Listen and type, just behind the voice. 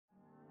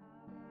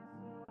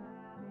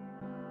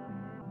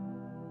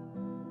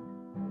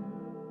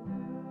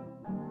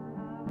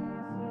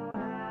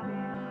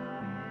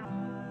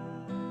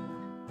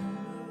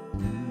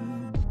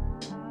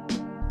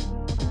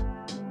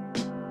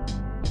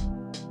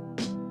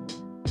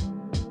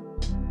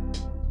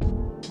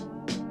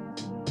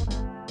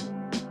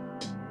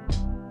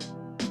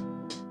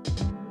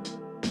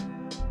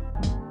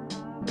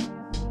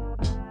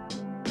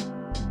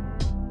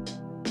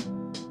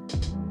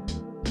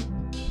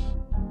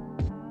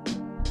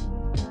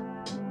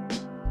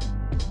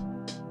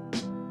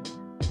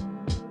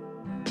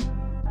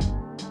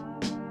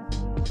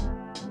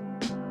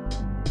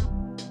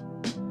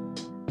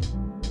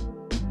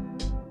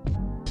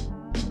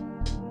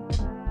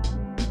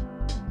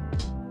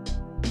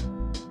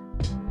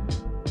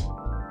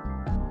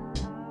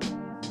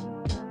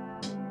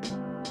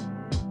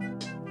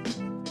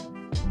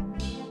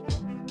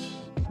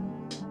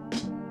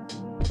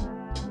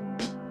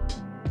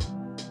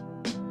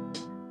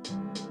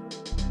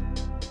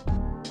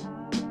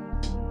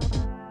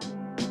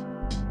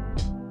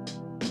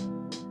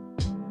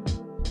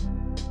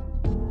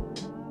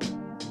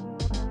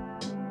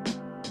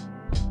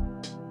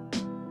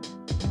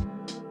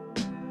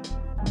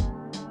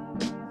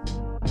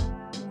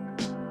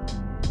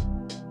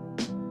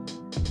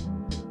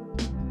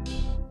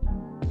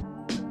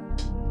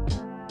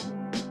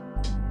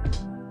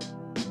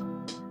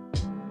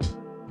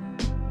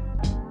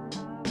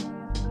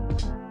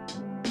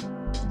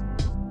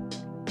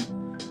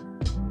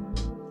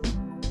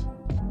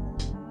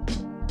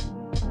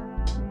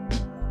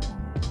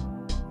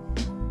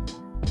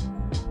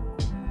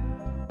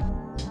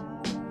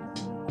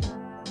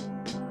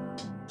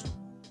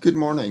Good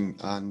morning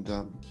and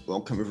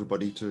welcome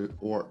everybody to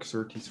OARC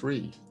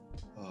 33.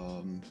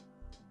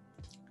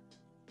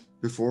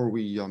 Before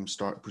we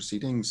start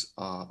proceedings,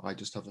 I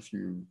just have a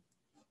few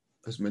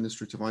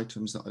administrative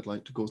items that I'd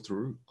like to go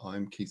through.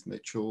 I'm Keith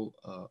Mitchell,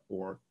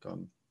 OARC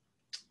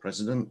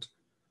President.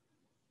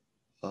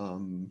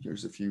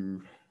 Here's a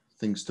few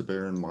things to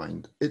bear in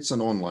mind. It's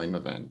an online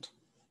event.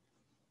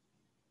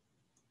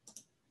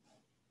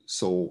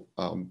 So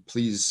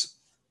please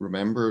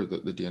remember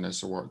that the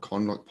DNS-OARC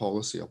conduct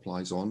policy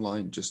applies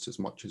online just as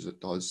much as it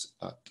does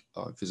at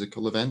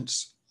physical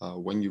events.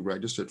 When you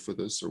registered for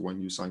this or when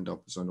you signed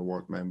up as an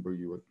OARC member,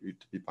 you agreed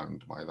to be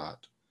bound by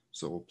that.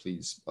 So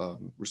please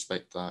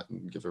respect that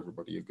and give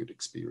everybody a good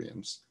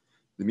experience.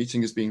 The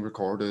meeting is being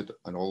recorded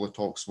and all the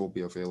talks will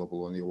be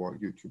available on the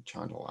OARC YouTube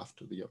channel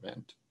after the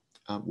event.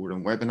 We're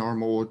in webinar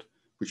mode,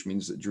 which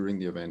means that during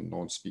the event,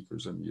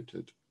 non-speakers are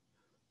muted.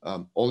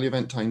 All the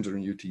event times are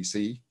in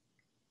UTC.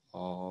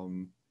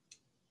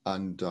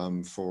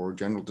 For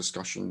general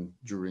discussion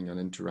during an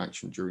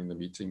interaction during the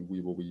meeting, we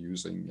will be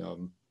using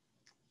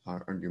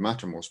our new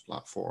Mattermost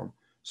platform.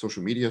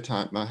 Social media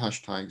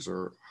hashtags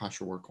are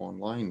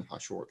 #OARConline,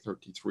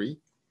 #OARC33.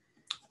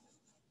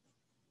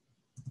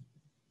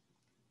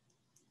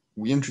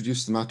 We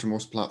introduced the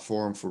Mattermost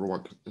platform for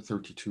OARC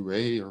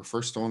 32A, our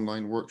first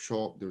online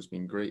workshop. There's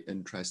been great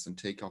interest and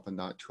take up in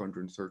that.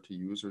 230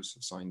 users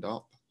have signed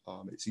up.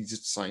 It's easy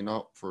to sign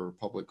up for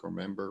public or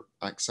member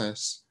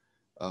access.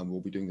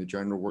 We'll be doing the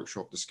general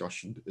workshop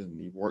discussion in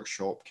the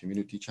workshop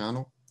community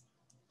channel.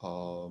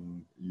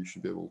 You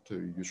should be able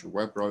to use your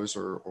web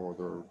browser or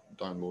their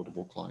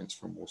downloadable clients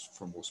from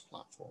most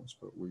platforms,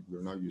 but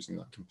we're now using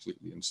that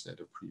completely instead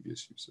of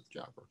previous use of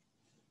Jabber.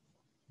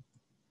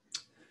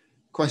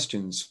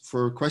 Questions.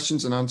 For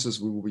questions and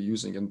answers, we will be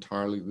using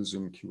entirely the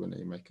Zoom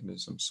Q&A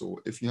mechanism. So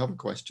if you have a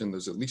question,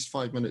 there's at least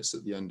 5 minutes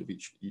at the end of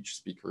each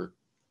speaker,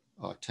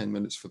 10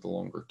 minutes for the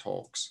longer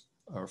talks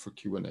for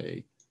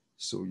Q&A.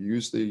 So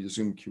use the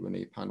Zoom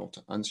Q&A panel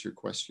to answer your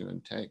question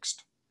in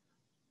text.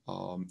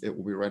 It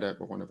will be read out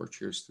by one of our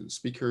chairs to the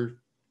speaker.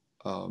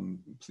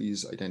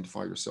 Please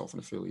identify yourself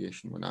and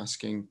affiliation when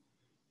asking.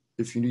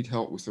 If you need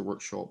help with the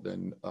workshop,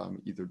 then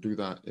either do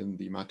that in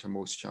the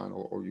Mattermost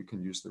channel or you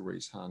can use the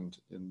raise hand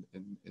in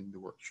the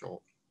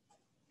workshop.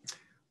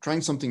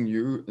 Trying something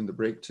new in the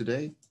break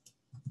today.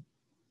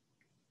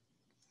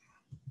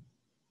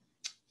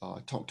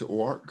 Talk to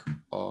OARC.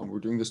 We're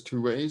doing this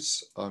two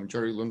ways.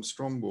 Jerry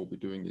Lundstrom will be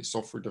doing a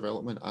software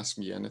development, Ask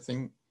Me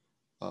Anything,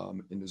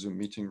 in the Zoom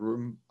meeting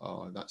room.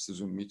 That's the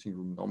Zoom meeting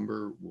room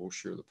number. We'll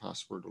share the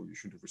password, or you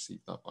should have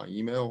received that by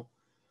email.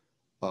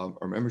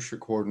 Our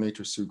membership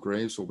coordinator, Sue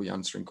Graves, will be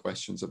answering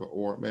questions about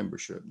OARC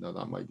membership. Now,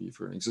 that might be if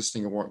you're an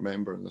existing OARC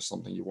member and there's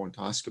something you want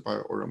to ask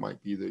about, or it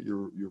might be that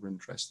you're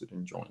interested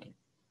in joining.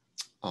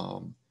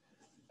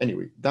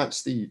 Anyway,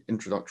 that's the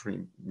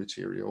introductory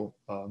material.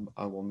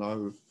 I will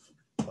now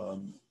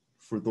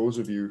for those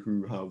of you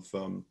who have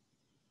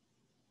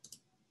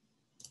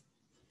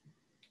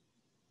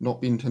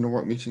not been to an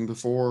OARC meeting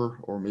before,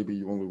 or maybe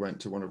you only went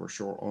to one of our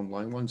short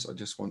online ones, I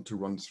just want to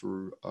run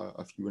through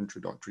a few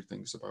introductory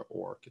things about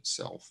OARC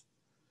itself.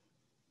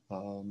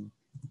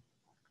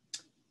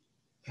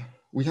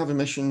 We have a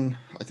mission.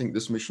 I think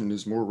this mission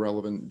is more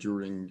relevant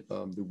during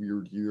the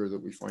weird year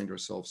that we find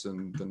ourselves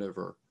in than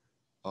ever.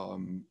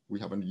 We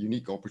have a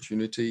unique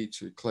opportunity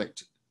to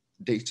collect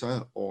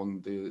data on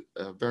the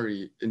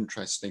very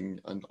interesting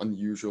and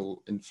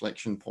unusual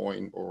inflection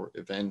point or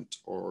event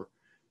or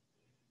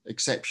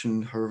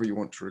exception, however you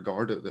want to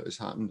regard it, that has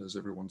happened as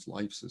everyone's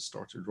lives has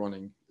started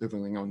running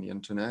everything on the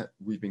internet.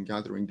 We've been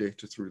gathering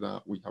data through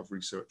that. We have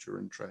researcher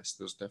interest.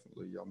 There's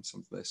definitely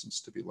some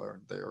lessons to be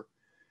learned there.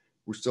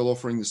 We're still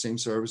offering the same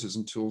services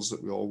and tools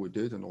that we always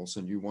did, and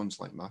also new ones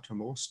like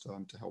Mattermost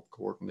to help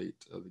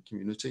coordinate the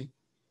community.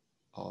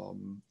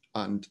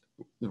 And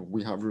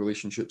we have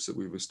relationships that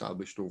we've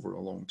established over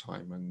a long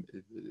time, and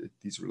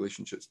these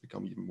relationships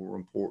become even more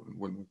important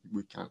when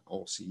we can't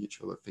all see each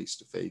other face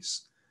to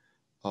face.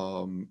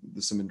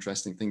 There's some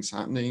interesting things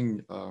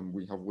happening.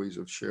 We have ways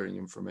of sharing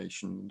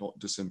information, not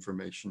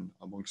disinformation,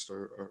 amongst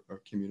our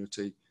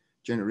community.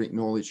 Generate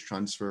knowledge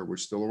transfer. We're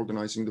still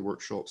organizing the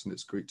workshops, and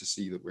it's great to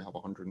see that we have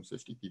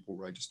 150 people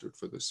registered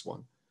for this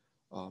one.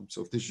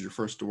 So if this is your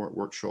first OARC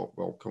workshop,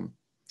 welcome.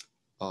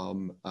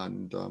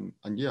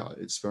 And yeah,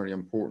 it's very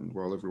important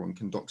while everyone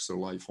conducts their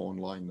life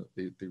online that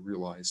they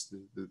realize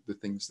the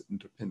things that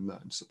underpin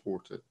that and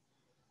support it,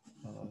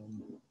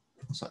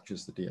 such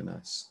as the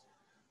DNS.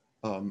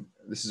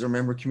 This is our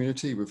member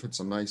community. We've had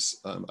some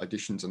nice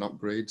additions and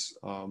upgrades.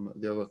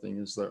 The other thing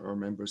is that our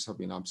members have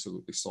been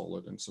absolutely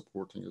solid in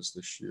supporting us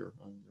this year,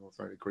 and we're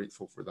very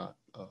grateful for that.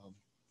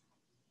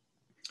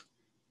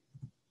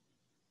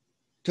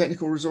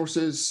 Technical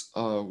resources,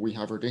 we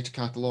have our data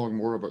catalog,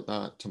 more about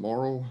that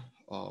tomorrow.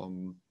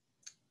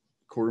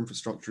 Core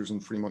infrastructures in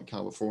Fremont,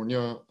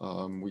 California.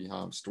 We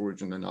have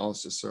storage and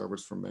analysis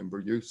servers for member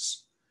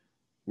use.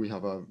 We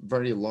have a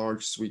very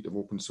large suite of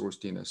open source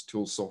DNS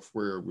tool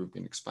software. We've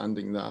been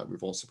expanding that.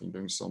 We've also been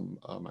doing some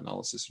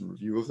analysis and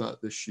review of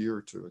that this year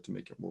to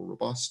make it more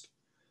robust.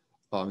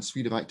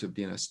 suite of active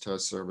DNS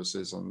test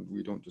services, and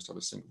we don't just have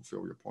a single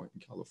failure point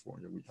in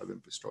California, we have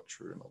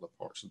infrastructure in other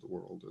parts of the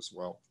world as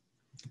well.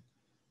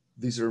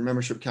 These are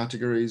membership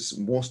categories.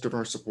 Most of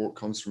our support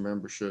comes from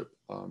membership.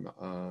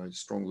 I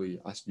strongly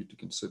ask you to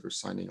consider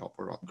signing up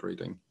or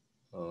upgrading.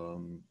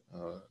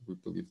 We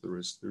believe there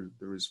is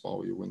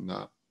value in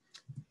that.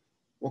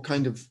 What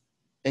kind of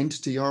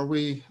entity are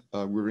we?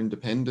 We're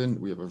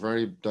independent. We have a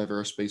very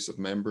diverse base of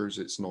members.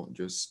 It's not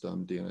just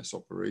DNS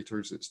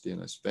operators, it's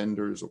DNS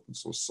vendors, open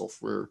source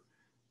software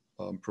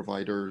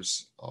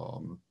providers,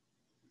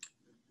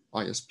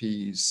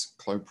 ISPs,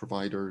 cloud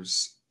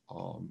providers.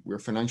 We're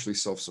financially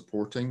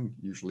self-supporting,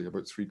 usually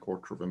about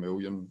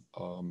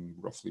 $750,000,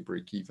 roughly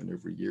break even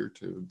every year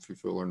to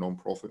fulfill our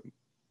nonprofit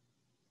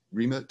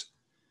remit.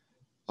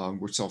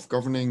 We're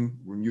self-governing,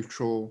 we're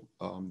neutral.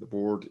 The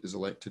board is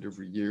elected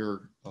every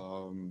year,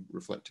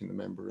 reflecting the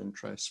member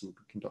interests. We'll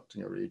be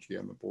conducting our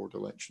AGM and board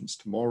elections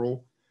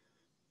tomorrow.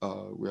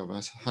 We have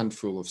a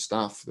handful of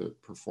staff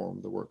that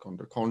perform the work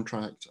under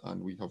contract,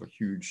 and we have a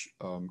huge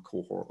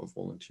cohort of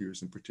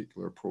volunteers, in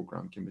particular a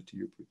program committee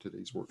who put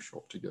today's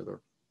workshop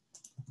together.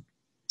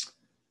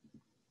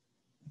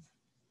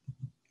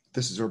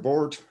 This is our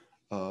board.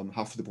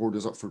 Half of the board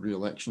is up for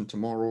re-election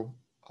tomorrow.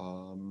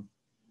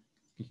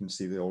 You can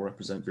see they all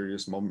represent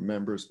various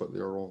members, but they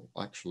are all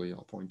actually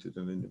appointed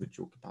in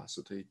individual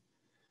capacity.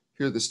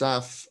 Here are the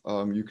staff.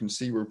 You can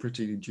see we're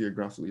pretty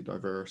geographically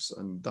diverse,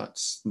 and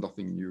that's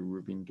nothing new.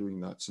 We've been doing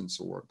that since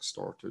OARC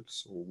started,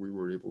 so we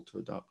were able to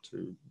adapt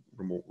to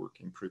remote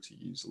working pretty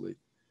easily.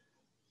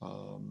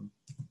 And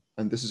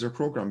this is our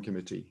program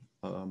committee.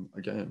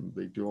 Again,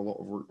 they do a lot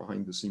of work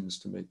behind the scenes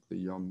to make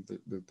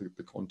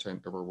the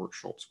content of our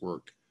workshops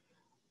work.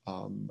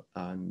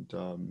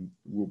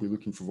 We'll be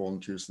looking for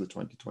volunteers for the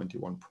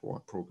 2021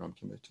 program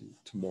committee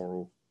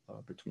tomorrow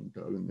between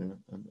now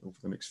and over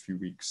the next few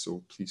weeks.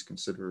 So please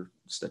consider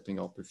stepping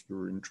up if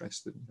you're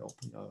interested in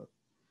helping out.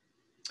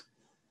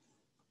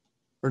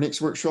 Our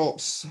next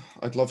workshops,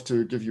 I'd love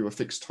to give you a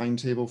fixed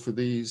timetable for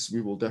these.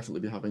 We will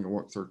definitely be having a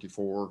OARC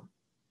 34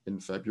 in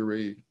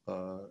February.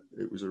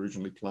 It was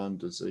originally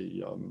planned as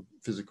a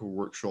physical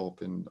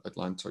workshop in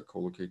Atlanta,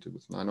 co-located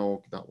with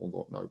NANOG. That will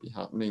not now be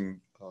happening.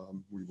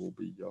 We will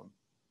be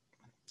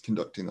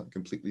conducting that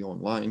completely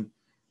online.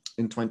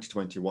 In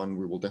 2021,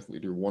 we will definitely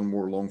do one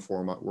more long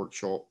format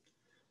workshop.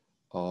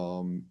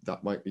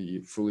 That might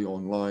be fully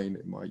online,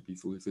 it might be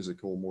fully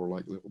physical, more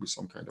likely it will be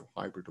some kind of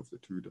hybrid of the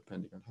two,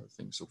 depending on how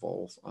things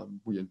evolve.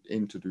 We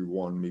aim to do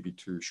one, maybe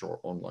two short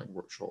online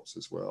workshops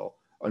as well,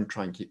 and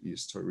try and keep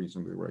these to a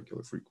reasonably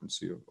regular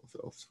frequency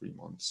of 3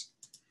 months.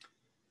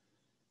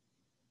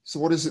 So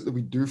what is it that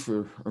we do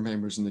for our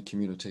members in the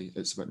community?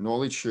 It's about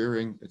knowledge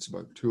sharing, it's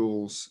about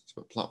tools, it's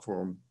about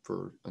platform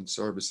and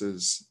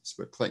services, it's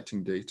about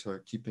collecting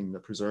data,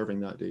 preserving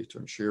that data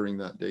and sharing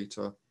that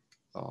data,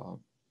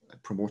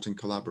 promoting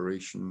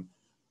collaboration,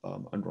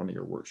 and running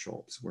our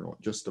workshops. We're not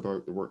just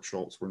about the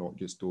workshops, we're not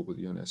just over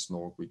the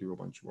DNS-OARC, we do a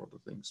bunch of other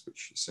things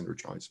which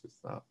synergize with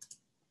that.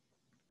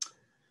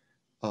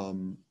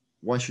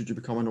 Why should you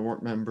become an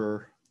OARC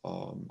member?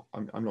 I'm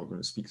not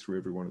going to speak through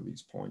every one of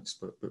these points,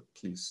 but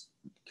please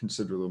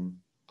consider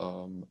them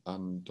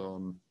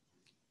and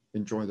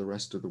enjoy the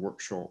rest of the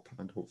workshop,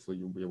 and hopefully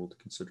you'll be able to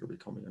consider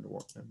becoming an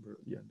OARC member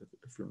at the end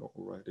if you're not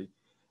already.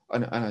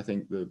 And I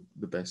think the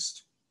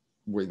best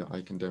way that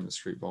I can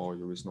demonstrate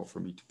value is not for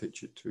me to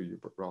pitch it to you,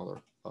 but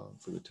rather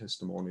for the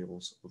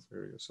testimonials of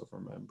various of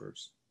our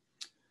members.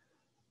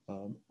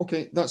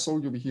 Okay, that's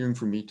all you'll be hearing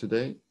from me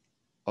today.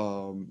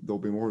 There'll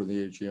be more of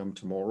the AGM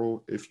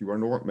tomorrow. If you are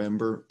an OARC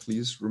member,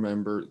 please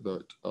remember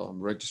that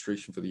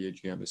registration for the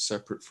AGM is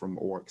separate from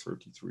OARC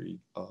 33.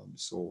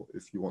 So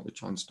if you want the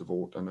chance to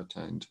vote and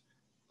attend,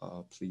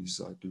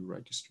 please do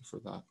register for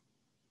that.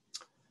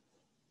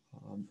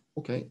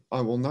 Okay,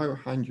 I will now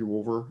hand you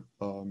over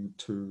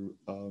to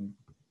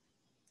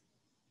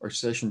our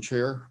session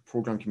chair,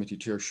 Program Committee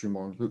Chair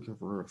Shimon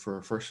for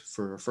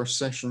our first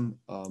session,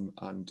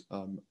 and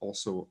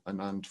also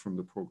Anand from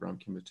the Program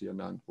Committee.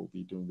 Anand will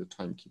be doing the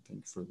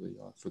timekeeping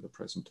for the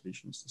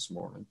presentations this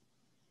morning.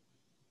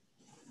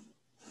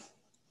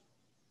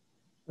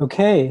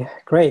 Okay,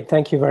 great.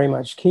 Thank you very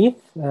much,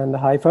 Keith. And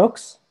hi,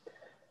 folks.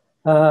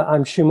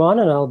 I'm Shimon,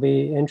 and I'll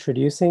be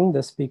introducing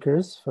the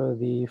speakers for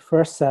the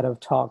first set of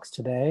talks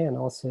today, and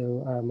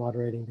also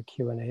moderating the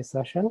Q&A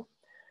session.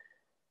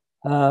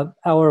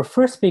 Our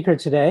first speaker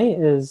today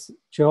is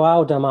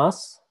Joao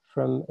Damas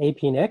from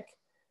APNIC.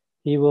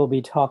 He will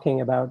be talking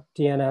about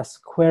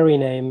DNS query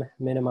name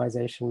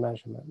minimization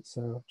measurement.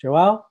 So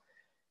Joao,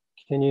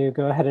 can you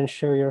go ahead and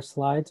share your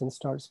slides and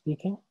start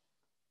speaking?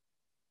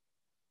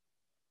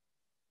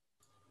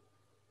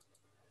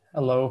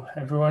 Hello,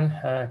 everyone.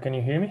 Can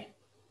you hear me?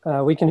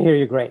 We can hear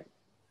you great.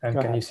 And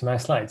can you see my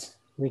slides?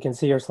 We can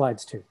see your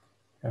slides too.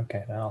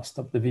 Okay, then I'll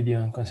stop the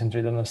video and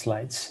concentrate on the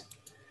slides.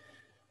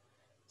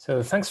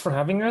 So thanks for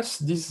having us.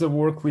 This is the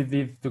work we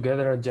did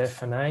together,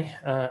 Jeff and I,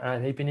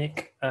 at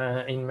APNIC,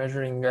 in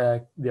measuring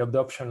the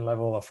adoption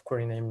level of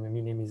query name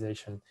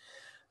minimization.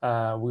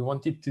 We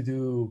wanted to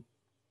do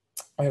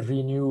a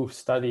renew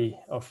study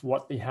of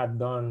what they had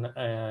done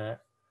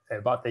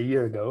about a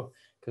year ago,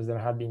 because there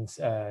had been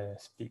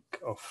speak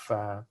of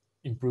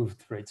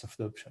improved rates of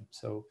adoption.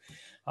 So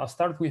I'll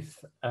start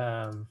with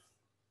a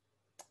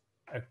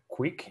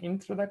quick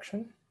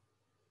introduction.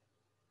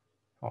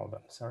 Hold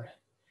on, sorry.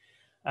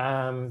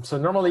 So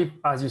normally,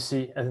 as you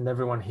see, and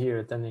everyone here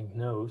attending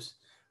knows,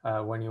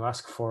 when you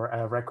ask for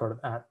a record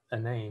at a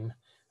name,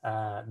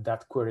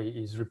 that query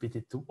is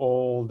repeated to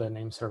all the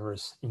name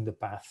servers in the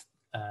path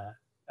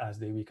as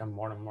they become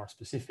more and more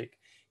specific,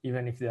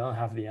 even if they don't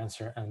have the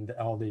answer, and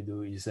all they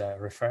do is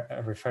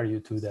refer you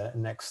to the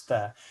next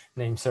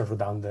name server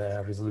down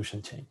the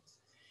resolution chain.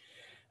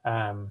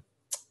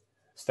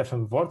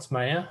 Stefan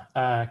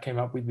Wortsmeier came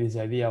up with this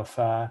idea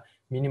of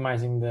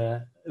minimizing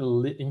the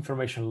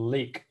information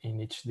leak in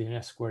each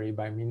DNS query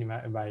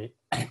by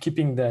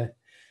keeping the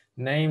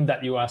name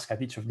that you ask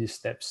at each of these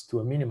steps to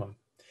a minimum.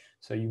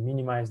 So you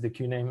minimize the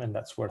queue name, and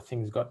that's where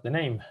things got the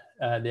name.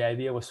 The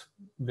idea was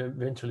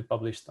eventually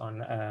published on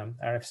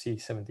RFC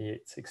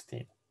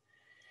 7816.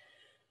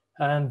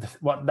 And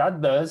what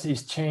that does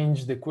is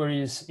change the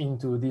queries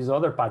into this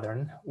other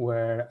pattern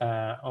where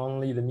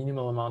only the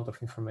minimal amount of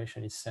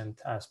information is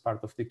sent as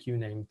part of the queue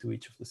name to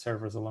each of the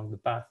servers along the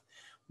path,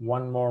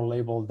 one more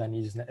label than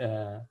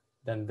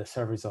the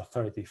server is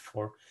authoritative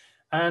for.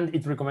 And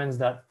it recommends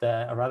that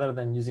rather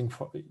than using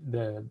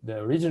the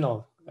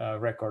original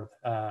record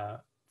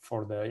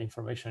for the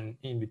information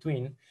in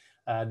between,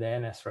 the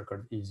NS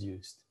record is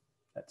used.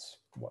 That's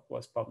what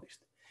was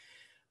published.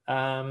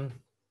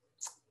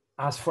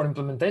 As for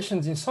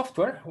implementations in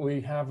software,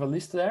 we have a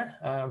list there.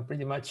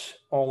 Pretty much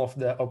all of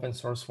the open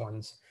source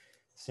ones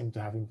seem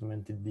to have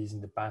implemented these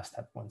in the past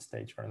at one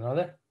stage or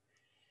another.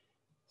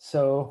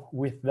 So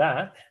with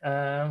that,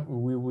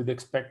 we would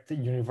expect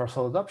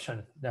universal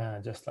adoption,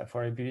 just like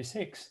for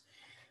IPv6,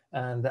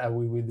 and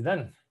we will be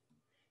done.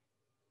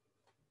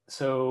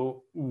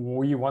 So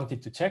we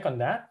wanted to check on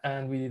that,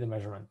 and we did a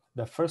measurement.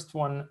 The first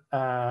one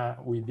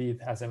we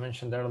did, as I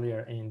mentioned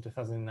earlier, in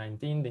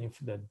 2019.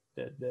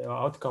 The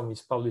outcome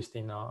is published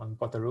on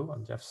Potaroo,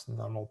 on Jeff's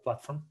normal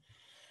platform.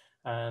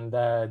 And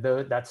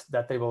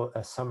that table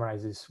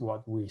summarizes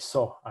what we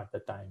saw at the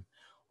time.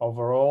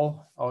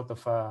 Overall, out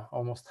of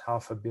almost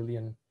 500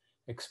 million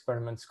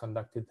experiments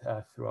conducted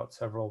throughout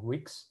several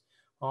weeks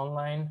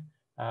online,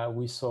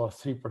 we saw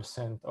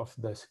 3% of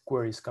the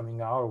queries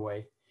coming our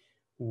way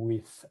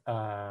with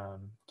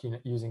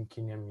using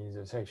key name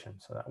minimization.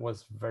 So that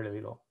was very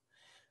little.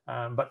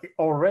 But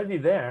already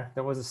there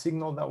was a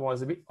signal that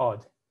was a bit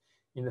odd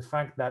in the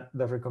fact that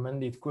the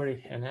recommended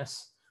query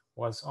NS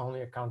was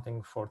only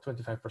accounting for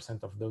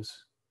 25% of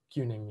those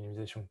queue name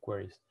minimization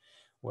queries,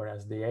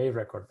 whereas the A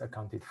record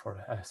accounted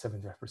for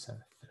 75%.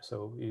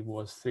 So it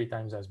was 3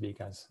 times as big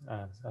as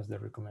the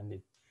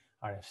recommended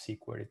RFC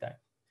query type.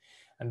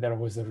 And there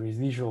was a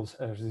residual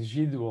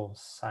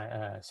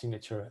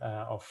signature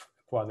of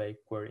quad A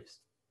queries.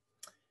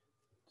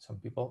 Some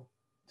people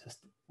just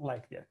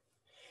like that.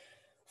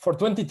 For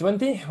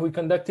 2020, we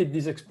conducted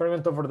this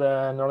experiment over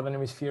the Northern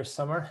Hemisphere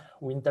summer,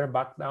 winter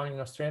back down in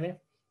Australia.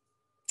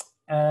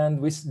 And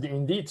we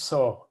indeed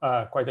saw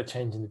quite a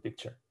change in the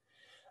picture.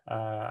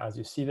 As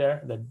you see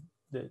there,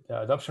 the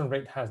adoption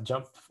rate has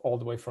jumped all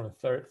the way from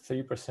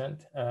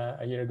 3%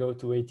 a year ago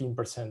to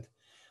 18%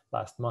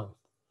 last month.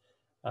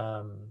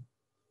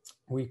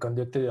 We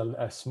conducted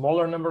a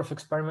smaller number of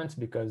experiments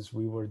because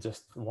we were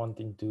just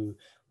wanting to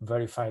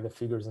verify the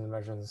figures and the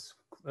measurements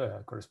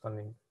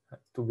corresponding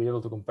to be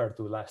able to compare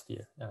to last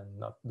year and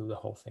not do the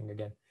whole thing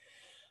again.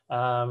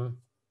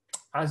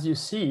 As you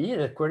see,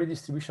 the query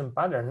distribution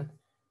pattern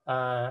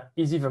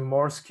is even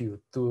more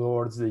skewed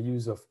towards the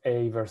use of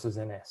A versus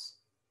NS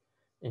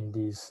in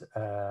these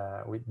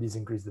with this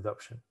increased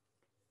adoption.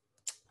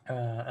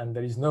 And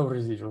there is no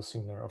residual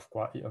signal of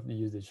the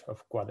usage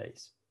of quad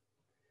A's.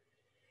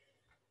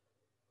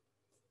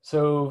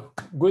 So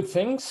good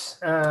things.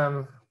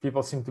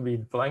 People seem to be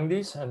deploying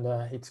this, and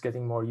it's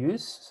getting more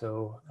use.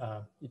 So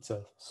it's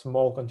a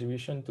small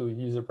contribution to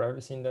user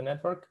privacy in the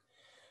network.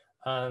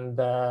 And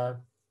the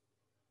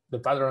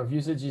pattern of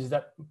usage is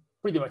that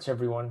pretty much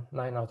everyone,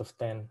 9 out of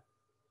 10,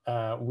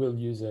 will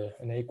use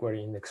an A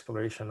query in the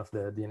exploration of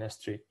the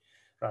DNS tree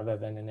rather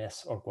than an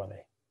S or quad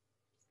A.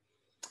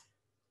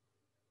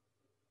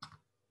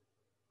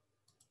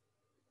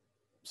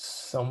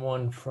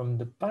 Someone from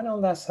the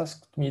panel has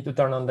asked me to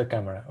turn on the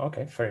camera.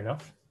 Okay, fair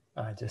enough.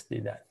 I just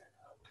did that.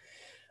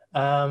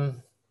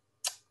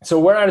 So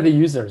where are the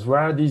users? Where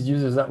are these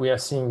users that we are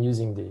seeing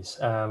using these?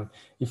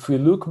 If we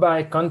look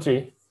by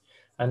country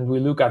and we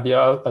look at the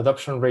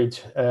adoption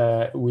rate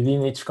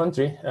within each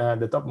country,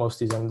 the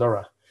topmost is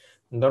Andorra.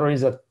 Andorra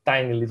is a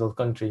tiny little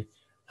country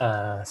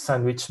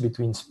sandwiched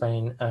between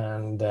Spain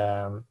and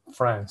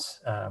France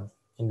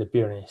in the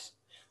Pyrenees.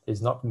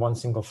 There's not one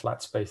single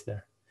flat space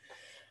there.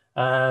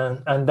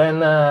 And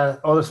then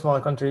other smaller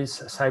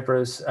countries,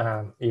 Cyprus,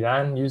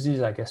 Iran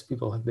uses. I guess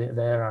people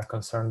there are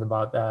concerned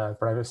about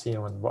privacy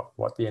and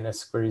what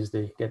DNS queries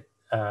they get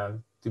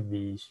to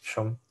be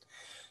shown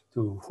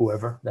to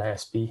whoever, the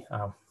ISP,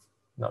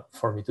 not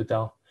for me to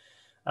tell.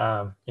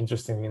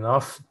 Interestingly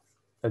enough,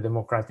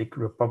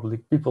 the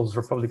People's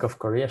Republic of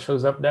Korea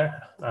shows up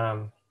there,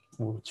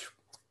 which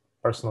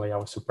personally I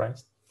was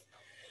surprised.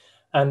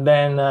 And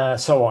then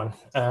so on.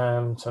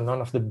 So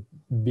none of the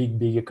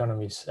big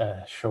economies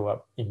show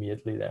up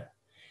immediately there.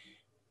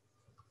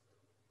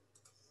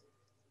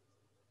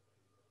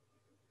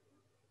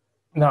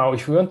 Now,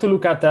 if we want to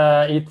look at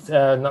it,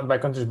 not by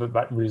countries, but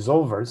by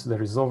resolvers, the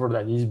resolver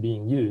that is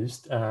being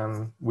used,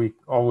 we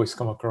always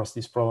come across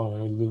this problem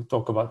when we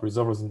talk about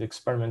resolvers in the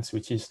experiments,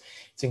 which is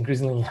it's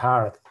increasingly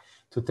hard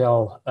to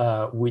tell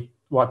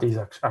what is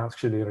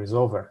actually a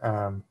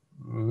resolver.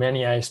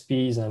 Many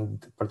ISPs,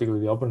 and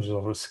particularly the open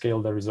resolvers,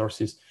 scale their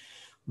resources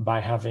by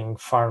having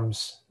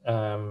farms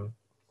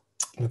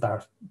that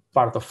are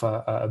part of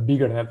a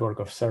bigger network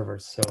of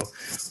servers. So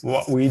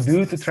what we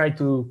do to try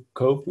to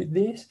cope with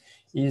this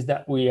is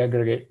that we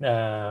aggregate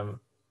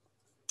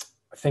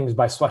things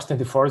by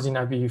 /24s in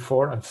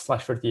IPv4 and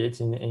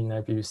 /38s in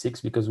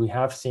IPv6, because we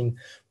have seen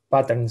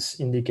patterns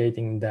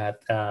indicating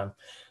that,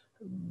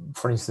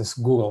 for instance,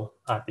 Google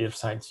at their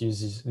sites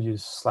use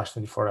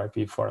 /24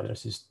 IPv4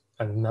 addresses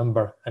a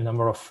number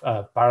of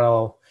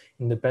parallel,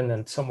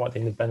 somewhat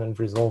independent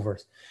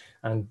resolvers,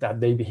 and that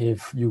they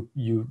behave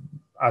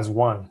as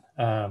one,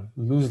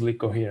 loosely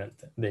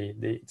coherent.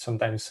 They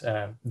sometimes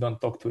don't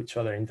talk to each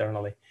other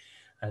internally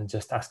and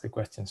just ask the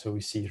question, so we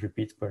see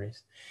repeat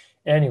queries.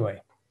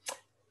 Anyway,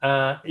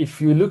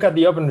 if you look at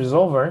the open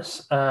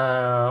resolvers,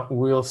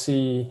 we'll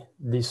see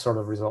these sort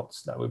of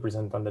results that we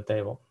present on the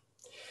table.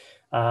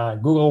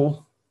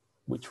 Google,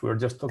 which we were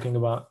just talking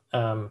about,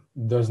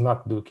 does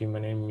not do key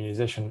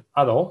minimization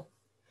at all.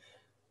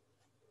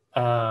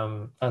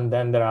 And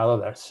then there are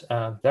others.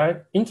 There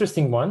are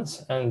interesting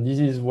ones, and this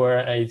is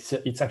where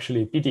it's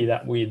actually a pity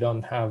that we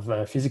don't have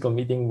a physical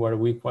meeting where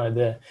we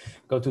could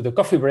go to the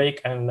coffee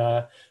break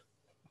and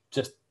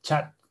just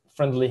chat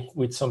friendly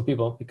with some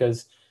people,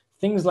 because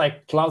things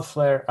like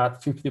Cloudflare at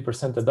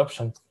 50%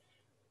 adoption,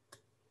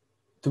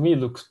 to me,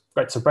 looks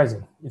quite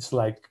surprising. It's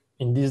like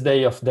in this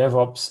day of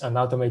DevOps and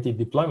automated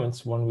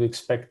deployments, one would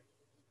expect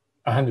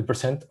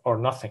 100% or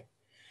nothing.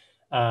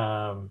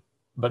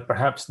 But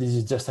perhaps this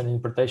is just an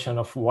interpretation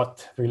of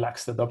what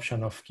relaxed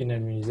adoption of key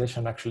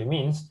minimization actually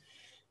means,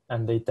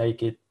 and they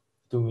take it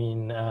to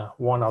mean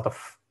 1 out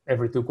of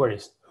every 2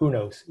 queries. Who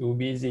knows? It would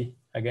be easy,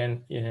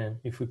 again,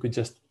 if we could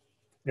just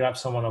grab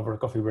someone over a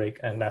coffee break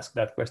and ask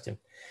that question.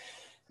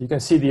 You can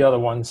see the other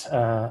ones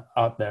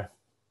out there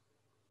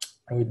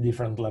with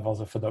different levels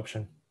of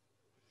adoption.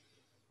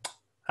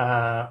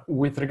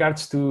 With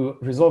regards to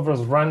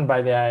resolvers run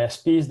by the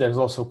ISPs, there's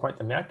also quite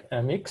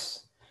a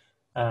mix.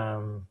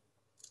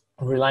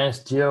 Reliance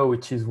Jio,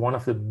 which is one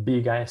of the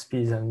big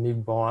ISPs and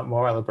big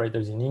mobile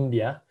operators in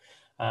India,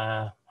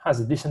 has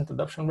a decent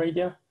adoption rate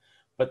here,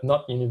 but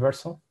not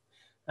universal.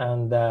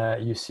 And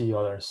you see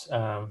others.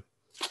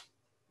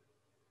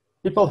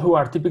 People who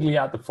are typically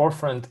at the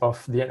forefront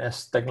of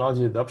DNS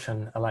technology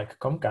adoption, like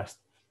Comcast,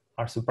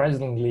 are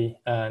surprisingly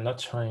not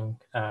showing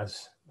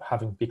as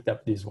having picked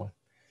up this one.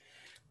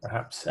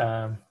 Perhaps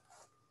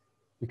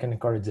we can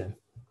encourage them.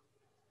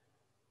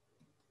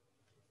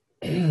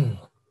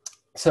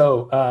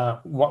 So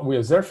what we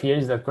observe here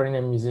is that query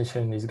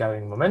minimization is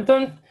gathering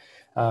momentum.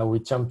 We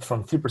jumped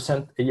from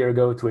 3% a year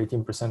ago to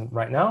 18%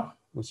 right now,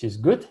 which is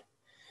good.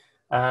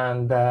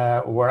 And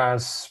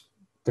whereas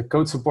the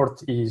code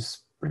support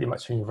is pretty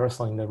much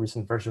universal in the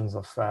recent versions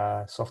of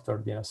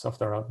DNS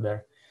software out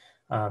there,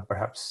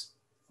 perhaps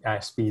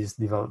ISPs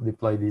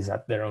deploy these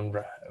at their own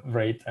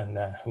rate, and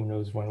who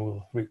knows when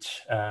we'll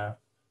reach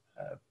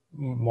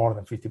more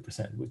than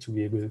 50%, which would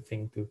be a good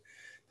thing to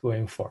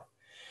aim for.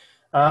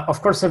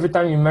 Of course, every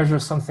time you measure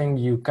something,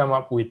 you come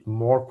up with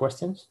more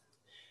questions.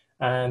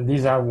 And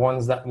these are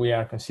ones that we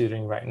are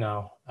considering right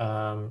now.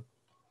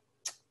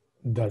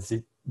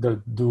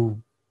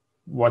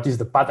 What is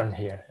the pattern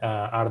here?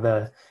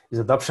 Is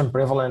adoption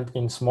prevalent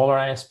in smaller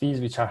ISPs,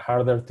 which are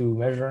harder to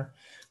measure,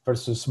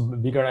 versus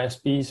bigger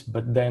ISPs?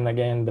 But then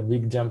again, the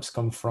big jumps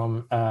come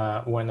from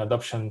when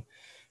adoption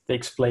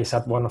takes place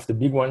at one of the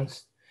big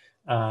ones.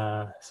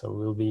 So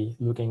we'll be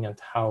looking at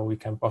how we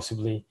can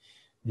possibly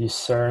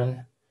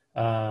discern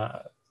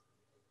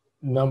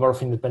number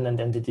of independent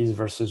entities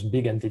versus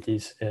big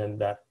entities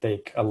that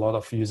take a lot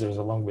of users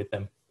along with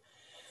them.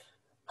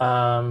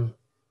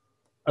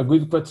 A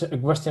good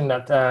question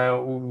that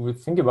we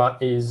think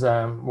about is,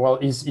 well,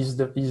 is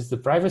the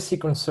privacy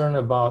concern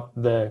about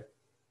the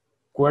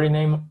query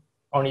name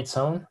on its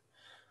own,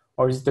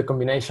 or is it the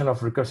combination of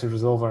recursive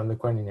resolver and the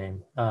query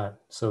name?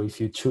 So if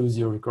you choose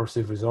your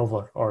recursive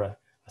resolver or a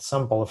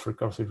sample of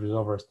recursive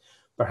resolvers,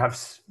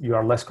 perhaps you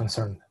are less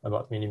concerned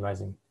about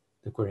minimizing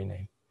the query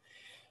name.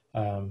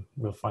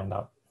 We'll find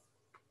out.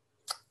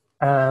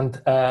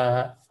 And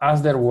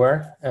as there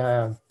were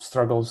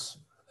struggles,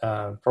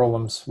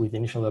 problems with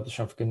initial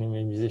adoption of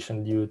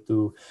minimization due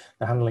to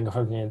the handling of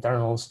empty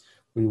internals,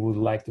 we would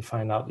like to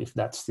find out if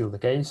that's still the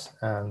case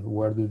and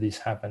where do this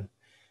happen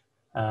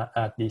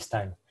at this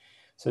time.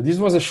 So this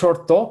was a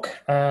short talk,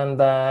 and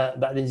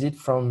that is it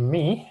from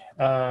me.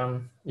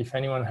 If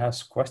anyone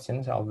has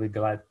questions, I'll be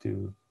glad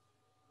to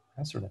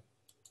answer them.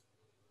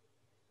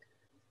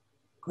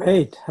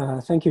 Great.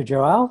 Thank you,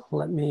 Joao.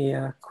 Let me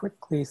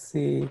quickly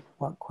see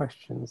what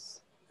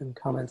questions and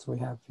comments we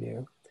have for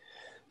you.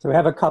 So we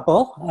have a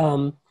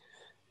couple.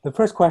 The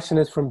first question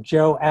is from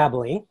Joe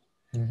Abley.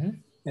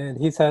 And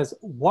he says,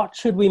 what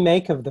should we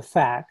make of the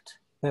fact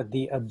that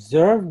the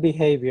observed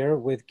behavior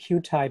with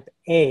Q-type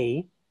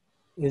A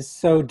is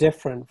so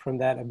different from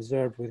that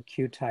observed with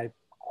Q-type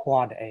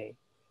quad A?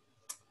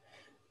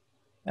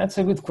 That's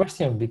a good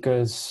question,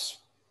 because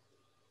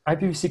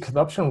IPv6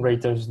 adoption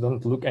raters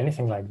don't look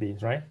anything like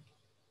these, right?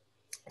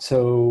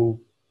 So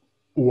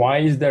why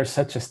is there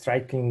such a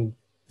striking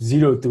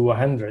 0 to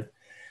 100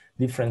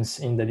 difference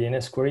in the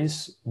DNS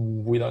queries?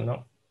 We don't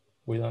know.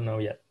 We don't know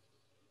yet,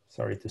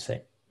 sorry to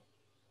say.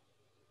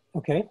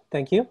 Okay,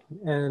 thank you.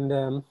 And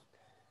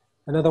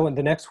another one,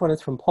 the next one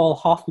is from Paul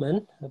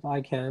Hoffman of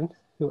ICANN,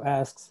 who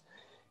asks,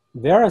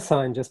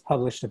 VeriSign just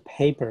published a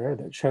paper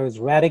that shows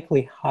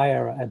radically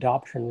higher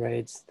adoption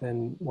rates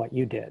than what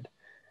you did.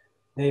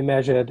 They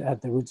measured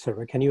at the root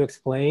server. Can you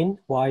explain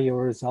why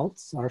your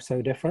results are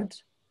so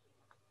different?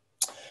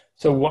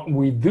 So what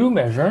we do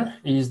measure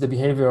is the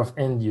behavior of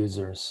end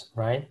users,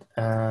 right?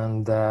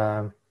 And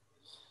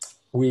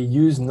we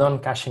use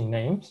non-caching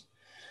names.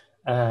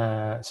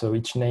 So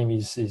each name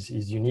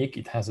is unique.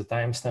 It has a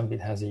timestamp.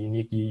 It has a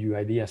unique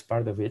UUID as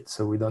part of it.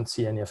 So we don't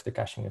see any of the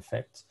caching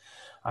effects.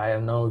 I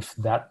don't know if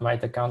that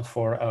might account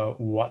for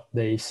what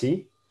they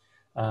see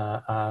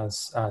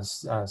as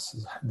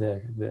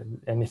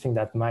anything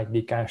that might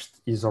be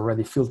cached is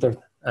already filtered,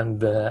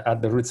 and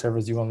at the root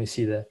servers you only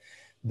see the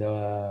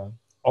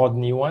odd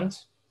new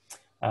ones.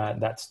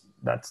 That's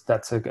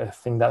a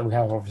thing that we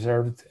have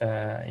observed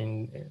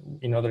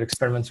in other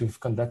experiments we've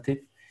conducted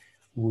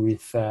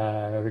with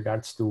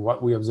regards to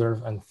what we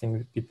observe and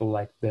things people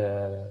like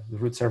the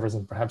root servers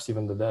and perhaps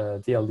even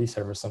the DLD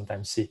servers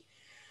sometimes see.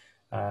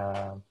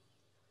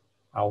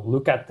 I'll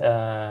look at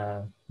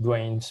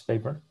Dwayne's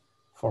paper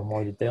for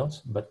more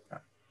details, but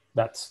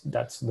that's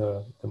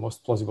the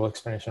most plausible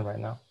explanation right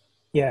now.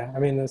 Yeah, I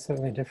mean, there's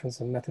certainly a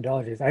difference in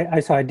methodologies.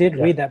 So I did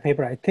read that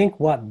paper. I think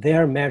what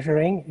they're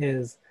measuring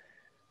is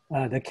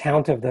the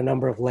count of the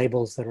number of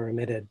labels that are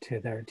emitted to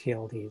their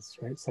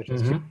TLDs, right? Such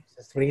as 2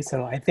 versus 3.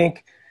 So I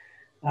think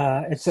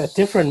it's a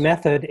different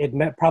method. It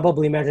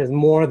probably measures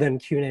more than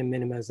QNAME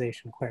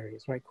minimization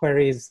queries, right?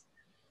 Queries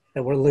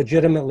that were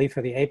legitimately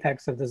for the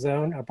apex of the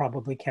zone are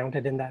probably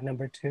counted in that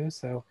number too.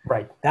 So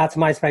that's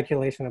my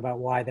speculation about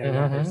why their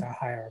numbers are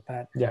higher.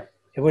 But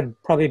it would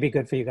probably be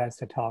good for you guys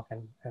to talk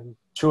and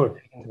dig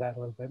into that a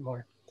little bit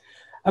more.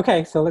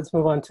 Okay, so let's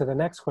move on to the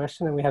next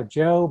question. And we have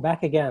Joe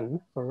back again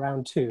for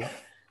round 2.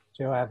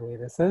 Joe Abley,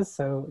 this is.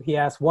 So he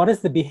asks, what is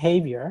the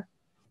behavior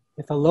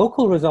if a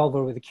local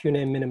resolver with a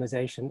QNAME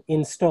minimization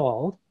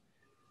installed,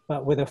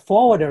 but with a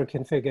forwarder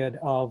configured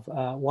of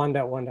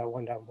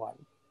 1.1.1.1?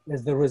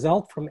 Is the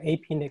result from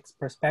APNIC's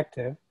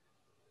perspective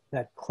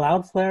that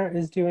Cloudflare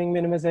is doing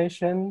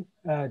minimization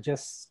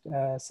just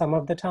some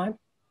of the time?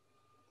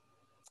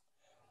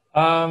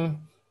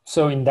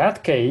 So in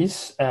that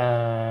case,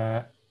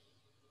 a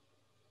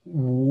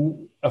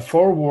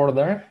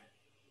forwarder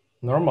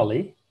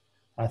normally,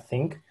 I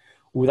think,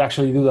 would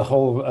actually do the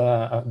whole,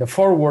 the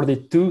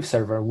forwarded to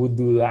server would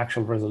do the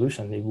actual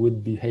resolution. It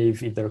would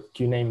behave either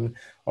QNAME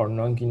or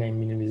non-QNAME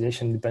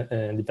minimization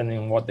depending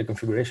on what the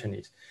configuration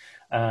is.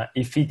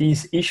 If it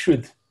is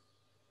issued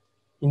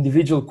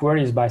individual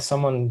queries by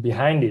someone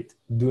behind it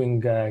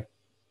doing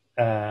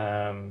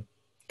QNAME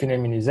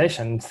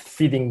minimization,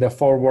 feeding the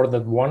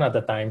forwarded one at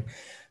a time,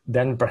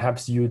 then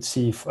perhaps you'd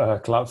see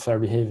Cloudflare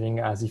behaving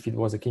as if it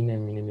was a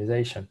QNAME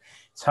minimization.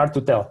 It's hard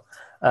to tell,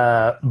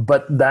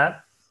 but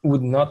that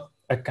would not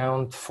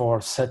account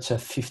for such a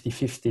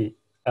 50-50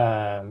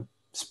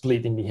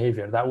 split in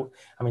behavior.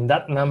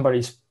 That number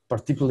is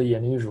particularly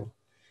unusual.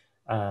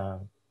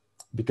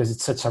 Because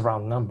it's such a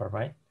round number,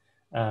 right?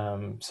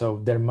 So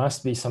there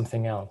must be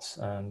something else.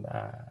 And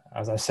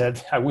as I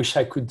said, I wish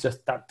I could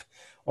just tap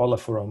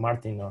Olafur or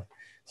Martin or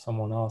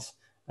someone else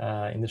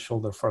in the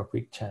shoulder for a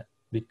quick chat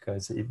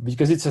because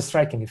it's a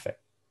striking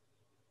effect.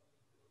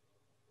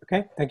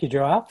 Okay, thank you,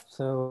 Joao.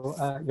 So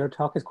your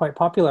talk is quite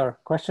popular.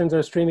 Questions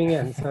are streaming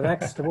in. So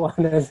next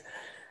one is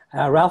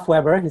Ralph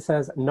Weber. He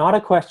says, not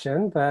a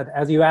question, but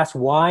as you asked,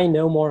 why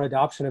no more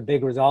adoption of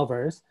big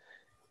resolvers?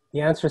 The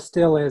answer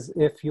still is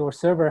if your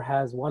server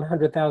has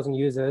 100,000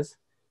 users,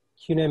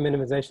 QNAME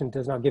minimization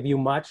does not give you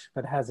much,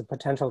 but has a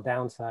potential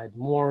downside,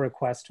 more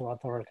requests to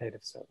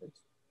authoritative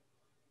servers.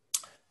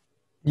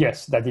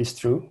 Yes, that is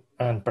true.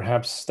 And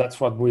perhaps that's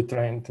what we're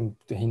trying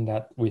to hint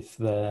at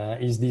with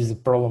is this a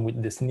problem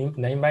with this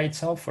name by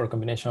itself or a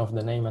combination of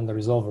the name and the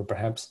resolver?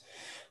 Perhaps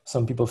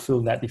some people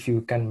feel that if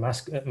you can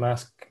mask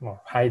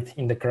or hide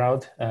in the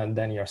crowd,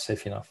 then you're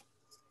safe enough.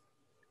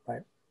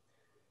 Right.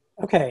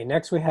 Okay,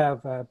 next we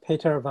have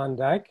Petr van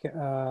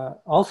Dijk,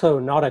 also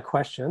not a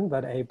question,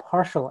 but a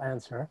partial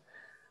answer.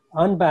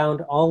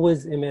 Unbound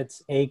always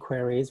emits A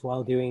queries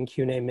while doing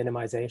QNAME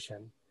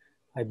minimization.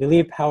 I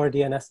believe Power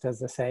DNS does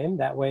the same.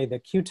 That way the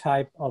Q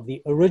type of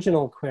the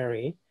original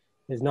query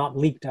is not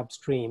leaked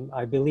upstream.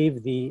 I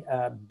believe the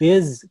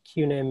biz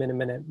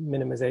QNAME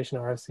minimization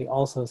RFC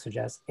also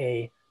suggests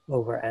A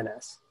over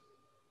NS.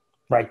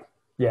 Right.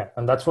 Yeah,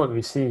 and that's what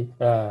we see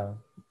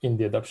in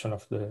the adoption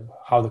of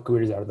how the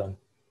queries are done.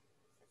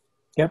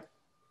 Yep.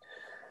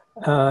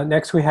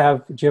 Next we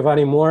have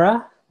Giovanni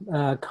Mora.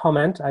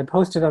 Comment. I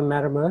posted on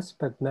Mattermost,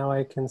 but now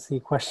I can see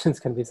questions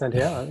can be sent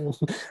here.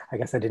 I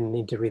guess I didn't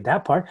need to read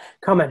that part.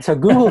 Comment. So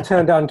Google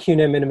turned on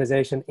QNAME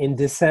minimization in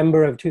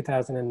December of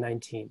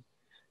 2019.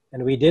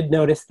 And we did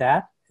notice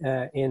that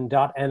in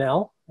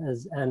 .nl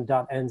and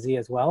 .nz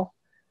as well.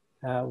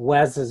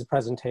 Wes's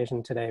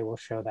presentation today will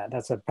show that.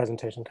 That's a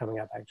presentation coming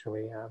up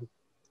actually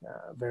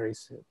very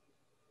soon.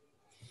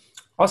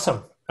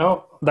 Awesome.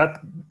 Oh,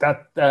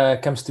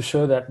 that comes to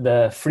show that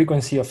the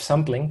frequency of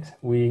sampling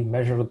we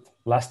measured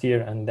last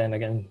year and then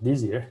again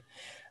this year,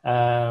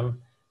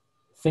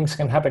 things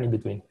can happen in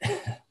between.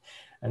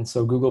 And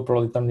so Google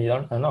probably turned it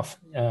on and off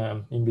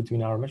in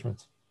between our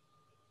measurements.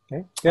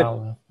 Okay, good.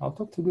 I'll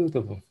talk to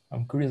Google.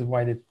 I'm curious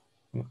why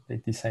they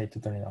decided to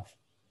turn it off.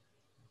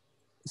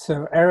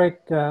 So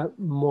Eric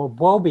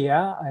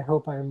Morbobia, I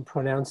hope I'm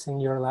pronouncing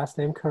your last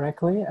name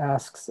correctly,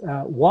 asks,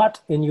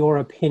 what, in your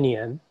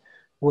opinion,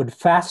 would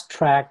fast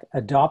track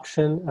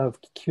adoption of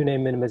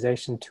QNAME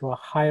minimization to a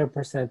higher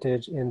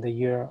percentage in the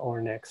year or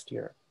next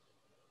year?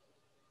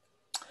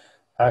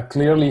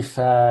 Clearly, if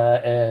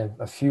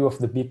a few of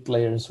the big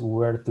players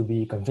were to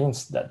be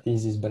convinced that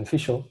this is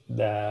beneficial,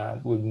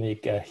 that would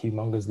make a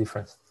humongous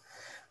difference.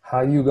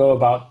 How you go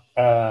about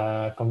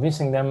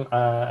convincing them,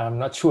 I'm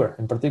not sure,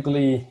 and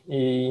particularly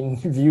in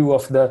view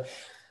of the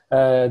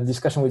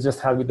discussion we just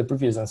had with the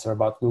previous answer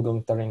about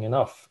Google turning it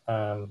off.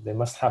 They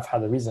must have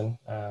had a reason.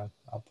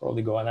 I'll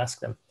probably go and ask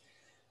them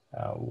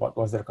what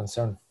was their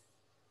concern.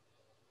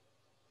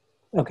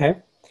 Okay.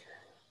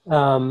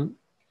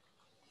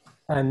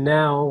 And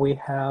now we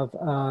have,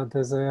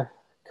 there's a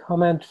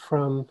comment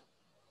from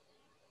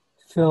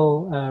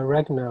Phil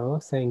Regno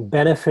saying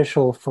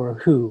beneficial for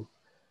who?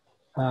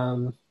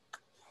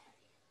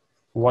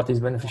 What is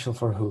beneficial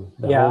for who?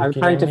 Yeah, I'm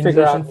trying to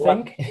figure out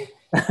thing?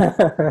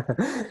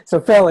 So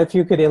Phil, if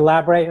you could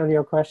elaborate on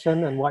your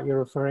question and what you're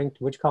referring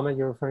to, which comment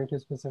you're referring to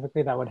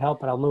specifically, that would help,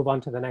 but I'll move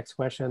on to the next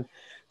question.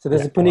 So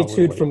this is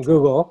Punitsud from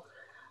Google.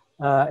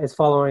 Is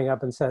following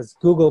up and says,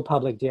 Google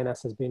public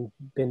DNS has been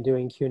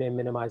doing QNAME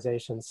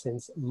minimization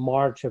since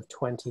March of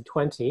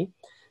 2020.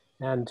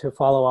 And to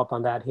follow up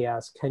on that, he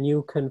asks, can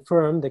you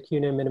confirm the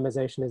QNAME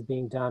minimization is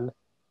being done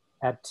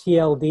at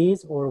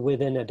TLDs or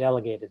within a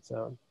delegated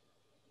zone?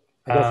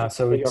 I guess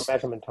so it's your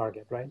measurement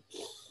target, right?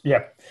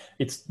 Yeah,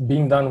 it's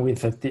being done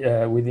with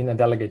within a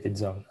delegated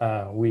zone.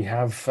 We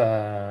have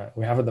a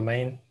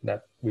domain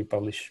that we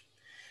publish,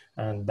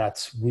 and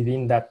that's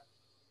within that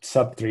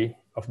subtree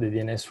of the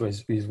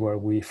DNS is where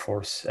we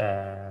force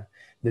the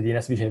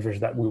DNS behaviors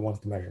that we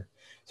want to measure.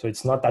 So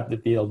it's not at the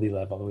TLD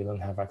level. We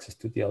don't have access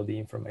to TLD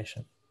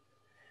information.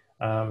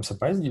 I'm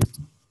surprised you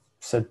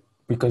said,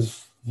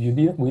 because we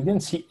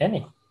didn't see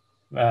any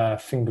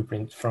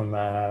fingerprint from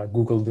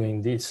Google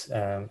doing this.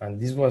 And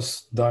this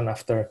was done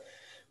after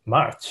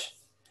March.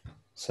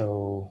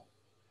 So,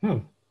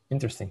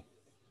 interesting.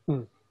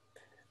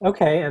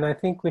 Okay, and I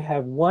think we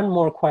have one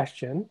more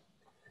question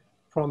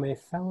from a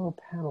fellow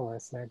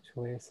panelist,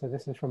 actually. So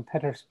this is from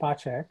Petr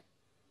Špaček.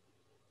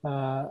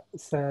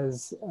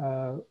 Says,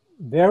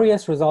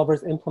 various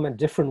resolvers implement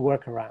different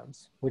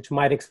workarounds, which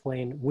might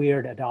explain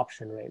weird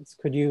adoption rates.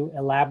 Could you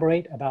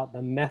elaborate about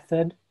the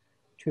method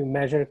to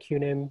measure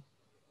QNAME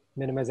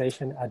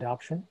minimization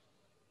adoption?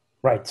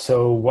 Right,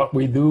 so what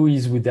we do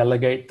is we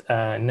delegate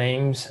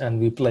names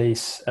and we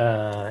place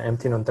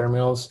empty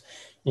non-terminals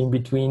in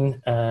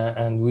between,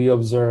 and we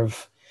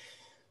observe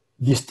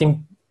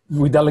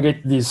we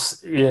delegate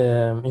this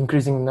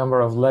increasing number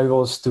of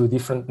labels to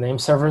different name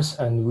servers,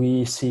 and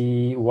we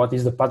see what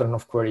is the pattern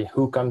of query,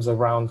 who comes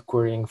around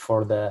querying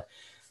for the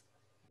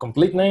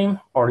complete name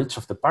or each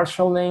of the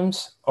partial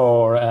names,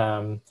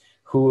 or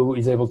who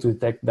is able to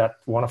detect that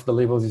one of the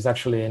labels is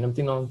actually an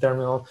empty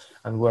non-terminal,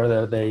 and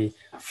whether they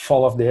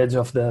fall off the edge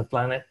of the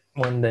planet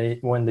when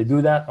they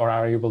do that or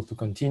are able to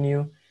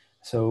continue.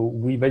 So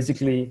we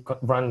basically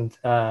run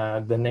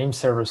the name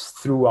servers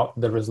throughout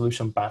the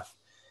resolution path,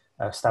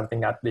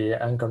 starting at the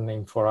anchor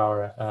name for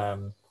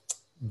our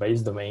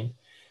base domain,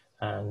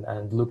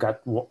 and look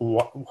at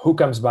who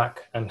comes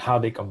back and how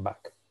they come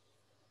back.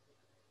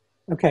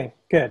 Okay,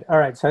 good. All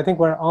right, so I think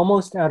we're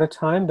almost out of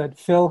time, but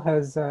Phil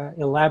has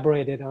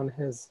elaborated on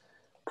his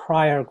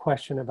prior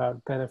question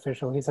about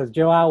beneficial. He says,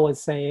 Joao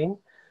was saying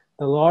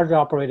the large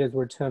operators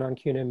would turn on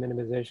QNAME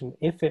minimization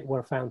if it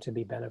were found to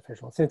be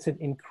beneficial. Since it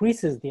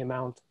increases the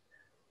amount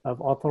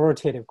of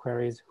authoritative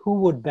queries, who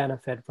would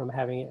benefit from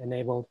having it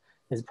enabled?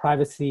 Is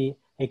privacy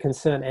a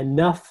concern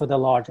enough for the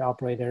large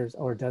operators,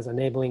 or does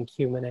enabling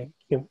QNAME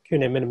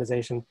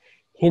minimization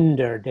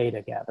hinder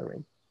data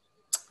gathering?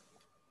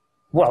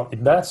 Well,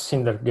 it does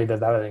hinder data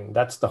gathering.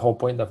 That's the whole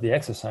point of the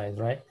exercise,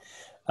 right?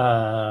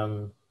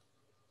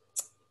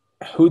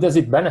 Who does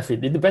it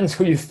benefit? It depends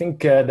who you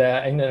think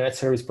the internet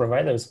service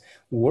providers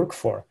work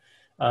for.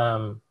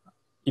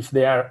 if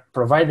they are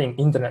providing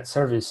internet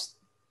service,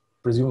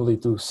 presumably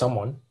to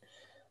someone,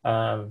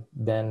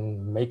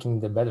 then making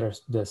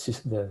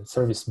the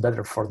service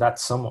better for that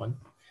someone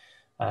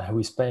who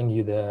is paying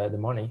you the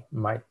money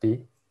might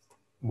be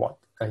what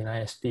an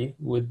ISP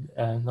would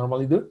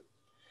normally do.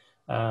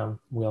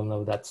 We all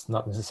know that's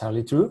not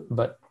necessarily true,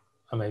 but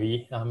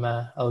maybe I'm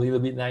a little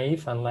bit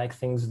naive and like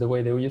things the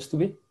way they used to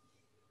be.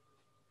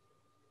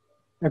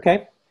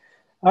 Okay.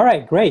 All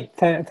right, great.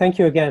 Thank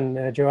you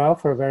again, Joao,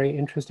 for a very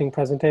interesting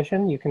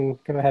presentation. You can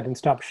go ahead and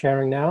stop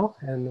sharing now,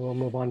 and we'll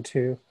move on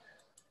to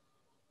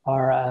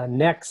our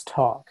next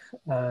talk.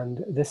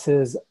 And this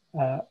is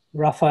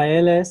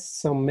Raffaele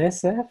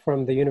Sommese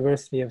from the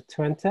University of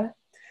Twente.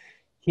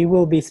 He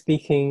will be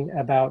speaking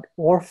about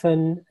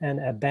orphan and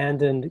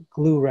abandoned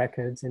glue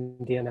records in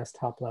DNS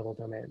top-level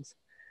domains.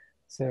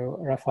 So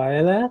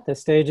Raffaele, the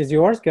stage is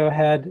yours. Go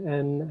ahead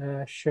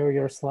and show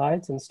your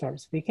slides and start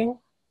speaking.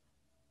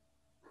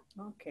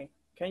 Okay,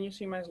 can you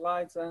see my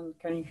slides and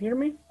can you hear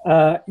me?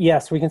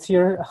 Yes, we can see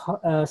your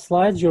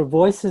slides. Your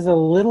voice is a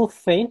little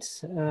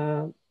faint,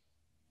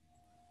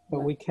 but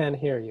we can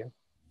hear you.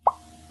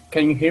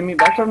 Can you hear me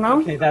better now?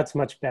 Okay, that's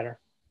much better.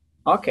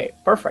 Okay,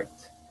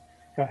 perfect.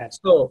 Go ahead.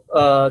 So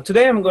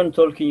today I'm going to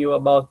talk to you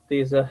about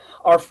this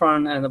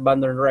orphan and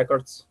abandoned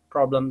records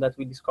problem that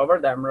we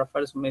discovered. I'm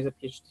Raffaele Sommese, a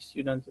PhD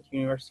student at the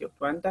University of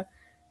Twente,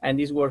 and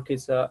this work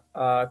is a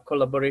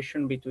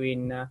collaboration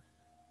between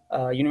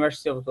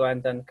University of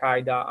Twente and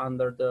CAIDA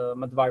under the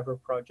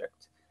MadViper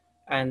project.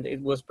 And it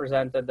was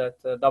presented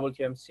at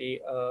WTMC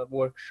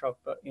workshop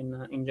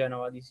in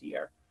Genoa this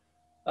year.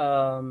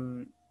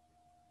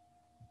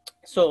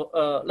 So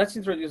let's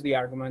introduce the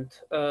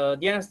argument.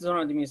 DNS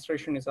zone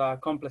administration is a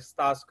complex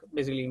task,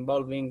 basically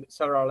involving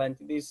several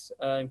entities.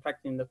 In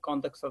fact, in the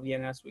context of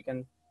DNS, we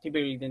can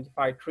typically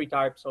identify three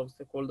types of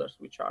stakeholders,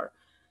 which are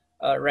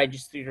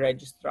registry,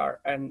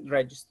 registrar, and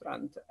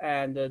registrant.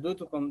 And due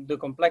to the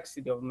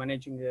complexity of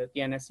managing the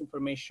DNS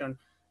information,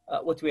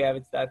 what we have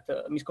is that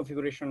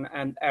misconfiguration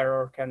and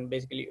error can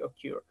basically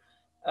occur.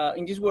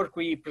 In this work,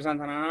 we present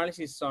an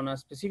analysis on a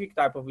specific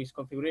type of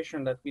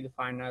misconfiguration that we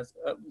define as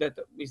that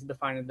is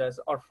defined as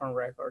orphan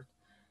record.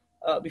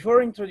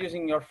 Before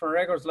introducing orphan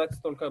records, let's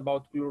talk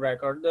about glue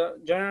record.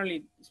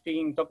 Generally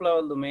speaking,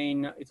 top-level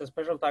domain is a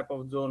special type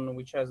of zone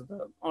which has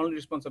the only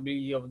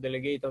responsibility of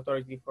delegate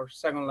authority for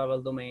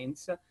second-level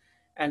domains,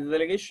 and the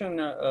delegation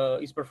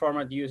is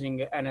performed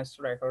using NS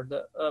record.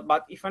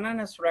 But if an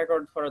NS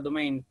record for a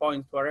domain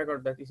points to a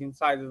record that is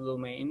inside the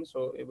domain,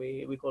 so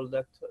we call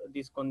that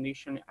this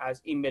condition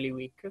as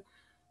imbelliweak,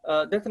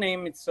 that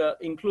name is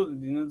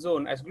included in the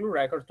zone as glue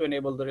record to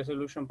enable the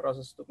resolution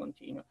process to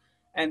continue.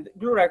 And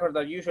glue records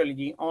are usually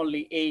the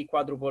only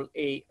quadruple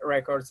A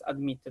records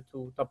admitted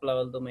to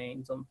top-level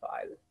domain zone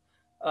file.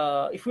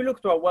 If we look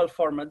to a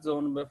well-formed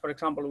zone, for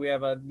example, we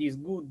have this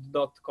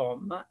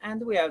good.com,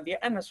 and we have the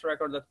NS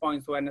record that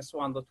points to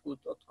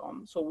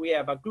ns1.good.com. So we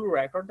have a glue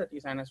record that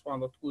is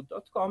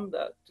ns1.good.com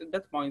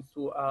that points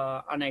to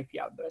an IP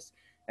address.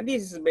 And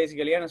this is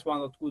basically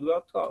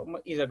ns1.good.com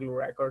is a glue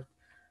record.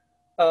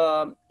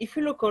 If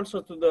you look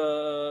also to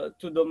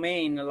the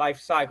main life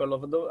cycle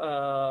of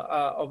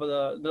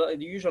the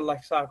usual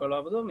life cycle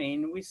of a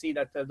domain, we see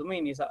that the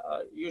domain is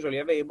usually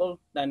available.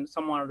 Then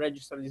someone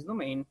registers this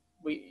domain.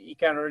 You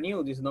can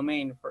renew this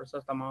domain for a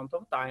certain amount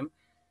of time.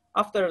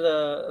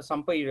 After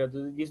some period,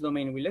 this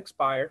domain will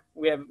expire.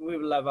 We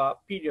will have a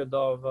period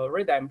of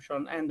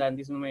redemption, and then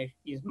this domain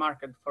is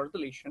marked for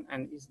deletion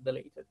and is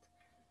deleted.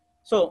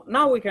 So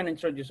now we can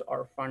introduce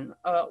orphan.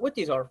 What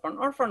is orphan?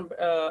 Orphan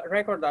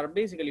records are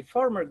basically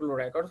former glue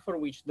records for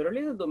which the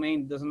related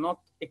domain does not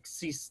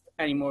exist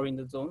anymore in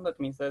the zone. That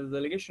means that the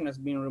delegation has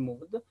been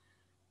removed,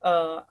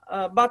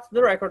 but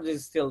the record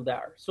is still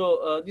there.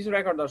 So these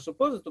records are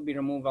supposed to be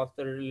removed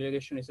after the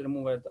delegation is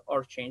removed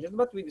or changed,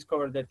 but we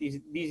discovered that this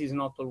is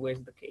not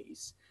always the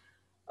case.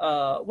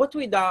 What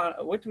we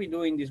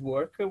do in this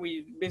work,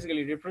 we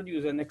basically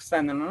reproduce and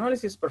extend an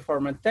analysis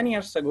performed 10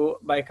 years ago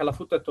by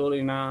Calafuto et al.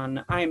 In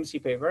an IMC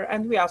paper,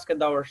 and we asked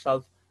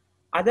ourselves,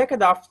 a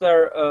decade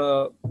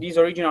after these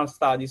original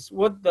studies,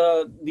 what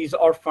this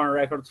orphan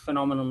records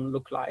phenomenon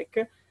look like?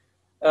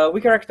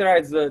 We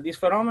characterize this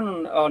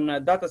phenomenon on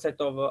a dataset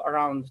of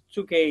around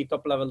 2K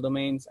top-level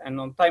domains and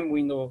on time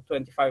window of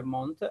 25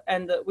 months,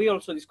 and we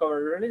also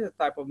discovered a related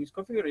type of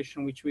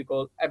misconfiguration, which we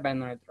call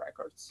abandoned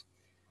records.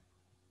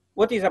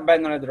 What is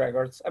abandoned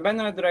records?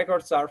 Abandoned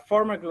records are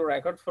former glue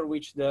records for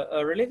which the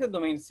related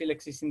domain still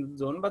exists in the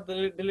zone, but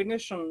the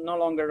delegation no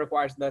longer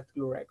requires that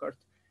glue record.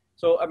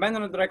 So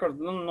abandoned records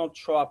do not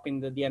show up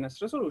in the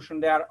DNS resolution.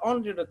 They are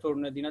only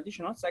returned in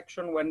additional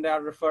section when they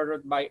are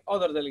referred by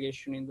other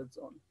delegation in the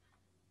zone.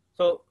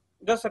 So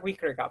just a quick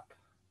recap.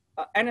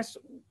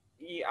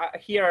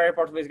 Here I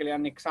report basically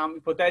an example,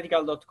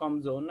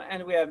 hypothetical.com zone,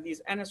 and we have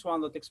these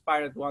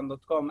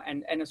ns1.expired1.com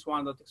and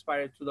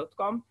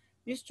ns1.expired2.com.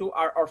 These two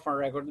are orphan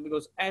records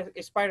because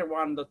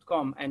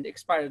expired1.com and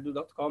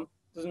expired2.com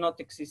does not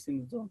exist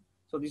in the zone.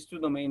 So these two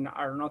domains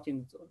are not in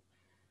the zone.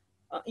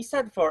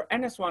 Instead, for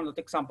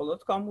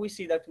ns1.example.com, we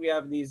see that we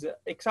have this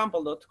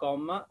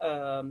example.com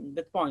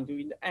that point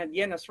with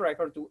the NS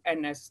record to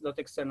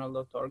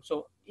ns.external.org.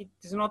 So it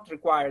is not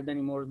required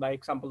anymore by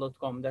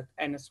example.com, that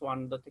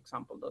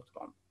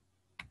ns1.example.com.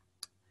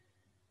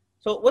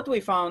 So what we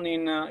found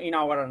in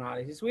our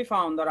analysis, we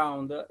found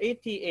around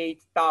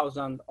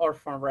 88,000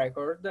 orphan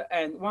records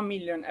and 1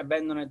 million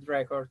abandoned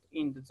records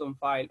in the zone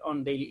file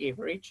on daily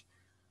average.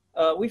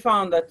 We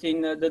found that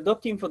in the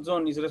 .info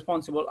zone is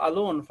responsible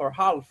alone for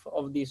half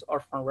of these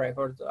orphan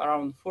records,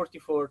 around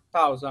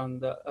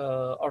 44,000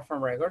 orphan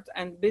records,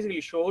 and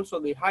basically show also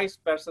the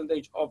highest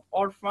percentage of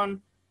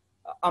orphan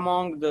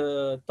among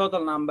the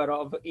total number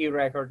of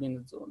e-records in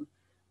the zone.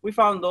 We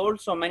found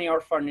also many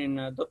orphan in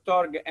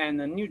 .org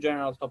and a new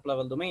general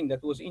top-level domain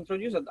that was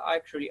introduced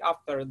actually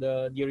after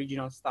the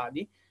original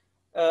study.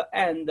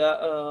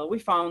 We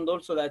found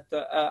also that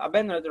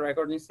abandoned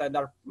records instead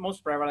are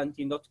most prevalent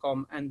in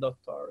 .com and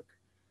 .org.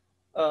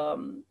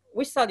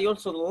 We study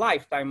also the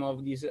lifetime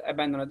of these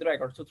abandoned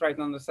records to try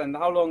to understand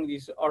how long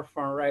these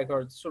orphan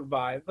records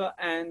survive.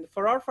 And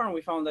for orphan,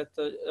 we found that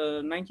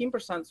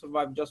 19%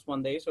 survive just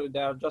 1 day, so they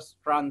are just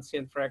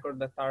transient records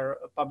that are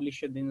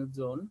published in the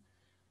zone.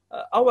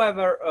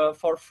 However,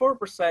 for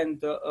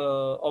 4%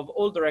 of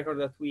all the records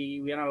that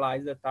we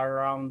analyzed, that are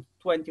around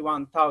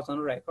 21,000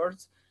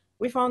 records,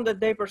 we found that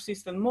they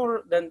persisted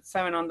more than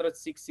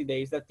 760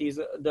 days. That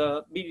is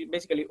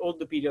basically all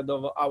the period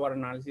of our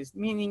analysis,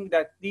 meaning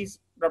that this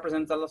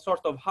represents a sort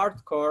of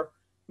hardcore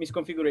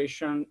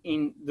misconfiguration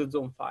in the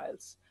zone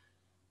files.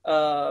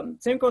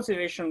 Same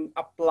consideration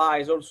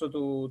applies also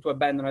to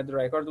abandoned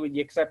records, with the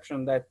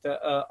exception that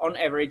on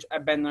average,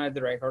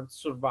 abandoned records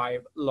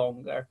survive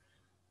longer.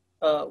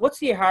 What's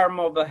the harm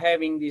of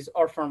having this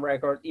orphan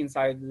record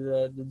inside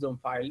the zone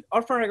file?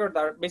 Orphan records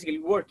are basically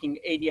working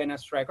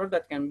ADNS records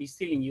that can be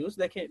still in use.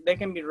 They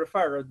can be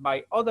referred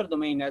by other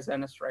domain as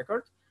NS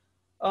record,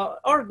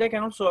 or they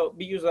can also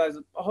be used as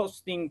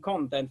hosting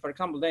content. For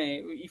example,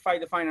 if I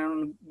define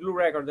a glue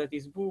record that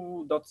is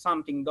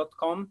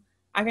woo.something.com,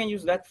 I can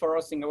use that for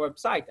hosting a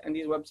website, and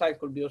this website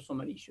could be also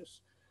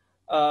malicious.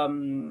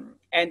 And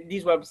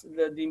these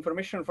the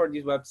information for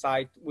this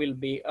website will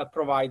be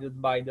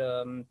provided by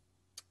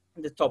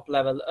the top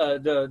level,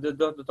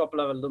 the top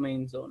level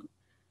domain zone.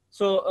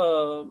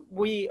 So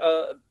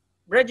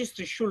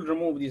registry should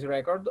remove this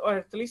record, or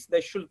at least they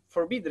should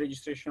forbid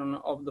registration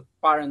of the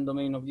parent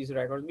domain of this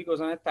record, because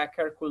an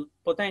attacker could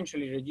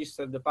potentially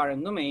register the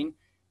parent domain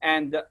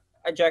and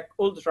eject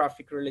all the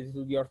traffic related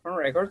to the orphan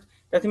record.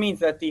 That means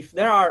that if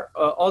there are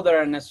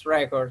other NS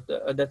records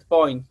that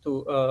point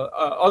to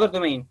other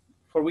domain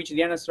for which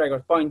the NS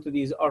record point to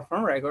these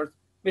orphan records,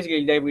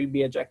 basically they will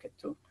be ejected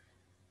too.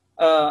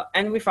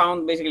 And we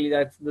found basically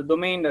that the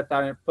domain that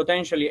are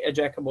potentially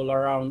ejectable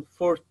are around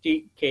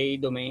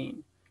 40K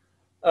domain.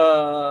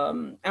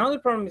 Another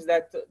problem is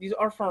that these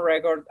orphan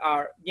records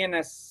are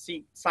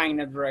DNS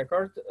signed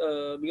record,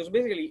 because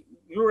basically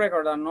glue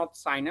records are not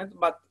signed,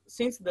 but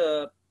since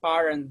the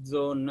parent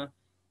zone,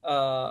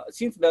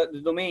 since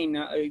the domain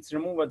is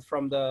removed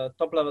from the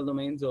top level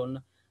domain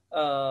zone,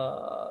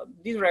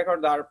 these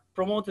records are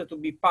promoted to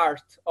be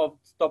part of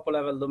the top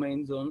level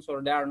domain zone,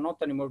 so they are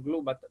not anymore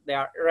glue, but they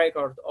are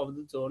record of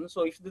the zone.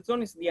 So if the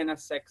zone is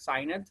DNSSEC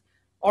signed,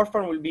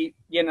 orphan will be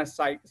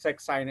DNSSEC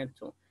signed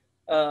too.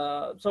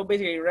 So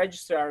basically,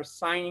 registers are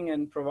signing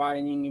and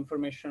providing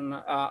information,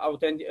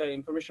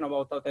 information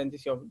about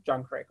authenticity of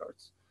junk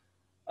records.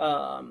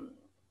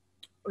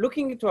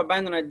 Looking into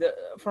abandoned,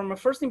 from a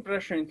first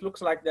impression, it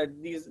looks like that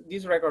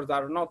these records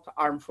are not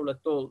harmful at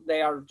all.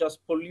 They are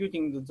just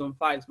polluting the zone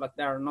files, but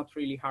they are not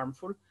really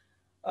harmful.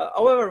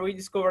 However, we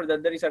discovered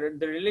that there is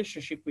the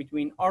relationship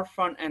between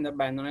orphan and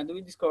abandoned.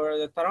 We discovered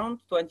that around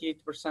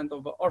 28%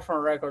 of orphan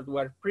records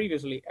were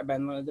previously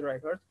abandoned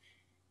records.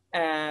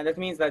 That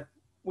means that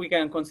we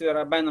can consider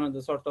abandoned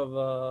as sort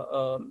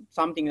of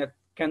something that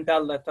can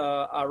tell that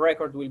a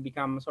record will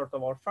become a sort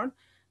of orphan.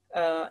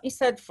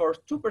 Instead, for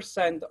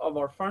 2% of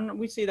orphan,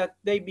 we see that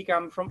they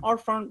from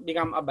orphan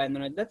become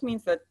abandoned. That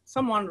means that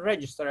someone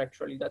registered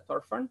actually that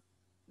orphan,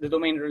 the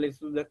domain related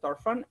to that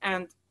orphan,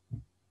 and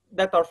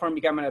that orphan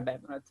become an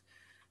abandoned,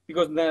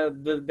 because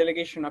the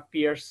delegation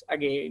appears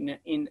again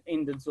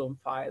in the zone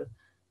file.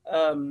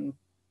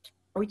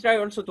 We try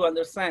also to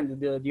understand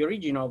the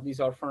origin of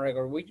this orphan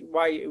record,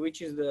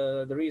 which is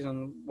the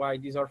reason why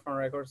these orphan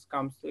records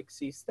comes to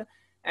exist.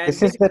 And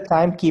this is the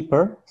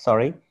timekeeper,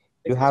 sorry.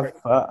 You have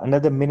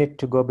another minute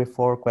to go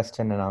before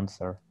question and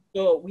answer.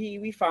 So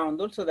we found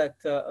also that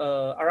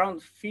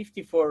around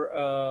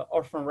 54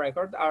 orphan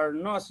records are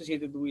not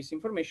associated with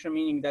information,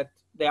 meaning that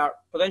they are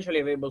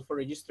potentially available for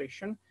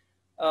registration.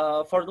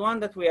 For the one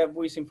that we have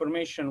with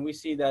information, we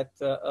see that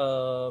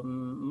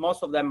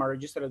most of them are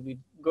registered with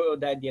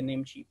GoDaddy and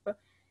Namecheap.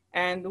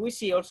 And we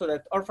see also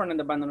that orphan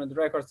and abandoned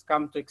records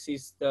come to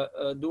exist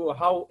due to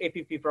how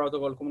APP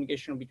protocol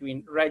communication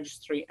between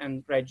registry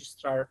and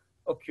registrar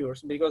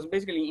occurs, because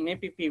basically in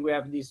APP we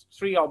have these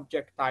three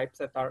object types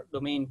that are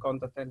domain,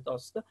 content, and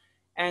host,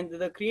 and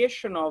the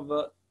creation of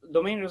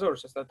domain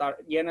resources that are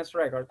DNS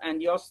record and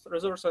the host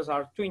resources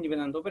are two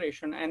independent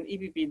operations, and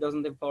EPP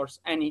doesn't enforce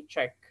any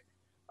check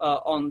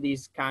on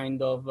these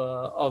kind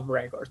of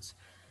records.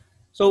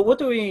 So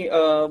what we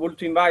want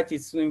to invite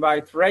is to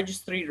invite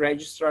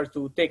registrar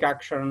to take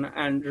action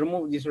and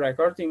remove this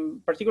record.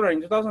 In particular,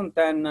 in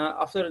 2010,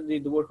 after the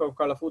work of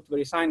Calafoot,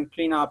 they signed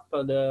clean up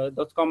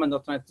the .com and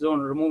 .net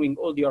zone, removing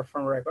all the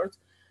orphan records.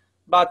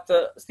 But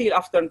still,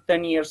 after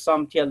 10 years,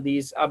 some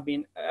TLDs have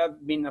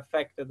been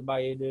affected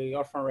by the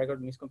orphan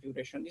record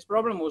misconfiguration. This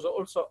problem was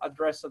also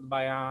addressed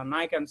by an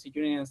ICANN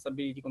Security and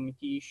Stability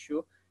Committee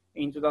issue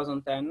in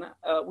 2010.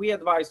 We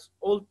advised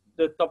all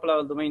the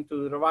top-level domain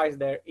to revise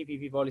their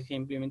EPP policy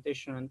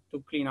implementation and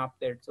to clean up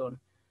their zone.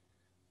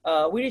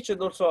 We reached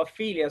also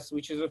Affiliates,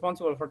 which is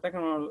responsible for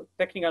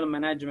technical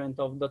management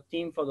of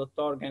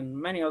 .info.org and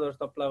many other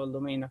top-level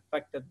domains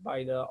affected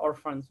by the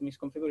orphans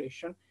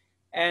misconfiguration.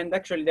 And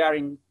actually, they are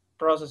in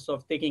process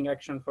of taking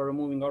action for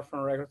removing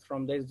orphan records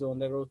from their zone.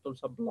 They wrote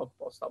also a blog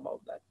post about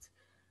that.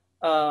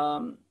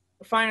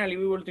 Finally,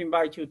 we want to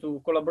invite you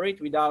to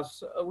collaborate with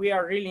us. We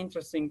are really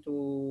interested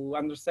to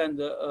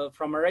understand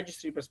from a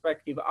registry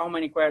perspective how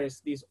many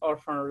queries this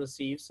orphan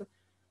receives.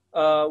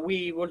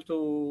 We want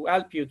to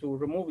help you to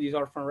remove these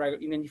orphan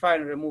records, identify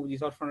and remove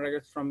these orphan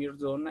records from your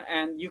zone,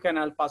 and you can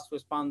help us to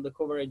expand the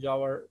coverage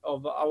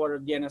of our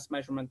DNS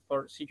measurement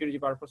for security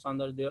purpose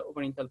under the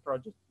OpenIntel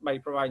project by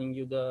providing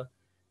you the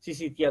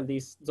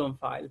ccTLD's zone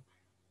file.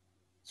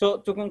 So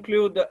to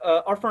conclude,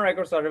 orphan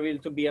records are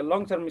revealed to be a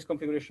long-term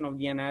misconfiguration of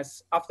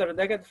DNS. After a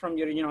decade from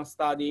the original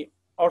study,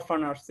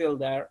 orphan are still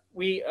there.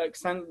 We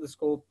extended the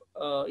scope,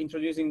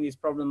 introducing this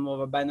problem of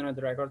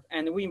abandoned record,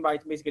 and we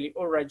invite basically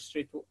all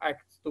registry to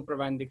act to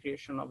prevent the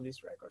creation of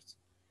these records.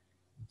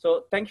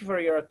 So thank you for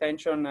your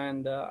attention,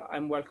 and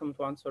I'm welcome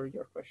to answer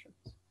your questions.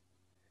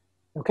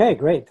 Okay,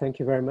 great. Thank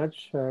you very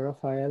much,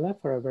 Raffaele,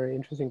 for a very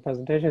interesting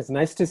presentation. It's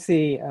nice to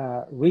see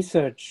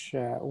research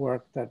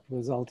work that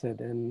resulted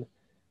in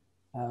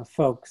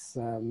folks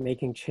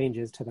making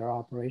changes to their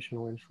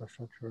operational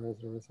infrastructure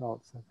as a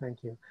result. So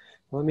thank you.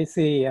 Let me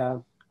see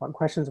what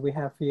questions we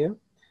have for you.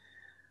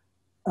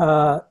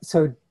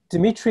 So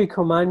Dmitry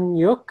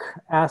Komanyuk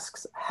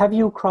asks, have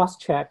you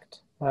cross-checked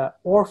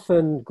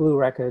orphan glue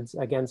records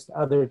against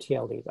other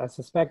TLDs? I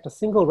suspect a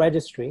single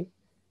registry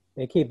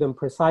may keep them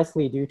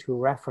precisely due to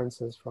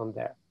references from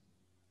there.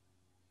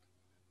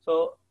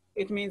 So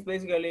it means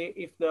basically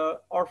if the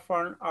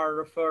orphan are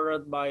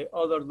referred by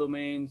other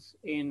domains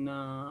in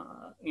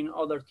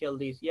other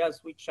TLDs.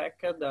 Yes, we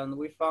checked it and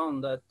we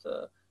found that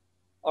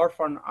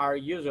orphan are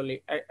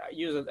usually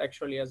used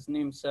actually as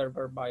name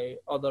server by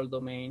other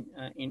domain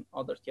in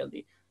other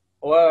TLD.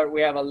 Or we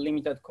have a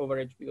limited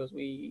coverage because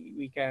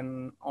we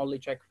can only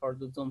check for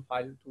the zone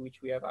file to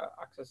which we have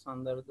access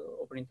under the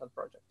OpenIntel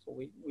project. So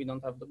we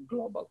don't have the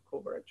global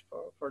coverage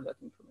for that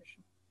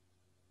information.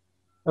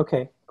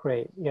 Okay,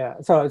 great. Yeah.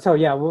 So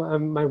yeah,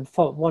 my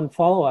one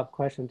follow-up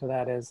question to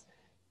that is,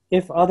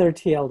 if other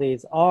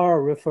TLDs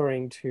are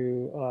referring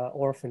to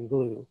orphan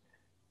glue,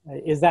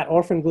 is that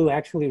orphan glue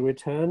actually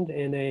returned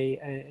in a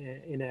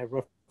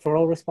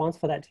referral response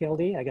for that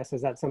TLD? I guess,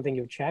 is that something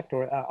you've checked,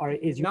 or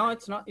is your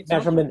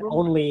measurement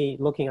only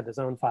looking at the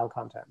zone file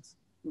contents?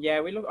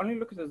 Yeah, we only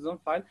look at the zone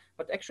file,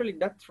 but actually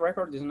that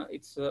record is not,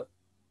 it's a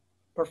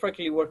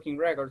perfectly working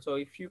record. So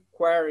if you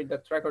query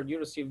that record, you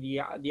receive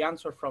the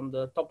answer from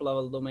the top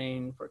level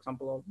domain, for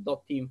example, of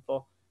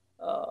 .info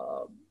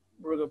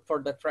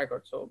for that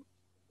record. So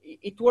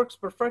it works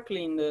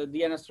perfectly in the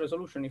DNS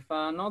resolution. If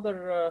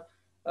another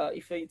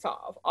if it's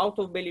out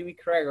of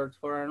bailiwick record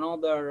for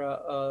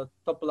another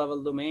top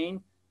level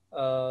domain,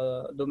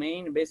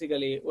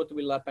 basically what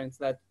will happen is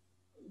that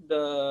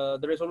the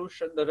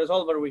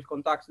resolver will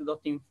contact the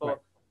 .info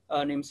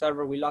name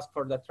server, will ask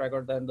for that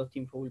record, and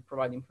 .info will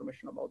provide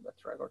information about that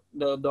record,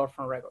 the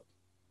orphan record.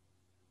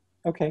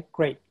 Okay,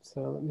 great.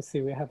 So let me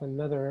see, we have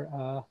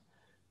another,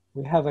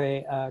 we have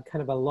a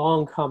kind of a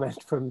long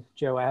comment from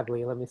Joe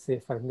Abley. Let me see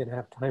if I'm gonna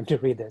have time to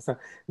read this. So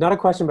not a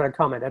question, but a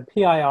comment. At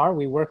PIR,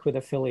 we worked with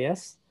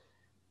Affiliates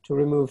to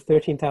remove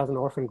 13,000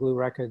 orphan glue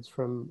records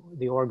from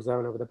the org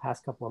zone over the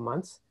past couple of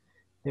months.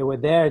 They were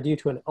there due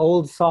to an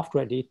old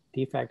software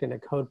defect in a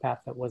code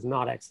path that was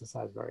not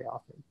exercised very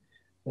often.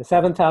 The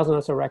 7,000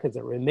 or so records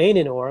that remain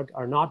in org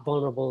are not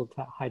vulnerable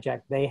to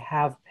hijack. They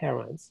have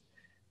parents,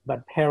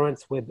 but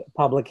parents with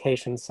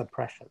publication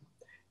suppression,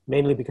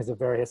 mainly because of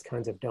various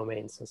kinds of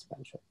domain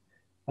suspension.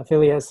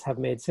 Affiliates have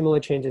made similar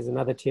changes in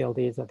other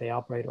TLDs that they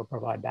operate or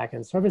provide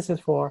backend services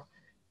for.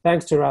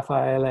 Thanks to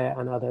Raffaele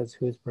and others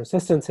whose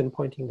persistence in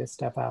pointing this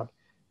stuff out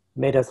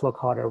made us look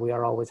harder. We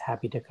are always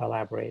happy to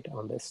collaborate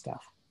on this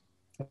stuff.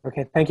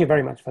 Okay, thank you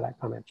very much for that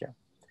comment, Joe.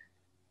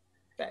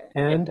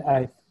 And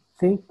I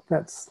think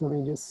that's, let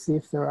me just see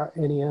if there are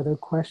any other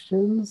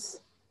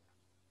questions.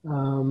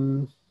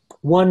 One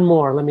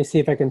more, let me see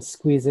if I can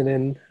squeeze it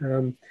in.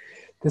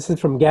 This is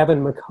from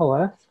Gavin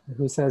McCullough,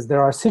 who says,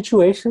 there are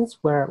situations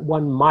where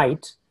one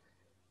might,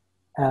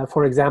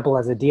 for example,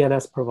 as a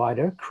DNS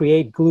provider,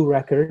 create glue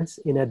records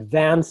in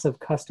advance of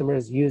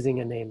customers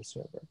using a name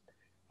server.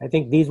 I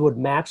think these would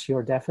match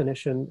your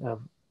definition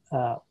of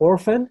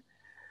Orphan.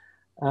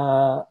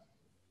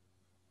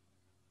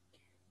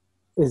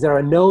 Is there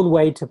a known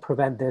way to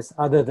prevent this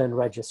other than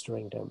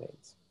registering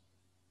domains?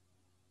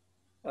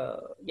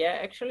 Yeah,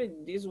 actually,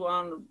 this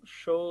one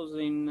shows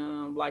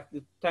in like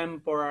the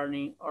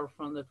temporary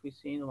orphan that we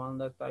see, the one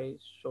that I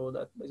show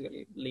that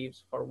basically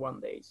lives for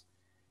 1 day.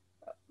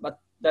 But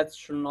that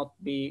should not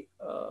be,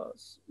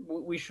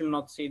 we should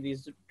not see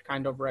these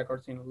kind of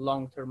records in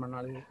long-term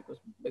analysis because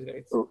basically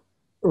it's...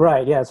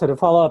 Right, yeah, so to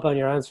follow up on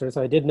your answer,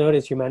 so I did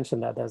notice you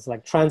mentioned that there's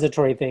like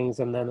transitory things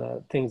and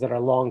then things that are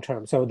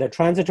long-term. So the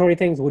transitory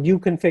things, would you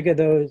configure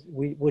those,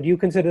 would you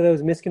consider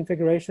those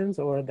misconfigurations,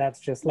 or that's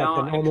just like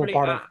the normal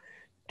part of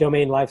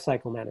domain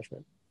lifecycle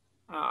management?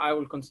 I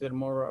will consider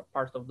more a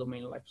part of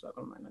domain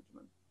lifecycle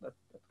management, that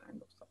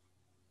kind of stuff.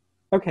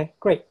 Okay,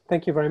 great.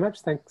 Thank you very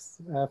much.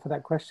 Thanks for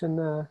that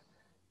question,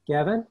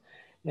 Gavin.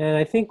 And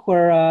I think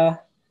we're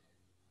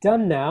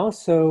done now.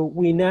 So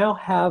we now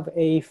have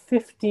a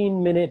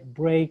 15-minute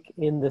break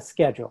in the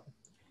schedule.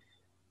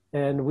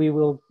 And we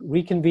will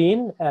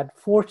reconvene at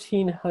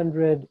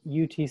 1400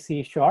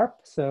 UTC sharp.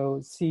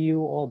 So see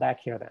you all back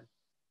here then.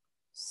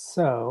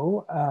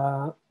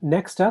 So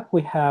next up,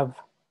 we have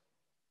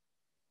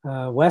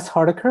Wes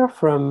Hardaker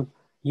from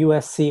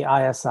USC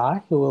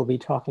ISI, who will be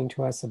talking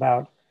to us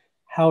about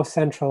how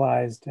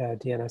centralized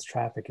DNS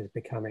traffic is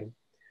becoming.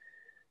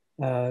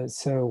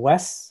 So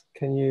Wes,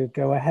 can you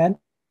go ahead?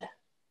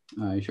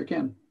 I sure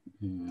can.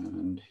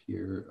 And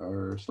here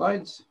are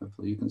slides.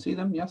 Hopefully you can see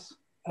them, yes?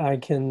 I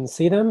can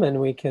see them and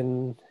we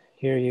can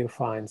hear you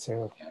fine,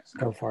 so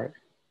go for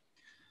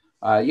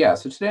it. Yeah,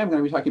 so today I'm going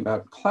to be talking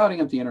about clouding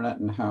up the internet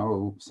and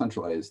how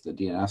centralized the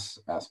DNS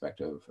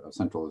aspect of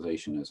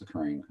centralization is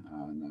occurring.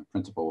 And the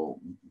principal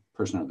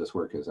person of this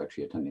work is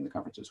actually attending the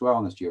conference as well,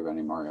 and that's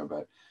Giovanni Mario,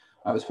 but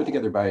it was put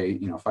together by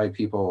 5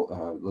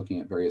 people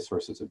looking at various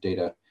sources of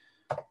data.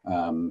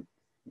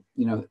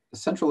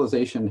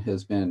 Centralization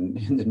has been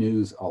in the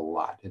news a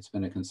lot. It's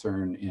been a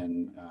concern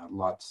in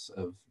lots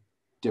of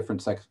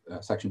different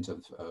sections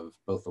of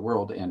both the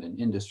world and in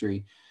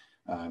industry.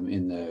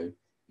 In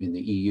the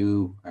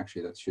EU,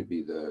 actually that should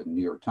be the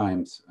New York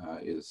Times,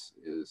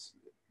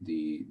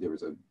 there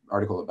was an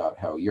article about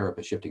how Europe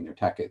is shifting their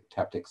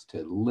tactics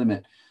to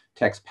limit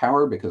text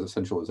power because of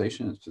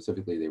centralization, and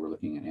specifically they were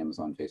looking at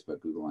Amazon,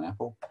 Facebook, Google, and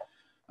Apple.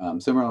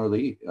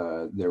 Similarly,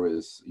 there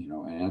was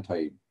an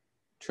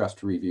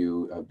antitrust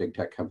review of big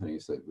tech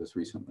companies that was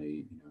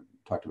recently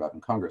talked about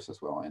in Congress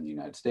as well in the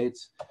United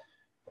States.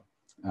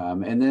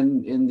 And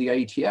then in the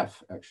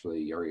IETF,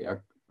 actually, Yari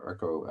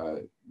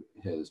Arco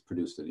has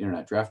produced an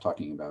internet draft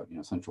talking about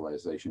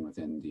centralization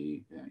within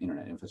the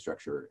internet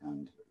infrastructure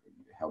and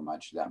how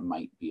much that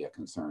might be a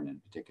concern in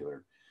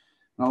particular.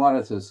 And a lot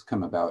of this has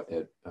come about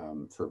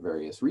for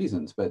various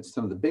reasons, but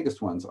some of the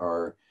biggest ones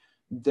are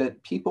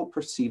that people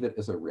perceive it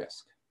as a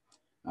risk,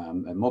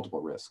 and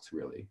multiple risks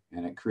really,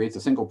 and it creates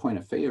a single point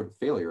of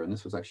failure. And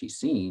this was actually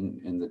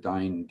seen in the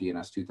Dyn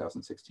DNS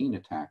 2016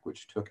 attack,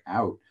 which took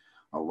out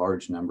a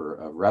large number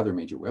of rather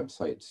major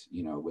websites,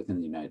 within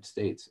the United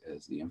States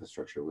as the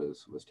infrastructure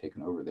was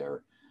taken over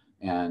there.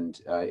 And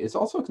it's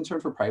also a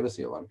concern for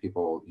privacy. A lot of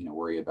people,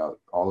 worry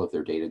about all of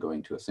their data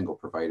going to a single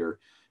provider,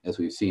 as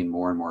we've seen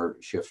more and more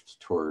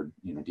shift toward,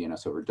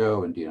 DNS over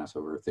DOE and DNS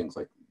over things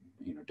like,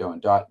 DOE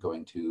and DOT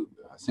going to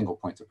single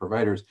points of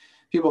providers.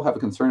 People have a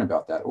concern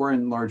about that, or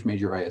in large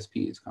major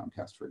ISPs.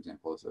 Comcast, for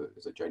example,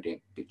 is a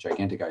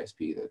gigantic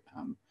ISP that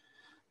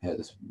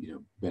has,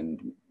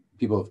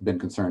 people have been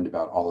concerned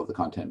about all of the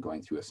content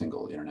going through a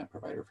single internet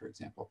provider, for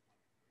example.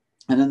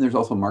 And then there's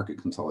also market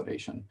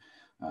consolidation.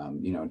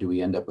 Do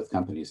we end up with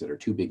companies that are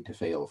too big to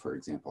fail, for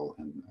example,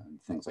 and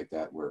things like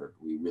that, where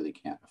we really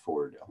can't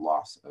afford a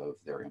loss of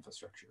their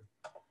infrastructure.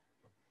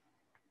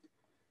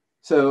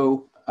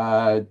 So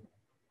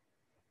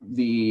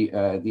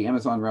the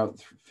Amazon Route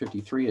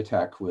 53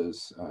 attack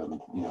was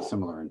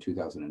similar in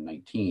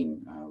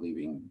 2019,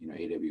 leaving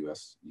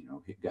AWS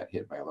got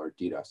hit by a large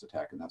DDoS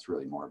attack, and that's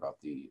really more about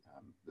the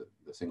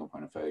single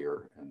point of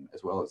failure, and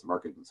as well as the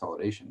market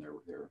consolidation.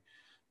 There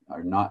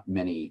are not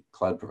many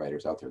cloud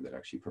providers out there that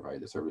actually provide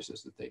the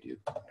services that they do.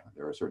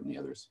 There are certainly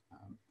others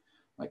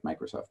like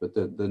Microsoft, but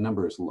the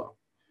number is low.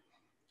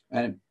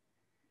 And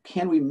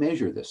can we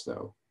measure this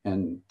though?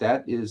 And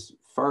that is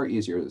far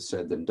easier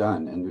said than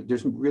done. And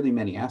there's really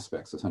many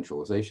aspects of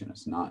centralization.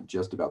 It's not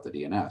just about the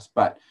DNS,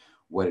 but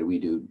what did we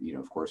do?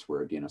 Of course,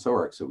 we're a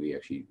DNS-OARC, so we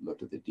actually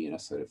looked at the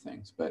DNS side of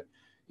things. But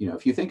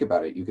if you think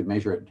about it, you could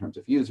measure it in terms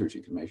of users,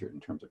 you can measure it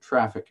in terms of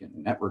traffic and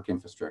network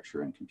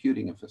infrastructure and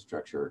computing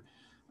infrastructure,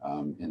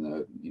 in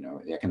the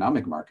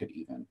economic market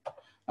even.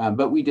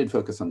 But we did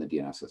focus on the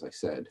DNS, as I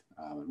said.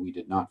 We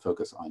did not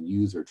focus on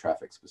user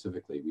traffic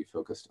specifically. We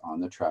focused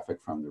on the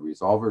traffic from the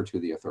resolver to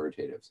the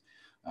authoritatives.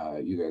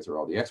 You guys are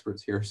all the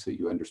experts here, so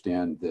you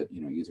understand that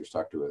users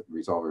talk to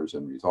resolvers,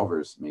 and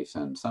resolvers may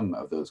send some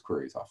of those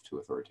queries off to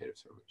authoritative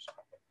servers.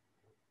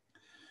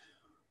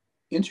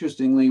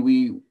 Interestingly,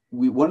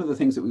 one of the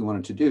things that we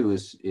wanted to do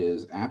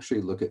is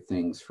actually look at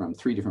things from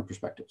 3 different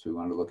perspectives. We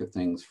wanted to look at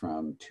things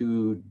from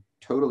 2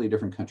 totally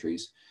different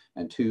countries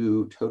and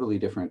two totally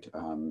different,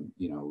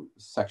 you know,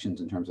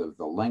 sections in terms of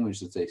the language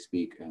that they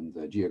speak and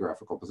the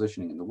geographical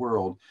positioning in the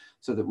world,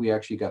 so that we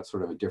actually got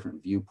sort of a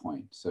different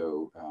viewpoint.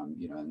 So,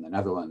 you know, in the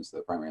Netherlands,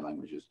 the primary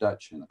language is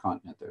Dutch, and the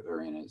continent that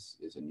they're in is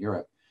in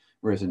Europe.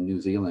 Whereas in New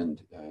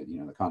Zealand, you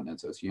know, the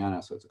continent's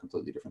Oceania, so it's a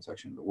completely different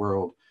section of the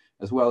world,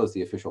 as well as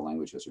the official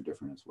languages are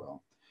different as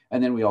well.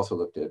 And then we also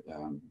looked at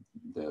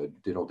the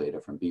diddle data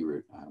from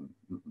BRoot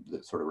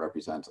that sort of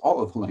represents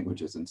all of the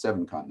languages in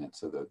 7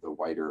 continents, so the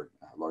wider,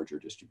 larger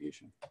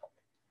distribution.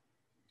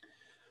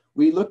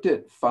 We looked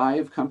at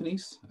 5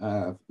 companies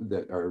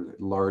that are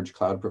large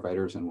cloud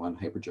providers and one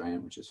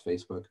hypergiant, which is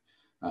Facebook.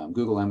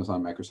 Google,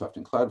 Amazon, Microsoft,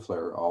 and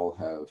Cloudflare all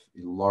have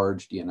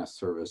large DNS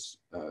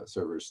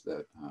servers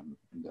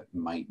that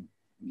might,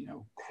 you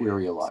know,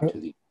 query a lot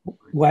to the.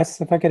 Wes,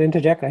 if I could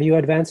interject, are you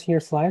advancing your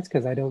slides?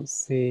 Because I don't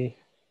see.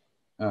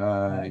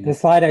 The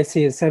slide I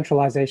see is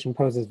centralization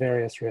poses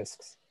various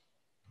risks.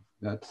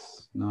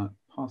 That's not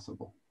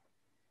possible.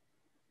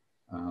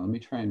 Let me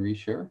try and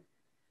reshare.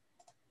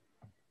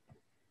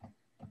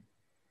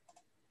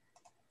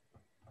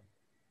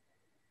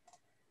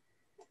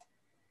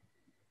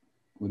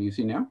 What do you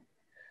see now?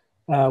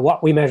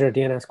 What we measure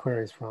DNS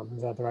queries from.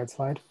 Is that the right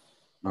slide?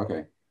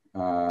 Okay.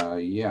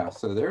 Yeah,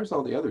 so there's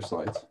all the other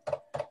slides.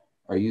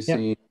 Are you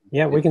seeing?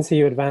 Yeah, we can see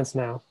you advance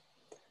now.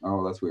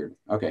 Oh, that's weird.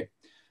 Okay.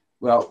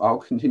 Well, I'll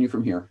continue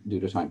from here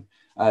due to time.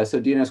 So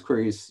DNS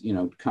queries, you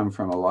know, come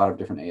from a lot of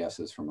different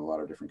ASs from a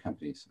lot of different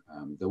companies.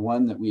 The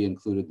one that we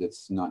included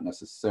that's not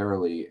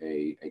necessarily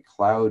a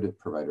cloud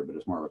provider, but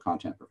is more of a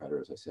content provider,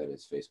 as I said,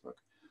 is Facebook.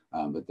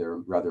 But they're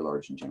rather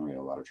large and generate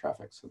a lot of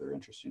traffic, so they're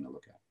interesting to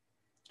look at.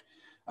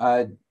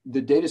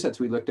 The data sets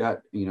we looked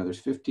at, you know, there's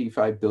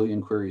 55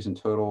 billion queries in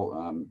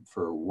total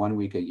for 1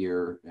 week a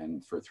year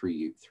and for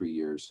three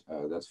years.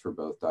 That's for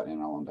both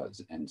 .nl and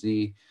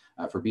 .nz.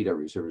 For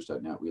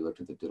b.rootservers.net, we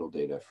looked at the diddle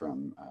data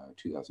from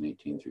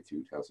 2018 through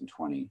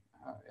 2020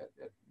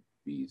 at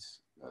these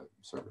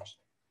servers.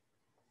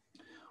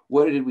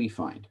 What did we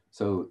find?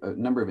 So a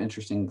number of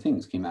interesting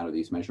things came out of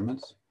these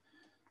measurements.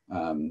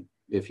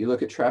 If you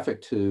look at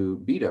traffic to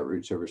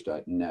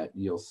b.rootservers.net,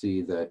 you'll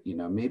see that, you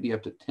know, maybe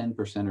up to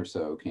 10% or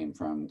so came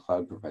from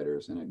cloud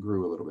providers, and it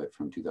grew a little bit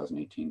from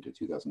 2018 to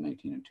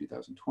 2019 and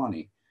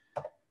 2020.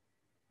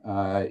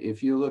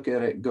 If you look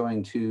at it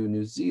going to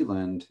New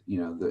Zealand, you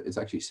know, it's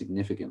actually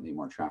significantly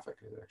more traffic.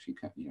 It actually,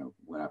 you know,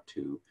 went up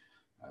to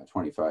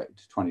 20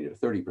 to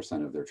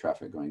 30% of their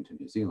traffic going to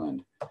New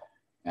Zealand,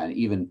 and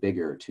even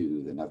bigger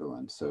to the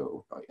Netherlands.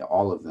 So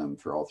all of them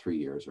for all 3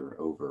 years are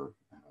over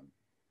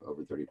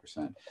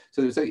 30%.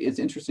 So it's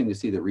interesting to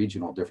see the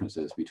regional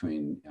differences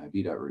between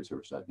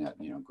b.rootservers.net,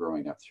 you know,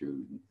 growing up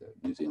through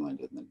New Zealand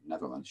and the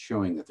Netherlands,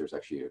 showing that there's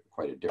actually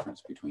quite a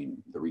difference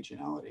between the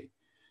regionality.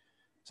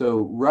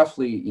 So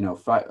roughly, you know,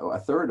 a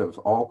third of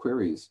all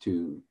queries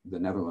to the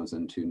Netherlands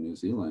and to New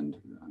Zealand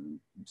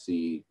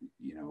see,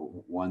 you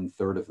know,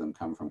 1/3 of them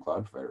come from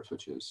cloud providers,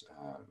 which is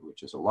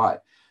a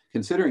lot.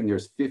 Considering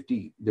there's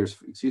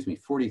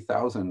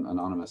 40,000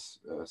 anonymous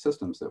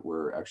systems that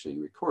were actually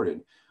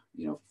recorded,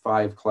 you know,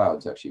 5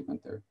 clouds actually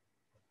went there.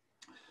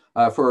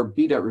 For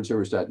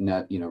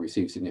b.rootservers.net, you know,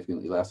 received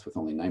significantly less, with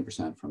only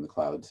 9% from the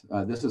clouds.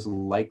 This is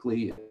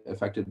likely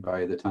affected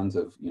by the tons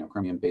of, you know,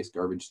 Chromium-based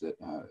garbage that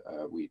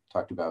we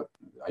talked about.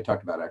 I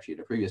talked about actually at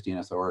a previous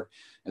DNS-OARC,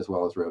 as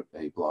well as wrote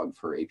a blog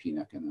for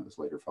APNIC, and that was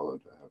later followed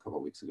a couple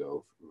of weeks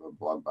ago, a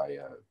blog by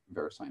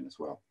VeriSign as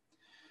well.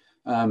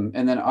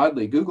 And then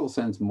oddly, Google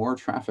sends more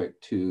traffic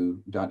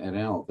to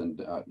 .nl than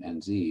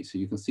 .nz. So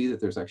you can see that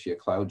there's actually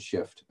a cloud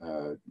shift,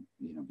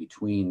 you know,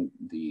 between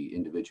the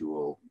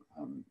individual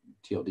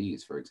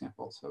TLDs, for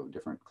example. So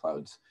different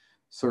clouds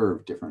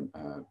serve different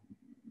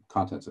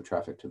contents of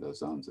traffic to those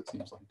zones, it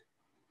seems like.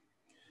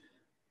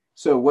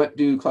 So what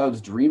do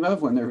clouds dream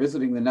of when they're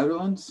visiting the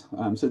Netherlands?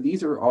 So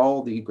these are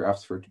all the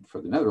graphs for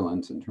the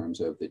Netherlands in terms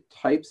of the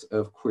types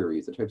of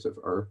queries, the types of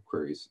R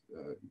queries,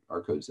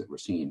 R codes that we're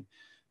seeing.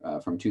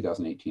 From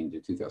 2018 to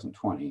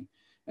 2020.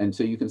 And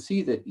so you can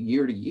see that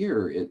year to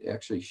year, it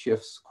actually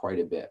shifts quite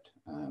a bit,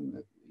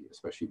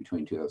 especially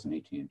between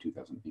 2018 and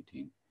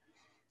 2018.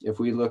 If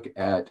we look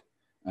at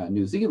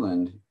New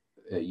Zealand,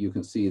 you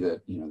can see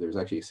that, you know, there's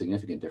actually a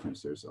significant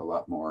difference. There's a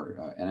lot more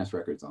NS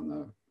records on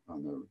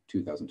the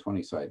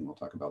 2020 side, and we'll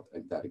talk about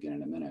that again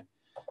in a minute.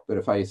 But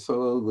if I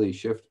slowly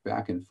shift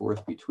back and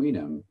forth between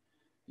them,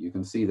 you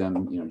can see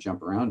them, you know,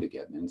 jump around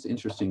again. And it's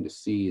interesting to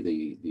see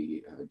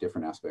the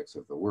different aspects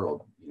of the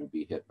world, you know,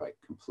 be hit by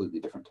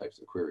completely different types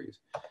of queries.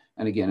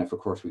 And again, if of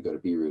course we go to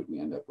BRoot, we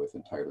end up with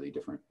entirely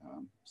different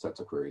sets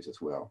of queries as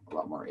well. A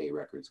lot more A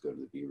records go to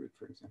the BRoot,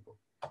 for example.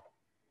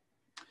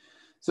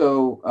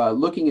 So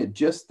looking at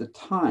just the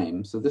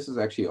time, so this is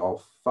actually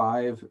all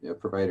 5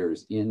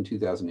 providers in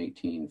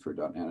 2018 for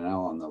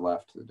 .nl on the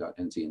left, the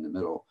 .nz in the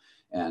middle,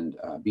 and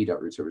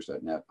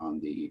b.rootservers.net on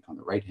the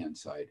right-hand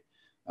side.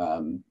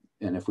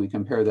 And if we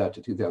compare that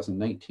to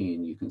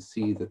 2019, you can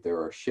see that there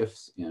are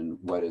shifts in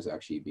what is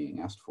actually being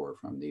asked for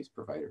from these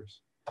providers.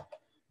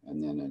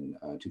 and then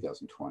in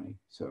 2020.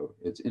 So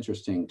it's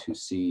interesting to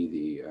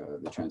see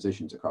the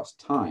transitions across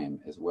time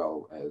as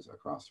well as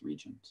across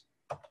regions.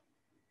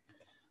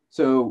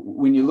 So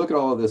when you look at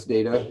all of this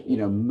data, you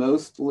know,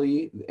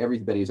 mostly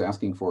everybody's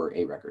asking for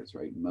A records,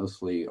 right?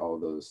 Mostly all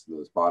of those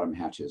bottom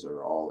hatches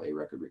are all A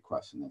record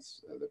requests, and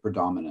that's the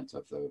predominance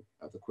of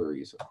the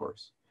queries, of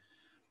course.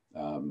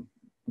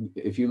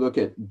 If you look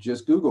at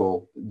just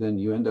Google, then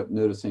you end up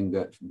noticing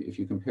that if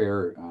you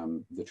compare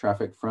the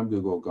traffic from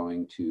Google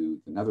going to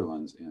the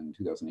Netherlands in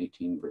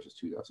 2018 versus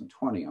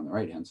 2020 on the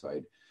right-hand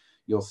side,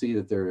 you'll see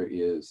that there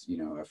is, you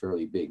know, a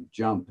fairly big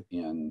jump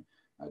in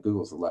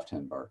Google's the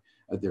left-hand bar.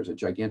 There's a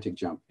gigantic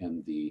jump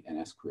in the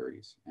NS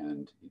queries,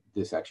 and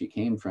this actually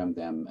came from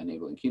them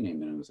enabling QName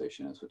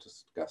minimization, as was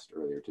discussed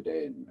earlier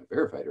today and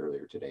verified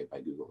earlier today by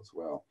Google as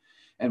well.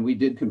 And we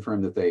did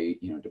confirm that they,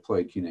 you know,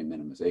 deployed QName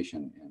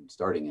minimization and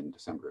starting in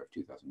December of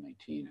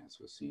 2019, as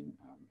was seen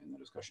in the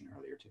discussion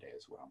earlier today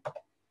as well.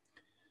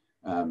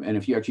 And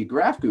if you actually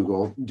graph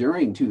Google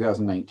during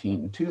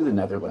 2019 to the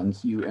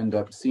Netherlands, you end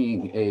up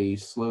seeing a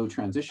slow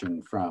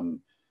transition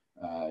from,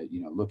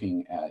 you know,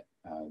 looking at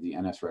the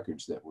NS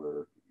records that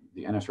were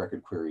the NS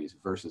record queries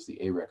versus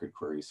the A record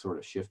queries sort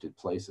of shifted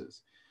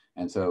places.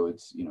 And so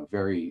it's, you know,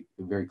 very,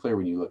 very clear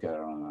when you look at it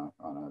on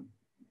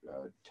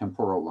a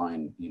temporal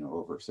line, you know,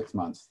 over 6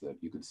 months, that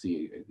you could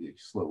see a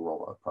slow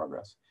rollout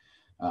progress.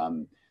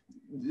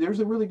 There's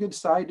a really good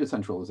side to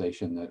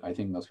centralization that I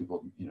think most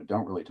people, you know,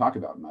 don't really talk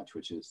about much,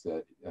 which is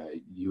that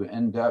you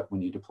end up,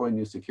 when you deploy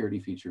new security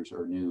features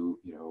or new,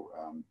 you know,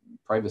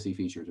 privacy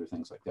features or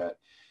things like that,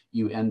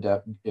 you end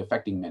up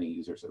affecting many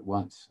users at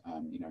once.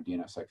 You know,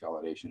 DNS-sec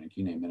validation and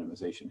QName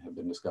minimization have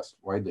been discussed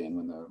widely, and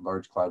when the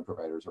large cloud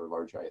providers or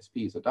large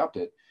ISPs adopt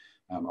it,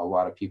 a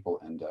lot of people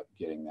end up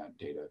getting that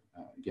data,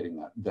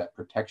 getting that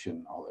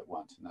protection all at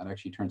once, and that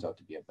actually turns out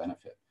to be a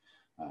benefit.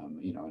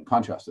 You know, in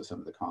contrast to some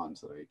of the cons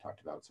that I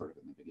talked about sort of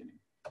in the beginning.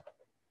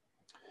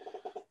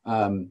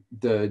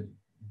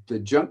 The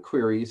junk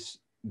queries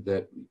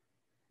that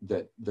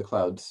the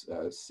cloud's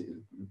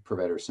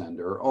providers send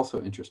are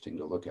also interesting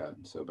to look at.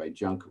 And so by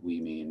junk,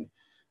 we mean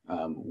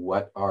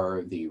what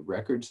are the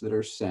records that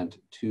are sent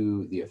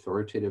to the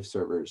authoritative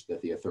servers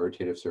that the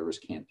authoritative servers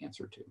can't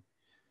answer to.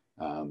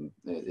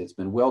 It's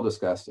been well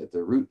discussed at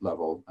the root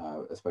level,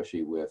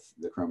 especially with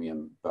the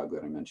Chromium bug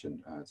that I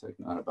mentioned. It's like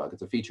not a bug,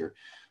 it's a feature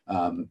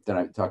that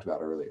I talked about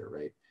earlier,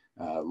 right?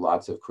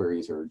 Lots of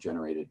queries are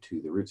generated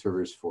to the root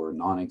servers for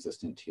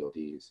non-existent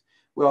TLDs.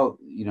 Well,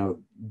 you know,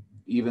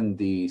 even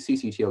the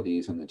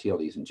CC-TLDs and the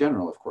TLDs in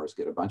general, of course,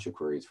 get a bunch of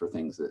queries for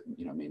things that,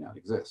 you know, may not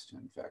exist.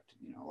 In fact,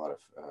 you know, a lot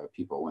of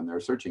people, when they're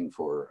searching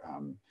for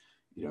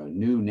you know,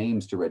 new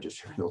names to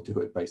register, they'll do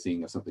it by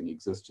seeing if something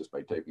exists just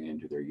by typing it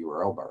into their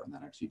URL bar, and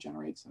that actually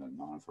generates a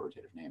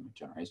non-authoritative name. It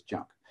generates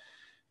junk.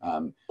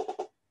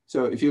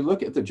 So if you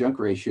look at the junk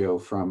ratio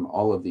from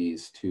all of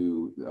these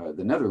to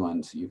the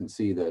Netherlands, you can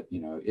see that,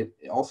 you know, it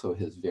also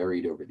has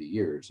varied over the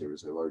years. There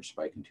was a large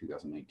spike in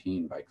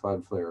 2019 by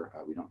Cloudflare.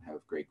 We don't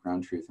have great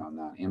ground truth on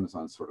that.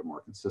 Amazon's sort of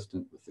more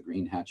consistent with the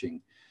green hatching,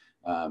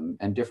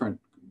 and different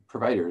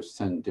providers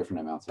send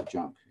different amounts of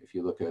junk. If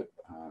you look at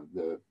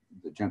the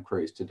junk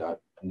queries to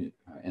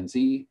 .nz,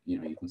 you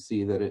know, you can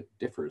see that it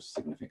differs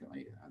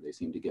significantly. They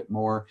seem to get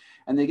more,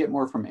 and they get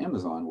more from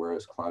Amazon,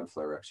 whereas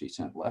Cloudflare actually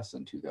sent less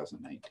in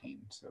 2019.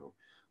 So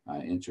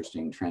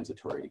interesting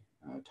transitory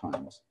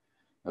times.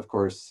 Of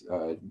course,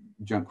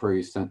 junk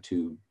queries sent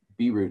to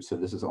B-root, so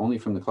this is only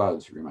from the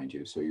clouds, to remind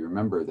you. So you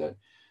remember that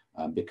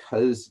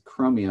because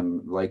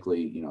Chromium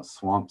likely, you know,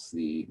 swamps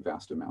the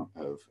vast amount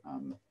of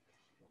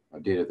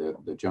data,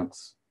 the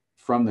junks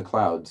from the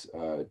clouds,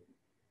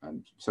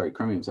 I'm sorry,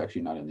 Chromium's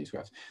actually not in these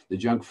graphs. The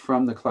junk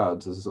from the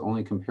clouds, this is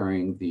only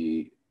comparing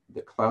the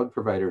cloud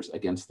providers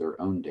against their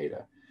own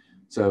data.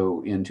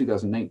 So in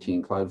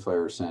 2019,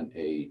 Cloudflare sent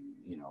a,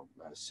 you know,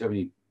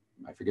 70,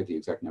 I forget the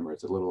exact number,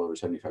 it's a little over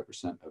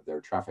 75% of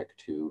their traffic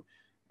to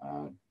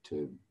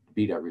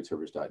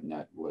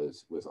b.rootservers.net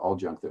was all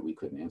junk that we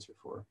couldn't answer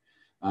for.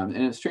 And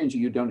it's strange,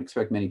 you don't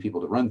expect many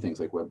people to run things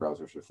like web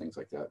browsers or things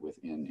like that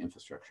within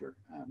infrastructure.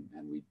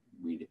 And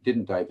we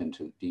didn't dive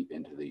deep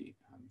into the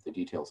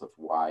details of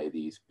why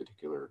these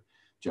particular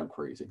junk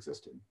queries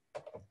existed.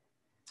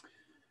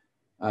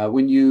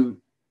 When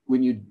you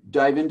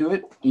dive into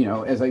it, you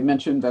know, as I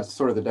mentioned, that's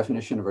sort of the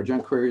definition of our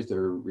junk queries.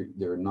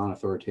 They're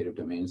non-authoritative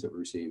domains that were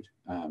received.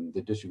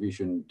 The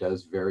distribution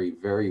does vary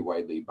very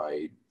widely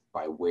by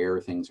where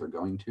things are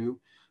going to,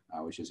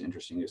 which is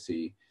interesting to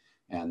see.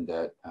 And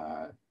that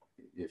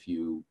if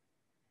you,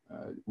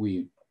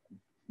 we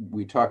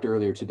talked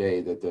earlier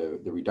today that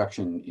the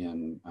reduction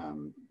in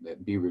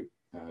that B-root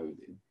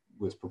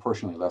was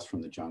proportionally less from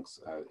the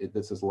junks.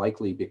 This is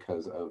likely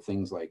because of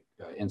things like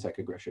NSEC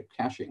aggressive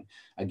caching.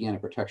 Again, a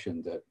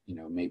protection that, you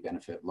know, may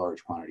benefit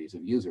large quantities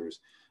of users,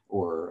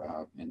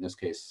 or in this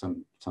case,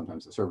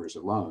 sometimes the servers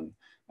alone.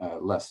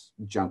 Less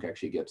junk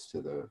actually gets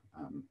to the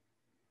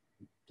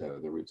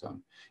root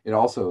zone. It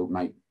also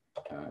might,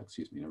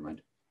 excuse me, never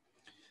mind.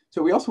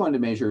 So we also wanted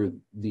to measure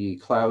the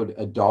cloud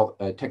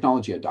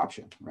technology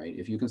adoption, right?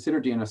 If you consider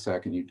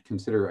DNSSEC and you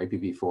consider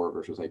IPv4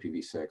 versus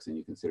IPv6 and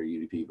you consider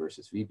UDP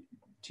versus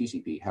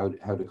TCP, how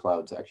do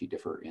clouds actually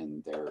differ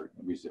in their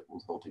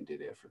resulting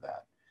data for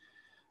that?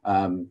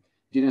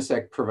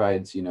 DNSSEC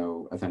provides,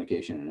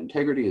 authentication and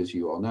integrity, as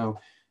you all know,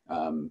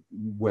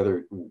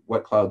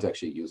 what clouds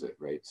actually use it,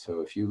 right? So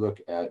if you look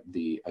at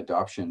the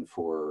adoption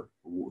for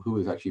who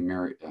is actually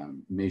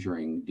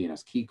measuring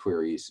DNS key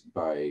queries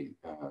by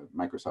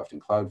Microsoft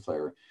and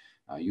Cloudflare,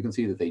 you can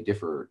see that they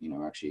differ,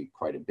 actually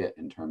quite a bit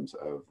in terms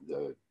of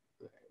the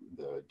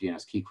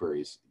DNS key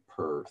queries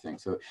per thing.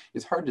 So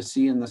it's hard to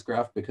see in this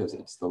graph because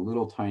it's the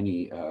little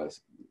tiny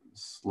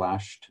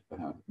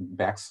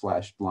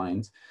backslashed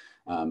lines,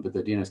 but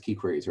the DNS key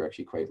queries are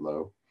actually quite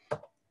low.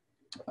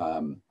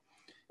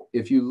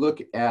 If you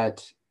look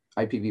at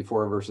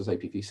IPv4 versus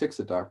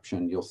IPv6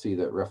 adoption, you'll see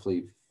that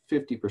roughly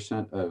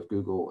 50% of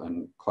Google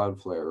and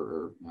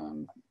Cloudflare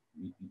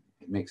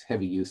makes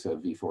heavy use of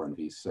v4 and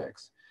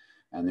v6.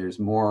 And there's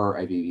more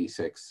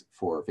IPv6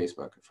 for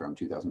Facebook from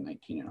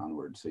 2019 and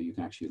onward. So you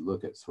can actually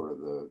look at sort of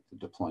the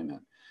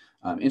deployment.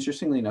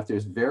 Interestingly enough,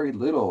 there's very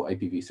little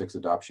IPv6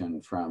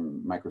 adoption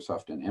from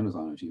Microsoft and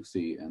Amazon, as you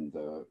see in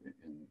the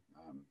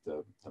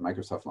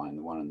Microsoft line,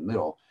 the one in the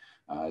middle.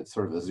 It's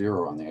sort of a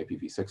 0 on the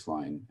IPv6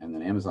 line, and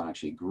then Amazon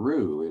actually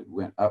grew. It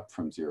went up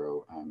from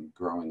 0,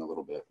 growing a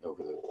little bit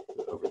over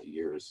the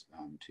years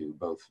to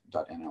both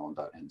 .nl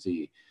and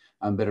 .nz,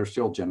 but are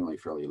still generally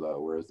fairly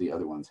low. Whereas the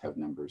other ones have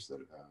numbers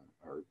that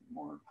are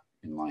more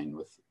in line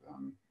with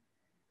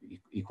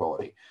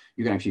equality.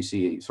 You can actually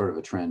see sort of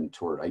a trend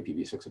toward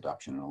IPv6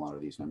 adoption in a lot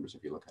of these numbers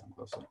if you look at them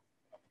closely.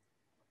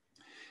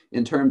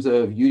 In terms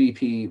of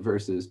UDP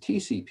versus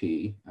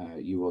TCP,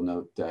 you will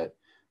note that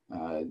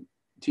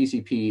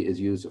TCP is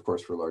used, of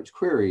course, for large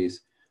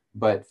queries,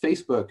 but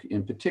Facebook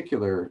in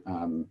particular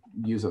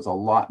uses a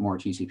lot more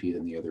TCP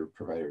than the other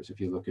providers. If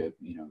you look at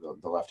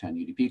the left-hand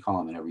UDP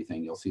column and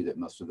everything, you'll see that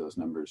most of those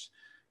numbers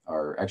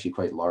are actually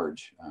quite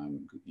large,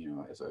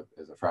 as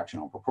a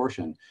fractional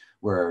proportion,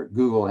 where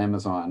Google,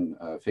 Amazon,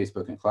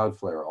 Facebook, and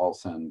Cloudflare all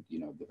send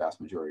the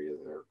vast majority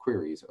of their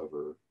queries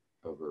over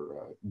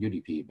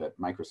UDP, but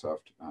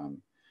Microsoft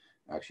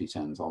actually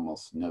sends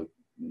almost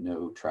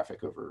no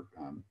traffic over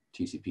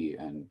TCP,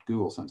 and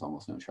Google sends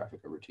almost no traffic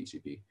over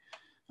TCP.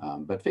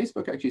 But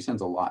Facebook actually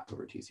sends a lot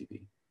over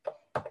TCP.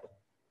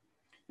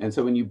 And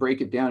so when you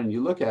break it down and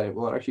you look at it,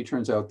 well, it actually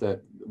turns out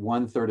that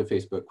 1/3 of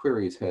Facebook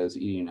queries has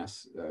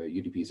EDNS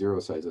UDP 0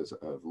 sizes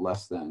of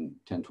less than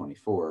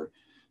 1024,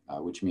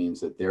 which means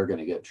that they're going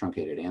to get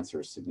truncated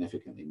answers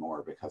significantly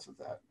more because of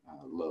that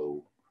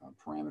low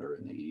parameter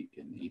in the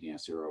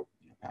EDNS 0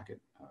 packet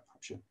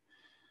option.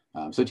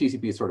 So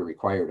TCP is sort of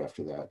required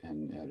after that,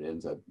 and it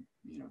ends up,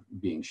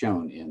 being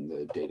shown in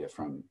the data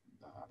from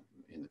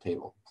in the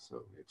table. So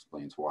it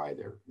explains why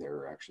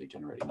they're actually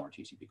generating more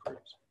TCP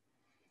queries.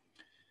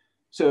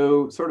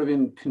 So sort of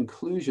in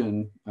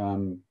conclusion,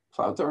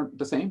 clouds aren't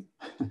the same.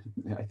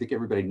 I think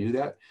everybody knew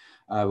that.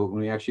 But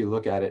when we actually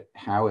look at it,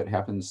 how it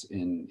happens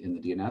in the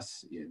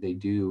DNS, they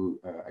do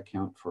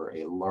account for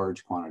a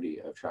large quantity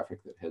of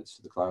traffic that heads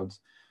to the clouds.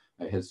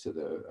 Heads to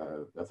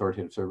the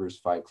authoritative servers.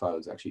 5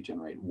 clouds actually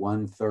generate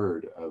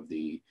 1/3 of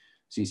the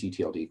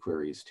CCTLD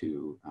queries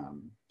to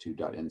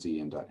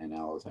 .nz and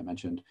 .nl, as I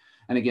mentioned.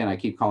 And again, I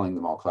keep calling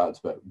them all clouds,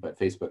 but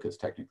Facebook is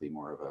technically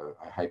more of a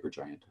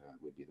hypergiant,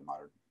 would be the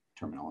modern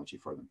terminology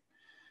for them.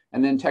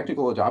 And then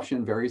technical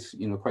adoption varies,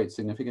 quite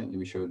significantly.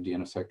 We showed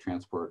DNSSEC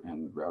transport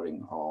and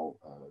routing all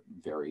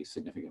vary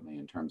significantly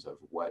in terms of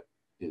what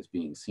is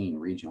being seen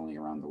regionally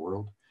around the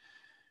world.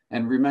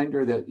 And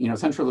reminder that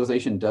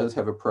centralization does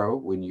have a pro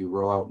when you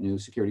roll out new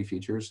security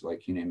features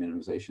like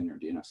minimization or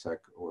DNSSEC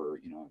or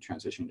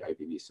transition to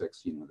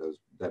IPv6.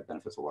 That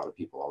benefits a lot of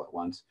people all at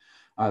once.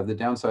 The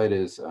downside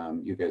is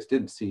you guys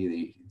didn't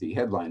see the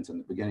headlines in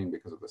the beginning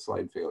because of the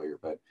slide failure.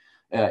 But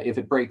if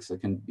it breaks,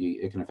 it can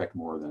affect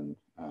more than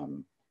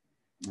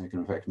it can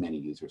affect many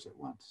users at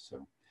once.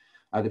 So.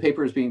 The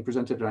paper is being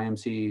presented at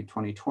IMC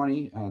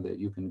 2020 that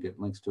you can get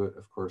links to it,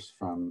 of course,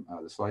 from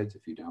the slides.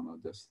 If you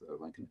download this, the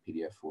link in the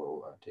PDF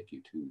will take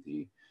you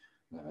to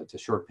it's a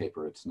short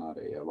paper. It's not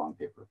a long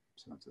paper.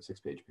 So it's a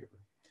 6-page paper.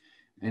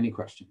 Any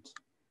questions?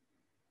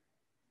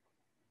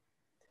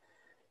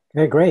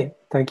 Okay, great.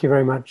 Thank you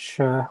very much,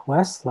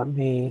 Wes. Let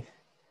me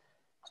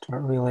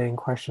start relaying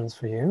questions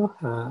for you.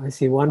 I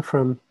see one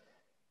from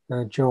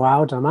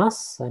Joao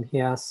Damas, and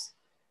he asks,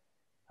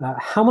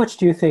 how much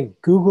do you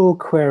think Google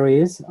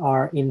queries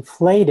are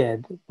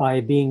inflated by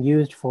being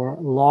used for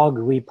log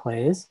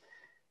replays?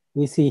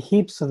 We see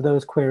heaps of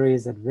those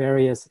queries at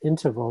various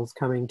intervals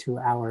coming to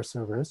our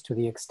servers to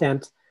the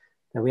extent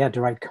that we had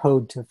to write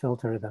code to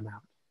filter them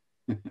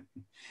out.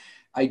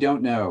 I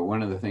don't know.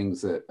 One of the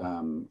things that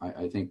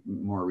I think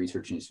more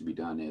research needs to be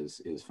done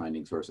is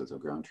finding sources of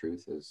ground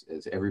truth.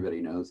 As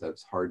everybody knows,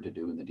 that's hard to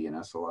do in the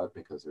DNS a lot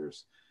because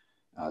there's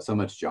so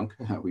much junk.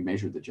 We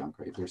measured the junk,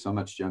 right? There's so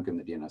much junk in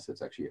the DNS,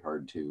 it's actually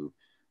hard to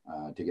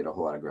get a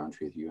whole lot of ground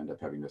truth. You end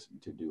up having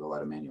to do a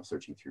lot of manual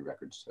searching through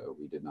records. So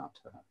we did not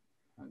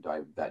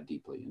dive that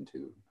deeply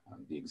into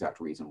the exact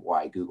reason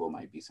why Google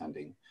might be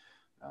sending,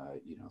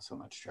 so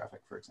much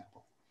traffic, for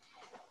example.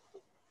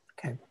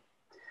 Okay.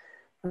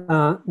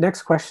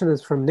 Next question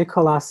is from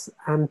Nicolas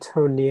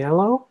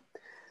Antoniello,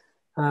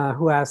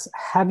 who asks,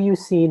 have you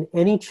seen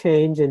any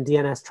change in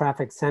DNS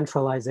traffic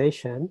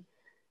centralization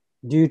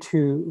due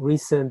to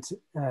recent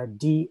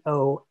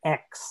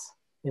DOX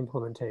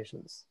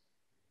implementations?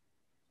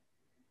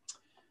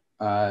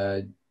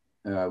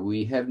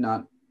 We have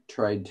not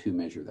tried to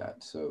measure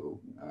that, so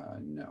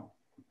no,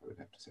 I would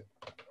have to say.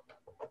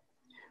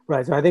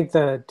 Right, so I think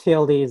the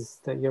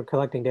TLDs that you're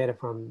collecting data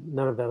from,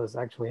 none of those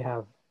actually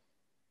have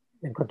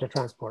encrypted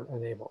transport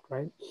enabled,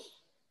 right?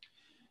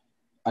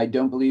 I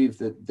don't believe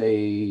that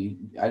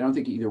I don't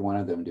think either one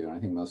of them do. I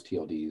think most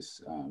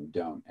TLDs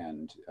don't.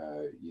 And,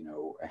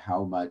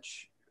 how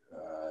much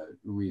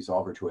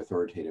resolver to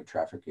authoritative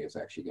traffic is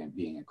actually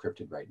being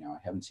encrypted right now. I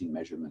haven't seen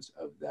measurements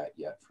of that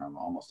yet from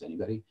almost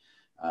anybody.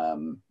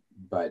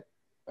 But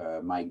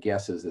my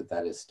guess is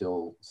that is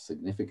still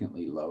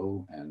significantly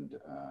low. And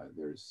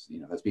there's,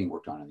 that's being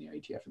worked on in the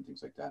IETF and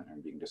things like that,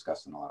 and being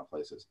discussed in a lot of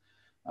places.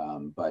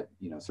 But,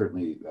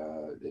 certainly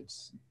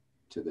it's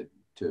to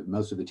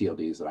most of the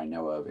TLDs that I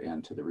know of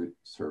and to the root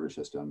server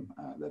system,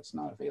 that's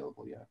not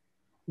available yet.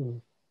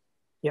 Mm.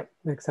 Yep,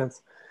 makes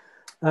sense.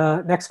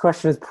 Next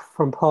question is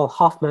from Paul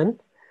Hoffman.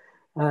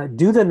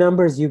 Do the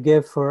numbers you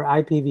give for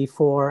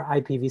IPv4,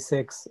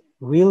 IPv6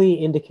 really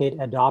indicate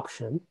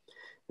adoption?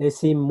 They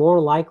seem more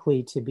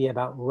likely to be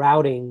about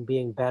routing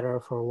being better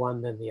for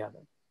one than the other.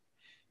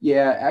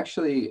 Yeah,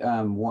 actually,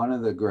 one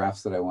of the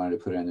graphs that I wanted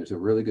to put in, there's a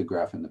really good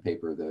graph in the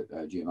paper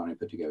that Giovanni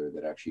put together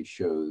that actually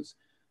shows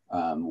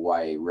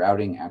why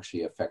routing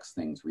actually affects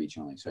things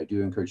regionally. So I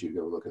do encourage you to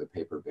go look at the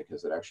paper,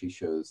 because it actually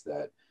shows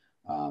that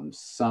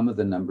some of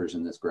the numbers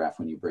in this graph,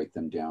 when you break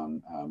them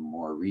down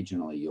more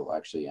regionally, you'll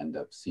actually end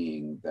up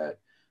seeing that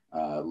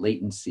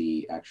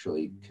latency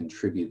actually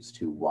contributes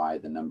to why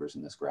the numbers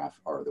in this graph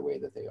are the way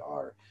that they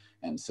are.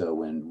 And so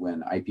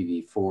when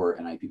IPv4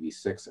 and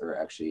IPv6 are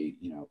actually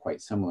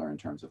quite similar in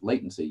terms of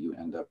latency, you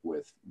end up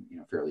with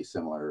fairly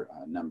similar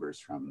numbers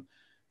from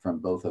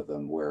both of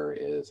them.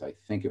 Whereas I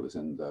think it was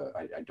in the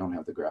I don't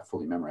have the graph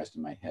fully memorized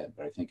in my head,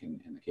 but I think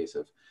in the case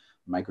of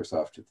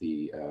Microsoft,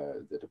 the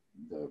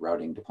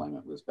routing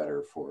deployment was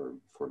better for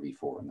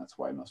v4, and that's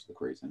why most of the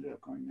queries ended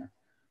up going there.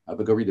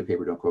 But go read the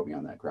paper. Don't quote me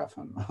on that graph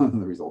on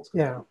the results.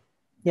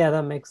 Yeah,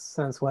 that makes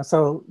sense. Well,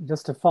 so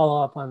just to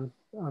follow up on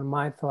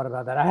my thought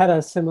about that, I had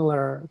a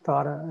similar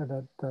thought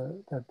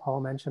that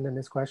Paul mentioned in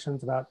his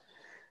questions about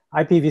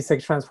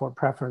IPv6 transport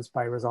preference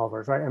by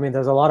resolvers, right? I mean,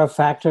 there's a lot of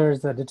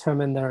factors that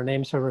determine their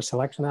name server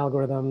selection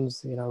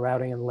algorithms,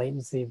 routing and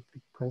latency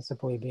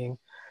principally being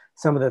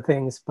some of the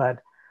things.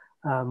 But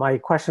my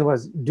question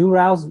was, do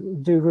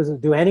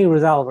any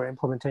resolver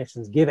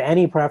implementations give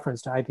any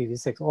preference to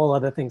IPv6, all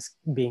other things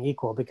being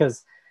equal?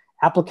 Because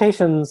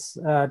applications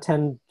a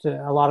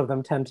lot of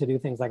them tend to do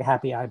things like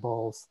happy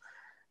eyeballs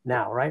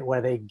now, right?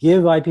 Where they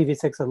give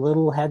IPv6 a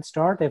little head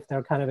start if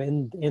they're kind of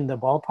in the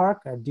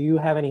ballpark. Do you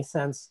have any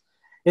sense?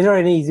 Is there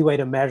an easy way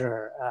to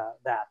measure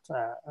that?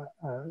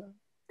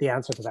 The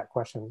answer to that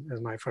question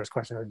is my first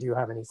question, or do you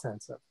have any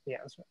sense of the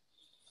answer?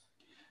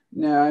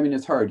 No, I mean,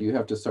 it's hard. You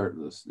have to start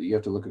this. You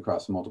have to look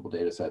across multiple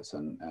data sets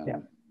and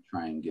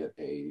try and get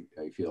a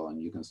feel.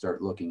 And you can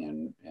start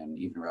looking and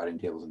even routing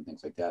tables and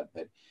things like that.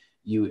 But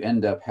you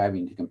end up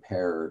having to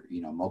compare,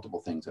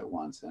 multiple things at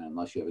once. And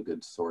unless you have a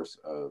good source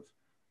of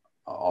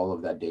all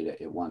of that data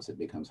at once, it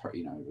becomes hard.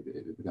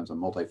 It becomes a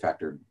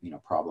multi-factored,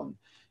 problem.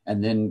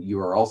 And then you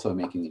are also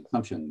making the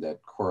assumption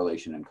that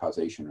correlation and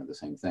causation are the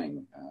same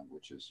thing,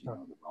 which is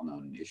the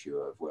well-known issue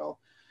of, well,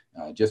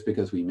 just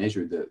because we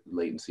measured the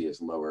latency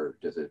is lower,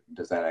 is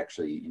that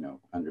actually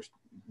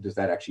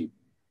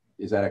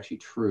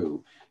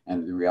true?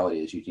 And the reality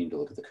is you need to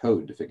look at the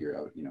code to figure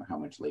out, how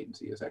much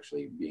latency is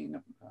actually being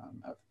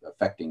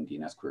affecting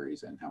DNS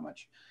queries, and how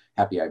much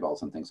happy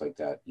eyeballs and things like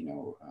that,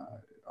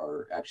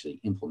 are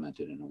actually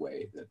implemented in a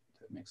way that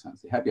makes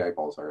sense. The happy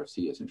eyeballs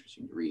RFC is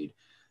interesting to read.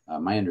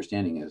 My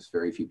understanding is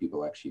very few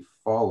people actually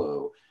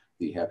follow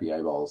the happy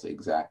eyeballs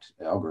exact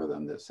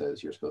algorithm that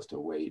says you're supposed to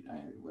wait,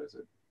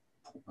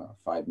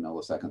 5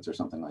 milliseconds or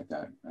something like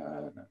that. I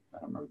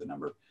don't remember the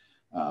number.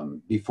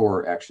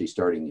 Before actually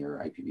starting your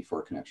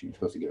IPv4 connection, you're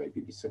supposed to give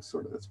IPv6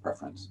 sort of its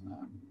preference,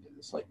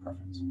 the slight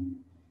preference.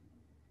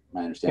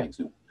 My understanding is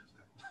no.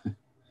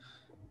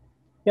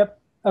 Yep.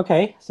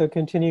 Okay. So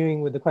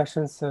continuing with the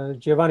questions,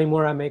 Giovanni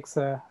Mura makes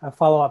a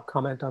follow-up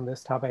comment on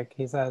this topic.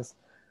 He says,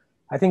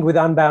 I think with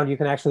Unbound, you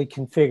can actually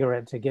configure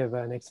it to give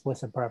an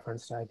explicit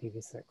preference to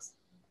IPv6.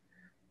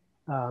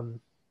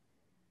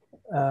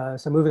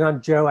 So moving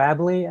on, Joe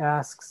Abley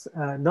asks,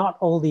 not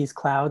all these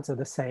clouds are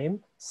the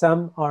same.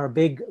 Some are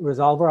big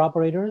resolver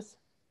operators.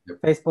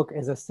 Yep. Facebook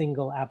is a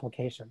single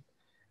application.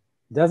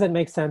 Does it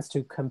make sense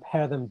to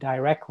compare them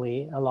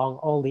directly along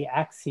all the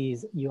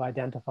axes you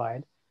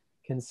identified,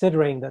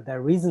 considering that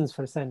their reasons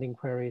for sending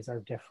queries are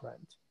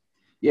different?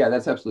 Yeah,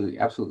 that's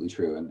absolutely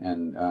true.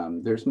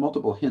 And there's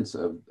multiple hints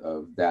of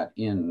that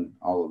in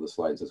all of the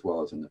slides as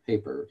well as in the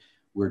paper.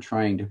 we're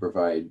trying to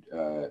provide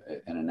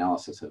an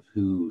analysis of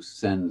who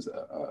sends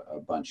a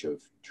bunch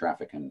of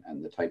traffic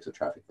and the types of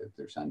traffic that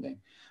they're sending.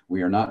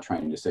 We are not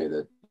trying to say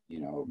that, you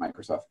know,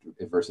 Microsoft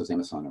versus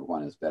Amazon or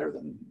one is better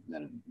than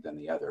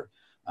the other.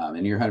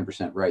 And you're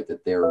 100% right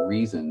that their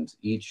reasons,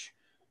 each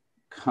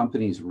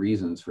company's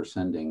reasons for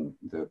sending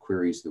the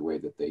queries the way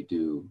that they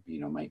do, you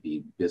know, might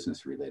be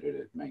business related.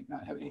 It might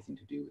not have anything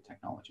to do with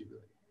technology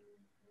related.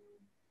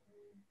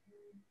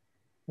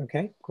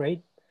 Okay,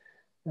 great.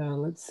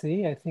 Let's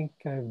see, I think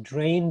I've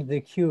drained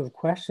the queue of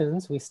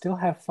questions. We still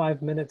have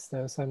 5 minutes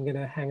though, so I'm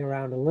gonna hang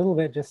around a little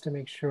bit just to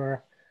make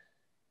sure,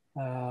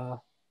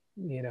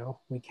 you know,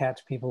 we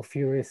catch people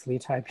furiously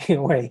typing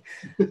away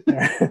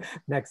their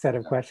next set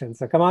of questions.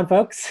 So come on,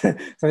 folks.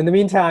 So in the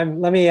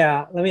meantime, let me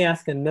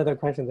ask another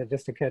question that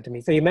just occurred to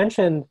me. So you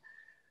mentioned,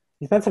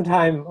 you spent some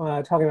time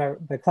talking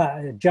about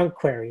the junk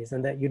queries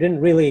and that you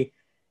didn't really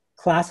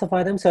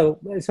classify them. So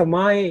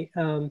my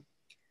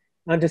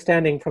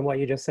understanding from what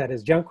you just said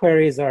is junk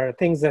queries are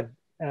things that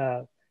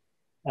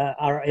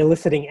are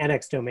eliciting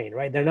NX domain,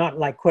 right? They're not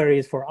like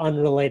queries for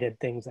unrelated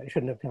things that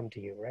shouldn't have come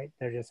to you, right?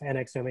 They're just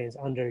NX domains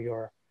under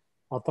your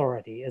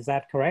authority. Is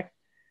that correct?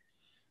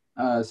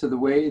 So the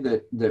way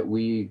that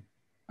we,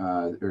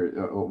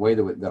 or a way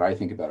that I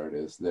think about it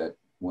is that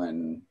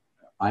when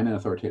I'm an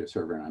authoritative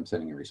server and I'm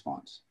sending a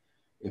response,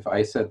 if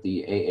I set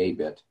the AA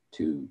bit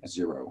to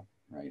 0,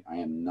 right, I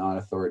am not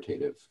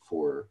authoritative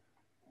for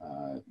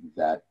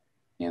that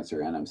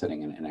answer, and I'm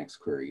setting an NX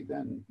query,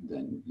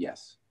 then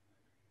yes.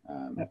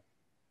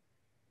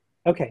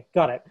 Okay,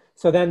 got it.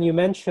 So then you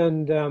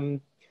mentioned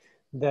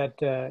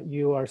that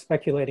you are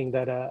speculating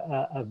that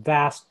a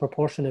vast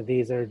proportion of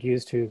these are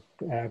used to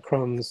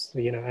Chrome's,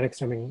 you know, NX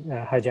domain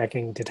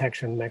hijacking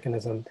detection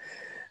mechanism,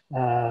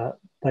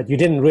 but you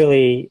didn't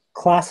really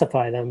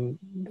classify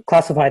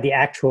the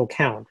actual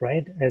count,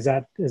 right? Is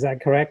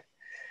that correct?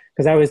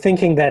 Because I was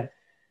thinking that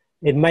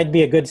it might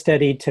be a good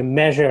study to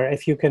measure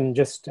if you can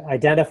just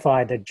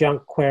identify the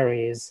junk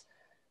queries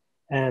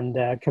and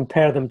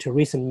compare them to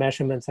recent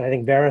measurements that I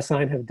think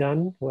VeriSign have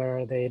done,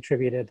 where they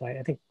attributed, like,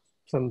 I think,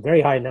 some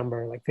very high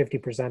number, like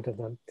 50% of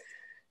them,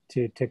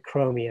 to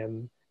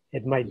Chromium.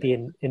 It might be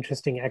an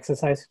interesting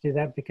exercise to do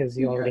that because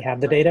you already have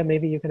the data.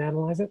 Maybe you can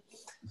analyze it.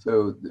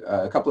 So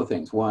a couple of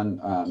things. One,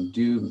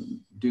 do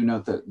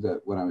note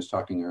that when I was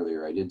talking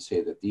earlier, I did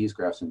say that these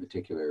graphs in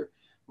particular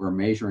were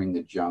measuring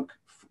the junk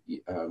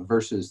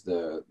versus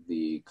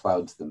the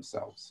clouds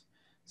themselves.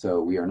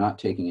 So we are not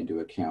taking into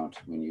account,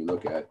 when you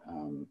look at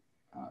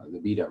the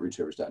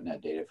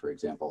b.rootservers.net data, for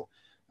example,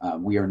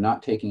 we are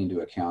not taking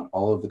into account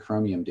all of the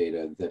Chromium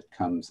data that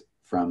comes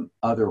from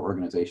other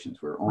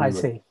organizations. We're only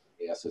looking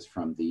at ASs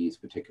from these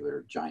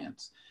particular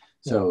giants.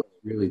 So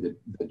really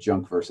the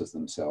junk versus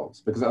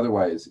themselves, because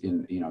otherwise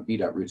in, you know,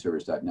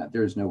 b.rootservers.net,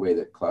 there's no way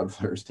that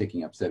Cloudflare is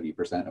taking up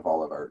 70% of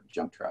all of our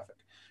junk traffic,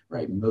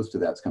 right? Most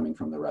of that's coming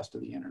from the rest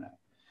of the internet.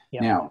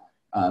 Yeah. Now,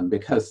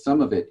 because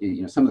some of it,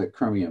 you know, some of the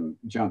Chromium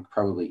junk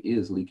probably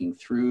is leaking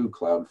through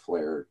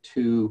Cloudflare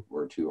through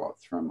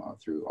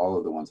all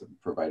of the ones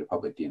that provide a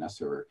public DNS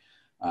server.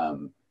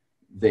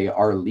 They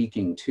are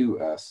leaking to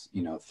us,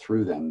 you know,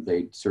 through them.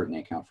 They certainly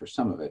account for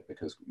some of it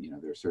because, you know,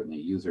 there are certainly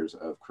users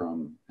of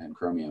Chrome and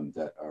Chromium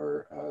that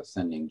are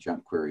sending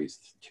junk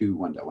queries to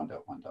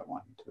 1.1.1.1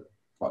 to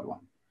Cloud 1.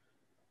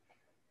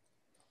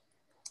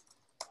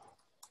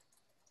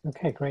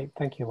 Okay, great.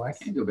 Thank you, Wes.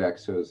 I can go back,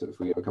 so if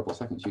we have a couple of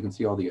seconds, you can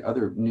see all the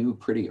other new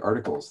pretty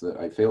articles that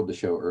I failed to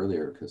show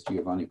earlier because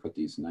Giovanni put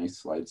these nice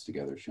slides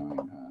together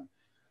showing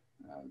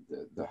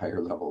the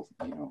higher level,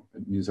 you know,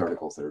 news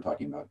articles that are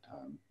talking about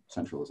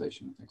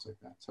centralization and things like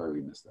that. Sorry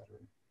we missed that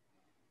earlier.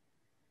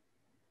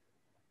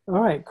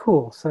 All right,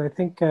 cool. So I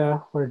think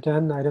we're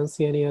done. I don't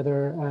see any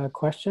other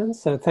questions.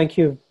 So thank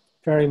you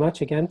very much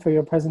again for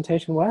your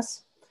presentation,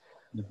 Wes.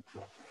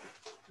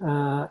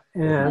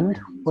 And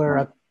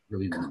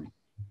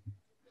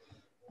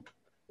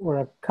we're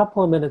a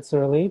couple of minutes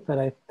early, but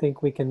I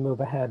think we can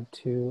move ahead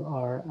to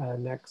our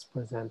next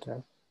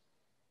presenter.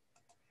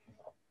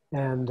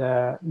 And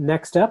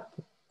next up,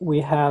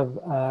 we have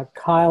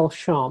Kyle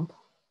Schomp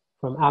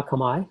from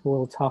Akamai, who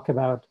will talk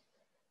about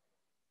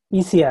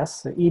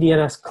ECS, the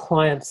eDNS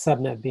client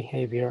subnet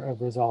behavior of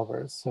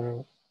resolvers.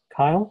 So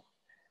Kyle,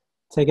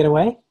 take it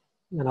away,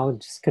 and I'll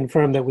just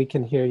confirm that we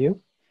can hear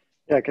you.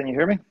 Yeah, can you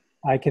hear me?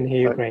 I can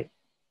hear you great.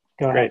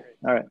 Go ahead. Great,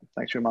 all right,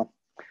 thanks, Shumon.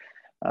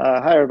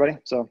 Hi, everybody.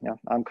 So yeah,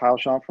 I'm Kyle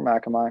Schomp from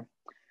Akamai,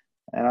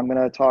 and I'm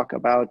gonna talk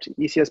about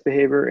ECS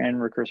behavior and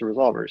recursive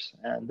resolvers.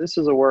 And this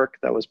is a work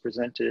that was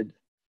presented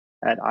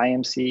at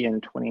IMC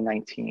in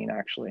 2019,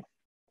 actually.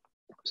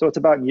 So it's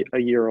about a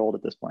year old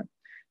at this point.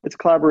 It's a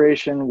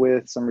collaboration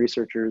with some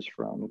researchers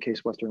from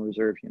Case Western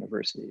Reserve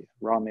University,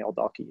 Rami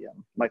Aldaki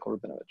and Michael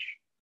Rabinovich.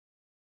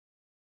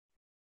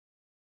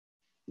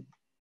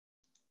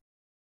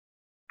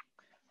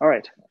 All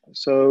right,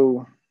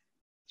 so,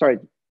 sorry,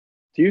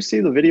 do you see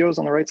the videos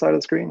on the right side of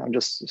the screen? I'm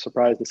just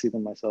surprised to see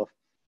them myself.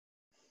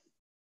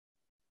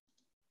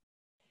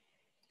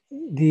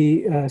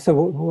 So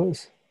what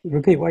was?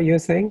 Repeat what you were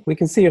saying. We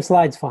can see your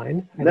slides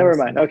fine. Never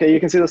mind. Okay, you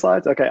can see the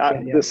slides? Okay,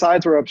 Yeah. The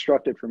slides were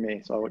obstructed for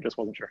me, so I just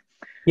wasn't sure.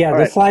 Yeah, All the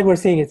right. slide we're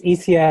seeing is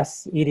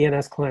ECS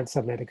EDNS client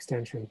subnet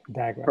extension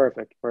diagram.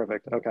 Perfect,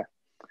 perfect. Okay.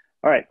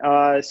 All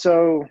right,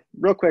 so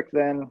real quick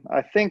then,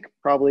 I think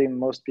probably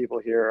most people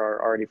here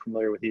are already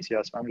familiar with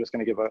ECS, but I'm just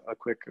going to give a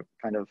quick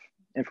kind of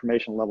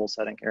information level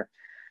setting here.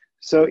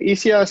 So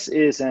ECS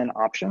is an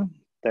option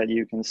that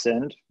you can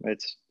send.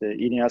 It's the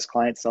EDNS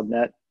client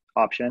subnet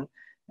option.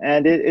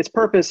 And its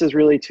purpose is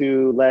really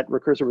to let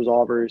recursive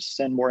resolvers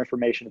send more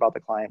information about the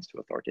clients to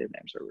authoritative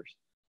name servers.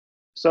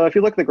 So if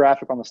you look at the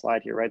graphic on the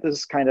slide here, right, this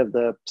is kind of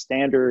the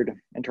standard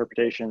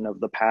interpretation of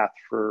the path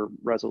for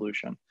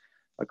resolution.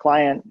 A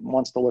client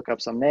wants to look up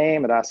some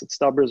name, it asks its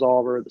stub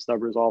resolver, the stub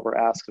resolver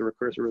asks the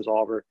recursive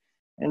resolver,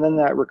 and then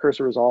that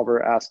recursive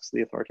resolver asks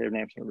the authoritative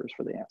name servers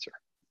for the answer.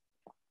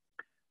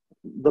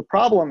 The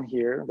problem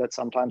here that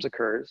sometimes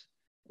occurs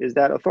is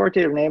that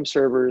authoritative name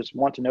servers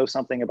want to know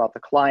something about the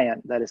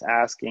client that is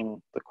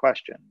asking the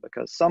question,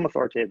 because some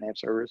authoritative name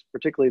servers,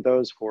 particularly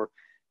those for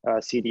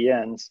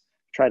CDNs,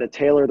 try to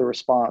tailor the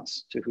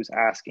response to who's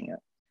asking it.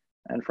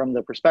 And from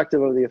the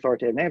perspective of the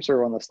authoritative name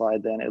server on the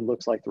slide, then it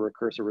looks like the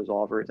recursive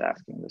resolver is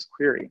asking this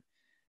query.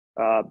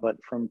 But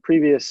from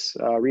previous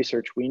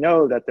research, we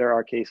know that there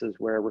are cases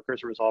where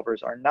recursive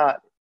resolvers are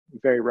not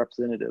very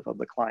representative of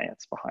the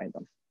clients behind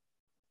them.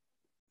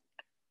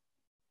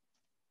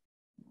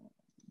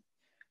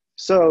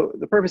 So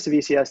the purpose of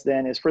ECS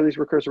then is for these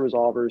recursive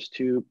resolvers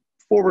to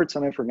forward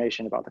some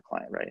information about the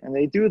client, right? And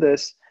they do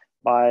this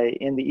by,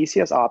 in the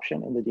ECS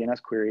option in the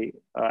DNS query,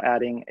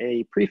 adding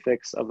a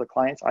prefix of the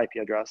client's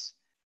IP address,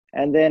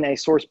 and then a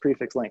source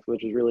prefix length,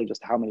 which is really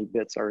just how many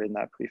bits are in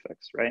that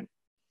prefix, right?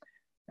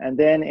 And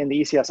then in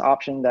the ECS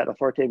option that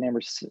authoritative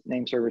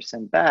name servers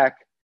send back,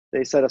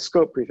 they set a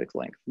scope prefix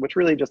length, which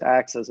really just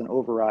acts as an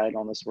override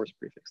on the source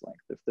prefix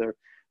length. If the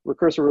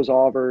recursive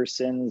resolver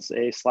sends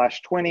a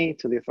 /20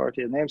 to the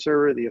authoritative name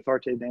server, the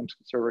authoritative name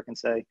server can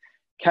say,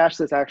 cache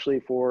this actually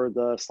for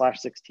the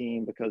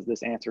 /16 because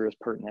this answer is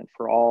pertinent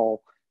for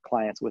all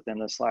clients within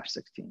the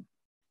 /16.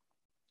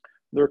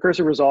 The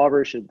recursive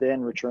resolver should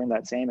then return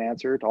that same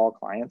answer to all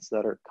clients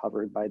that are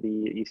covered by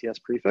the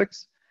ECS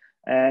prefix.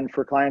 And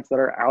for clients that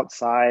are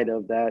outside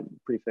of that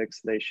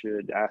prefix, they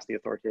should ask the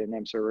authoritative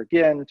name server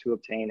again to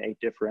obtain a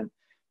different,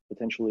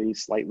 potentially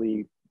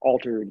slightly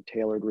altered,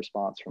 tailored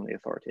response from the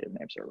authoritative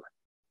name server.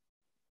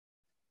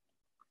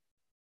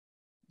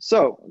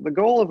 So the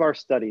goal of our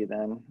study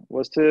then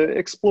was to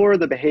explore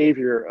the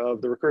behavior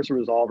of the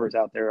recursive resolvers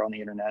out there on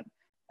the internet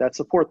that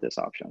support this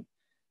option.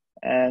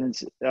 And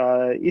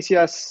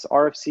ECS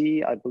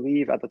RFC, I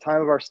believe at the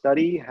time of our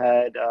study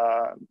had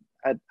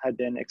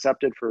been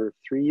accepted for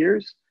 3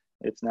 years.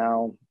 It's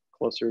now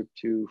closer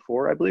to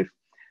 4, I believe.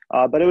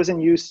 But it was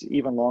in use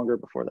even longer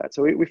before that.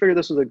 So we figured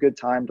this was a good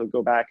time to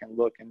go back and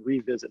look and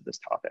revisit this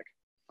topic.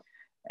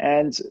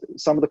 And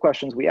some of the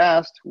questions we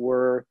asked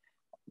were,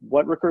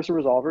 what recursive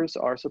resolvers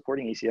are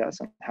supporting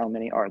ECS and how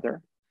many are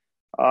there?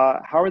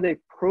 How are they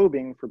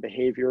probing for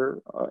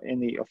behavior in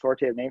the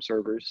authoritative name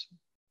servers?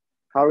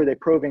 How are they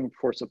probing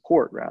for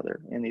support,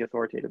 rather, in the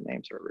authoritative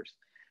name servers?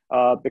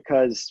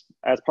 Because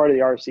as part of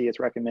the RFC, it's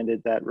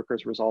recommended that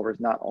recursive resolvers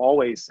not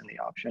always send the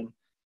option,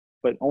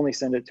 but only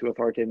send it to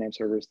authoritative name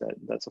servers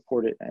that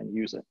support it and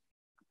use it.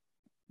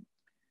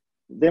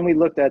 Then we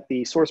looked at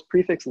the source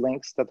prefix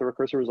links that the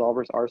recursive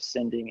resolvers are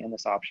sending in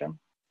this option,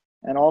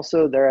 and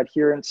also their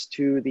adherence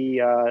to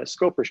the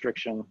scope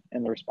restriction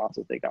in the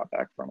responses they got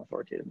back from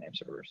authoritative name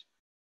servers.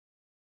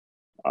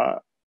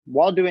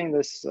 While doing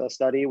this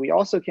study, we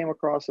also came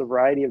across a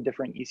variety of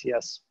different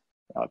ECS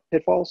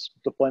pitfalls,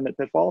 deployment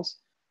pitfalls,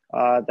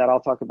 that I'll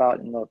talk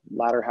about in the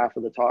latter half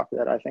of the talk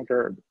that I think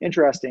are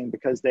interesting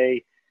because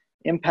they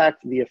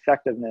impact the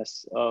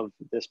effectiveness of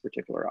this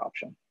particular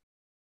option.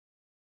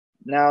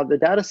 Now, the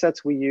data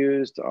sets we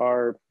used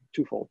are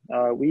twofold.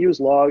 We use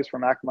logs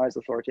from Akamai's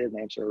authoritative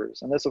name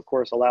servers, and this, of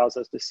course, allows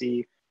us to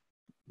see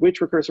which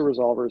recursive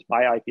resolvers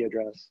by IP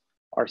address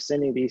are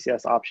sending the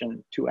ECS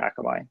option to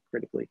Akamai,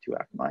 critically to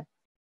Akamai.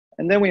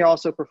 And then we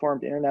also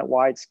performed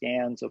internet-wide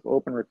scans of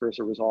open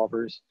recursive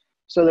resolvers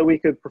so that we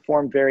could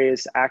perform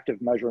various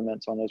active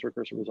measurements on those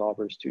recursive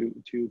resolvers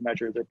to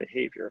measure their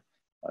behavior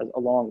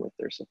along with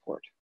their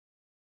support.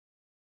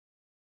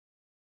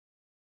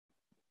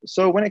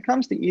 So when it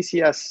comes to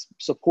ECS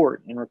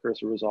support in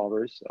recursive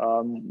resolvers,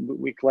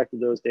 we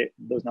collected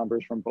those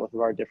numbers from both of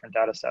our different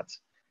data sets.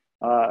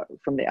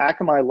 From the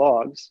Akamai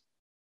logs,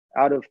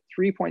 out of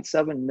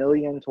 3.7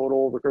 million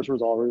total recursive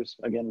resolvers,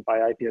 again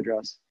by IP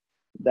address,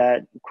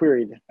 that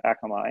queried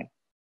Akamai,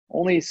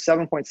 only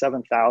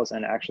 7.7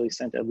 thousand actually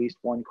sent at least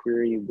one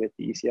query with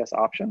the ECS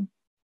option.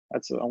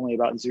 That's only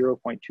about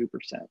 0.2%.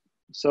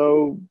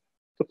 So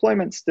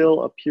deployment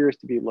still appears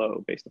to be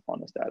low based upon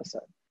this data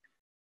set.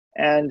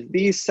 And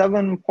these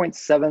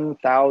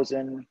 7.7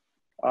 thousand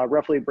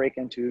roughly break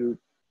into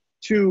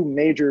two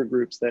major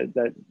groups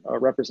that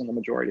represent the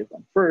majority of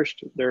them.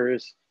 First, there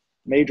is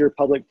major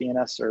public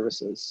DNS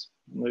services.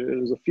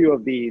 There's a few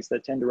of these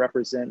that tend to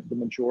represent the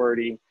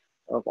majority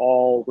of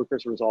all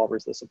recursive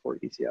resolvers that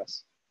support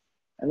ECS.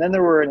 And then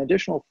there were an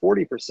additional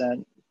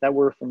 40% that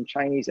were from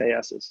Chinese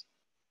ASs.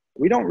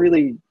 We don't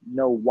really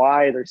know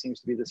why there seems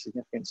to be this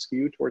significant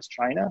skew towards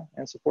China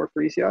and support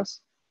for ECS,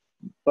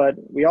 but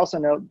we also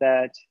note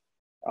that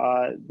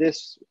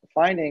this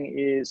finding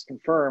is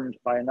confirmed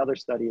by another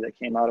study that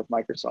came out of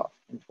Microsoft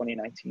in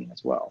 2019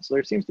 as well. So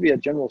there seems to be a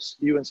general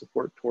skew in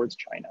support towards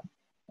China,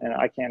 and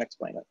I can't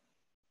explain it.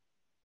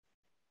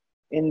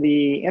 In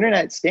the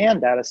internet scan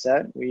data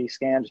set, we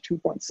scanned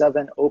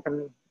 2.7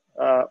 open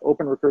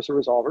recursive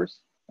resolvers,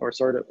 or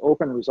sort of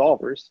open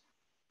resolvers,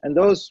 and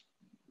those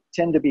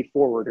tend to be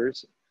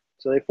forwarders.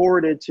 So they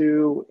forwarded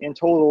to, in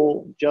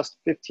total, just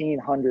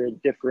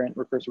 1,500 different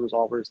recursive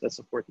resolvers that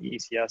support the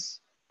ECS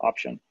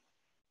option.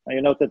 Now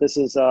you note that this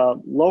is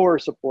lower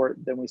support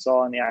than we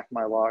saw in the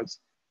Akamai logs,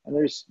 and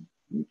there's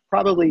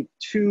probably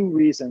two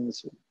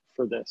reasons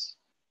for this.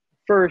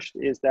 First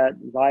is that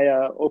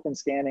via open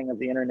scanning of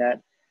the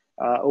internet,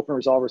 open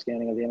resolver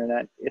scanning of the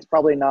internet, it's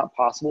probably not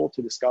possible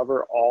to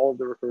discover all of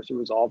the recursive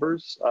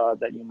resolvers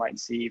that you might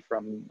see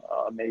from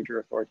a major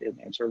authoritative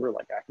name server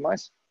like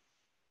Akamai's.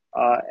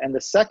 And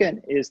the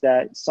second is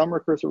that some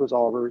recursive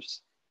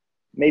resolvers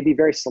may be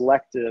very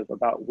selective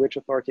about which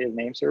authoritative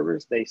name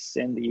servers they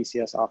send the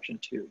ECS option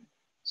to.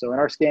 So in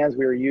our scans,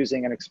 we were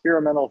using an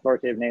experimental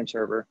authoritative name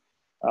server,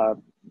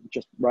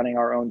 just running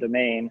our own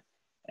domain.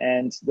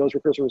 And those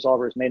recursive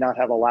resolvers may not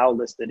have allow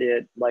listed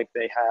it like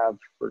they have,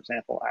 for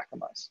example,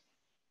 Akamai's.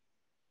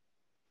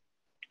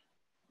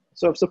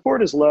 So if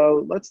support is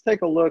low, let's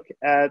take a look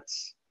at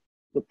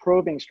the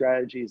probing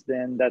strategies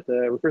then that the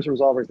recursive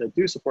resolvers that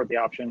do support the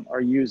option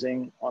are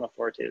using on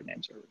authoritative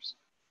name servers.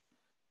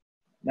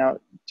 Now,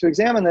 to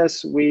examine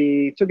this,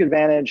 we took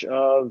advantage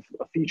of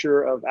a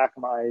feature of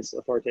Akamai's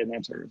authoritative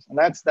name servers, and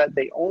that's that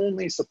they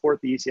only support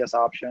the ECS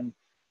option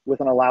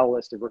with an allow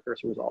list of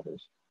recursive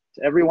resolvers.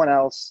 To everyone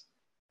else,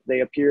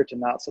 they appear to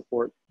not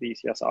support the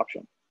ECS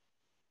option.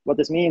 What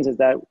this means is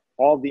that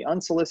all the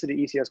unsolicited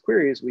ECS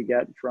queries we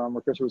get from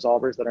recursive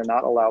resolvers that are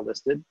not allow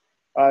listed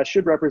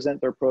should represent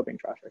their probing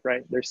traffic,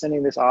 right? They're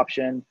sending this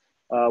option,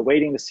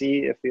 waiting to see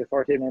if the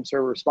authoritative name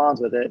server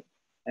responds with it,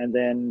 and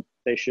then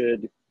they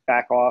should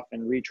back off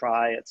and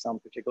retry at some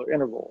particular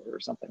interval or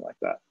something like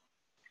that.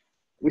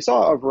 We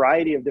saw a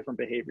variety of different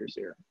behaviors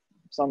here,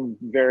 some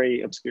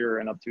very obscure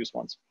and obtuse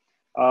ones.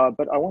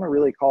 But I want to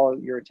really call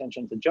your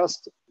attention to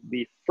just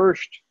the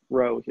first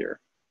row here.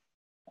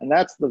 And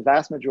that's the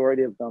vast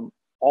majority of them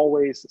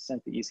always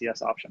sent the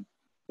ECS option.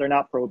 They're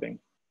not probing.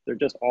 They're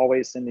just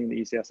always sending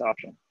the ECS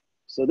option.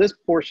 So this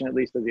portion, at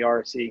least of the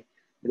RFC,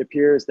 it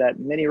appears that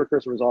many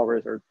recursive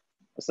resolvers are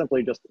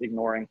simply just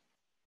ignoring.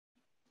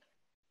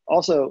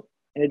 Also,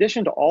 in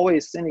addition to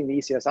always sending the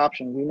ECS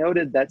option, we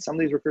noted that some of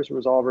these recursive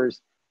resolvers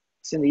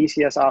send the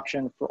ECS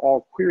option for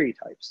all query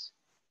types,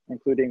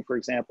 including, for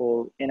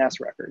example, NS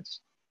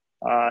records.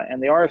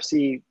 And the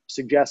RFC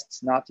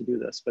suggests not to do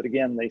this, but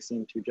again, they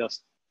seem to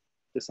just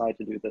decide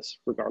to do this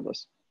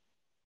regardless.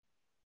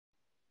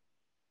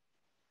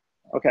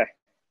 Okay,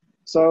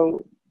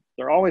 so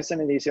they're always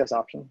sending the ECS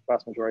option,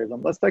 vast majority of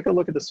them. Let's take a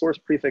look at the source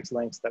prefix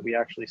links that we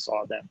actually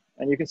saw then.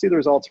 And you can see the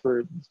results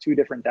for two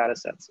different data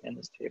sets in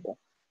this table.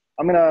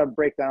 I'm gonna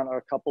break down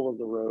a couple of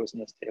the rows in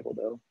this table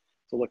though,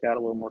 to look at a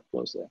little more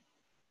closely.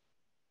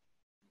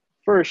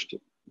 First,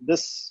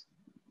 this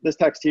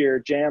text here,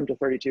 jam to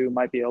 32,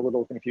 might be a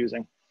little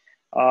confusing.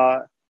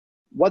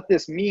 What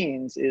this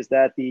means is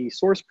that the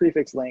source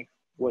prefix length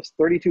was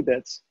 32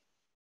 bits,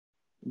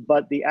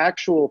 but the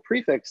actual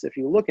prefix, if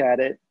you look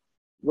at it,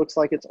 looks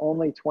like it's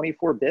only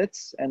 24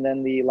 bits, and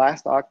then the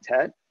last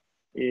octet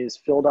is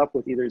filled up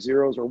with either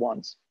zeros or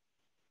ones.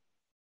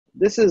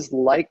 This is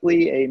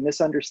likely a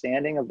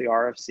misunderstanding of the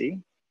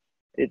RFC.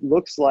 It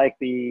looks like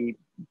the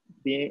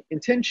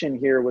intention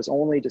here was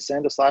only to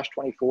send a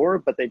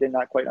 /24, but they did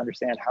not quite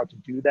understand how to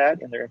do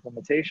that in their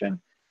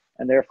implementation.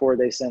 And therefore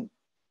they sent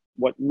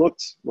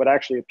what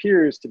actually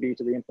appears to be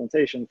to the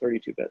implementation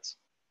 32 bits.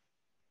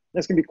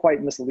 This can be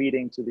quite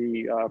misleading to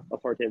the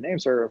authoritative name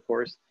server, of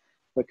course,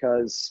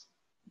 because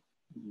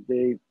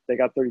they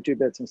got 32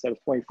 bits instead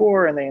of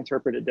 24 and they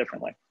interpret it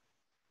differently.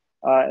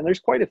 And there's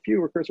quite a few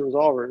recursive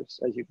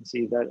resolvers, as you can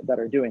see, that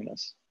are doing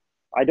this.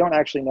 I don't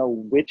actually know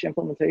which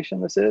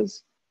implementation this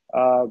is,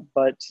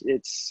 but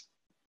it's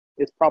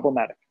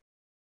problematic.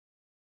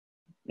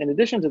 In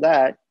addition to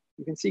that,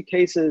 you can see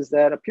cases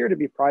that appear to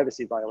be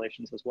privacy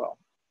violations as well.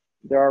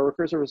 There are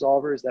recursive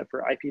resolvers that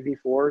for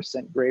IPv4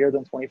 sent greater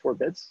than 24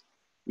 bits,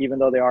 even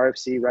though the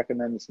RFC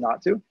recommends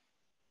not to.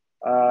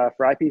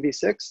 For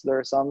IPv6, there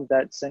are some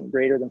that sent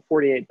greater than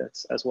 48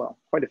 bits as well,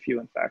 quite a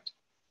few in fact,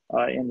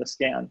 in the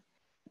scan.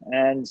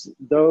 And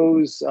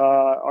those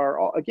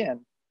are,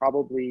 again,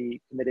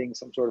 probably committing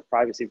some sort of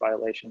privacy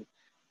violation,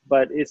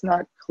 but it's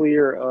not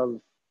clear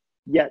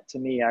yet to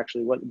me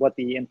actually what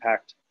the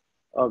impact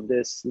of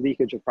this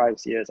leakage of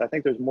privacy is. I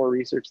think there's more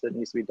research that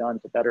needs to be done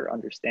to better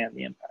understand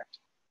the impact.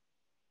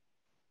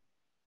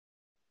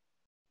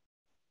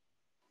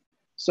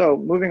 So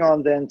moving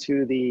on then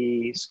to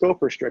the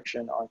scope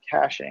restriction on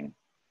caching.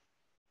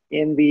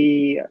 In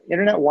the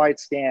internet-wide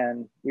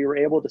scan, we were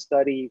able to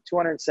study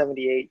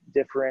 278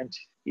 different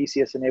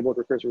ECS-enabled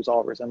recursive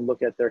resolvers and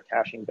look at their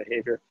caching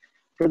behavior.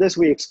 For this,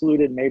 we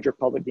excluded major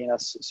public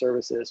DNS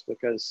services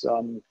because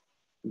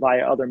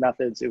via other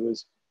methods, it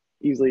was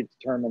easily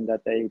determined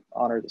that they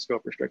honor the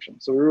scope restriction.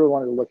 So we really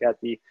wanted to look at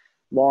the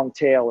long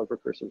tail of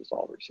recursive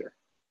resolvers here.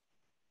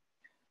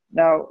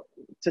 Now,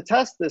 to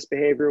test this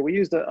behavior, we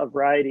used a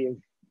variety of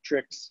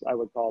tricks, I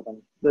would call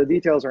them. The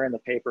details are in the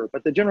paper,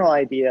 but the general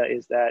idea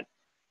is that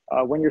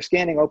when you're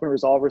scanning open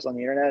resolvers on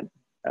the internet,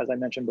 as I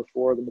mentioned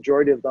before, the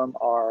majority of them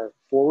are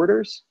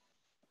forwarders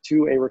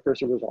to a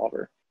recursive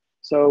resolver.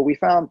 So we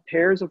found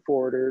pairs of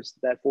forwarders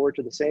that forward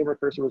to the same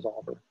recursive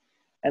resolver.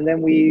 And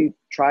then we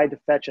tried to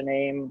fetch a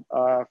name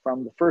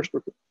from the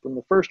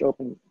first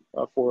open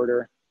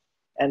forwarder,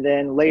 and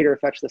then later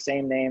fetch the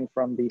same name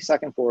from the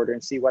second forwarder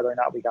and see whether or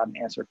not we got an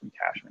answer from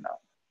cache or not.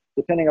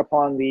 Depending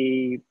upon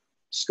the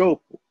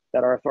scope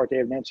that our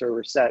authoritative name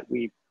server set,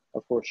 we,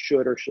 of course,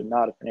 should or should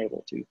not have been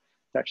able to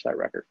fetch that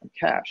record from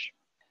cache.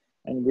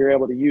 And we were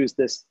able to use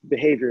this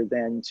behavior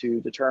then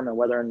to determine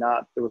whether or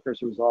not the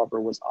recursive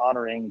resolver was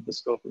honoring the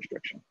scope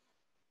restriction.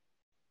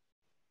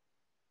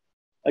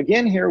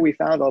 Again, here we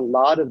found a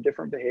lot of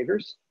different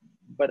behaviors,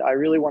 but I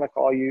really want to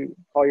call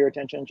your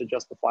attention to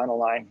just the final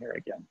line here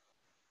again.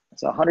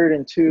 So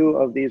 102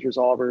 of these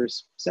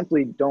resolvers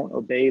simply don't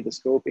obey the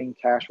scoping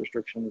cache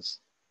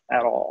restrictions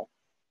at all.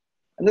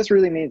 And this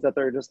really means that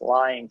they're just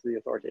lying to the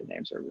authoritative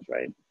name servers,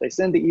 right? They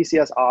send the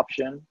ECS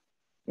option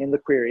in the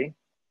query,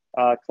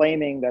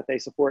 claiming that they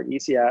support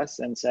ECS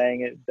and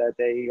saying that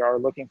they are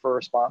looking for a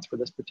response for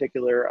this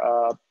particular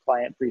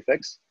client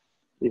prefix.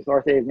 The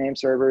authoritative name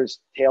servers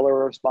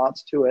tailor a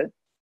response to it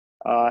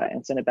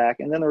and send it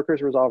back. And then the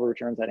recursive resolver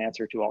returns that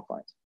answer to all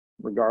clients,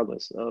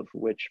 regardless of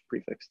which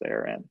prefix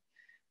they're in.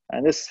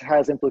 And this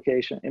has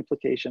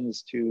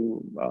implications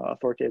to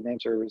authoritative name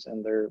servers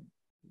and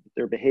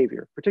their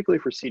behavior, particularly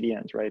for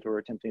CDNs, right, who are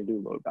attempting to do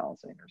load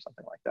balancing or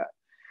something like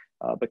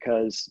that,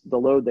 because the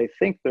load they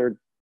think they're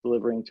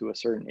delivering to a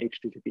certain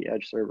HTTP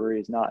edge server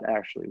is not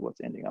actually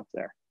what's ending up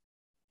there.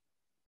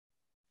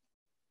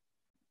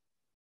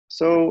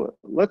 So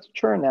let's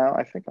turn now,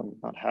 I think I'm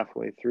about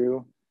halfway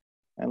through,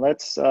 and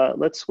let's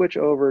switch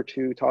over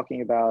to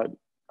talking about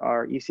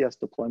our ECS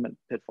deployment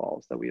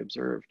pitfalls that we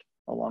observed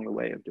along the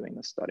way of doing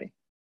this study.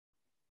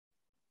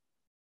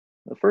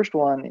 The first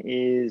one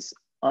is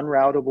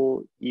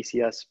unroutable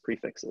ECS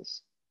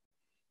prefixes.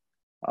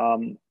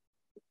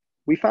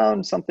 We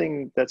found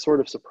something that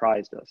sort of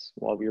surprised us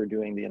while we were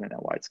doing the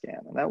internet-wide scan,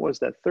 and that was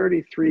that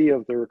 33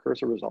 of the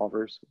recursive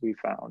resolvers we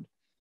found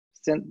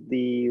sent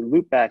the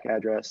loopback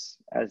address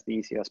as the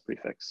ECS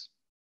prefix.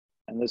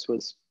 And this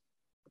was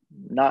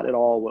not at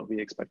all what we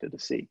expected to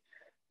see.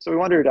 So we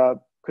wondered,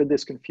 could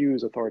this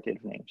confuse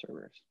authoritative name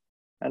servers?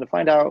 And to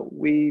find out,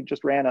 we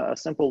just ran a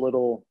simple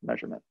little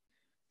measurement.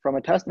 From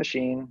a test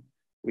machine,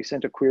 we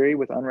sent a query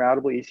with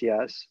unroutable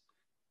ECS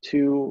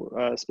to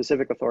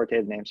specific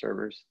authoritative name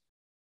servers,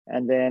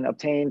 and then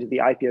obtained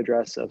the IP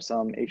address of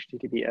some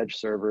HTTP edge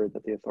server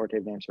that the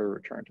authoritative name server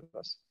returned to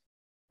us.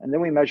 And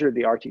then we measured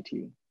the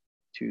RTT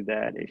to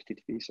that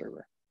HTTP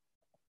server.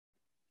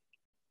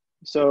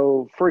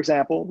 So for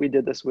example, we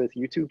did this with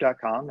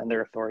youtube.com and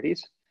their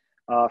authorities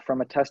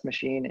from a test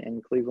machine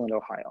in Cleveland,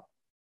 Ohio.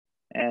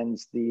 And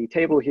the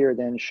table here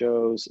then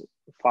shows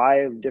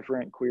 5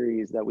 different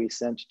queries that we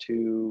sent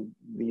to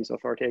these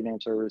authoritative name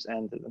servers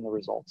and the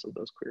results of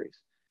those queries.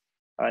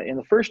 In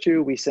the first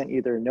 2, we sent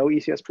either no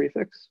ECS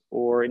prefix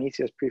or an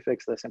ECS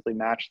prefix that simply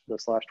matched the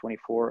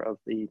 /24 of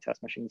the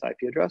test machine's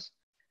IP address.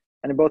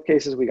 And in both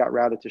cases, we got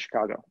routed to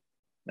Chicago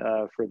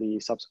for the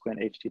subsequent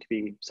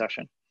HTTP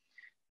session,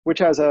 which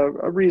has a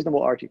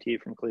reasonable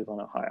RTT from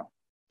Cleveland, Ohio.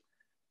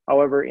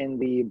 However, in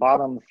the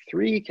bottom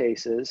 3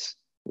 cases,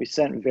 we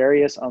sent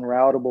various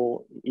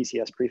unroutable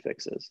ECS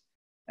prefixes,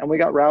 and we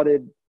got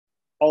routed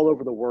all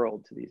over the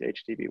world to these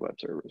HTTP web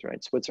servers,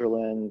 right?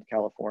 Switzerland,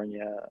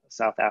 California,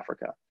 South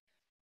Africa.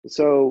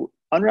 So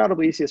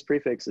unroutable ECS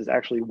prefix is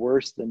actually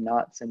worse than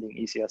not sending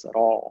ECS at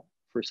all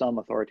for some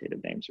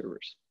authoritative name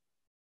servers.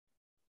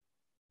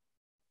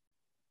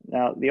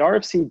 Now, the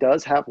RFC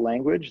does have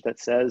language that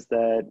says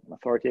that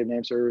authoritative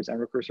name servers and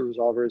recursive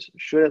resolvers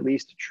should at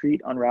least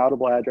treat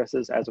unroutable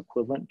addresses as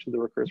equivalent to the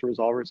recursive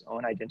resolver's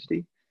own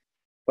identity.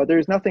 But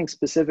there's nothing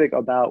specific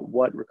about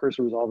what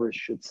recursive resolvers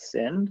should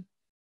send.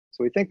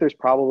 So we think there's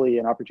probably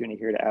an opportunity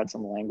here to add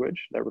some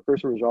language that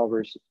recursive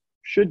resolvers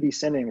should be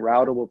sending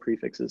routable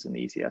prefixes in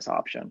the ECS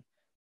option,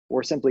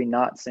 or simply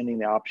not sending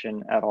the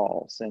option at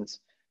all,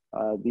 since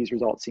these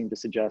results seem to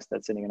suggest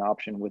that sending an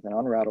option with an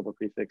unroutable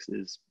prefix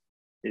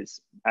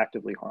is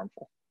actively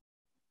harmful.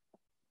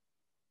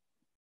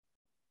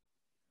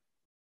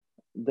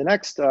 The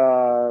next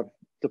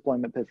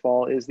deployment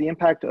pitfall is the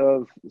impact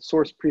of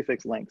source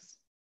prefix lengths.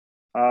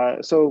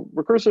 So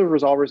recursive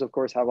resolvers, of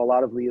course, have a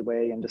lot of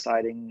leeway in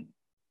deciding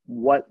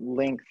what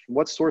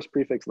source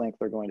prefix length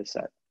they're going to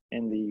set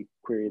in the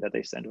query that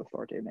they send to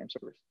authoritative name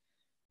servers.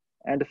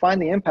 And to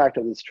find the impact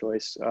of this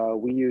choice,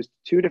 we used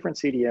 2 different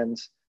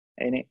CDNs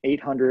and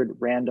 800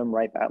 random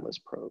write atlas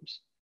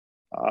probes.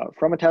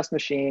 From a test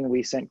machine,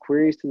 we sent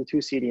queries to the 2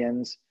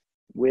 CDNs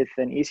with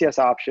an ECS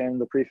option,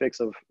 the prefix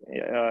of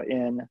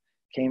in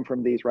came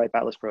from these right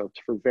batless probes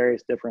for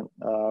various different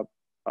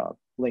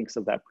links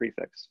of that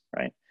prefix,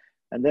 right?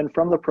 And then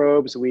from the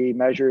probes, we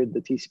measured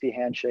the TCP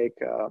handshake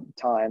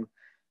time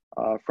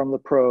from the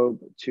probe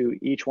to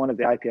each one of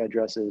the IP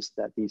addresses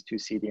that these two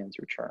CDNs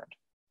returned.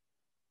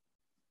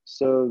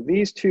 So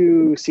these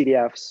two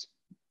CDFs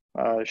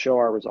show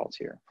our results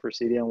here for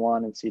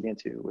CDN1 and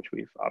CDN2, which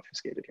we've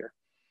obfuscated here.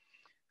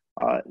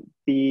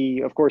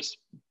 Of course,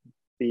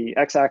 the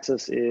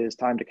x-axis is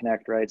time to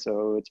connect, right?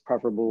 So it's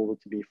preferable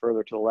to be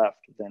further to the left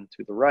than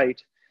to the right.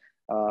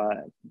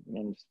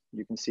 And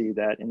you can see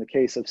that in the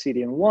case of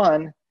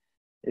CDN1,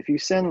 if you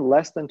send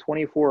less than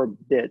 24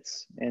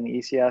 bits in the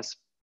ECS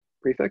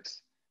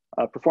prefix,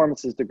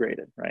 performance is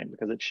degraded, right?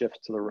 Because it shifts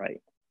to the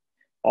right.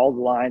 All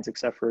the lines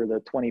except for the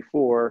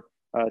 24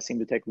 seem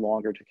to take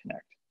longer to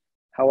connect.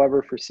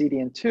 However, for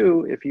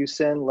CDN2, if you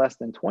send less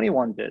than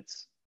 21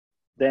 bits,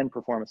 then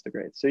performance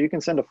degrades. So you can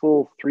send a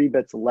full 3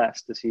 bits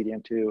less to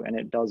CDN2 and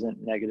it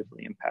doesn't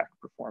negatively impact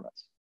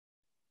performance.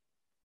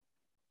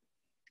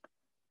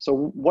 So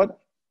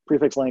what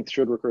prefix length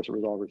should recursive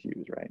resolvers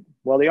use, right?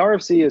 Well, the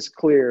RFC is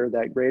clear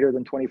that greater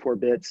than 24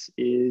 bits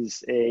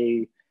is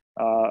a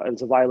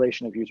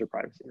violation of user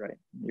privacy, right?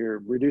 You're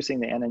reducing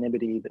the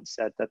anonymity that's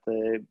set that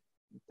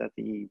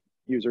the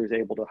user is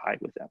able to hide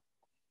within.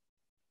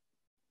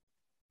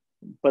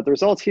 But the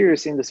results here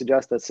seem to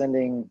suggest that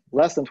sending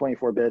less than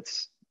 24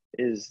 bits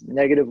is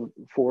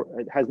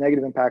has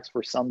negative impacts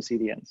for some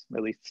CDNs,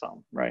 at least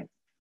some, right?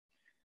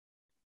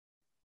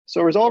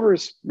 So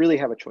resolvers really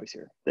have a choice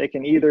here. They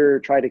can either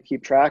try to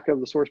keep track of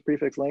the source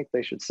prefix length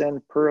they should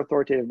send per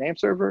authoritative name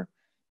server,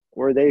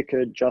 or they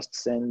could just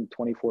send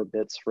 24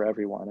 bits for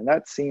everyone. And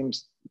that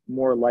seems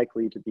more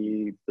likely to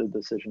be the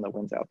decision that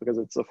wins out because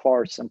it's a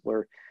far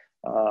simpler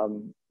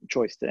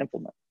choice to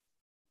implement.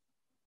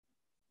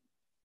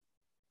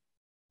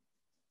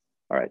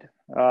 All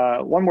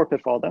right, one more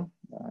pitfall then,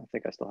 I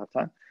think I still have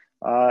time,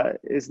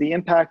 is the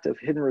impact of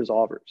hidden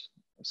resolvers.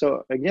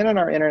 So again, in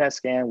our internet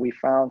scan, we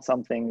found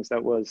some things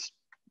that was,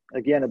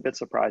 again, a bit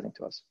surprising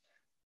to us.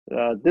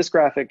 This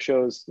graphic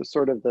shows the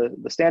sort of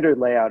the standard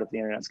layout of the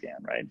internet scan,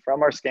 right?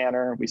 From our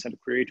scanner, we send a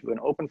query to an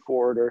open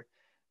forwarder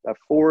that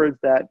forwards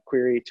that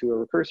query to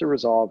a recursive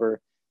resolver,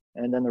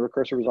 and then the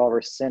recursive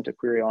resolver sent a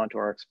query onto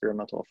our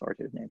experimental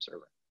authoritative name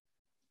server.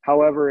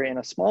 However, in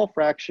a small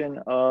fraction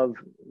of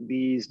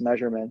these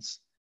measurements,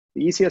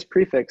 the ECS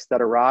prefix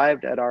that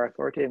arrived at our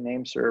authoritative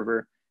name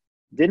server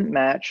didn't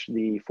match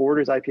the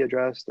forwarder's IP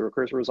address, the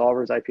recursive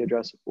resolver's IP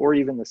address, or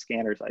even the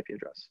scanner's IP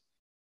address.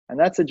 And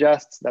that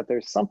suggests that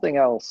there's something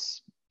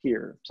else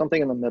here,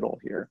 something in the middle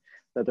here,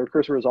 that the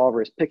recursive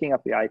resolver is picking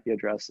up the IP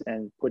address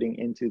and putting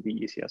into the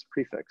ECS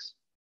prefix.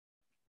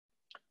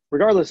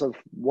 Regardless of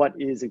what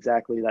is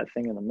exactly that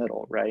thing in the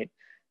middle, right?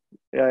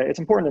 It's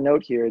important to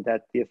note here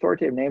that the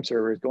authoritative name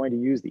server is going to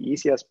use the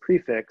ECS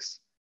prefix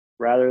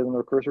rather than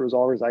the recursive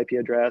resolver's IP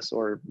address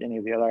or any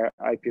of the other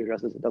IP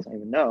addresses it doesn't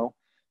even know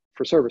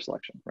for server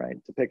selection, right?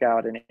 To pick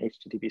out an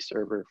HTTP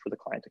server for the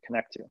client to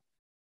connect to.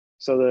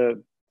 So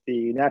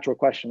the natural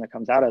question that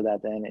comes out of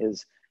that then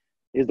is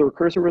the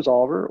recursive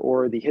resolver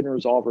or the hidden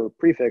resolver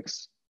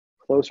prefix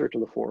closer to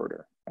the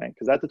forwarder, right?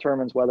 Because that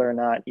determines whether or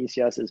not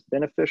ECS is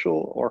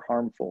beneficial or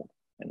harmful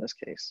in this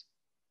case.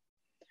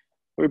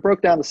 We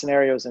broke down the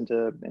scenarios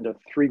into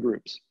 3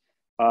 groups.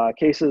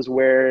 Cases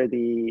where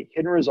the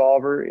hidden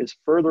resolver is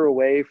further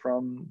away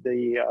from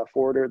the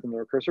forwarder than the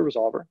recursive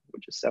resolver,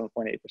 which is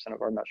 7.8%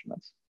 of our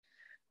measurements,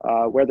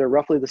 where they're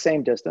roughly the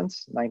same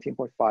distance,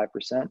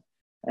 19.5%,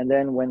 and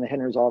then when the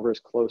hidden resolver is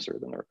closer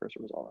than the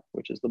recursive resolver,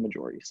 which is the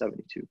majority,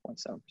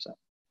 72.7%.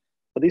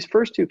 But these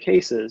first 2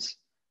 cases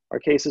are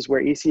cases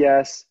where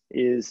ECS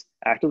is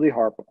actively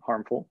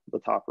harmful, the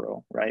top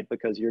row, right?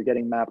 Because you're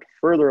getting mapped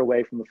further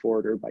away from the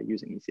forwarder by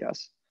using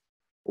ECS,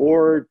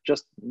 or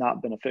just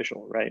not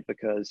beneficial, right?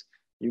 Because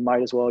you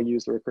might as well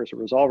use the recursive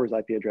resolver's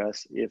IP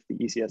address if the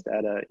ECS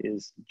data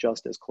is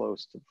just as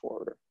close to the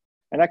forwarder.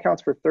 And that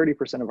counts for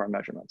 30% of our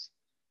measurements.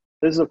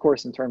 This is, of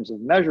course, in terms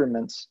of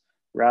measurements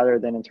rather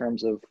than in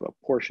terms of a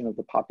portion of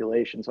the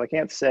population. So I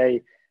can't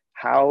say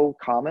how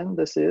common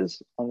this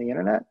is on the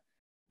internet,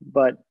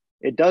 but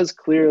it does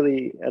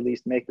clearly at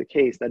least make the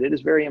case that it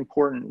is very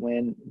important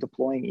when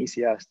deploying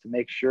ECS to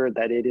make sure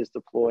that it is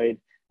deployed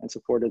and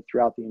supported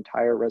throughout the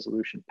entire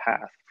resolution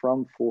path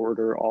from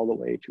forwarder all the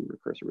way to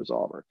recursive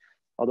resolver.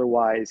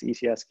 Otherwise,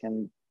 ECS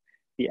can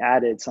be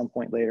added some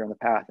point later in the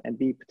path and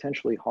be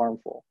potentially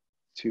harmful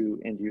to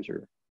end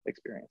user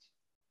experience.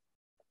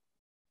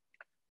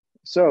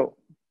 So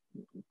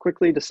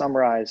quickly to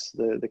summarize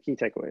the key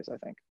takeaways, I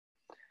think.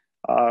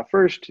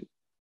 First,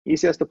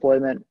 ECS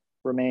deployment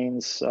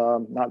remains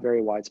not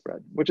very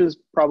widespread, which is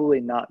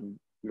probably not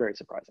very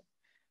surprising.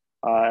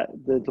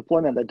 The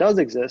deployment that does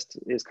exist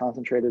is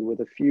concentrated with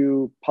a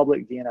few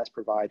public DNS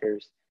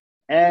providers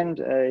and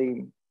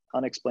an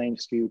unexplained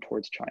skew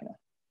towards China.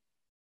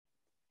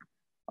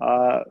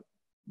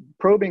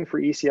 probing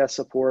for ECS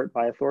support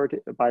by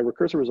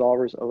recursive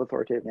resolvers of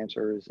authoritative name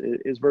servers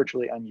is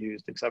virtually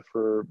unused, except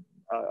for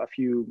a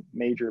few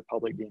major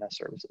public DNS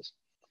services.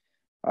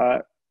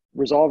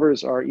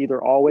 Resolvers are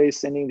either always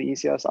sending the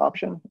ECS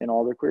option in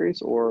all their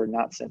queries or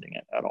not sending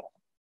it at all.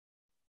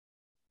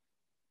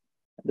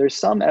 There's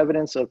some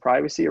evidence of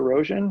privacy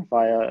erosion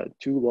via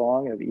too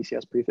long of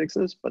ECS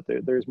prefixes, but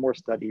there's more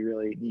study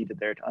really needed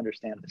there to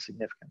understand the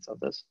significance of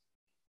this.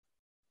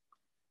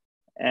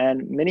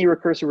 And many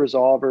recursive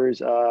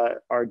resolvers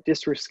are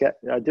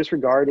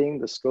disregarding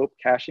the scope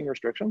caching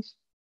restrictions.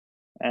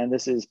 And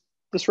this is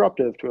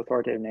disruptive to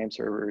authoritative name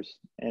servers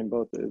in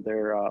both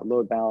their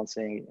load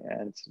balancing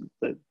and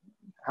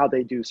how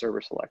they do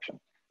server selection.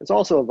 It's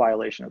also a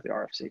violation of the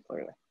RFC,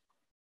 clearly.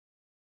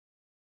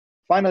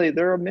 Finally,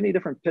 there are many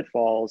different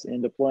pitfalls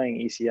in deploying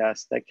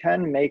ECS that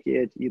can make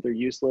it either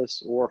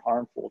useless or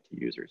harmful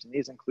to users. And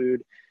these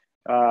include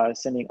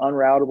sending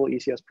unroutable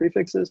ECS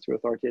prefixes to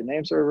authoritative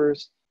name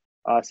servers,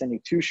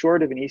 sending too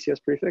short of an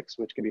ECS prefix,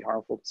 which can be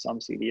harmful to some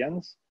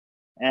CDNs,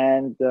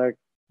 and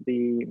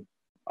the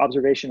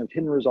observation of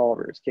hidden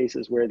resolvers,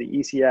 cases where the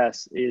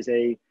ECS is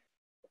a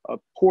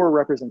poor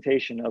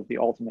representation of the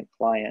ultimate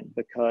client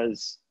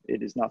because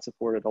it is not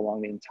supported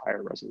along the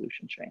entire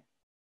resolution chain.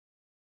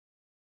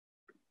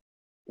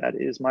 That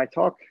is my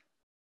talk.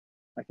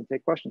 I can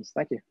take questions.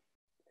 Thank you.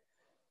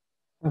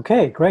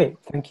 Okay, great.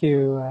 Thank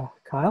you,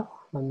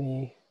 Kyle. Let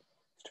me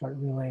start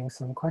relaying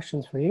some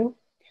questions for you.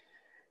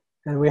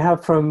 And we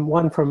have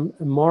one from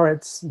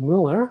Moritz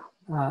Mueller,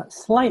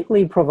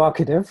 slightly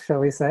provocative, shall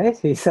we say.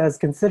 He says,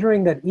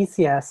 considering that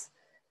ECS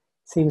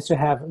seems to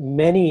have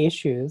many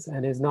issues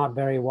and is not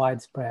very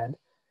widespread,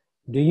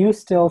 do you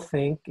still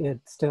think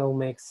it still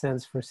makes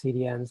sense for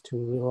CDNs to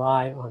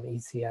rely on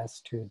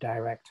ECS to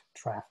direct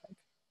traffic?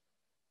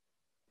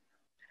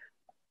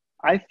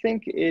 I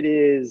think it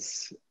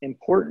is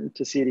important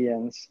to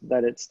CDNs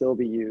that it still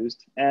be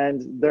used.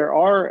 And there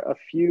are a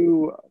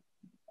few,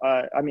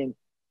 I mean,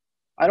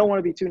 I don't want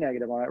to be too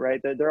negative on it,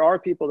 right? There are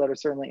people that are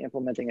certainly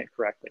implementing it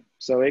correctly.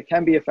 So it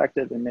can be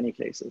effective in many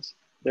cases.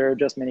 There are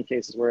just many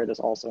cases where it is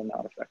also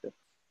not effective.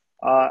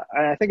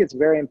 And I think it's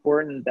very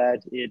important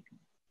that it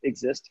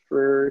exists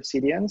for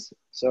CDNs.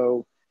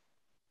 So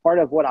part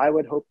of what I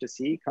would hope to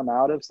see come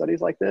out of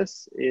studies like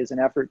this is an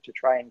effort to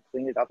try and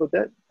clean it up a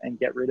bit and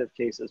get rid of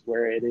cases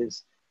where it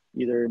is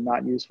either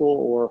not useful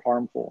or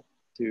harmful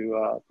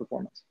to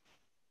performance.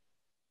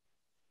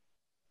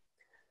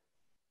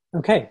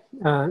 Okay,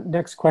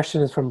 next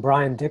question is from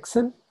Brian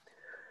Dixon,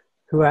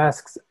 who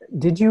asks,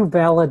 did you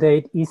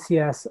validate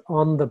ECS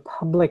on the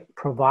public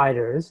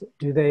providers?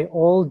 Do they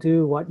all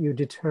do what you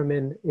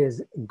determine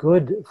is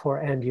good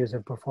for end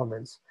user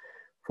performance?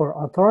 For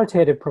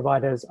authoritative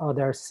providers, are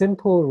there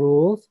simple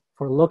rules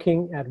for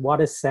looking at what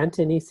is sent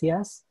in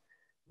ECS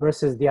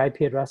versus the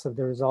IP address of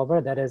the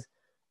resolver? That is,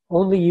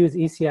 only use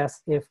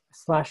ECS if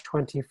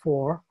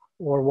 /24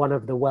 or one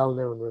of the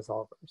well-known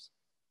resolvers.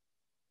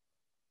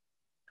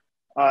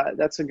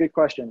 That's a good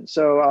question.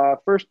 So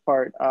first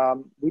part,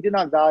 we did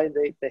not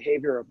validate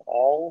behavior of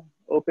all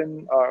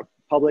open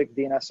public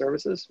DNS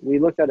services. We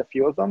looked at a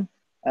few of them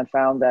and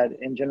found that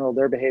in general,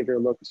 their behavior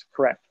looks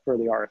correct for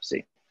the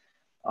RFC.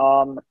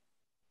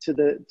 To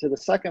the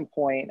second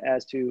point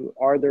as to,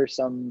 are there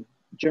some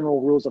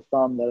general rules of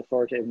thumb that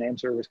authoritative name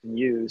servers can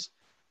use?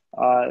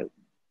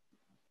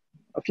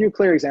 A few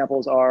clear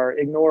examples are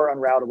ignore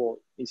unroutable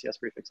ECS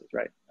prefixes,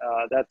 right?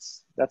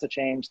 That's a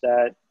change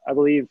that I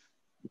believe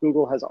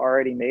Google has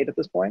already made at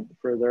this point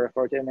for their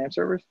authoritative name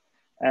servers,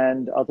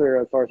 and other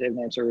authoritative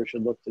name servers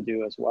should look to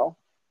do as well.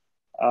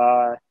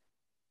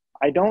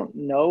 I don't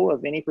know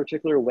of any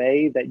particular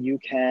way that you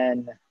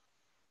can,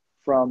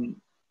 from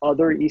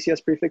other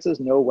ECS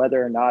prefixes, know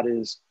whether or not it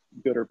is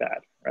good or bad,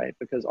 right?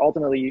 Because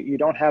ultimately you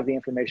don't have the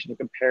information to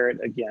compare it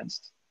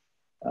against.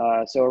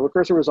 So a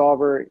recursive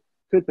resolver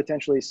could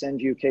potentially send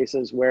you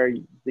cases where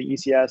the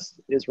ECS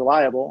is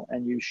reliable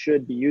and you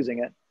should be using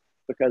it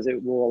because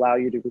it will allow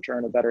you to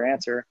return a better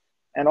answer.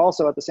 And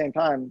also at the same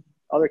time,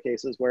 other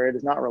cases where it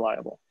is not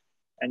reliable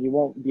and you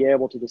won't be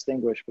able to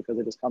distinguish because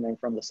it is coming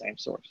from the same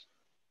source.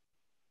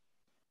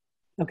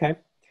 Okay.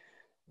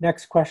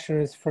 Next question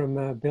is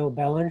from Bill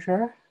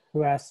Belanger,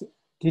 who asks,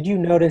 did you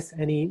notice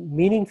any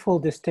meaningful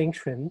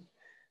distinction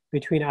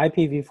between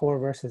IPv4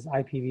 versus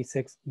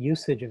IPv6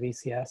 usage of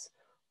ECS,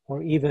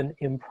 or even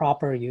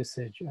improper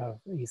usage of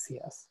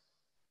ECS?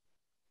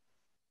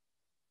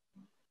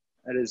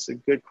 That is a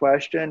good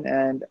question.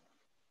 And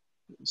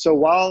so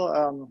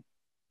while,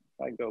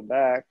 if I go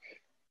back,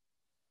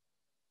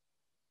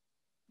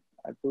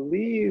 I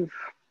believe,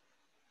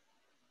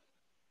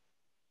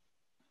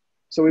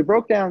 so we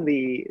broke down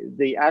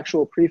the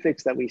actual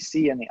prefix that we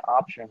see in the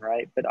option,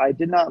 right? But I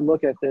did not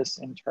look at this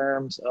in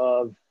terms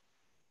of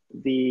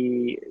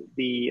the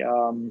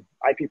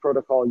IP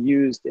protocol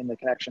used in the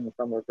connection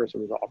from the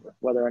recursive resolver,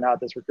 whether or not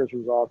this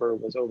recursive resolver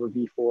was over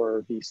v4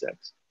 or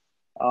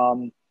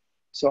v6.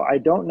 So I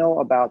don't know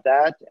about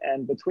that.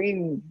 And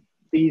between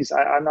these,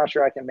 I'm not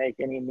sure I can make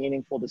any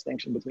meaningful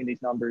distinction between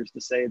these numbers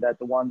to say that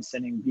the one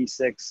sending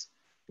v6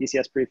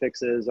 ECS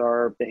prefixes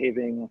are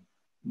behaving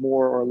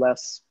more or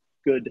less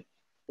good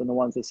than the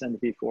ones that send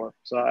V4.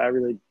 So I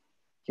really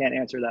can't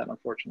answer that,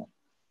 unfortunately.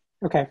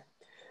 Okay.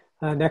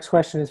 Next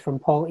question is from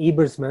Paul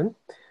Ebersman.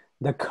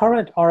 The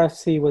current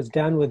RFC was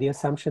done with the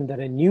assumption that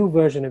a new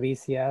version of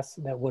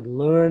ECS that would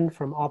learn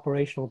from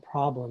operational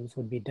problems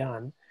would be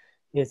done.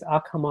 Is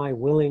Akamai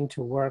willing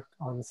to work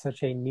on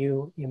such a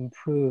new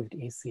improved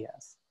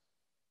ECS?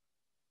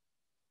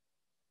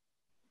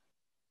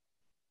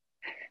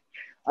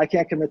 I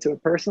can't commit to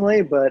it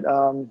personally, but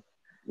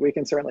we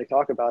can certainly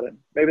talk about it.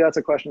 Maybe that's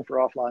a question for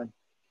offline.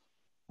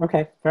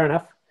 Okay, fair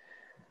enough.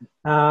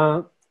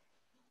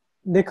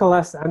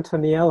 Nicholas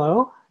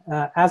Antoniello,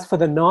 as for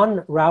the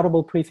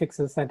non-routable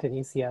prefixes sent in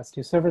ECS,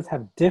 do servers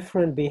have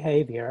different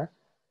behavior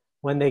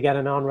when they get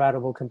a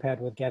non-routable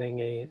compared with getting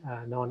a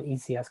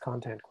non-ECS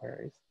content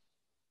queries?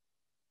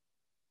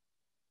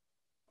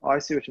 Oh, I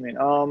see what you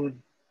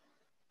mean.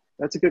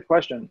 That's a good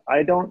question.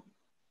 I don't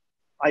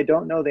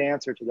know the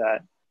answer to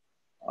that.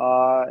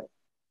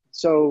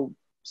 So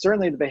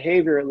certainly the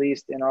behavior, at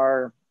least in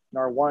our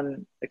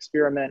one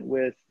experiment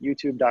with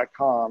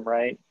youtube.com,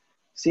 right,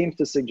 seems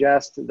to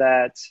suggest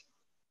that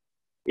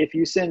if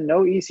you send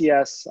no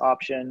ECS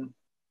option,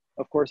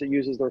 of course it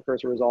uses the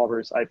recursive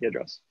resolver's IP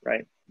address,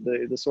 right,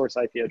 the source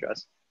IP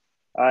address.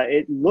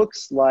 It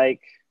looks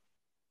like,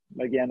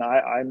 again,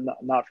 I'm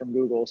not from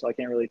Google, so I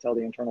can't really tell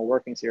the internal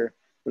workings here,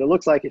 but it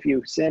looks like if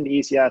you send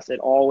ECS, it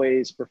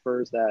always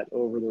prefers that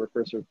over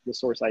the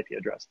source IP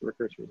address, the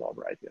recursive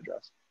resolver IP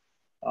address.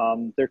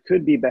 There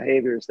could be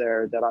behaviors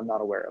there that I'm not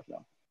aware of,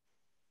 though.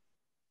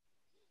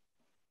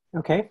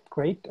 Okay,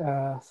 great.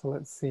 So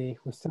let's see.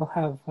 We still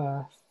have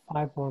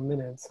 5 more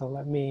minutes, so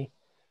let me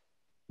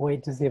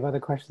wait to see if other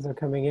questions are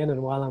coming in.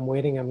 And while I'm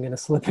waiting, I'm going to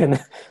slip in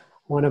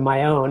one of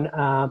my own.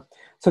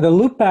 So the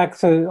loopback.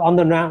 So on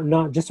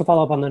the just to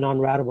follow up on the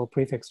non-routable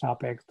prefix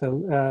topic,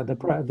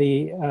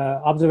 the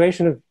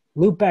observation of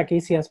loopback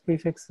ECS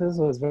prefixes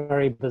was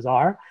very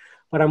bizarre.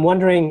 But I'm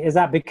wondering, is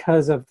that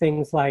because of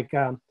things like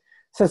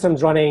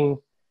systems running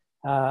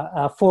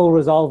a full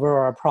resolver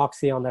or a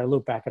proxy on their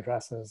loopback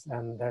addresses,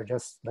 and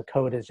the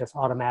code is just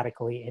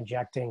automatically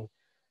injecting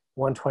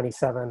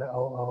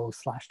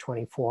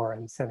 127.00/24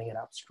 and sending it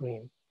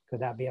upstream? Could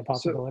that be a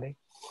possibility?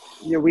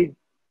 So, yeah, we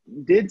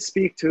did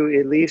speak to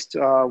at least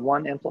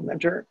one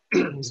implementer,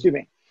 excuse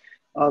me,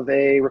 of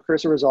a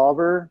recursive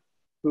resolver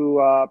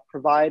who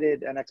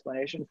provided an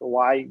explanation for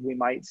why we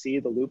might see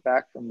the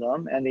loopback from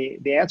them. And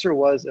the answer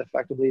was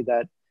effectively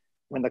that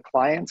when the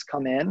clients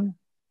come in,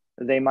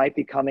 they might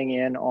be coming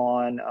in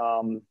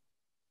on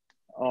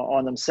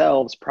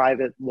themselves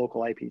private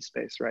local IP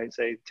space, right?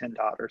 Say 10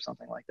 dot or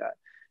something like that.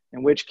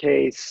 In which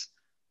case,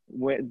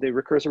 the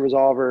recursive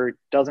resolver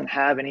doesn't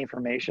have any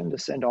information to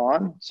send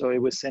on. So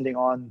it was sending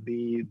on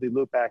the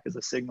loopback as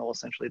a signal,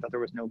 essentially, that there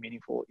was no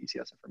meaningful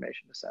ECS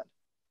information to send.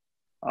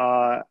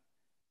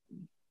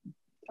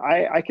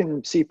 I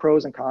can see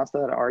pros and cons to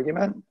that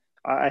argument.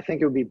 I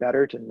think it would be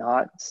better to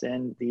not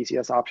send the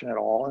ECS option at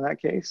all in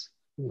that case,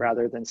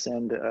 rather than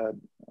send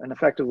an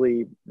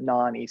effectively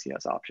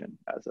non-ECS option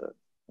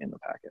in the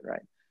packet,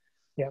 right?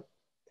 Yep.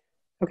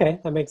 Okay,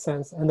 that makes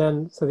sense. And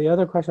then, so the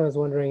other question I was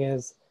wondering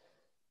is,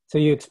 so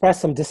you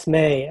expressed some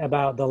dismay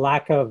about the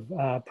lack of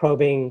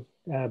probing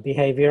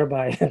behavior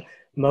by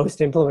most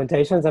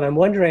implementations. And I'm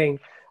wondering,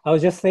 I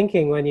was just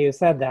thinking when you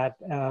said that,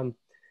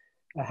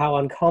 how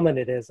uncommon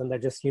it is, and they're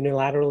just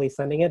unilaterally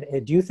sending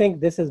it. Do you think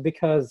this is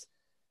because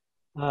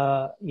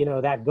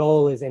that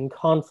goal is in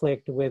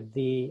conflict with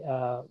the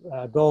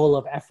goal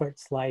of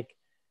efforts like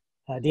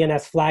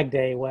DNS Flag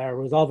Day, where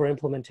resolver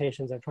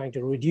implementations are trying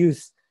to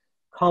reduce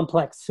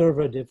complex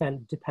server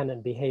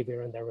dependent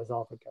behavior in their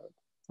resolver code?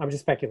 I'm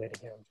just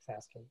speculating here. I'm just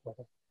asking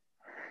whether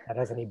that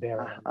has any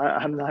bearing.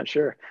 I'm not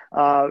sure.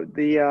 I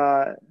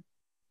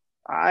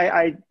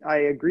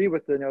agree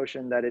with the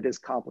notion that it is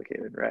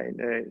complicated, right?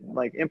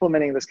 Like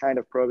implementing this kind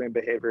of probing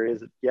behavior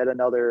is yet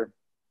another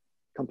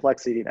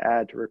complexity to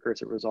add to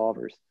recursive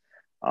resolvers.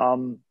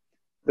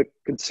 The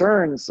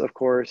concerns, of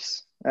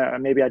course,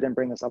 maybe I didn't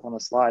bring this up on the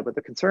slide, but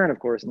the concern, of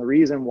course, and the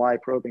reason why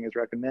probing is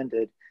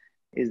recommended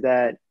is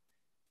that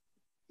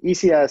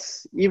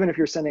ECS, even if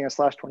you're sending a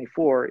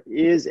 /24,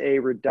 is a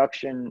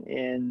reduction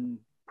in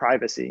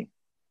privacy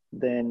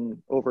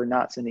than over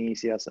not sending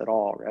ECS at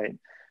all, right?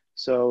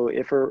 So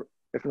if an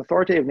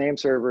authoritative name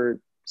server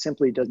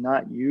simply does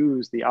not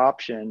use the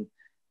option,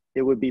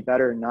 it would be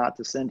better not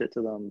to send it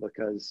to them,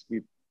 because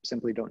you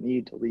simply don't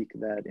need to leak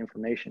that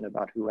information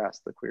about who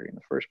asked the query in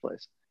the first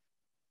place.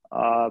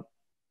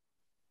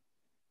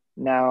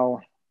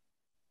 Now,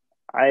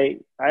 I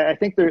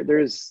think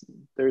there's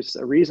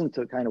a reason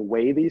to kind of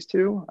weigh these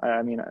two.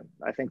 I mean,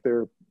 I think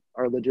there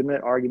are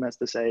legitimate arguments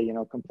to say,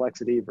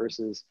 complexity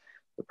versus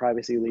the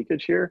privacy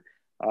leakage here.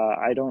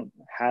 I don't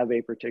have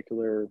a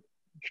particular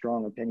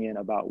strong opinion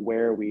about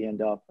where we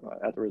end up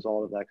as a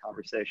result of that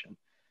conversation,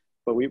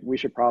 but we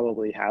should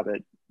probably have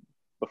it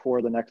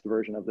before the next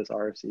version of this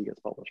RFC gets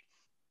published.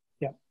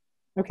 Yeah.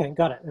 Okay,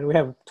 got it. And we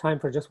have time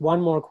for just one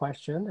more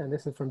question, and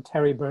this is from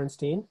Terry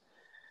Bernstein,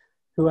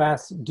 who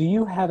asks, do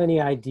you have any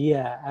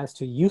idea as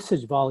to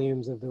usage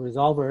volumes of the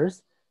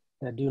resolvers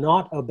that do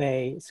not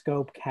obey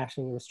scope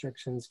caching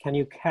restrictions? Can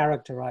you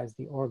characterize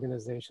the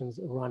organizations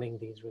running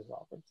these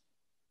resolvers?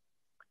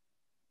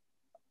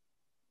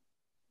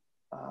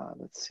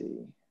 Let's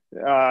see.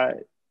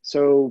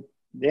 So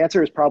the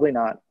answer is probably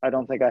not. I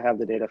don't think I have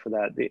the data for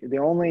that. The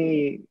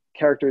only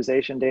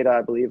characterization data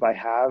I believe I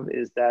have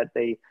is that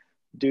they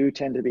do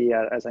tend to be,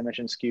 as I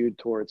mentioned, skewed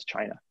towards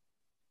China.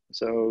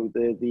 So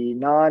the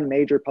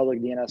non-major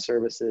public DNS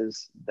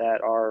services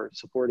that are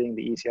supporting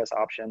the ECS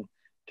option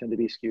tend to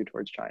be skewed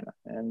towards China.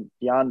 And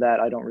beyond that,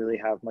 I don't really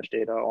have much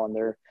data on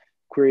their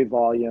query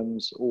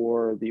volumes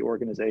or the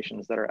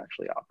organizations that are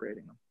actually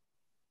operating them.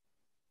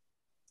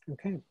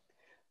 Okay.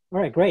 All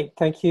right, great.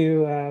 Thank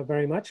you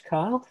very much,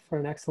 Kyle, for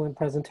an excellent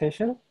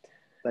presentation.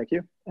 Thank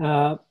you.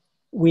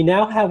 We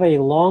now have a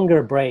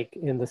longer break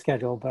in the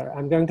schedule, but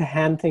I'm going to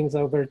hand things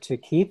over to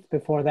Keith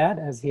before that,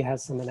 as he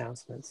has some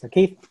announcements. So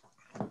Keith.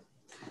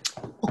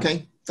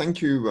 Okay,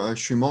 thank you,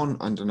 Shumon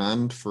and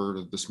Anand,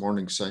 for this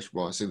morning's session.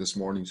 Well, I say this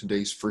morning,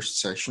 today's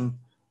first session.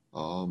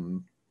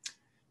 We'll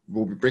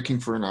be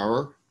breaking for an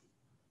hour.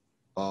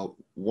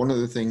 One of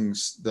the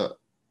things that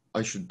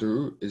I should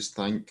do is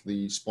thank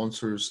the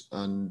sponsors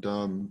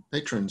and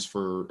patrons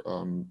for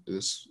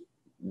this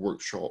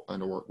workshop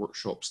and our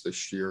workshops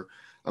this year.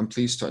 I'm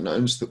pleased to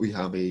announce that we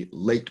have a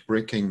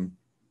late-breaking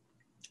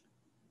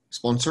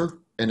sponsor.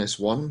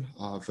 NS1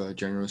 have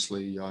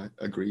generously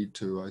agreed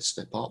to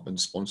step up and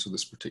sponsor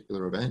this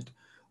particular event.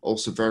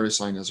 Also,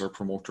 VeriSign as our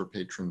promoter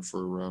patron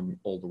for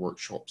all the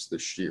workshops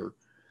this year.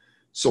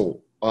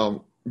 So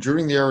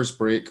during the hour's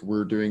break,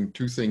 we're doing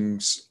two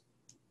things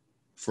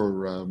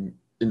for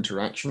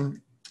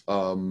interaction.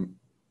 In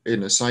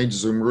a side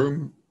Zoom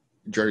room,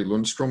 Jerry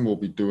Lundstrom will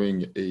be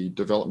doing a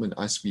development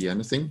Ask Me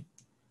Anything.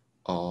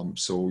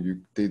 So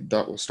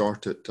that will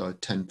start at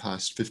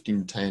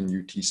 15:10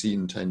 UTC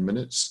in 10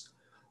 minutes.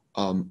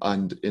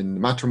 And in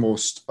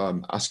Mattermost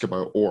Ask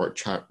About OARC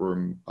chat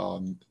room,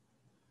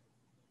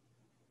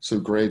 so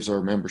Graves,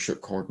 our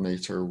membership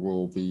coordinator,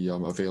 will be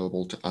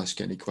available to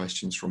ask any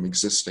questions from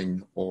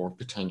existing or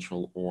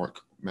potential OARC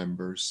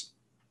members.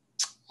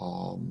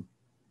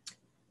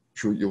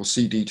 Sure, you'll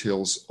see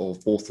details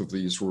of both of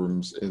these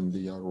rooms in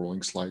the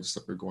rolling slides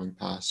that we're going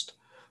past.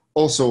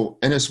 Also,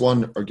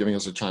 NS1 are giving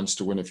us a chance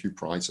to win a few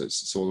prizes.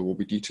 So there will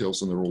be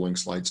details in the rolling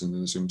slides in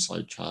the Zoom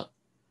side chat.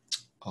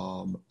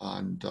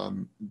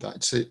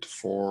 That's it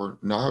for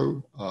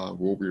now.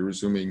 We'll be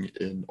resuming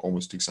in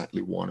almost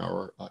exactly 1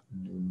 hour at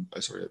noon,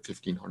 sorry, at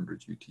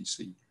 1500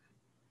 UTC.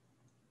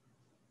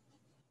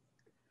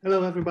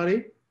 Hello,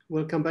 everybody.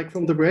 Welcome back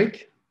from the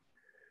break.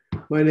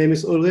 My name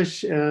is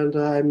Ulrich, and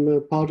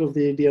I'm part of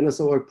the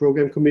DNS-OARC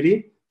program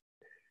committee.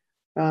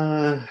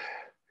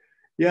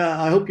 Yeah,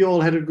 I hope you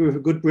all had a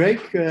good break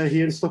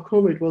here in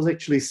Stockholm. It was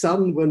actually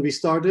sun when we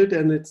started,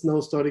 and it's now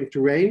starting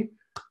to rain.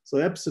 So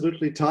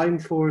absolutely time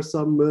for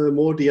some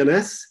more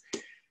DNS.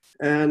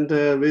 And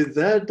with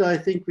that, I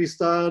think we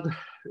start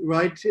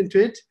right into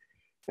it.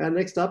 And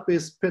next up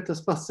is Petr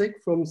Špaček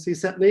from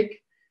CSATNIC,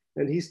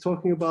 and he's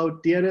talking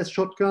about DNS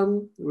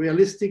shotgun,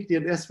 realistic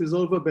DNS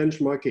resolver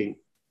benchmarking.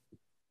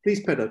 Please,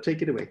 Petr,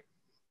 take it away.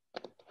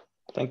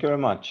 Thank you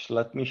very much.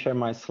 Let me share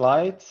my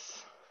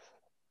slides.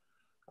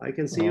 I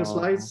can see your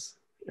slides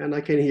and I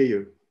can hear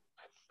you.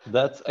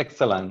 That's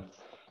excellent.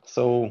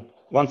 So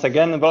once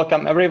again,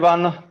 welcome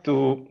everyone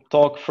to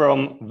talk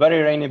from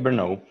very rainy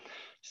Brno.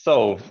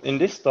 So in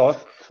this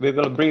talk, we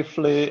will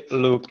briefly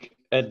look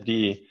at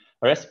the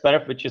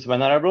RESPERF, which is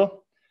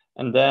vulnerable.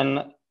 And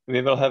then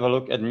we will have a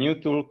look at a new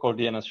tool called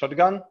DNS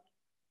Shotgun.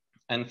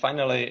 And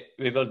finally,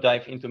 we will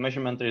dive into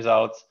measurement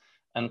results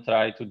and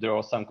try to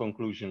draw some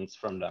conclusions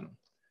from them.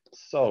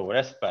 So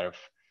RESPERF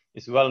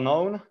is well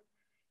known,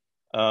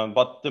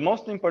 but the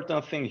most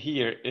important thing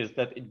here is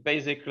that it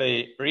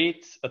basically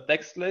reads a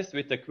text list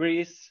with the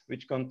queries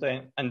which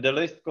contain, and the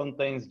list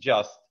contains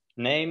just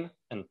name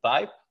and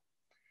type.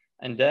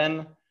 And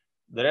then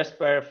the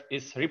RESPERF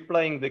is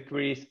replaying the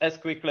queries as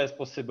quickly as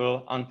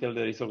possible until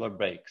the resolver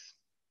breaks.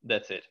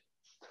 That's it.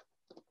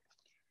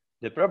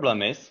 The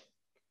problem is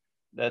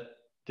that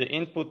the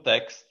input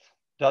text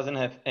doesn't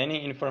have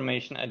any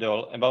information at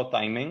all about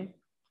timing.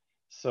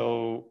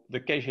 So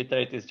the cache hit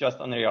rate is just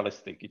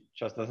unrealistic. It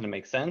just doesn't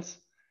make sense.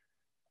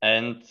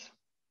 And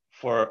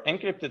for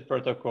encrypted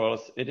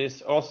protocols, it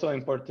is also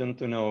important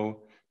to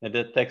know that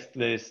the text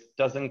list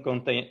doesn't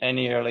contain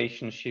any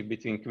relationship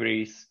between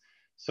queries.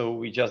 So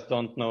we just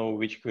don't know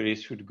which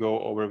queries should go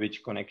over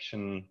which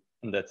connection,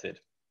 and that's it.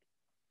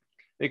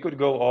 We could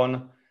go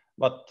on,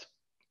 but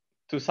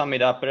to sum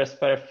it up,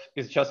 RESPERF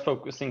is just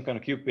focusing on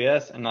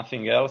QPS and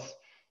nothing else.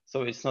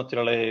 So it's not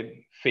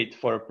really fit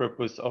for a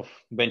purpose of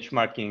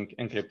benchmarking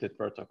encrypted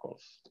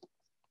protocols.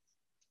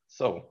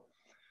 So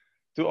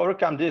to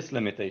overcome this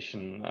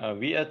limitation,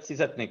 we at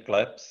CSATNIC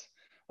Labs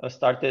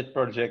started a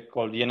project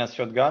called DNS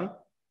Shotgun.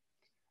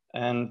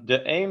 And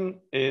the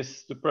aim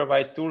is to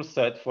provide tool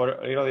set for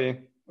really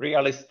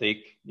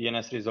realistic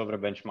DNS resolver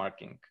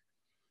benchmarking.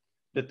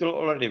 The tool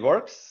already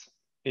works.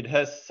 it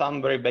has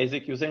some very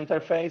basic user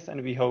interface,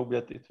 and we hope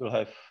that it will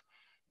have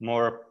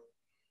more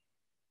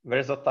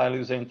versatile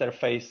user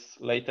interface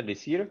later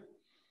this year.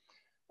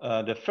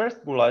 The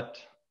first bullet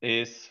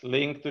is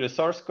linked to the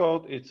source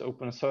code. It's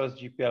open source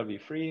GPL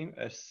v3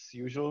 as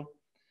usual.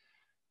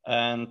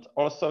 And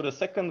also the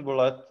second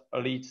bullet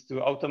leads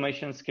to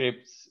automation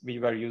scripts we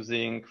were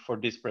using for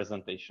this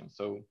presentation.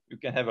 So you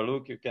can have a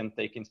look, you can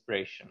take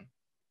inspiration.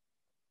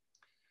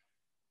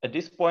 At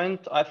this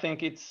point, I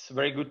think it's a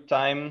very good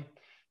time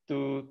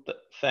to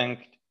thank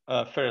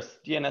first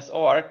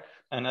DNS-OARC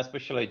and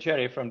especially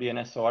Jerry from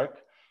DNS-OARC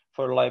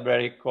for a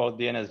library called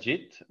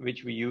DNS-JIT,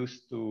 which we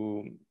use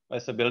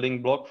as a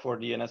building block for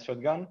DNS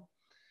Shotgun.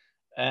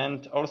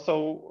 And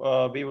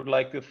also we would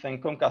like to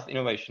thank Comcast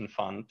Innovation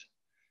Fund,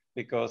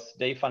 because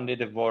they funded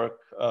the work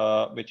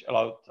which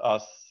allowed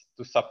us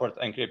to support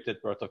encrypted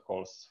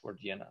protocols for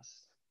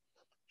DNS.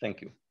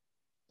 Thank you.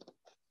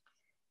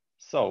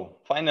 So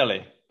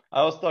finally,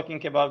 I was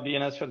talking about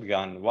DNS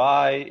Shotgun,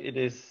 why it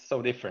is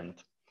so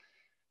different.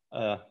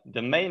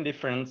 The main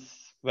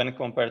difference when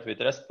compared with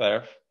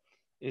RESTperf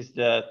is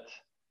that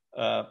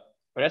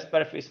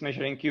RESTperf is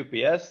measuring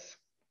QPS,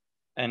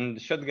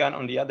 and Shotgun,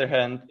 on the other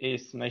hand,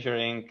 is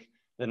measuring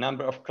the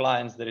number of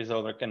clients the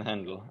resolver can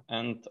handle.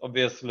 And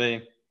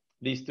obviously,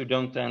 these two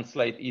don't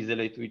translate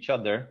easily to each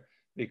other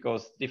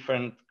because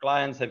different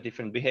clients have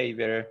different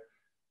behavior,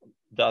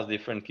 does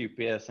different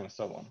QPS, and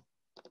so on.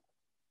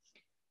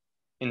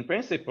 In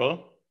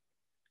principle,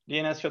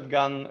 DNS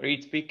Shotgun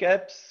reads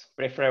Pcaps,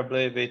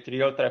 preferably with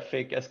real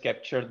traffic as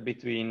captured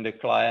between the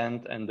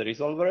client and the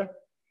resolver,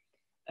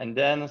 and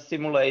then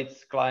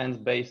simulates clients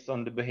based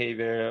on the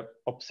behavior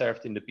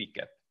observed in the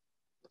Pcap.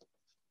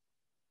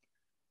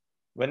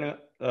 When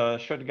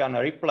Shotgun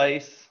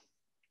replays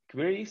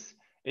queries,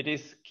 it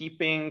is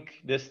keeping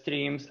the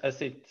streams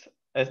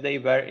as they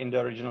were in the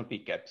original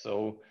Pcap.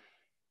 So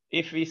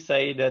if we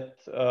say that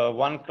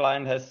one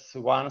client has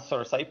one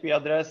source IP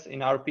address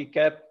in our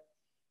Pcap,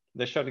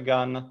 the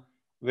Shotgun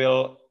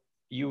will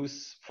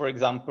use, for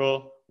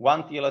example,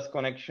 one TLS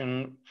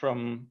connection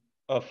from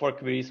for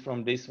queries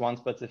from this one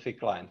specific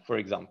client, for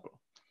example.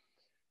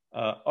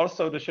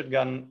 Also, the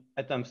Shotgun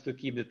attempts to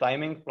keep the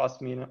timing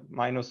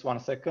minus 1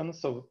 second,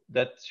 so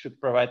that should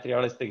provide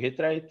realistic hit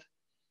rate.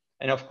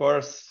 And of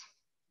course,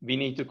 we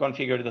need to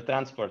configure the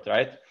transport,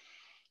 right?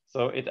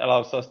 So it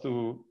allows us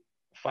to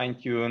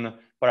fine-tune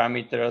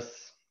parameters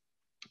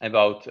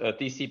about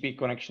TCP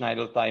connection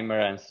idle timer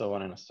and so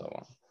on and so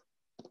on.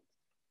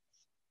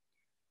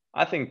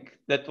 I think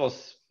that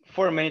was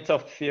 4 minutes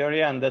of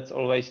theory, and that's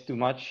always too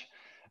much.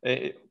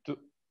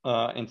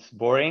 It's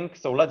boring.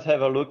 So let's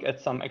have a look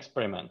at some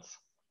experiments.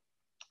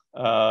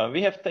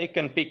 We have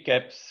taken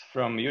Pcaps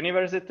from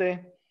university,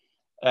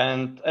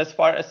 and as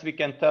far as we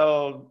can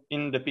tell,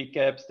 in the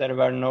Pcaps, there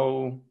were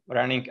no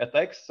running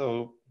attacks,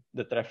 so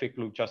the traffic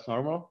looked just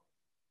normal.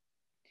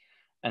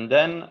 And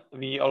then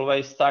we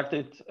always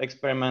started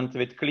experiment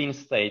with clean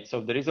state.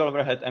 So the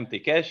resolver had empty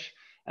cache,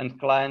 and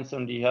clients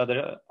on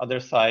the other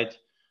side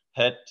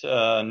had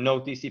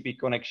no TCP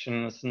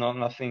connections,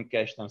 nothing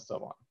cached, and so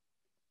on.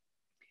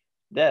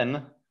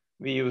 Then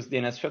we used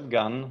DNS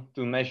Shotgun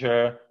to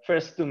measure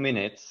first 2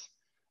 minutes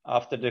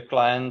after the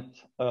client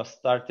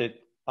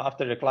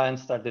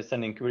started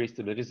sending queries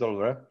to the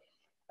resolver,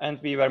 and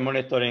we were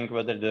monitoring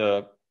whether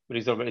the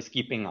resolver is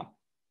keeping up.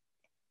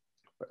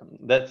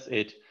 That's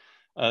it.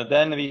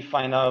 Then we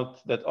find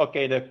out that,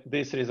 okay,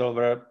 this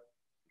resolver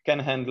can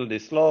handle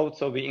this load,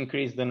 so we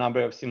increased the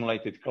number of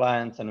simulated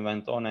clients and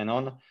went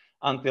on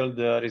until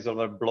the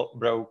resolver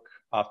broke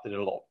after the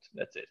load.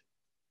 That's it.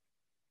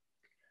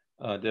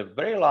 The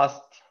very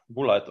last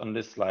bullet on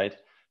this slide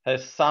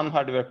has some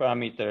hardware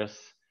parameters,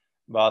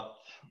 but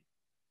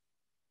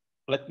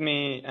let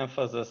me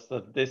emphasize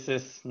that this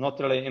is not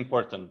really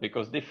important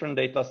because different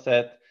data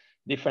set,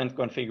 different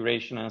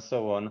configuration, and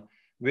so on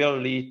will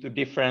lead to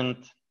different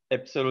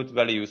absolute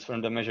values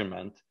from the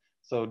measurement.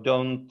 So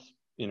don't,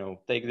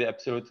 take the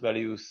absolute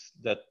values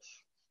that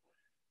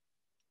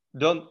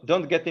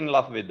don't get in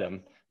love with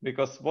them,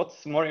 because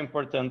what's more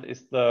important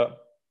is the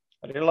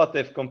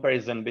relative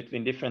comparison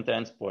between different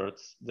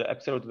transports. The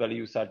absolute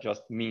values are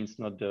just means,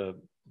 not the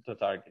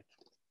target.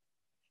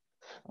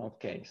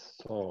 Okay,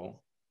 so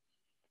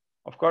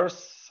of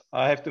course,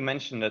 I have to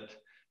mention that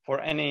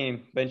for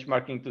any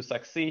benchmarking to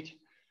succeed,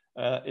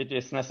 it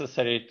is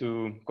necessary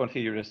to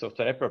configure the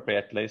software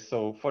appropriately.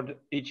 So for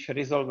each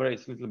resolver,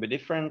 it's a little bit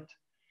different.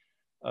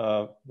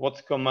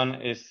 What's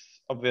common is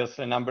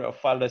obviously number of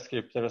file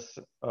descriptors,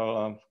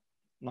 file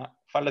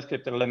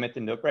descriptor limit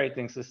in the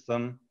operating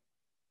system,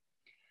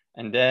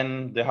 and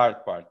then the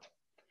hard part.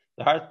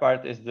 The hard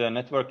part is the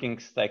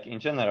networking stack in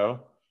general.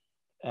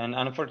 And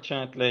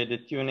unfortunately, the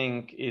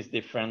tuning is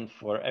different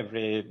for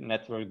every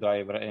network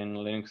driver in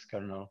Linux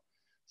kernel.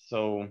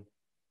 So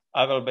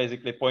I will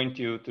basically point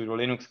you to the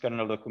Linux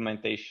kernel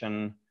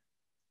documentation.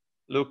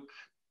 Look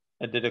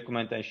at the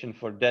documentation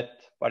for that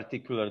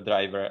particular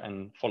driver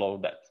and follow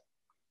that.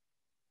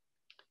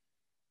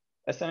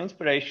 As an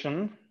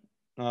inspiration,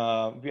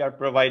 we are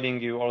providing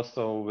you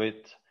also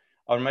with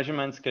our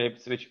measurement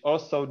scripts, which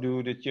also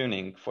do the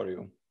tuning for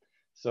you.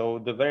 So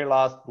the very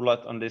last bullet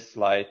on this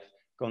slide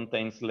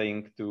contains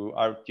link to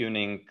our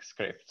tuning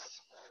scripts.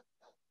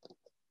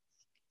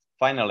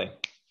 Finally,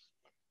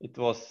 it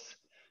was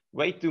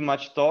way too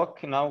much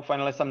talk. Now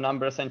finally some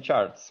numbers and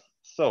charts.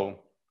 So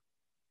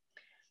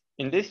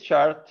in this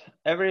chart,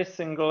 every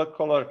single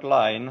colored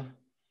line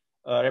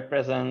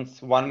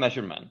represents one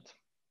measurement.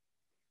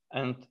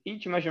 And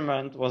each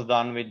measurement was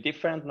done with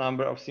different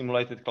number of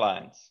simulated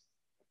clients.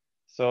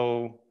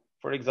 So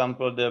for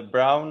example, the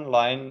brown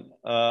line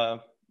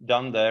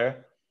down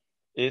there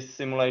is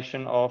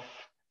simulation of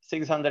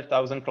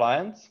 600,000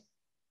 clients.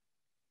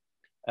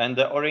 And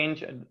the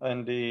orange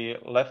and the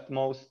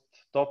leftmost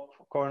top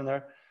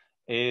corner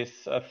is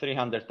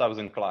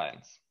 300,000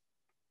 clients.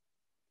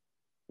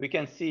 We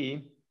can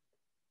see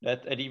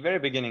that at the very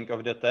beginning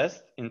of the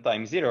test, in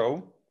time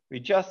 0, we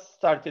just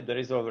started the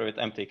resolver with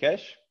empty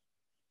cache.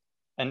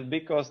 And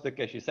because the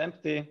cache is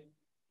empty,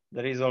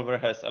 the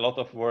resolver has a lot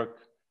of work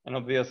and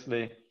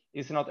obviously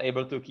is not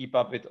able to keep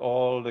up with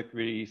all the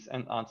queries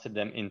and answer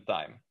them in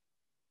time.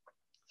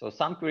 So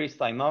some queries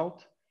time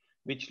out,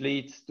 which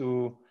leads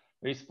to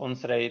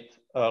response rate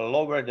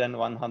lower than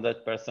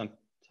 100%,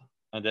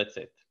 and that's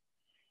it.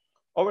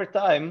 Over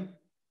time,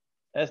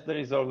 as the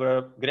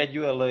resolver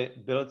gradually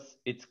builds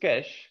its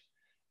cache,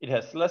 it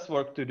has less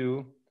work to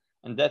do,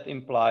 and that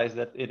implies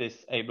that it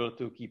is able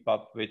to keep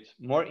up with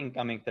more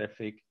incoming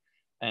traffic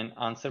and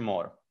answer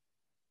more.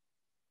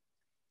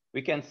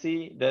 We can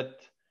see that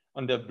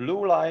on the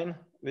blue line,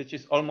 which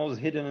is almost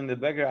hidden in the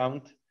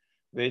background,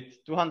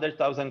 with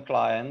 200,000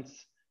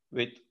 clients,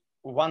 with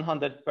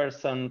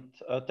 100%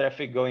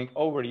 traffic going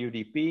over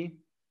UDP,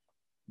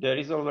 the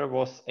resolver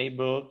was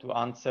able to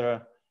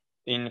answer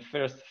in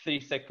first 3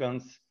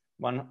 seconds.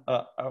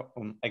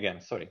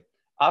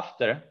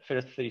 After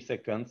first 3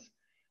 seconds,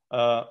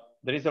 the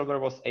resolver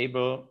was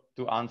able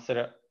to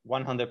answer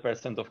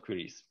 100% of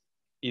queries.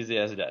 Easy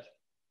as that.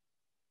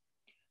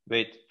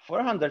 With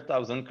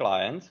 400,000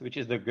 clients, which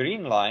is the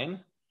green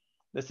line,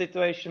 the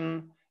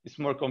situation is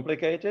more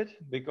complicated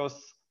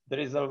because the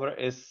resolver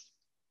is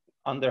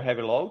under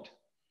heavy load.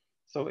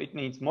 So it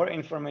needs more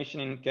information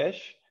in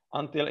cache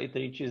until it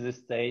reaches a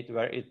state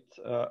where it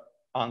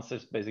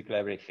answers basically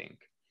everything.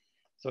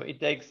 So it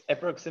takes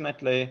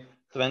approximately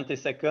 20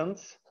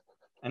 seconds.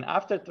 And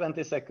after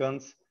 20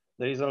 seconds,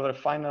 the resolver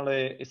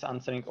finally is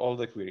answering all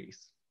the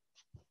queries.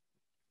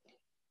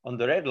 On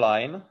the red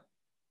line,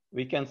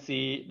 we can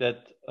see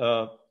that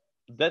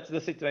that's the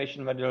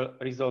situation where the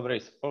resolver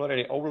is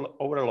already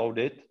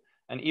overloaded.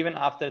 And even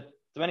after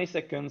 20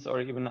 seconds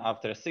or even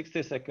after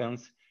 60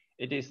 seconds,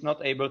 it is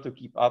not able to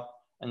keep up,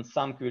 and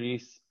some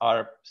queries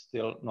are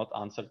still not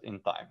answered in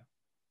time.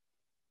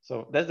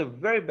 So that's a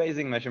very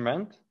basic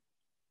measurement.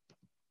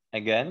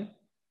 Again,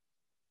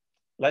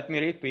 let me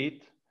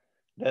repeat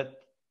that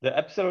the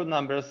absolute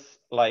numbers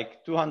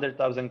like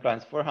 200,000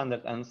 clients,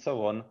 400, and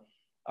so on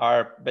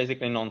are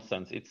basically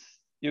nonsense.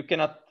 You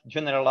cannot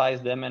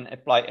generalize them and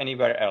apply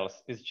anywhere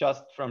else. It's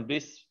just from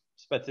this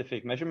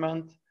specific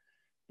measurement.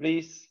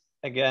 Please,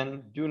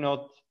 again, do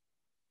not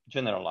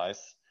generalize.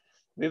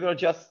 We will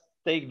just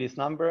take this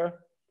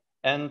number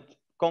and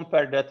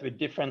compare that with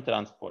different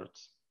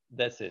transports.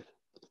 That's it.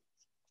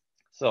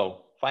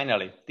 So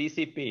finally,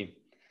 TCP.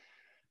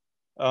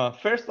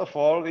 First of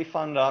all, we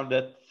found out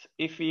that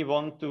if we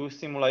want to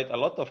simulate a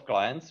lot of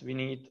clients, we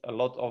need a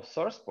lot of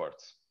source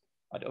ports.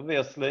 But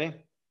obviously,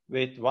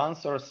 with one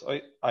source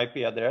IP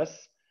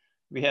address,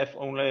 we have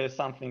only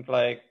something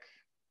like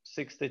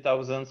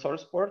 60,000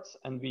 source ports,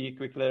 and we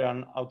quickly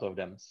run out of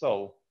them.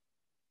 So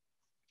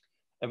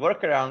a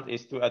workaround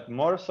is to add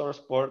more source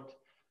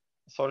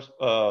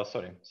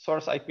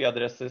IP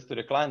addresses to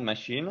the client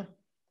machine.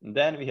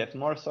 Then we have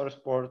more source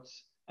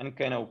ports and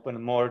can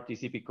open more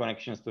TCP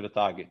connections to the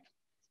target.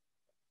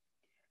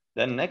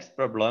 The next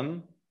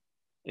problem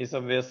is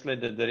obviously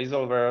that the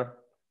resolver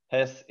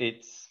has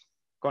its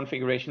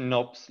configuration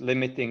knobs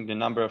limiting the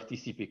number of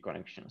TCP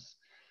connections.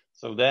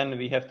 So then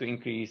we have to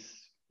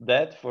increase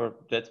that for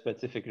that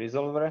specific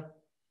resolver.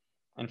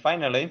 And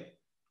finally,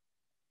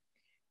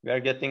 we are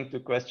getting to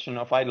the question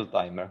of idle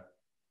timer,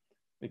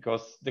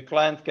 because the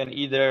client can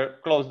either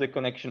close the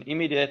connection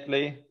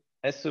immediately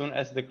as soon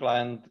as the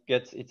client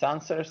gets its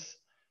answers,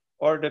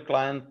 or the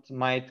client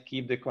might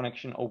keep the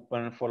connection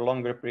open for a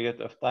longer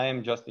period of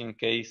time just in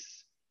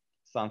case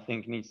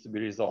something needs to be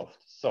resolved.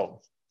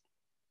 So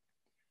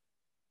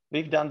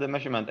we've done the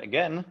measurement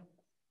again,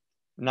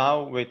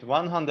 now with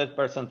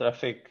 100%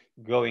 traffic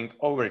going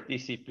over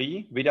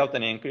TCP without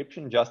any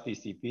encryption, just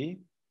TCP,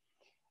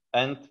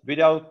 and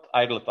without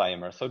idle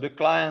timer. So the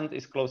client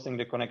is closing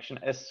the connection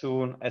as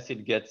soon as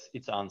it gets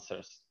its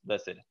answers.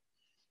 That's it.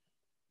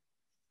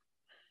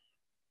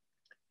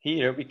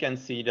 Here we can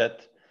see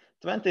that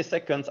 20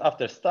 seconds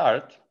after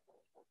start,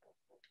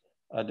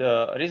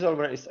 the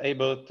resolver is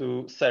able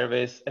to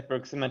service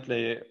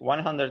approximately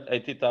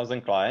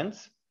 180,000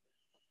 clients.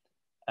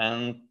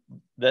 And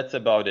that's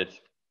about it.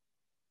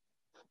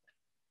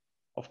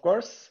 Of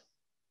course,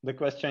 the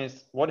question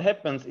is, what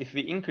happens if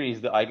we increase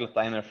the idle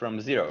timer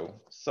from 0?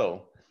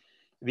 So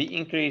we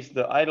increase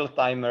the idle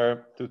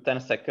timer to 10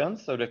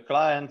 seconds. So the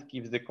client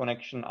keeps the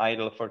connection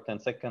idle for 10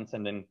 seconds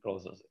and then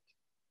closes it.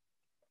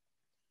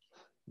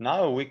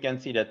 Now we can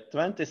see that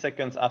 20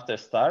 seconds after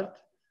start,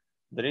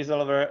 the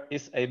resolver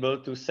is able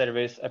to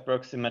service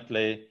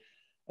approximately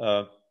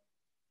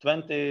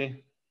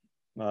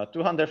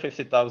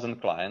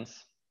 250,000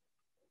 clients.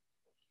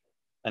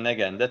 And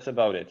again, that's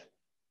about it.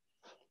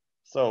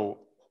 So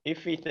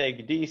if we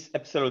take these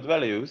absolute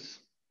values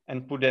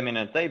and put them in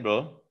a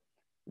table,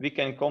 we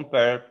can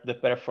compare the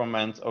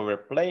performance over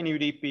plain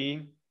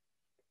UDP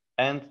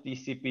and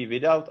TCP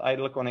without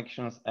idle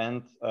connections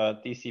and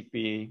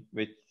TCP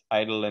with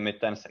idle limit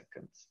 10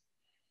 seconds.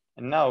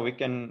 And now we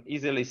can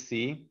easily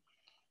see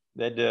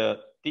that the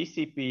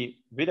TCP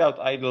without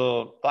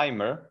idle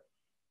timer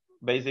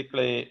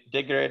basically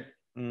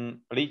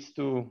leads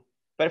to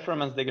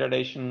performance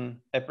degradation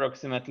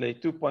approximately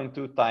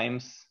 2.2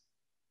 times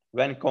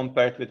when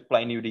compared with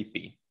plain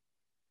UDP.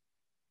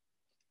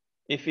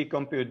 If we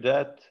compute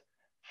that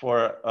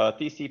for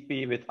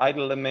TCP with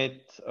idle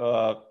limit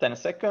 10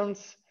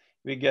 seconds,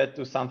 we get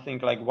to something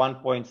like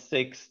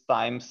 1.6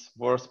 times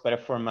worse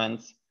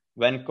performance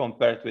when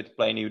compared with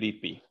plain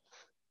UDP.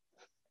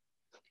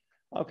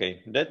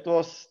 Okay, that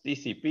was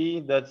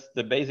TCP. That's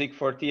the basic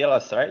for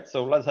TLS, right?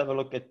 So let's have a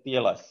look at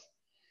TLS.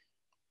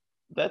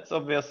 That's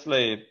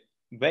obviously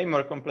way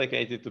more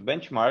complicated to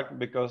benchmark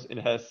because it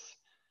has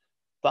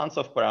tons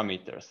of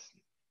parameters.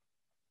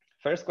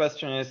 First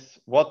question is,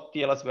 what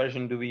TLS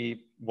version do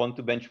we want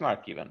to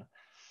benchmark even?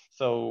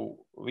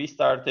 So we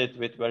started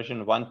with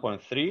version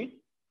 1.3.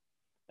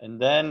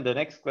 And then the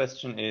next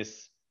question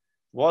is,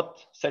 what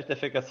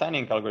certificate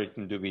signing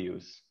algorithm do we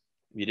use?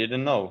 We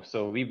didn't know,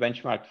 so we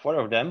benchmarked 4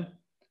 of them.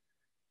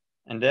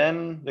 And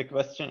then the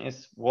question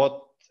is,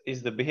 what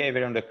is the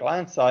behavior on the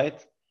client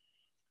side?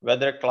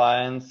 Whether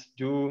clients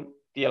do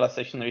TLS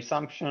session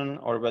resumption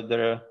or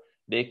whether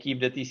they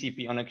keep the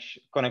TCP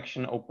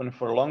connection open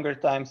for a longer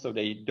time, so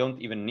they don't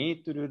even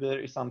need to do the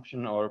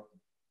resumption, or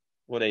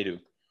what they do.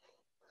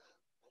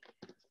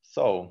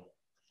 So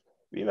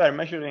we were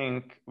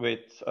measuring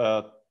with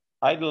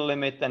idle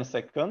limit 10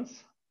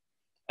 seconds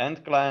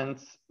and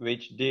clients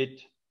which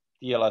did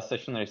TLS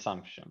session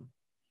resumption.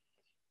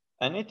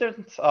 And it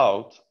turns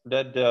out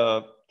that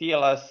the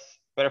TLS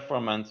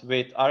performance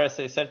with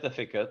RSA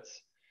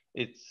certificates,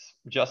 it's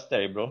just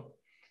terrible.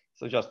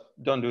 So just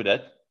don't do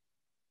that.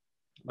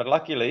 But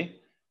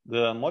luckily,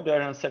 the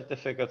modern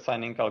certificate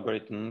signing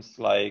algorithms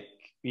like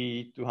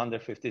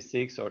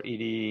P256 or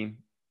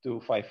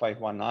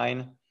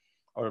ED25519,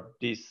 or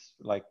these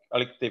like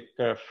elliptic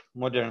curve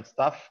modern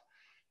stuff,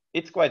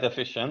 it's quite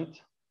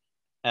efficient.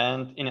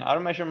 And in our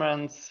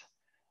measurements,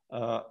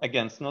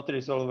 against not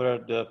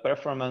resolver, the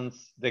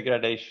performance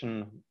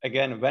degradation,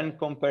 again, when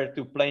compared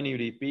to plain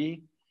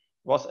UDP,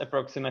 was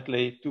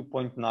approximately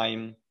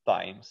 2.9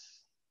 times.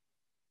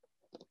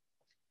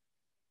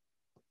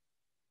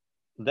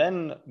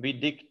 Then we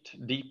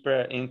digged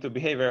deeper into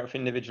behavior of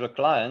individual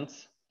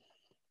clients.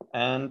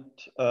 And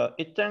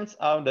it turns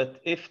out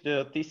that if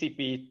the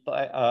TCP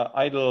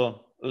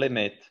idle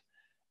limit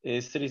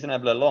is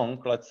reasonably long,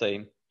 let's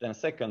say 10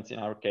 seconds in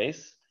our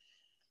case,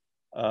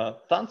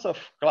 tons of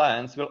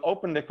clients will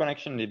open the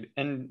connection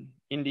in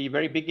the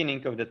very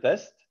beginning of the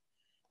test.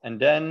 And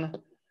then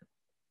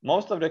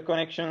most of the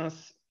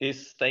connections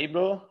is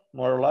stable,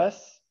 more or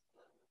less.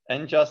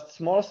 And just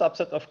small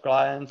subset of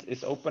clients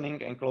is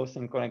opening and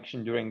closing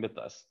connection during the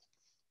test,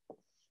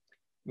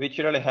 which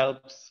really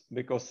helps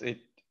because it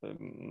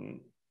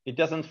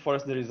doesn't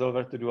force the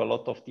resolver to do a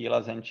lot of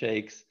TLS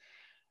handshakes.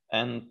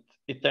 And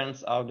it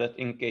turns out that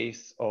in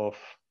case of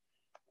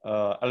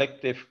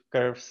elective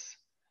curves,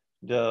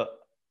 the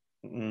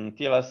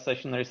TLS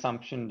session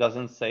resumption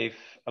doesn't save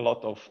a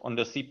lot of, on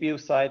the CPU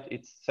side,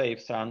 it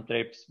saves round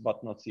trips,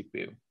 but not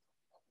CPU.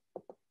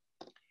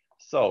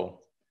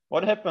 So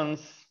what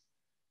happens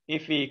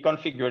if we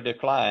configure the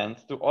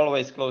client to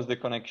always close the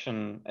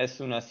connection as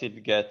soon as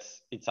it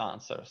gets its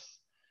answers?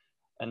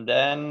 And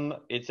then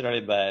it's really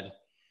bad.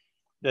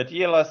 The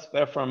TLS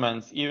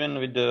performance, even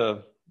with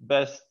the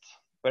best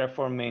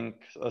performing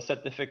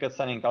certificate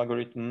signing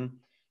algorithm,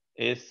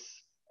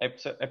 is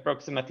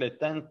approximately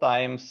 10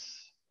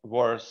 times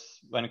worse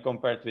when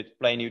compared with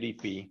plain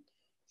UDP.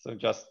 So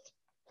just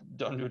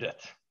don't do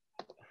that.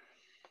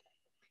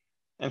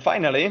 And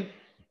finally,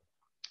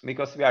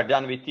 because we are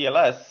done with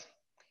TLS,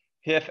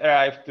 we have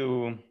arrived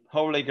to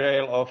holy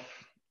grail of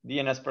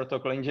DNS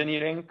protocol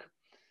engineering,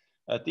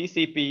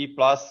 TCP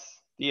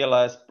plus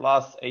TLS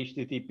plus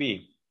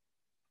HTTP.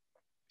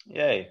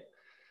 Yay.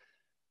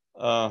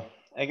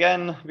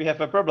 Again, we have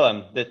a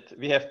problem that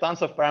we have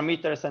tons of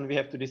parameters and we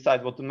have to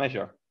decide what to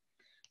measure.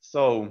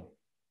 So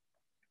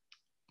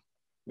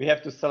we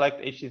have to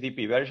select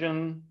HTTP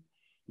version.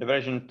 The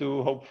version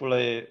 2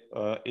 hopefully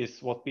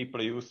is what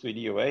people use with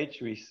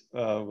DOH. We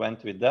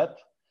went with that.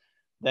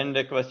 Then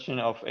the question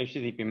of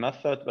HTTP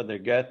method, whether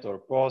GET or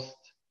POST.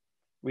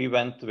 We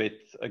went with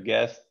a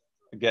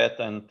GET,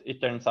 and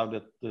it turns out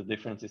that the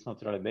difference is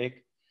not really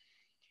big.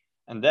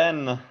 And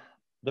then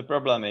the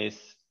problem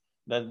is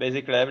that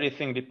basically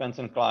everything depends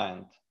on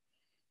client.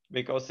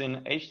 because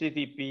in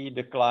HTTP,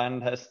 the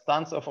client has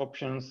tons of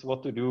options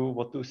what to do,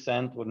 what to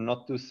send, what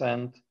not to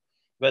send,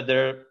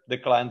 whether the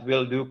client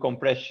will do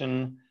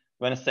compression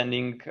when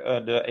sending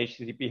the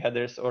HTTP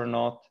headers or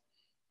not,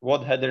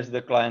 what headers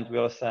the client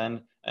will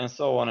send, and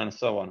so on and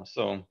so on.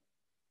 So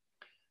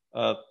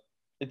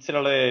it's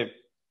really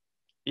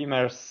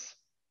immense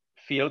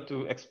field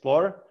to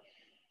explore.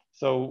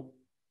 So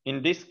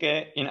in this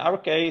case, in our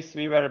case,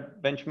 we were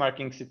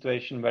benchmarking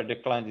situation where the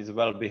client is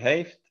well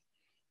behaved,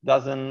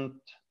 doesn't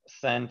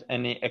send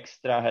any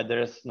extra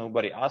headers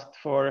nobody asked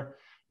for,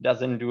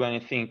 doesn't do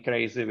anything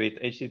crazy with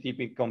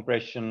HTTP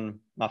compression,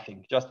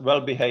 nothing, just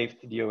well behaved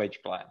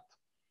DOH client.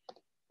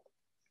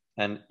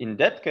 And in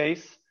that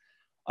case,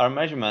 our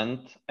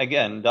measurement,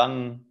 again,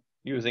 done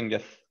using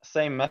the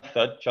same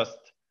method, just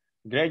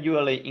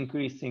gradually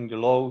increasing the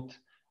load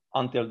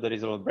until the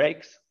resolver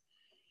breaks.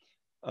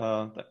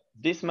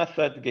 This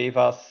method gave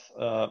us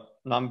a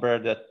number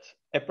that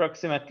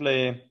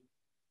approximately,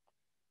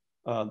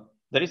 the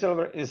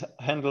resolver is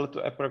handled to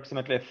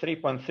approximately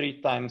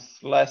 3.3 times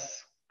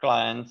less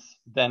clients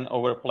than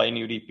over plain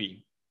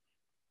UDP.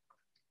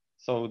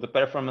 So the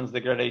performance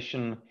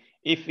degradation,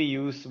 if we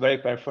use very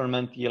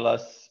performant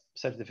TLS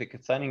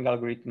certificate signing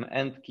algorithm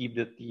and keep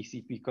the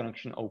TCP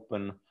connection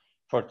open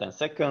for 10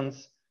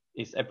 seconds,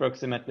 is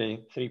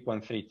approximately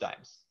 3.3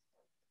 times.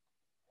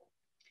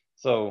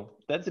 So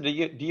that's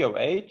the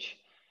DOH.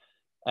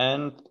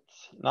 And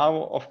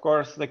now, of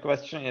course, the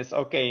question is,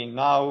 okay,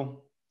 now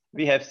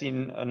we have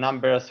seen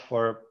numbers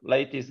for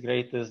latest,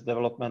 greatest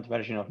development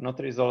version of not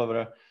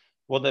resolver.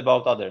 What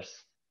about others?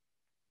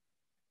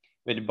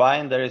 With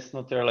bind, there is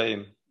not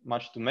really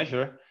much to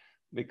measure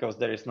because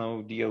there is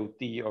no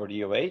DOT or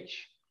DOH.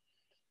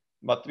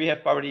 But we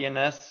have Power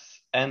DNS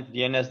and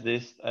DNS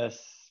disk as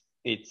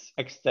its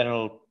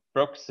external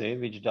proxy,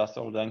 which does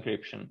all the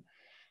encryption.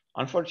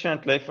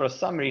 Unfortunately, for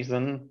some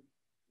reason,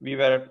 we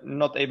were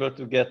not able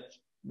to get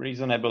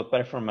reasonable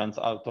performance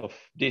out of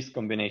this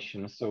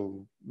combination,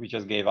 so we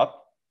just gave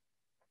up.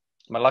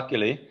 But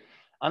luckily,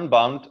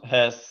 Unbound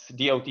has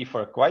DOT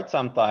for quite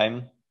some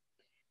time,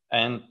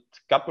 and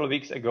a couple of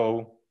weeks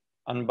ago,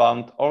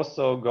 Unbound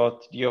also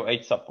got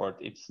DOH support.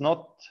 It's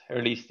not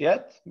released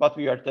yet, but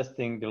we are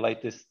testing the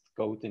latest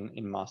code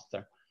in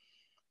master.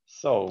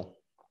 So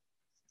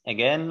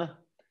again,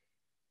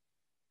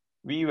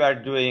 we were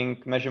doing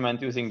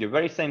measurement using the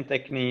very same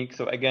technique.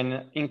 So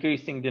again,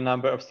 increasing the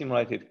number of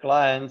simulated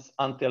clients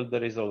until the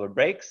resolver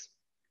breaks.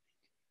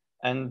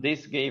 And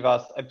this gave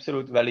us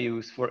absolute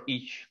values for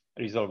each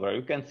resolver.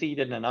 You can see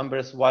that the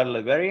numbers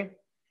widely vary,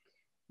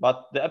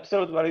 but the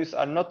absolute values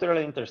are not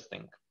really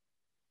interesting.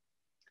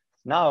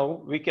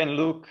 Now we can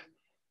look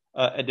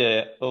at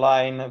the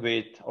line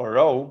with, or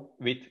row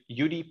with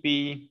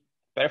UDP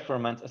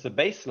performance as a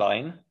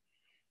baseline.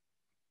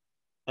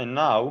 And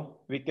now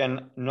we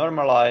can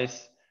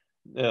normalize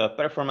the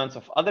performance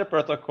of other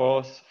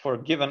protocols for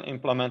given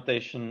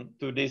implementation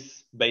to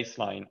this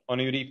baseline on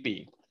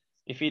UDP.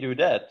 If we do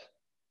that,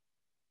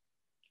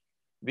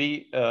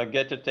 we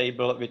get a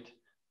table with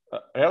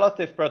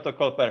relative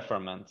protocol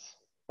performance.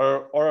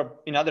 Or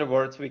in other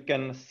words, we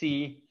can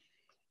see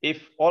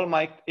if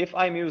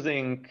I'm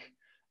using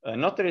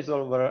not a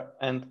resolver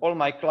and all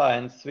my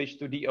clients switch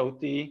to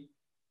DOT,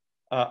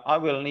 I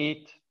will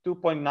need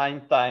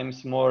 2.9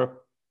 times more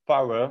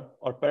power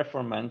or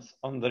performance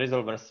on the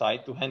resolver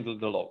side to handle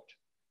the load.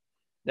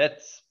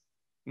 That's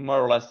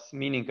more or less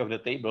meaning of the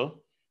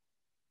table.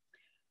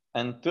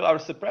 And to our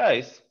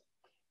surprise,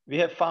 we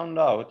have found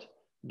out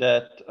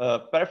that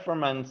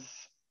performance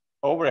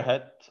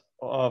overhead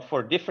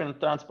for different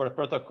transport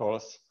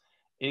protocols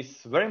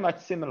is very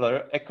much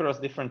similar across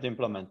different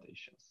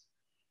implementations.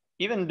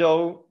 Even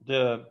though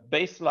the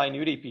baseline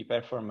UDP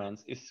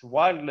performance is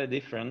wildly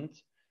different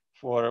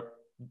for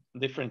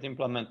different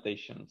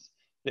implementations,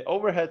 the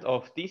overhead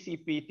of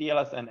TCP,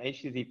 TLS, and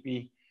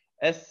HTTP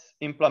as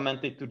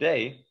implemented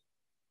today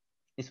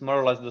is more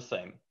or less the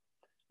same.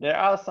 There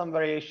are some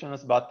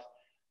variations, but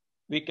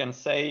we can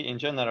say in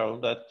general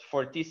that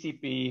for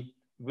TCP,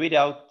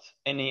 without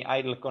any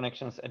idle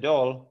connections at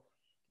all,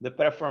 the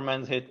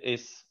performance hit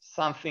is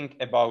something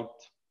about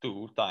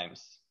 2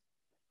 times.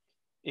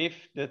 If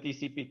the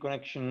TCP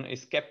connection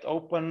is kept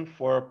open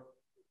for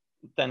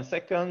 10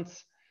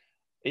 seconds,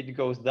 it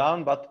goes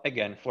down, but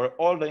again, for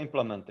all the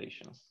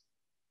implementations.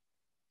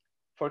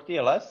 For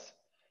TLS,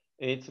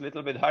 it's a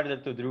little bit harder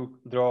to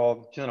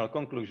draw general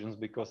conclusions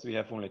because we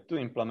have only 2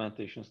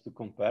 implementations to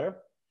compare.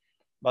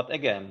 But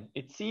again,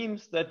 it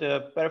seems that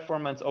the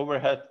performance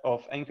overhead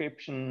of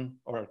encryption,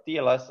 or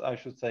TLS, I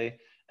should say,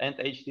 and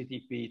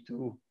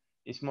HTTP2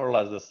 is more or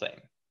less the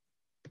same.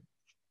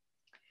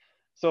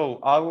 So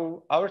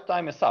our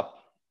time is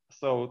up.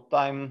 So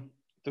time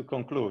to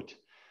conclude.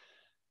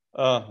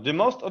 The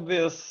most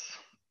obvious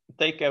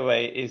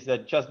takeaway is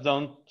that just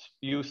don't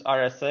use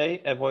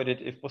RSA, avoid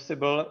it if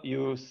possible,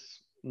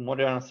 use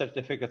modern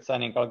certificate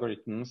signing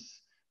algorithms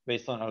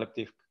based on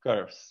elliptic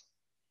curves.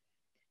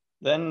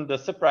 Then the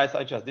surprise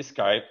I just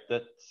described,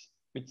 that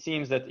it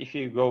seems that if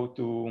you go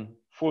to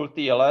full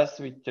TLS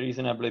with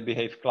reasonably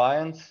behaved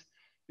clients,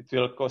 it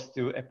will cost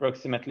you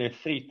approximately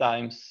 3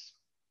 times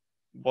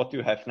what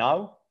you have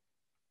now.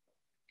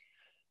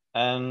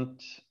 And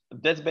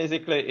that's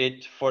basically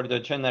it for the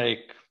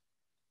generic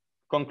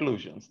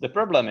conclusions. The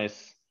problem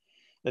is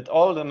that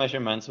all the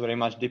measurements very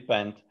much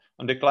depend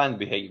on the client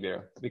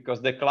behavior,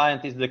 because the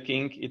client is the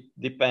king. It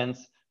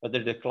depends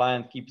whether the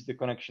client keeps the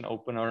connection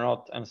open or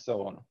not, and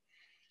so on.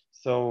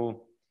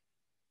 So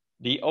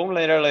the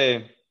only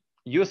really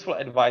useful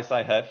advice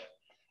I have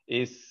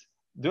is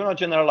do not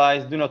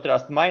generalize, do not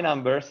trust my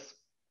numbers.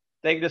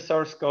 Take the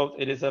source code,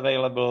 it is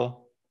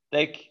available.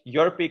 Take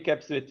your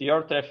Pcaps with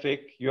your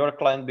traffic, your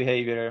client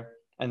behavior,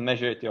 and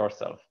measure it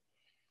yourself.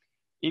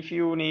 If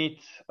you need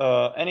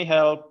any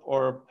help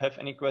or have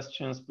any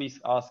questions, please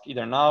ask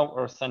either now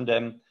or send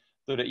them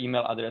to the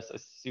email address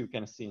as you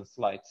can see in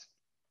slides.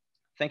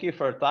 Thank you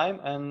for your time,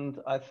 and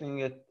I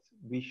think that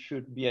we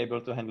should be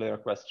able to handle your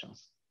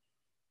questions.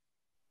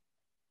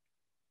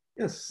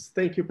 Yes,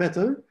 thank you,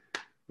 Petr.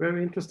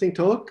 Very interesting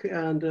talk,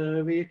 and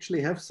we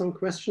actually have some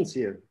questions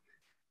here.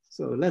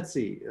 So let's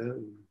see.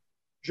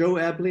 Joe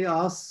Abley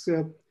asks,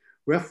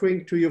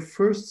 referring to your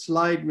first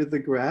slide with the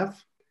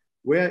graph,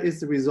 where is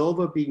the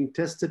resolver being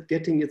tested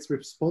getting its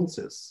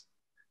responses?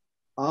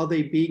 Are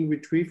they being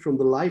retrieved from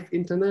the live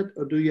internet,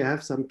 or do you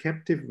have some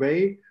captive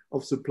way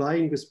of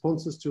supplying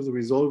responses to the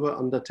resolver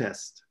under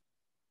test?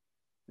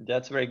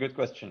 That's a very good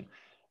question.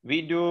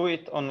 We do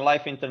it on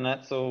live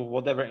internet, so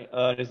whatever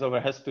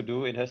resolver has to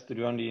do, it has to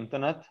do on the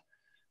internet.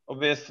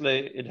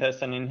 Obviously, it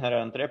has an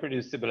inherent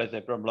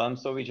reproducibility problem,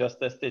 so we just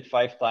test it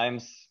 5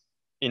 times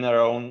in a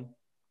row.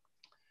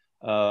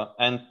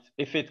 And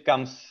if it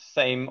comes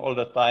same all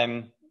the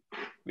time,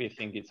 we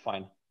think it's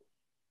fine.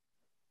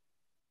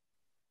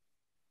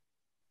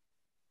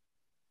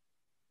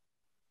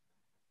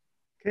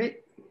 Okay.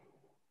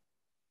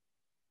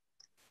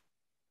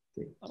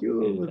 Thank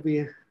you.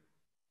 Okay.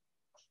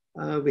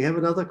 We have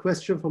another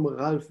question from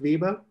Ralph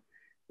Weber,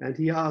 and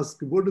he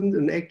asked, wouldn't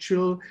an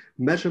actual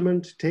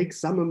measurement take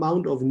some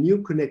amount of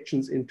new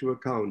connections into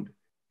account?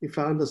 If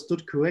I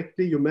understood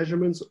correctly, your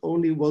measurements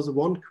only was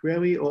one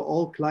query, or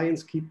all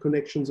clients keep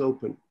connections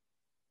open?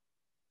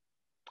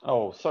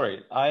 Oh,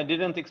 sorry, I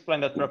didn't explain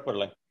that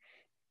properly.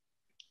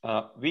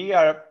 We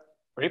are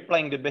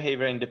replaying the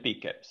behavior in the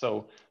Pcap.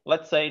 So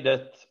let's say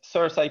that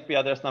source IP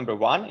address number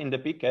 1 in the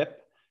Pcap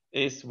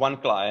is one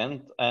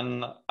client,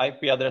 and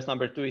IP address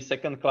number 2 is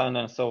second client,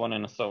 and so on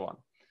and so on.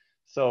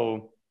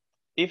 So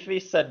if we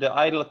set the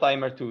idle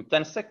timer to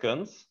 10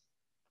 seconds,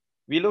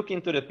 we look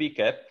into the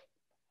Pcap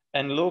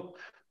and look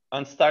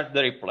and start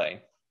the replay.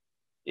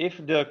 If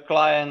the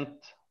client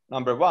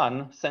number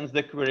 1 sends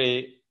the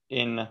query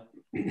in,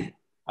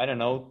 I don't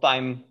know,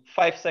 time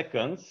 5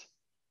 seconds,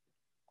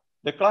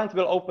 the client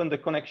will open the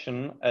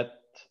connection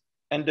at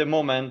the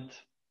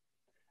moment.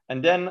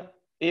 And then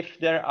if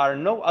there are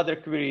no other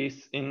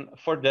queries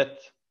for that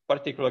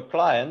particular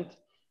client,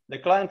 the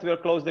client will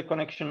close the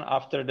connection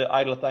after the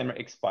idle timer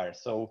expires.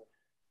 So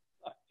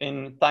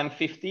in time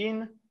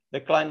 15, the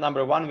client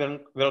number 1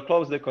 will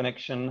close the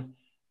connection.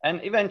 And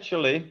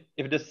eventually,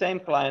 if the same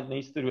client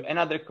needs to do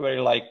another query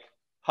like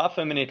half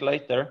a minute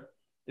later,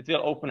 it will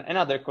open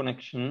another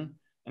connection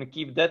and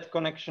keep that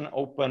connection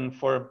open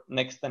for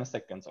next 10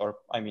 seconds, or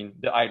I mean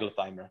the idle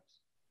timer.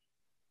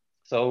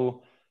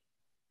 So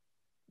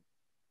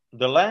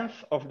the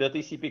length of the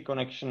TCP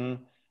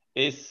connection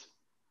is,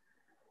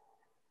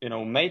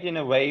 made in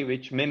a way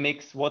which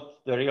mimics what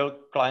the real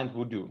client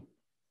would do.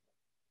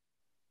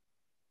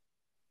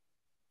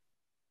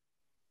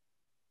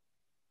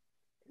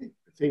 I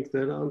think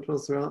that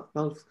answers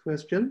Ralph's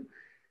question.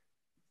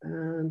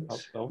 And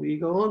we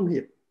go on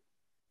here.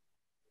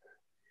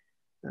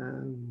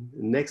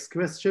 Next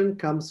question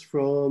comes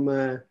from,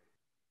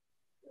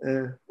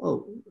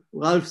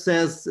 Ralph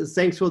says,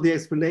 thanks for the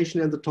explanation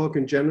and the talk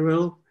in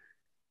general.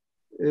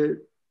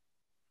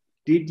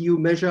 Did you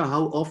measure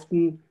how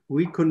often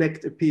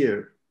reconnect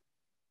appear?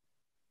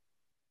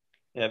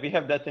 Yeah, we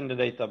have that in the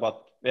data,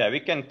 but yeah, we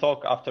can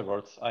talk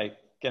afterwards. I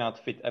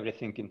cannot fit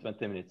everything in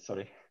 20 minutes,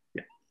 sorry.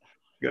 Yeah,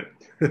 good.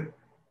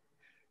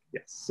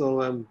 Yes,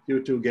 so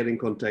you two get in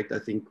contact. I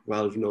think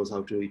Ralph knows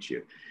how to reach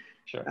you.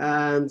 Sure.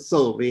 And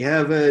so we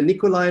have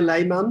Nikolai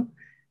Leiman,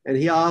 and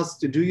he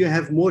asked, do you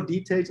have more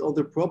details on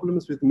the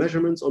problems with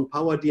measurements on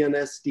power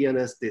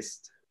DNS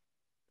dist?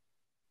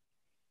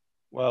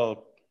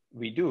 Well,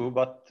 we do,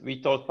 but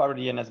we told power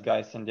DNS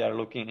guys and they are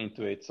looking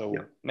into it. So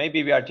yeah,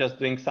 maybe we are just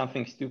doing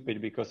something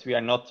stupid because we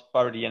are not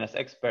power DNS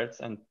experts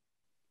and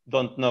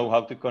don't know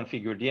how to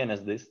configure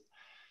DNS dist.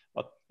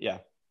 But yeah,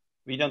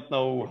 we don't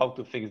know how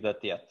to fix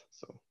that yet.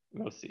 So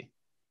we'll see.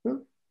 Huh?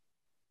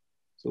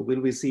 So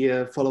will we see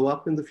a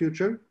follow-up in the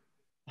future?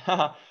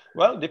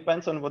 Well,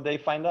 depends on what they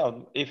find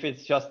out. If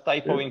it's just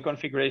typo in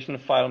configuration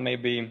file,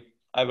 maybe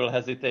I will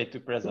hesitate to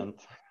present.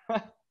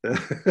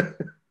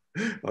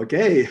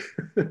 Okay,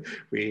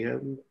 we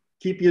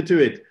keep you to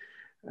it.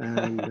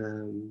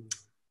 And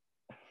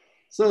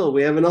so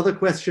we have another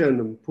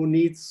question.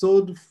 Puneet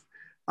Sodh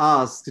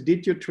asked,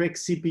 did you track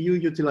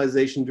CPU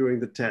utilization during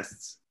the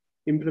tests?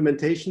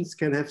 Implementations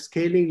can have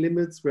scaling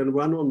limits when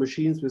run on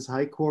machines with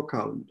high core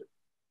count.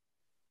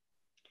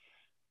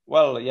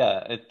 Well,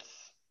 yeah,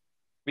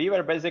 we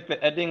were basically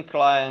adding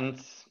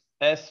clients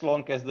as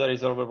long as the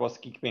resolver was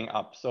keeping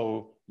up.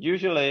 So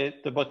usually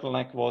the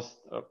bottleneck was,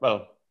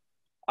 well,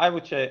 I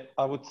would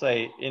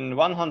say in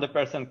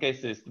 100%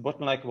 cases, the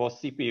bottleneck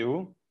was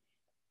CPU,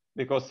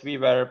 because we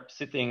were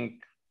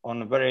sitting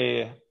on a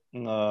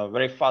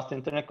very fast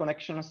internet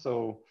connection.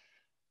 So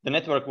the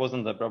network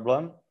wasn't the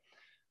problem.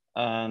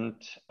 And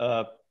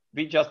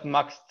we just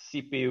maxed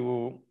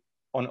CPU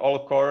on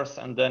all cores,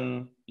 and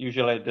then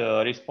usually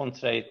the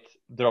response rate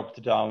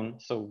dropped down.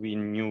 So we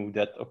knew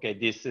that, okay,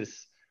 this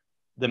is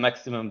the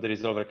maximum the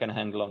resolver can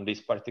handle on this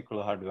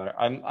particular hardware.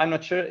 I'm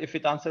not sure if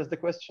it answers the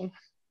question.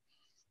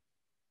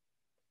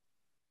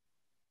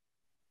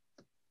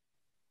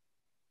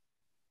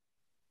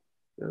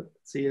 Let's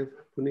see if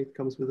Puneet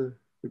comes with a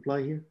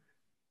reply here.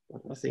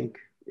 But I think,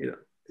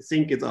 I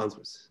think it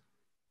answers.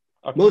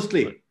 Okay.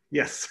 Mostly,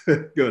 yes,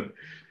 good.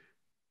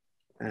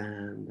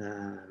 And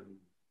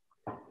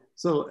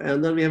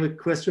and then we have a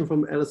question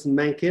from Alison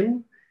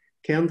Mankin.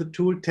 Can the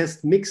tool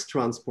test mixed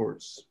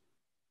transports?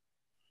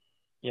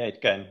 Yeah,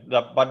 it can.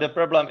 But the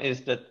problem is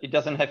that it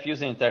doesn't have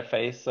user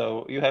interface,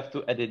 so you have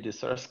to edit the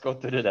source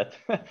code to do that.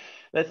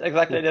 That's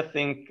exactly the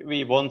thing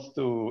we want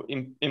to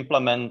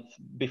implement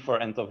before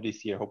end of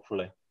this year,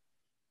 hopefully.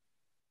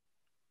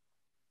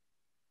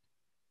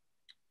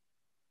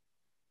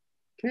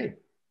 Okay.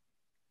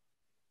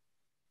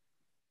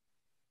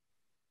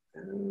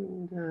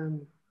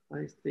 And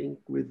I think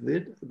with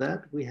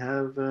that we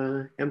have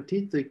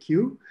emptied the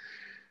queue.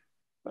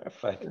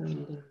 Perfect.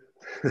 And,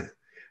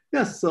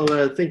 yes, so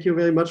thank you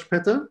very much,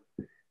 Petr.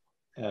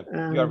 You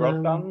are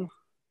welcome.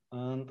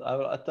 And I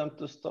will attempt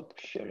to stop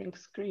sharing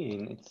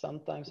screen. It's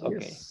sometimes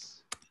okay,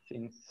 yes.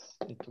 Since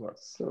it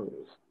works. So,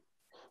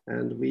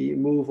 and we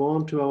move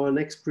on to our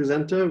next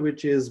presenter,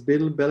 which is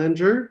Bill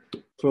Belanger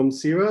from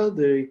Sara,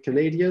 the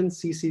Canadian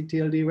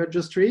ccTLD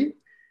registry.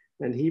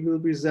 And he will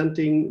be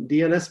presenting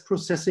DNS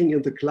processing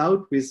in the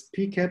cloud with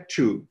Pcap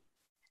Choo.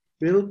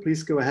 Bill,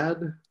 please go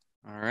ahead.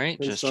 All right,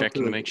 just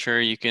checking to make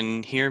sure you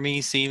can hear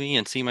me, see me,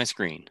 and see my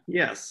screen.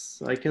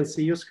 Yes, I can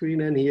see your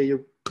screen and hear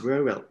you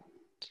very well.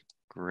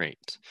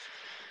 Great.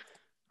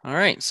 All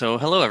right, so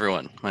hello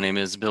everyone. My name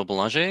is Bill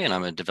Belanger and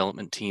I'm a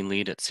development team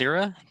lead at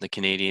Sara, the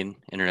Canadian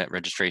Internet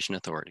Registration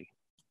Authority.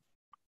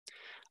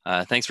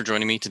 Thanks for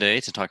joining me today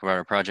to talk about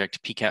our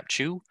project Pcap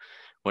Choo,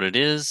 what it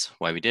is,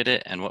 why we did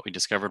it, and what we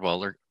discovered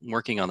while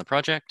working on the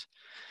project.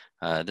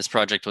 This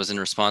project was in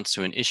response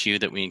to an issue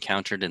that we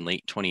encountered in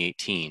late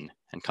 2018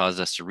 and caused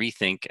us to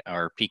rethink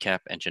our Pcap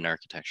engine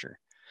architecture.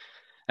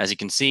 As you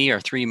can see,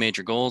 our three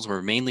major goals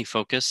were mainly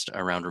focused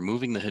around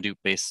removing the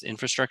Hadoop-based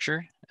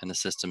infrastructure and the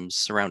systems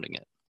surrounding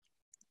it.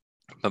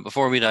 But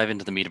before we dive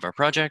into the meat of our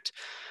project,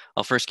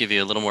 I'll first give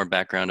you a little more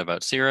background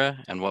about Sara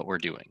and what we're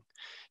doing.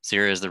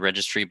 Sara is the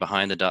registry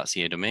behind the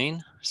 .ca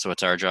domain, so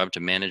it's our job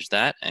to manage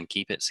that and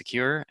keep it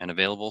secure and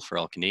available for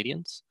all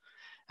Canadians.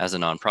 As a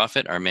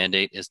nonprofit, our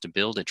mandate is to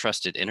build a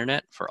trusted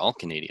internet for all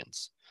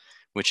Canadians,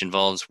 which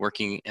involves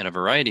working in a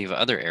variety of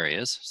other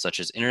areas, such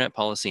as internet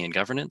policy and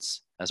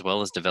governance, as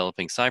well as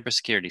developing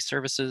cybersecurity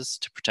services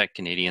to protect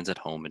Canadians at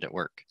home and at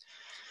work.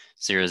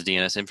 Sara's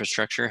DNS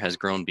infrastructure has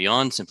grown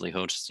beyond simply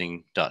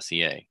hosting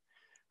 .ca.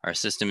 Our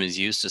system is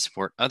used to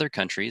support other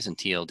countries and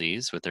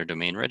TLDs with their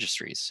domain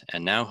registries,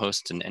 and now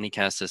hosts an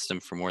Anycast system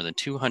for more than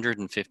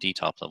 250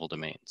 top-level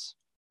domains.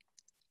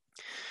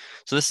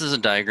 So this is a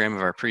diagram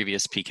of our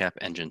previous Pcap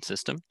engine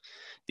system.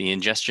 The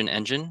ingestion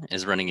engine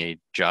is running a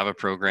Java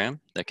program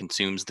that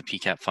consumes the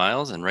Pcap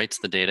files and writes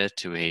the data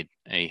to a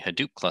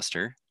Hadoop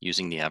cluster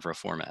using the Avro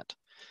format.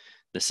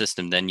 The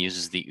system then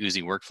uses the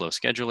Oozie workflow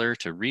scheduler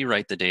to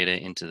rewrite the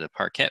data into the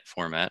Parquet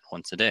format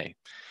once a day,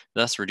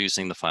 thus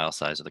reducing the file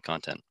size of the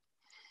content.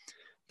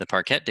 The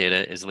Parquet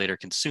data is later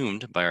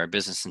consumed by our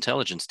business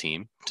intelligence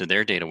team to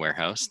their data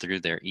warehouse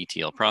through their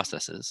ETL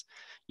processes,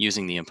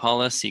 using the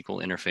Impala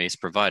SQL interface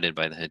provided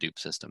by the Hadoop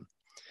system.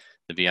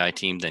 The BI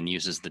team then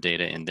uses the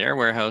data in their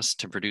warehouse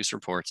to produce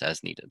reports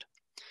as needed.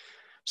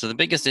 So the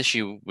biggest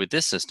issue with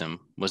this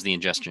system was the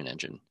ingestion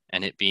engine,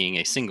 and it being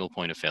a single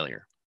point of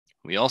failure.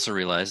 We also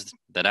realized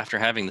that after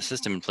having the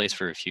system in place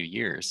for a few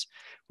years,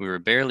 we were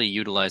barely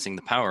utilizing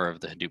the power of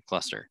the Hadoop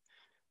cluster.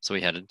 So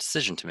we had a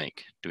decision to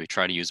make. Do we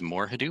try to use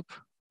more Hadoop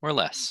or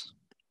less?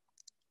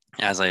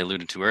 As I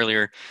alluded to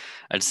earlier,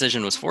 a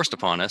decision was forced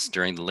upon us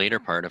during the later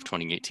part of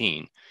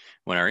 2018,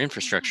 when our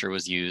infrastructure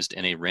was used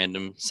in a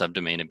random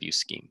subdomain abuse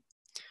scheme.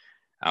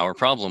 Our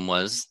problem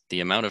was the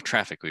amount of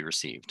traffic we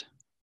received.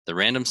 The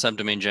random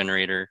subdomain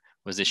generator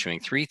was issuing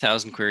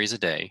 3,000 queries a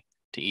day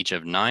to each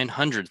of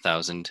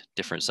 900,000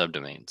 different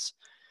subdomains.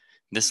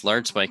 This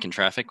large spike in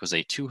traffic was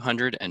a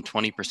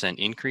 220%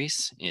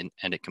 increase and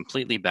it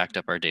completely backed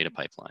up our data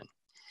pipeline.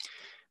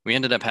 We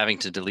ended up having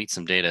to delete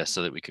some data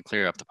so that we could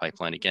clear up the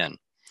pipeline again.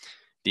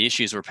 The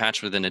issues were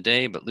patched within a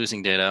day, but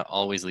losing data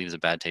always leaves a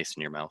bad taste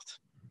in your mouth.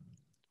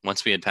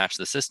 Once we had patched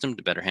the system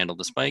to better handle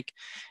the spike,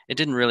 it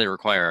didn't really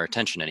require our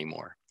attention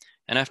anymore.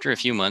 And after a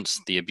few months,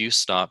 the abuse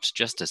stopped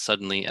just as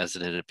suddenly as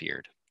it had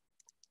appeared.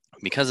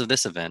 Because of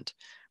this event,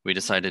 we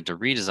decided to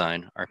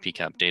redesign our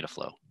Pcap data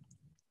flow.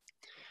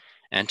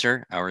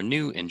 Enter our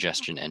new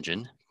ingestion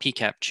engine,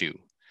 Pcap Choo.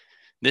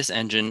 This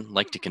engine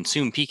liked to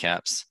consume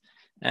Pcaps,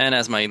 and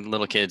as my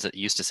little kids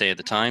used to say at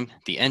the time,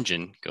 the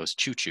engine goes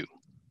choo-choo.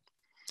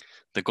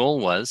 The goal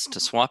was to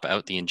swap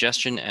out the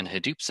ingestion and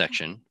Hadoop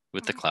section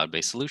with the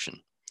cloud-based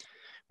solution.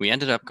 We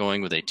ended up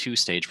going with a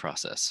two-stage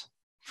process.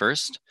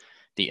 First,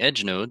 the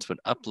edge nodes would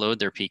upload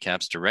their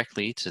Pcaps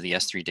directly to the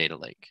S3 data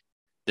lake.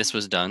 This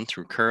was done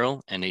through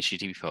curl and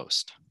HTTP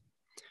post.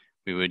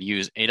 We would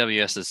use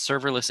AWS's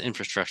serverless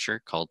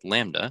infrastructure called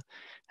Lambda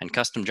and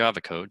custom Java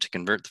code to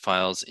convert the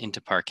files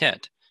into Parquet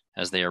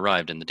as they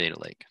arrived in the data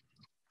lake.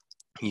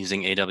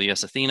 Using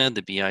AWS Athena,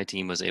 the BI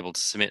team was able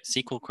to submit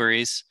SQL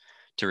queries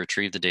to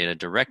retrieve the data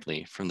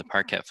directly from the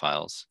Parquet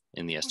files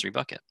in the S3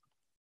 bucket.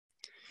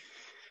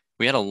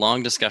 We had a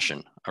long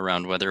discussion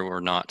around whether or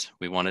not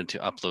we wanted to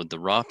upload the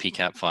raw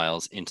Pcap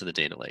files into the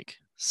data lake,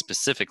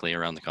 specifically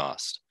around the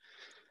cost.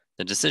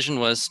 The decision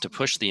was to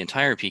push the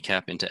entire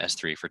Pcap into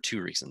S3 for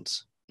two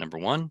reasons. Number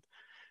one,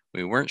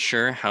 we weren't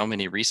sure how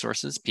many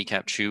resources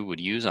Pcap Choo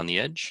would use on the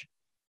edge.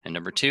 And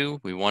number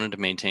two, we wanted to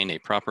maintain a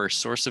proper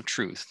source of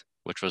truth,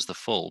 which was the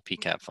full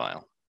Pcap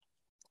file.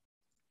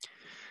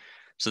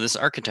 So this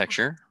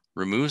architecture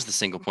removes the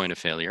single point of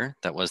failure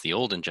that was the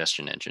old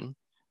ingestion engine,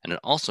 and it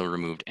also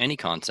removed any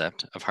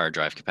concept of hard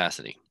drive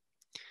capacity.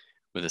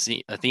 With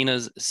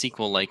Athena's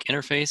SQL-like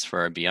interface for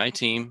our BI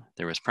team,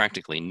 there was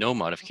practically no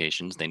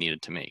modifications they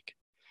needed to make.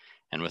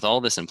 And with all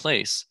this in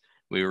place,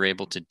 we were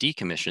able to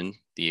decommission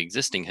the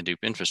existing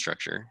Hadoop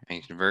infrastructure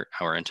and convert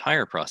our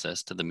entire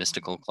process to the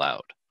mystical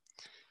cloud.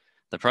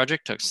 The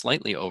project took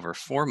slightly over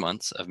 4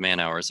 months of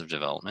man-hours of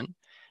development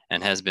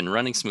and has been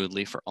running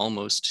smoothly for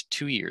almost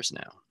 2 years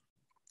now.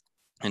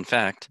 In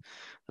fact,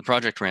 the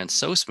project ran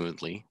so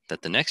smoothly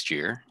that the next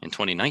year, in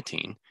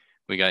 2019,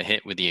 we got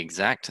hit with the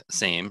exact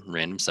same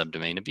random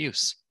subdomain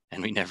abuse,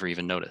 and we never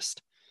even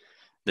noticed.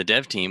 The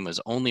dev team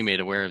was only made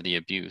aware of the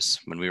abuse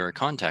when we were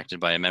contacted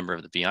by a member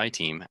of the BI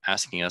team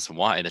asking us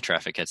why the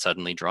traffic had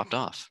suddenly dropped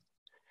off.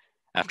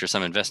 After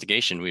some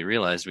investigation, we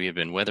realized we had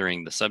been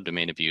weathering the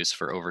subdomain abuse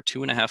for over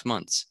 2.5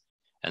 months,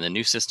 and the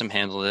new system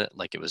handled it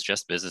like it was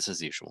just business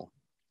as usual.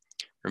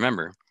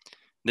 Remember,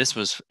 this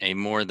was a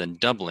more than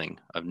doubling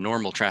of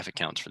normal traffic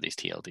counts for these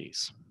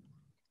TLDs.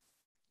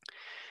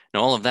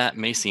 Now, all of that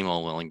may seem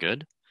all well and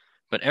good,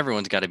 but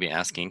everyone's got to be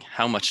asking,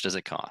 how much does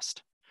it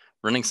cost?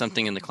 Running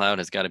something in the cloud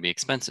has got to be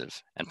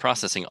expensive, and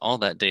processing all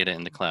that data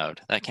in the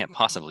cloud, that can't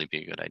possibly be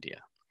a good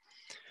idea.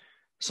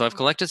 So I've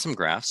collected some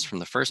graphs from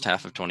the first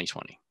half of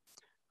 2020.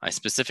 I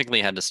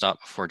specifically had to stop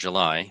before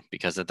July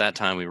because at that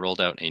time we rolled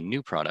out a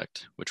new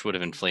product, which would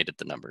have inflated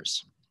the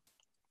numbers.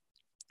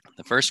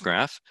 The first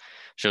graph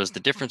shows the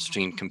difference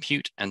between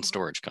compute and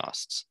storage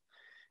costs.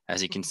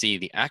 As you can see,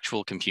 the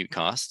actual compute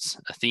costs,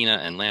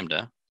 Athena and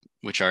Lambda,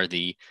 which are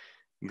the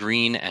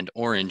green and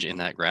orange in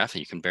that graph that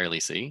you can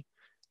barely see,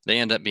 they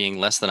end up being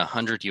less than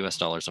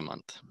 $100 a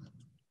month.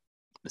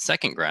 The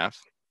second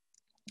graph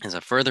is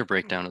a further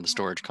breakdown of the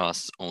storage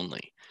costs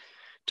only.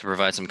 To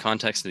provide some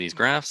context to these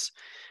graphs,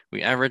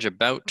 we average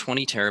about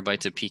 20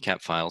 terabytes of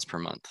Pcap files per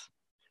month.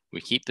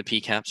 We keep the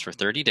Pcaps for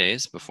 30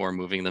 days before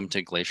moving them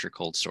to Glacier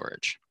cold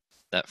storage.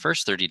 That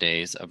first 30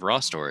 days of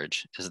raw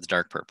storage is the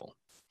dark purple.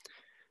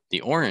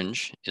 The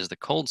orange is the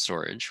cold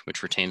storage,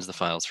 which retains the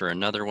files for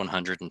another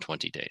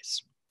 120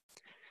 days.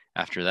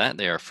 After that,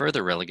 they are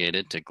further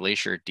relegated to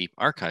Glacier Deep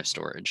Archive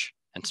storage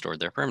and stored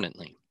there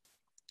permanently.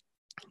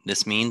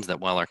 This means that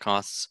while our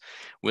costs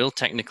will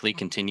technically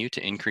continue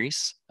to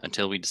increase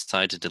until we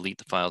decide to delete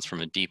the files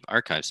from a deep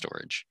archive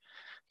storage,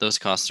 those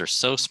costs are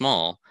so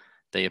small,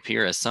 they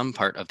appear as some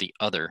part of the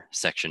other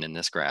section in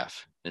this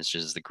graph, which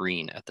is the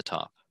green at the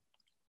top.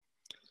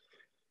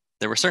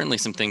 There were certainly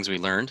some things we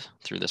learned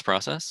through this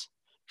process.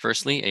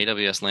 Firstly,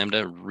 AWS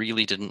Lambda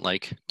really didn't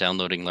like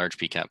downloading large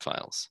Pcap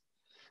files.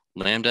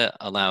 Lambda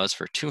allows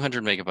for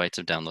 200 megabytes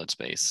of download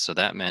space, so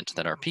that meant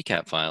that our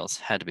Pcap files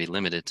had to be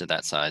limited to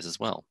that size as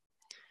well.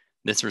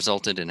 This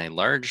resulted in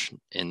large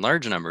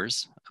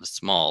numbers of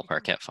small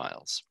Parquet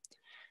files.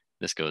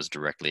 This goes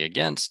directly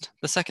against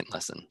the second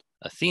lesson.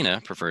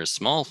 Athena prefers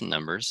small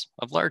numbers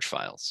of large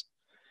files.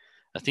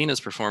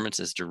 Athena's performance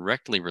is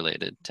directly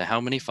related to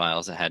how many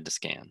files it had to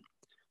scan.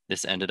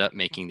 This ended up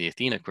making the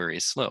Athena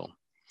queries slow.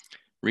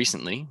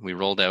 Recently, we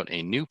rolled out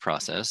a new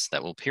process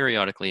that will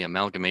periodically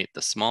amalgamate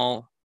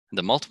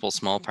the multiple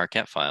small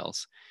Parquet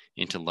files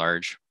into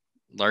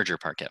larger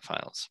Parquet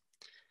files,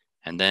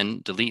 and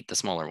then delete the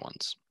smaller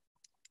ones.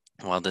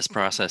 While this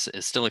process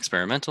is still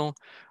experimental,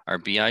 our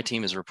BI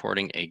team is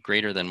reporting a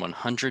greater than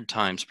 100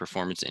 times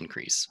performance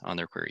increase on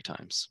their query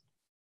times.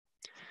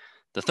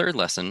 The third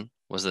lesson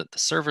was that the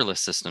serverless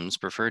systems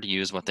prefer to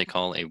use what they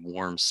call a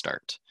warm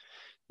start.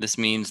 This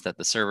means that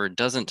the server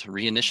doesn't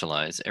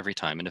reinitialize every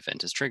time an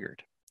event is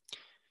triggered.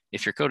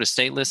 If your code is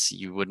stateless,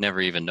 you would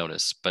never even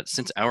notice, but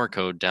since our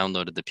code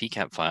downloaded the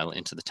Pcap file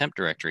into the temp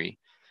directory,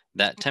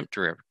 that temp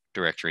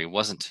directory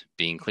wasn't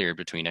being cleared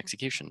between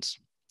executions.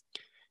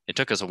 It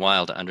took us a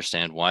while to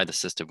understand why the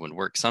system would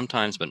work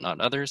sometimes but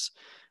not others,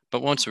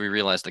 but once we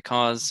realized the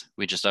cause,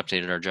 we just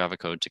updated our Java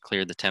code to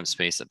clear the temp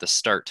space at the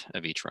start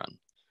of each run.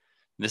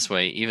 This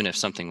way, even if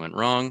something went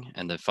wrong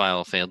and the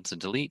file failed to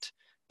delete,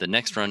 the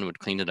next run would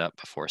clean it up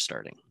before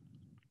starting.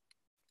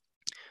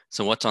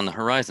 So what's on the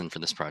horizon for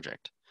this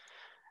project?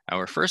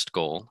 Our first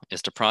goal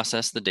is to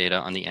process the data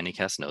on the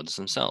Anycast nodes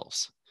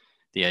themselves.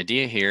 The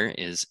idea here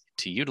is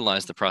to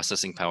utilize the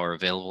processing power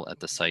available at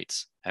the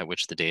sites at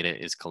which the data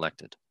is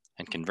collected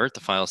and convert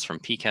the files from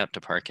Pcap to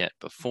Parquet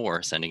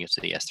before sending it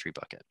to the S3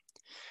 bucket.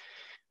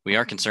 We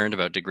are concerned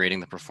about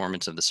degrading the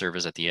performance of the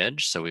servers at the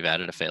edge, so we've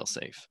added a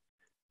failsafe.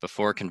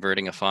 Before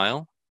converting a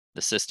file,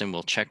 the system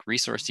will check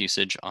resource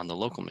usage on the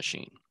local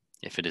machine.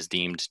 If it is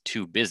deemed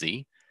too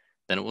busy,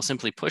 then it will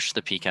simply push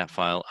the Pcap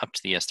file up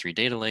to the S3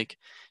 data lake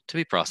to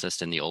be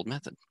processed in the old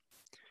method.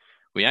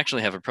 We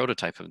actually have a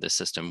prototype of this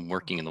system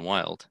working in the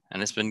wild,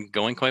 and it's been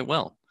going quite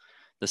well.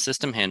 The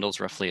system handles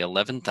roughly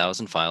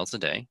 11,000 files a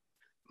day.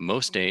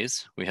 Most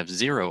days, we have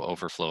 0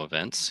 overflow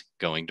events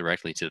going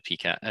directly to the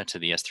Pcap, to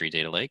the S3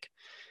 data lake.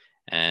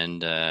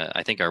 And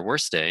I think our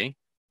worst day,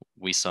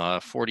 we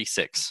saw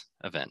 46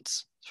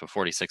 events, so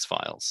 46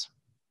 files.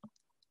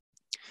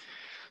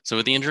 So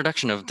with the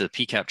introduction of the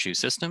Pcap Choo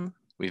system,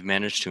 we've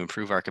managed to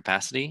improve our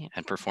capacity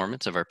and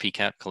performance of our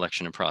Pcap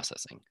collection and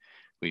processing.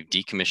 We've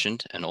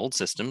decommissioned an old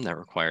system that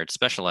required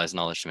specialized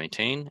knowledge to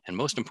maintain, and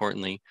most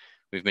importantly,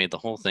 we've made the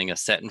whole thing a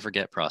set and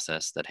forget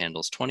process that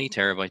handles 20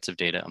 terabytes of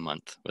data a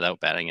month without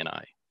batting an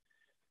eye.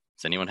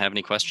 Does anyone have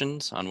any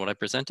questions on what I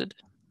presented?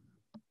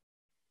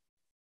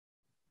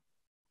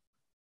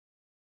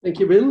 Thank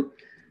you, Bill.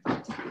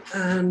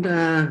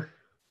 And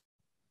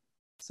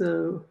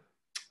so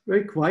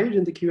very quiet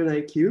in the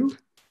Q&A queue.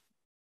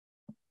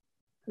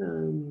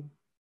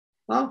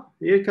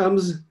 Here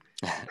comes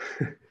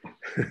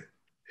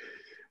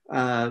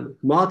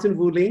Martin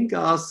Wulink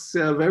asks,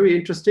 very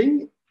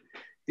interesting,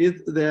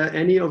 is there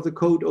any of the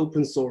code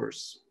open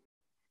source?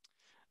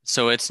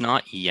 So it's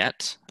not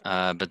yet,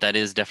 but that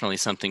is definitely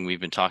something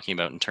we've been talking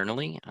about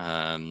internally.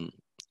 And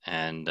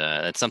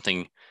that's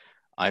something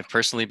I've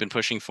personally been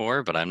pushing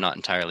for, but I'm not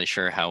entirely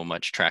sure how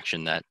much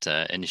traction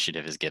that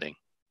initiative is getting.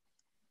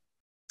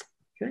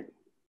 Okay.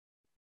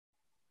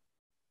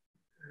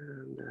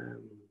 And,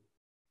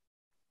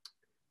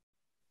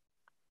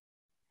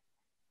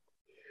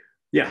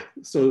 yeah,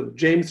 so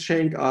James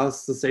Shank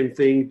asks the same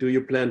thing. Do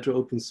you plan to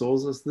open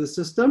source this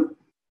system?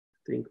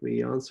 I think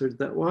we answered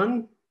that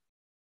one.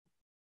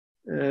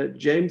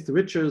 James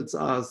Richards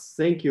asks,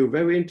 thank you,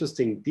 very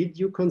interesting. Did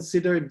you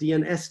consider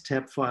DNS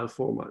tab file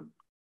format?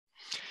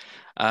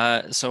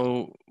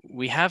 So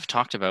we have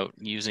talked about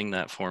using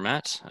that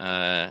format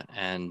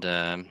and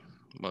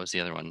what was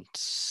the other one?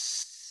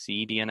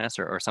 CDNS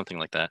or something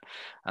like that.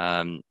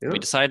 We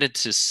decided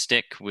to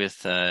stick with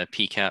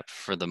Pcap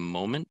for the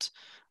moment,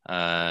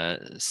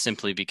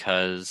 simply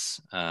because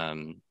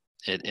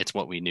it's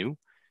what we knew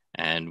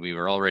and we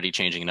were already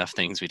changing enough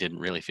things. We didn't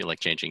really feel like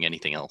changing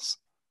anything else.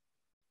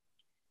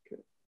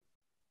 Okay.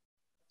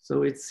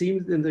 So it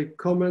seems in the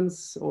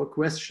comments or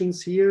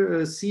questions here,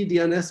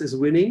 CDNS is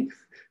winning.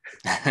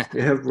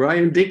 We have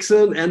Brian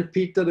Dixon and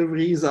Peter de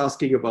Vries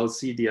asking about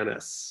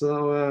CDNS.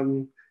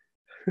 So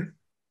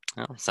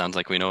well, sounds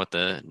like we know what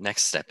the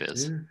next step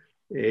is.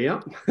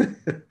 Yeah.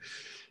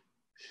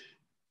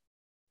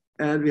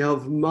 And we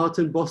have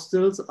Martin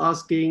Bostels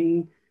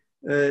asking,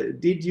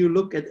 did you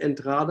look at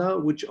Entrada,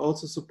 which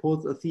also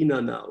supports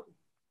Athena now?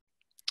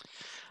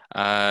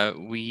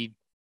 We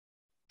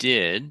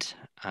did,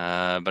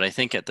 but I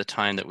think at the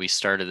time that we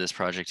started this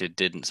project, it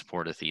didn't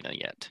support Athena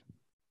yet.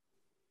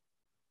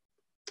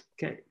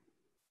 Okay.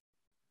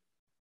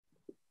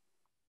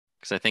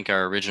 Because I think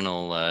our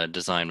original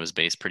design was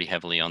based pretty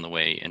heavily on the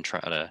way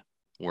Entrada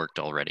worked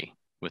already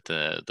with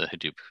the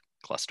Hadoop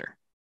cluster.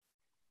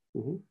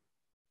 Mm-hmm.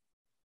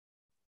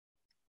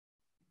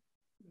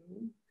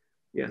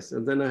 Yes,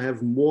 and then I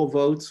have more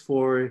votes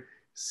for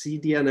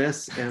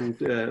CDNS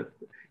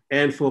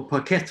and for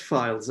Parquet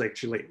files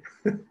actually.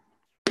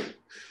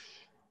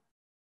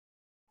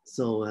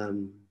 So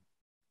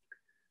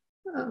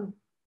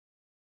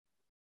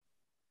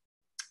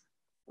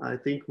I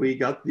think we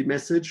got the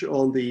message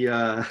on the.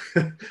 I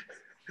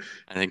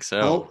think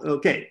so.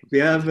 Okay, we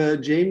have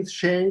James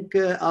Shank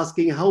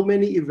asking, how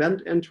many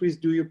event entries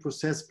do you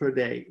process per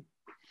day?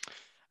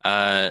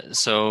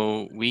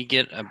 So we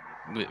get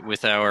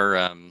with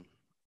our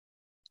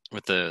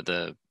with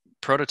the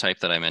prototype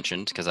that I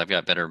mentioned, because I've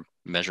got better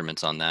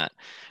measurements on that.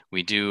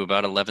 We do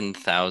about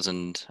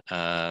 11,000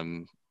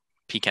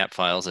 Pcap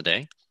files a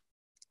day.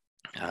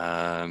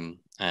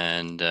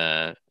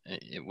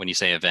 When you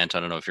say event,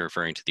 I don't know if you're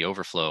referring to the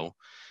overflow,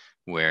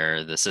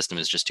 where the system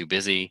is just too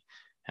busy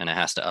and it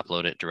has to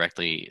upload it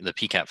directly, the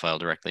Pcap file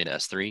directly to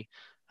S3.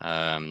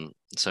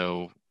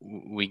 So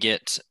we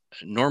get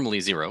normally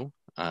 0,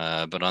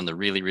 but on the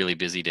really, really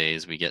busy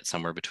days, we get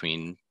somewhere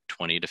between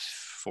 20 to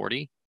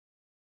 40.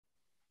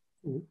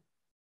 Mm-hmm.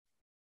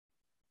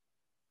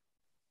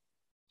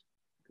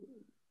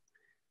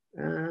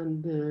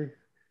 And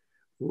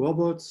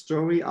Robert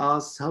Story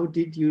asks, how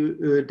did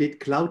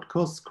cloud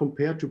costs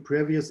compare to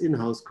previous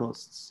in-house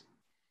costs?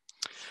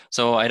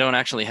 So I don't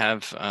actually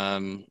have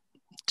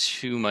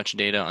too much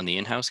data on the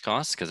in-house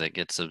costs because it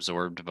gets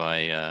absorbed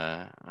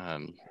by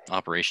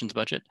operations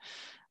budget.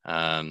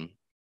 But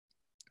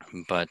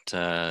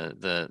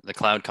the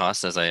cloud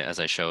costs, as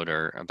I showed,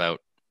 are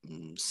about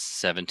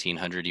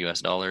 $1,700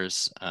 US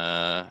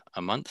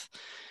a month,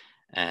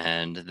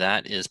 and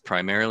that is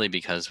primarily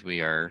because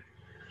we are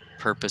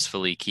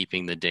purposefully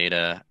keeping the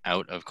data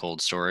out of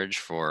cold storage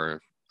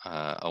for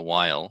a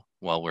while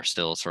we're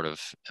still sort of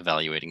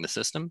evaluating the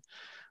system.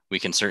 We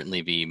can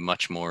certainly be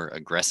much more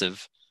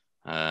aggressive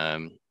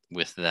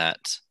with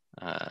that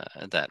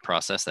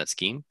process, that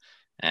scheme,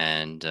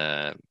 and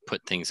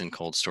put things in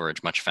cold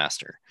storage much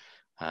faster.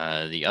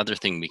 The other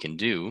thing we can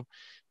do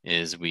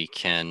is we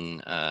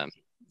can,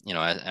 you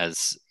know,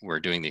 as we're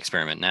doing the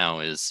experiment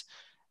now, is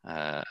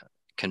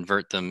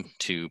convert them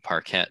to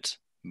Parquet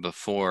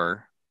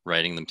before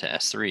writing them to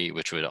S3,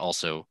 which would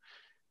also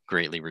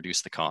greatly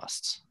reduce the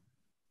costs.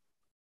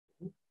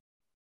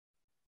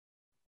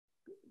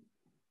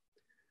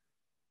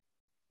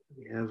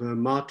 We have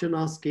Martin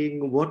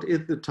asking, what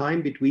is the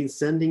time between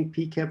sending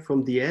Pcap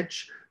from the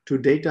edge to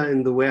data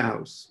in the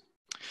warehouse?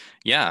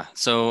 Yeah,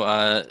 so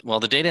well,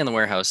 the data in the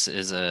warehouse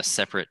is a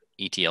separate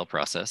ETL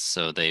process,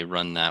 so they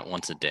run that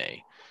once a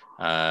day.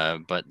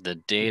 But the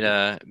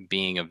data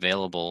being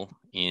available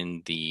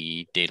in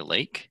the data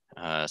lake,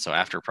 so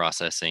after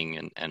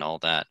processing and all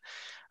that,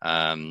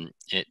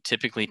 it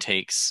typically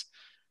takes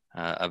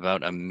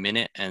about 1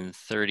 minute and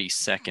 30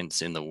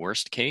 seconds in the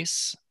worst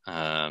case.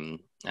 And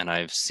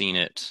I've seen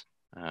it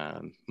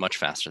much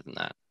faster than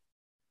that.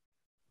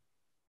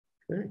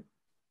 Okay,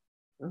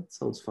 that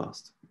sounds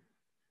fast.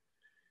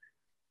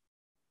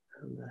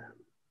 And,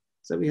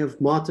 so we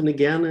have Martin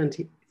again, and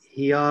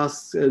he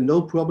asks,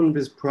 no problem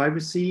with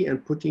privacy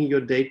and putting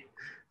your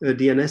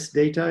DNS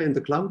data in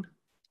the cloud?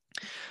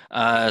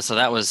 So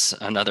that was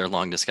another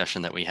long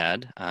discussion that we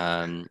had.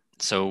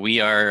 So we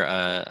are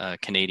a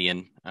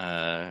Canadian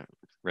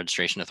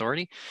registration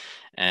authority,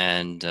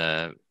 and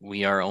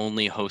we are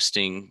only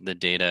hosting the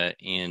data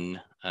in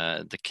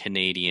the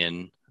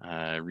Canadian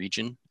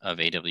region of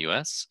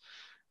AWS.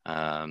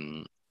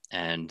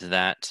 And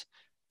that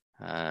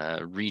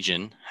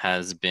region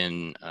has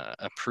been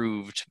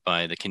approved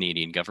by the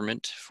Canadian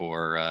government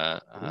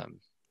for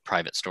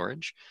private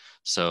storage.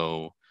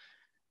 So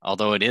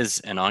although it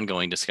is an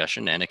ongoing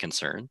discussion and a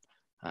concern,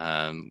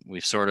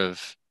 we've sort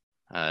of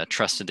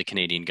trusted the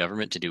Canadian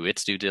government to do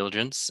its due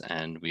diligence,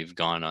 and we've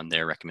gone on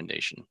their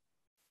recommendation.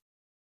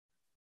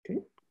 Okay.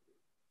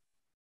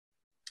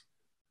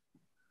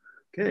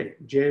 Okay,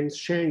 James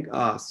Shank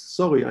asks,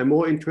 sorry, I'm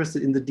more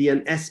interested in the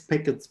DNS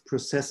packets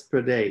processed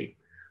per day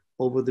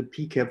over the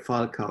Pcap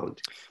file count.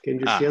 Can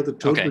you share the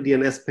total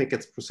DNS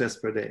packets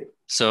processed per day?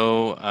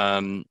 So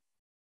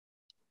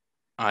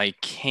I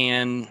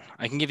can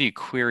give you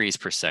queries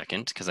per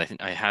second because I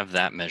think I have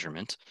that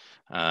measurement.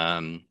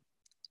 And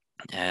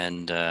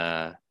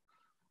I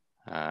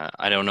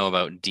don't know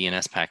about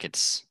DNS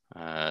packets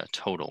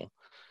total,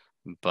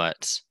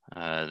 but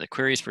the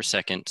queries per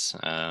second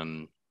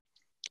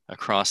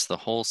across the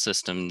whole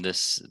system,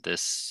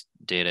 this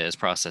data is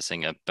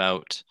processing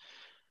about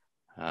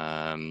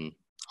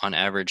on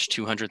average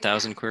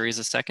 200,000 queries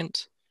a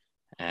second,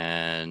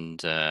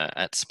 and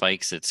at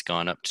spikes it's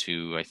gone up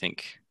to, I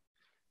think,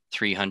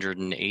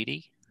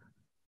 380.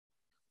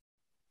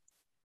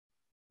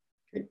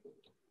 Okay.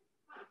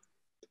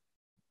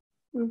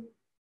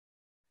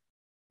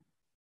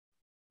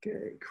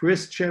 Okay,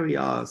 Chris Cherry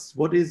asks,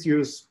 what is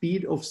your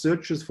speed of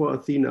searches for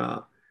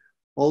Athena?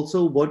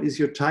 Also, what is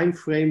your time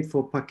frame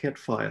for Parquet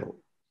file?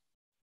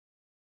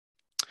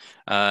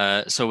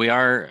 So we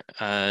are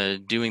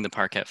doing the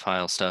Parquet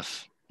file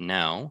stuff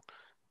now.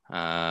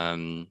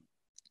 And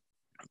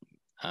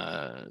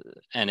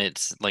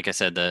it's, like I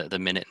said, the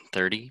minute and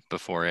 30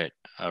 before it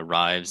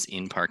arrives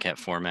in Parquet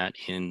format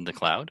in the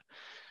cloud.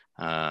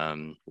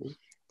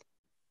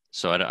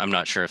 So I'm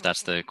not sure if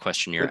that's the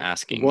question you're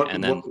asking.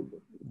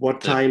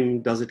 What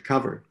time does it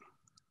cover?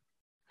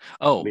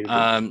 Oh,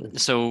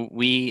 so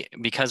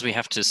because we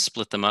have to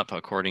split them up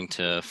according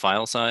to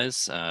file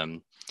size,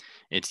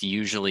 it's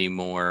usually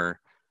more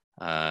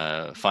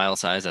file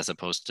size as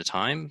opposed to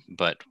time,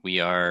 but we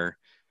are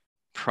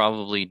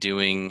probably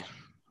doing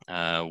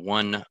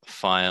one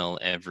file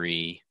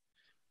every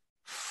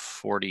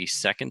 40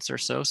 seconds or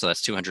so. So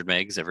that's 200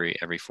 megs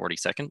every 40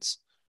 seconds.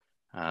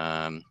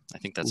 I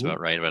think that's about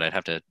right, but I'd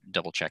have to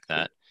double check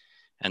that.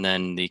 And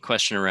then the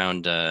question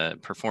around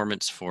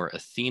performance for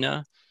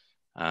Athena,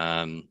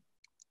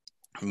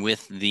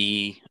 with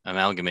the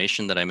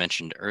amalgamation that I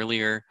mentioned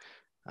earlier,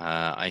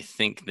 I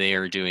think they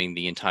are doing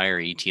the entire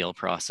ETL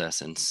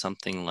process in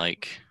something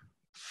like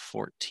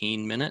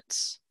 14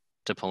 minutes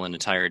to pull an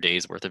entire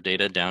day's worth of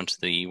data down to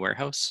the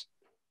warehouse.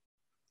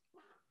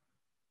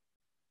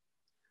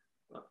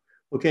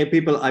 Okay,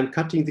 people, I'm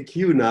cutting the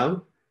queue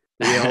now.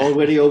 We are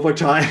already over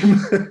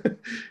time.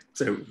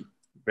 So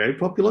very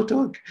popular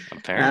talk.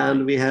 Apparently.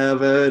 And we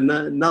have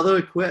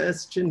another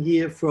question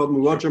here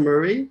from Roger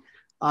Murray.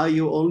 Are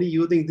you only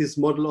using this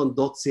model on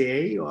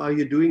 .ca, or are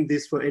you doing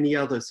this for any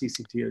other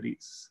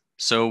CCTLDs?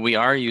 So we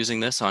are using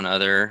this on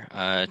other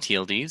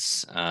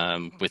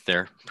TLDs with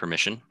their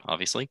permission,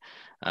 obviously.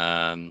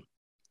 But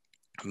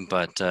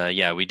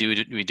yeah, we do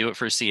it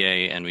for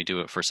CA and we do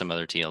it for some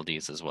other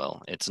TLDs as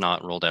well. It's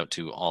not rolled out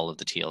to all of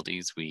the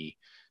TLDs we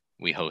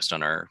host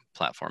on our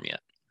platform yet.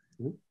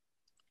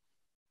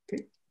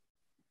 Okay.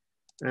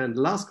 And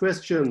last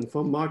question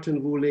from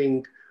Martin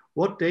Wuling.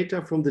 What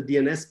data from the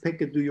DNS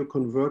packet do you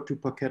convert to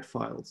Pcap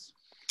files?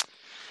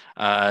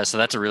 So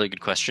that's a really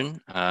good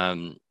question.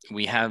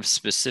 We have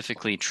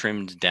specifically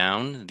trimmed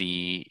down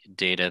the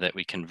data that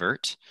we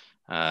convert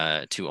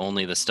to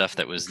only the stuff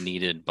that was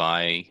needed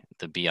by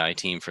the BI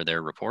team for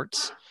their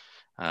reports.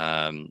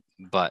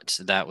 But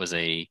that was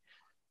a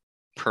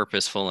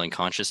purposeful and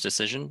conscious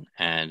decision,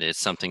 and it's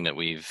something that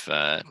we've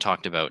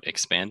talked about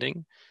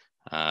expanding.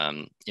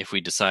 If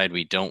we decide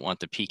we don't want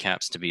the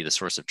Pcaps to be the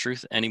source of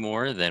truth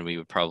anymore, then we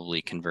would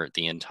probably convert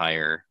the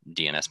entire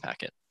DNS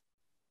packet.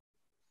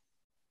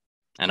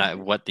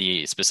 And what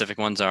the specific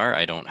ones are,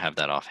 I don't have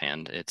that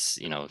offhand. It's,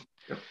 you know,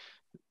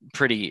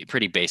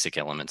 pretty basic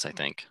elements, I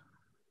think.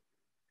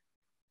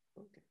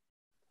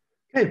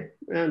 Okay,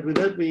 and with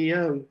that, we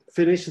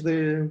finish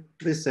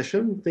this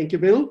session. Thank you,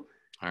 Bill.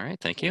 All right,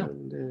 thank you.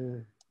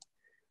 And,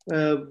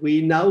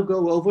 we now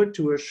go over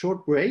to a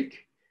short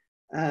break.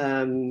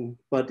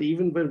 But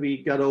even when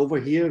we got over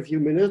here a few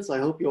minutes, I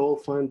hope you all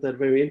find that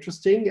very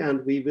interesting,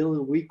 and we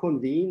will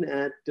reconvene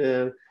at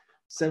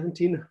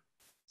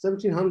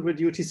 1700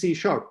 UTC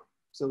sharp.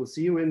 So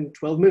see you in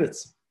 12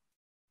 minutes.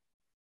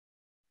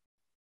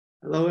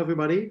 Hello,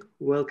 everybody.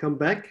 Welcome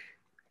back.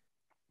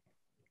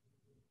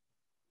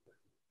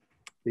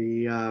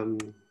 We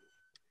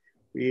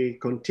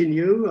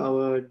continue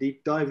our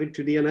deep dive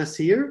into DNS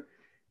here.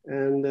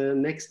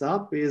 And next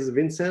up is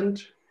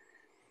Vincent,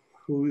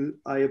 who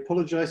I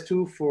apologize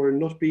to for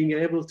not being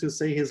able to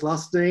say his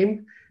last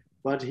name,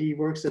 but he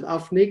works at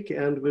AFNIC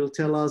and will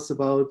tell us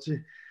about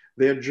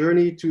their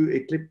journey to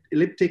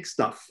elliptic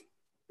stuff.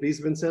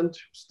 Please, Vincent,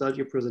 start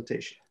your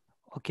presentation.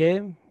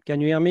 Okay, can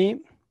you hear me?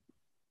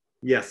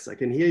 Yes, I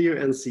can hear you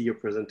and see your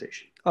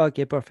presentation.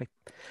 Okay, perfect.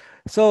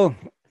 So,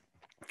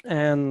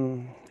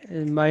 and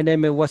my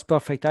name was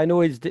perfect. I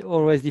know it's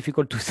always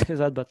difficult to say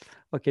that, but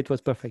okay, it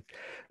was perfect.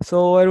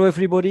 So hello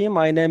everybody,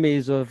 my name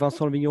is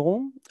Vincent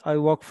Levigneron. I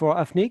work for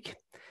AFNIC,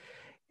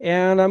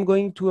 and I'm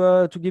going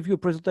to give you a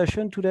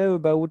presentation today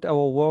about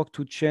our work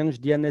to change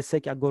the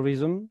DNS-OARC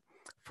algorithm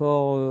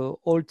for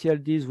all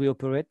TLDs we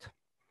operate.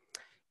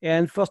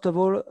 And first of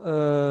all,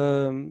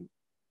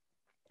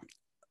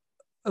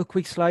 a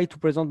quick slide to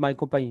present my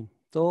company.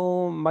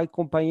 So my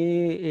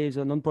company is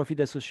a non-profit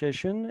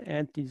association,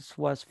 and this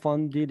was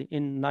founded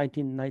in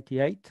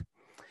 1998.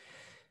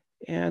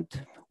 And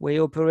we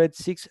operate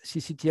 6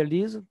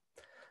 CCTLDs.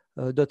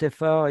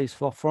 .fr is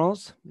for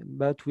France,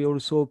 but we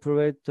also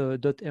operate .re,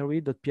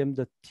 .pm,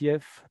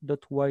 .tf,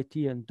 .yt,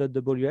 and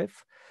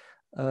 .wf.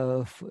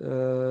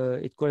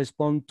 It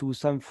corresponds to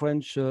some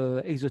French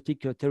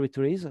exotic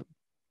territories.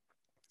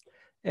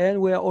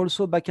 And we are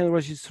also backend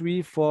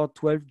registry for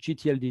 12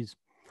 GTLDs,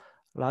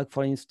 like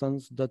for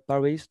instance,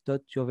 .paris,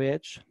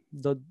 .uvh,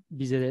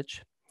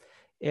 .bzh.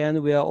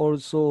 And we are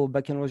also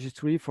backend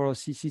registry for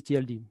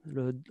CCTLD,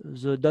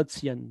 the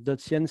 .cn.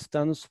 .cn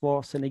stands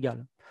for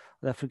Senegal,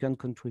 an African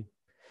country.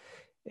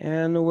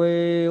 And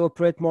we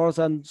operate more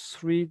than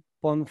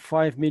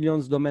 3.5 million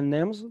domain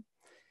names.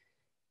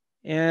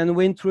 And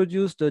we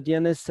introduced the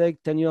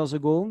DNS-OARC 10 years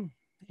ago.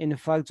 In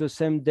fact, the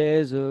same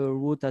day the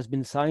route has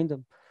been signed.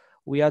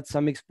 We had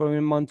some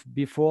experiment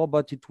before,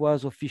 but it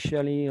was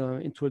officially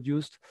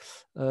introduced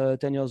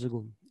 10 years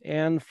ago.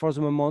 And for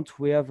the moment,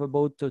 we have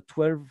about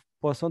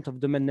 12%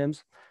 of domain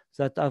names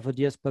that have a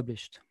DS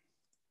published.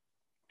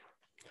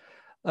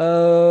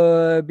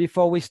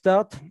 Before we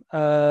start,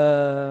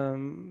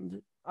 I'd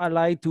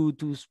like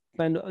to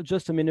spend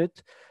just a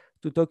minute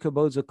to talk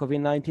about the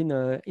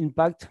COVID-19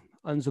 impact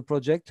on the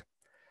project.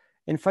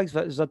 In fact,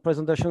 that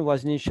presentation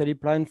was initially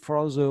planned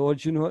for the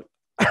original,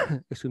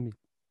 excuse me,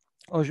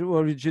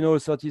 original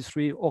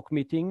 33 OARC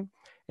meeting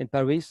in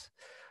Paris,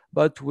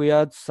 but we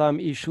had some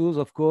issues,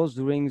 of course,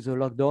 during the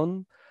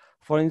lockdown.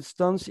 For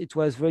instance, it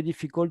was very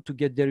difficult to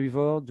get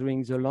delivered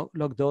during the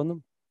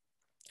lockdown.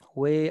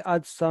 We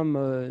had some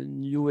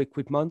new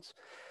equipment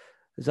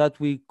that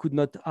we could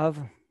not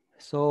have,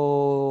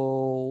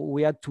 so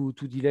we had to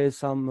delay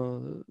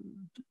some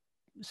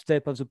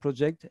step of the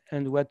project,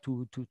 and we had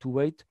to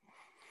wait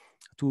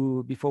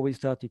before we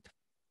started.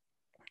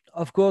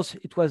 Of course,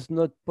 it was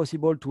not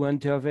possible to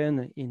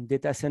intervene in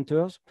data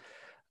centers.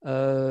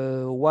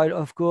 While,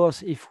 of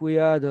course, if we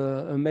had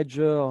a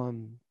major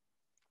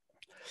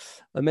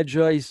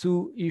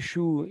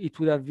issue, it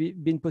would have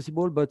been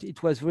possible, but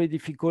it was very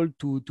difficult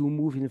to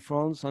move in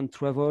France and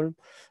travel.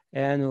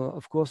 And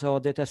of course, our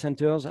data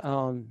centers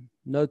are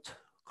not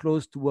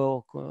close to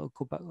our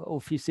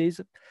offices.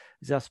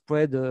 They are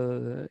spread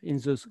in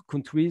the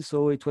country,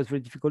 so it was very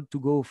difficult to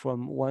go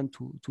from one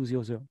to the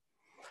other.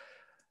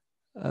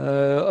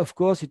 Of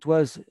course, it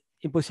was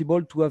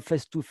impossible to have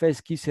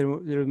face-to-face key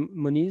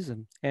ceremonies.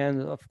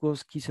 And of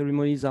course, key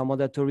ceremonies are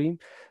mandatory.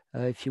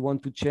 If you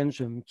want to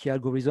change key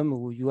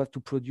algorithm, you have to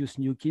produce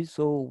new keys.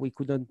 So we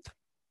couldn't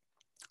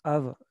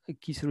have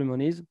key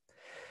ceremonies.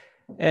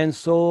 And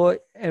so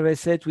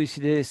RSA to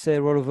CDSA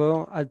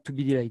rollover had to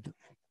be delayed.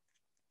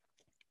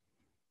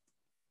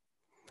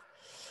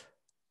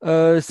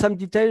 Some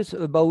details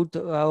about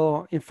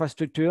our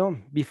infrastructure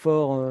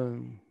before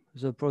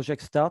the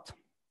project start.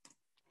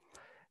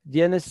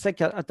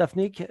 DNS-sec at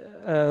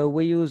AFNIC,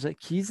 we use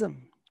keys,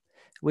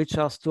 which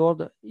are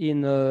stored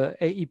in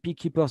AEP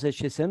Keepers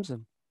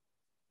HSMs.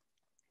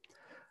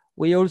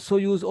 We also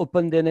use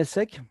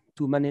OpenDNS-sec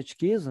to manage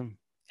keys,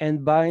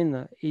 and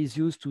bind is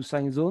used to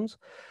sign zones.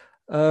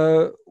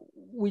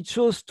 We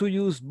chose to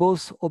use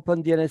both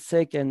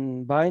OpenDNS-sec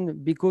and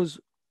bind because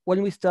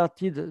when we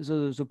started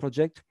the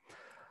project,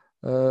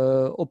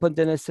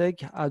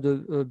 OpenDNS-sec had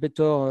a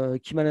better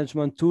key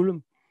management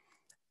tool,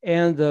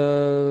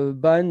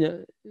 and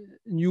bind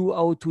knew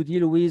how to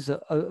deal with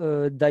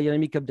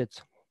dynamic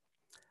updates.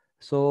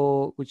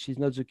 So, which is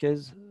not the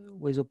case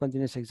with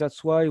OpenDNS-sec.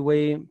 That's why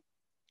we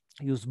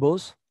use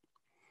both.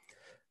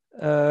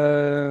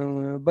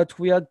 But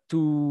we had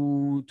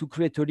to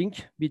create a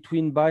link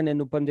between bind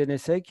and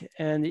OpenDNS-sec,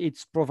 and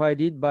it's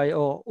provided by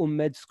our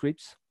homemade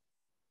scripts.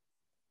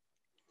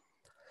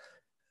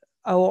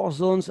 Our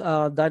zones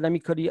are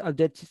dynamically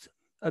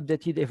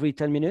updated every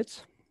 10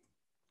 minutes.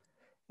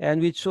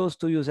 And we chose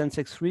to use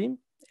NSEC3.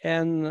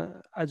 And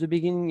at the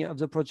beginning of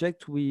the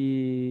project,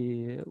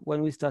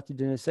 when we started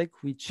DNS-sec,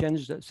 we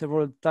changed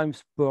several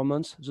times per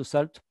month the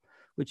salt,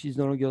 which is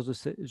no longer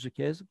the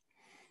case.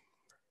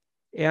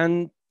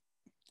 And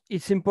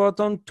it's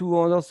important to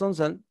understand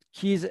that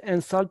keys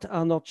and salt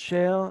are not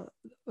shared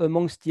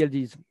amongst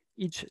TLDs.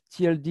 Each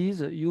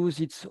TLDs use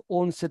its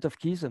own set of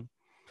keys.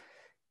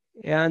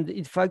 And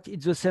in fact,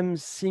 it's the same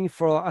thing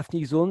for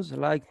AFNIC zones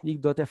like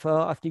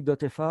nic.fr,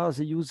 AFNIC.fr.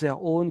 They use their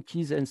own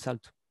keys and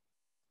salt.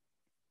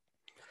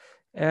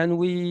 And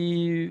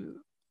we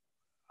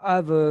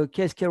have a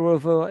KSK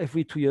rollover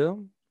every 2 years,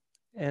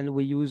 and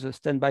we use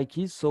standby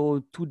keys.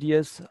 So 2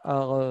 DS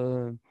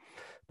are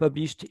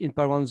published in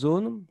parent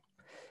zone,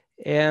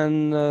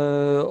 and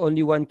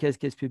only 1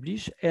 KSK is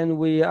published. And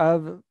we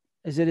have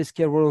a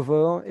ZSK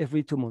rollover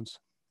every 2 months.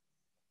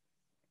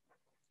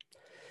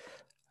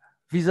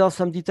 These are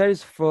some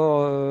details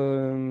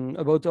for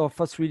about our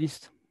first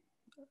release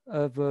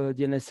of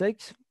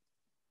DNS-sec.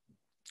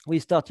 We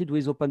started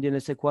with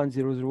OpenDNS-sec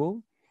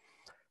 1.0.0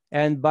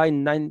 and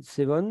bind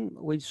 9.7,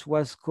 which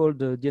was called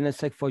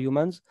DNS-sec for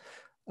humans.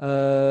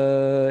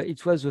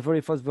 It was the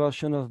very first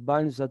version of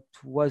bind that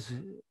was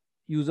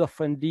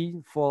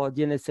user-friendly for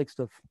DNS-sec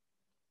stuff,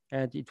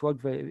 and it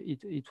worked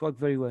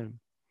very well.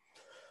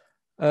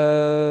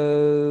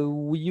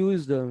 We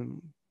used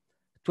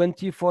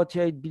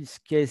 2048 bits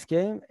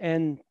KSK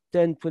and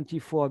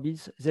 1024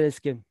 bits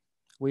ZSK.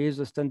 We use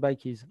the standby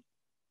keys.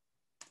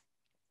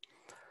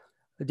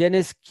 The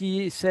DNS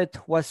key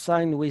set was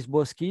signed with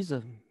both keys,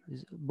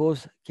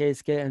 both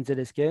KSK and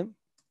ZSK.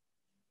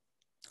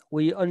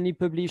 We only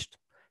published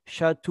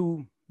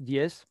SHA-2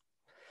 DS,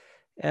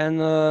 and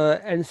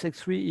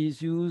NSEC3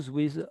 is used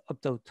with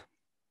opt-out.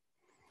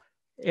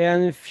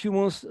 And a few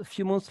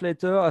months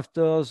later,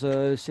 after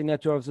the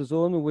signature of the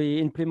zone, we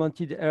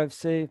implemented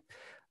RFC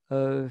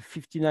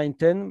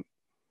 5910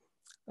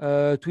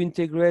 to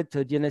integrate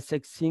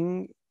DNS-sec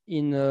thing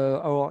in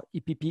our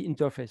EPP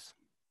interface.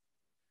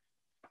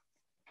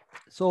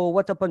 So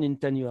what happened in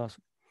 10 years?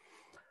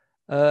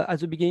 At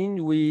the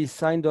beginning, we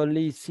signed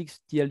only 6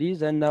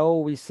 TLDs, and now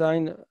we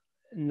sign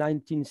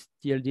 19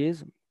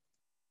 TLDs.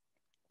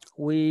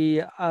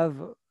 We have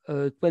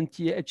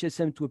 20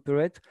 HSM to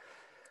operate.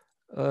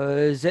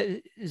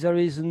 There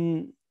is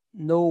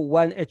no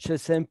one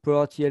HSM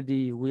per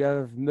TLD. We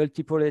have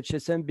multiple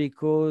HSM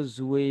because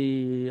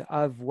we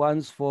have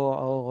ones for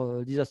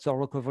our disaster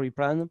recovery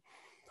plan.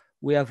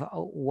 We have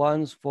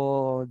ones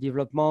for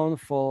development,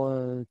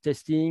 for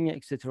testing,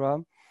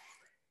 etc.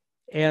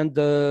 And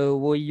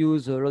we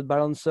use load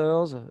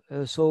balancers.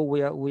 So we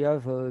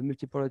have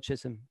multiple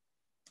HSM.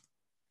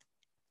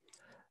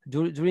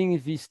 During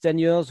these 10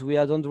 years, we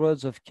had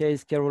hundreds of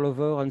KSK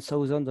rollover and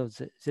thousands of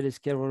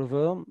ZSK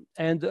rollover,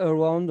 and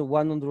around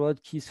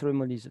 100 key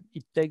ceremonies.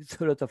 It takes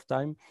a lot of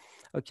time.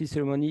 A key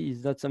ceremony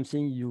is not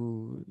something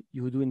you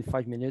do in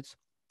 5 minutes.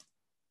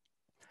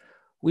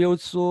 We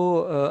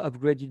also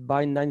upgraded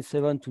bind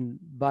 9.7 to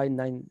bind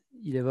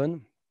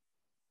 9.11.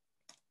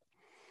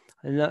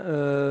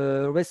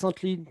 And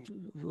recently,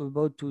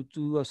 about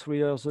 2 or 3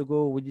 years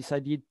ago, we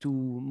decided to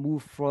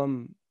move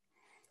from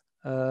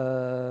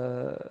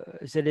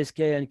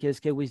ZSK and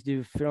KSK with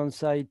different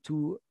size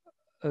to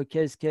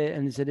KSK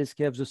and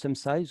ZSK of the same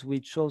size.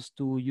 We chose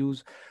to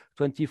use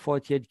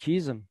 2048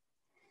 keys.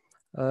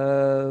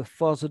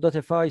 For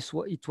the .fr,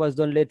 it was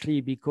done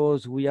lately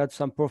because we had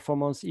some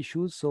performance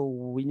issues, so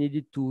we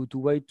needed to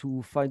wait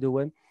to find a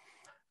way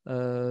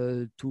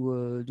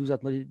to do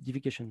that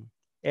modification.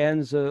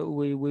 And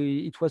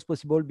it was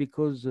possible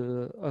because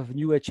of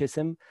new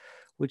HSM,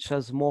 which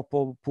was more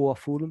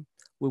powerful,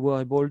 we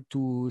were able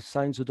to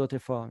sign the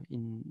 .fr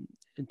in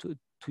 2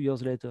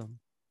 years later.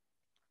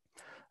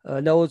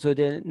 Now the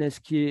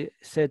DNS key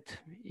set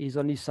is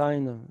only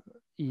signed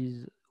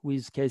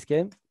with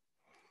KSK.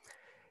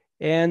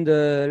 And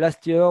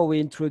last year we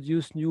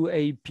introduced new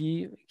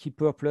AEP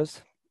Keeper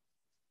Plus.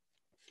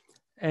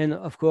 And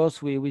of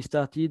course we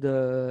started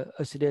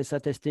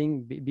ECDSA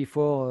testing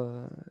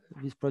before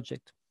this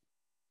project.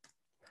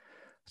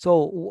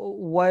 So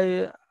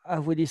why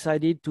have we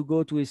decided to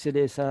go to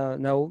ECDSA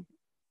now?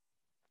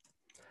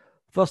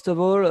 First of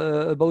all,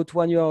 about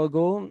 1 year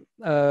ago,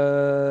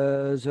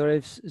 the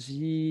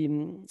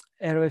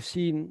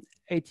RFC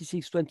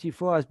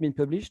 8624 has been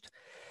published.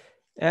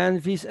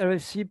 And this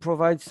RFC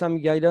provides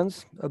some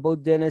guidance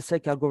about the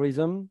DNSSEC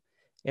algorithm,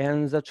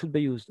 and that should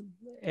be used.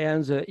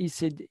 And the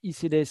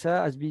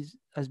ECDSA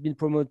has been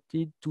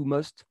promoted to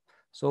must.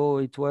 So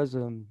it was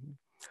a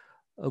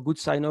good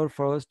signal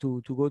for us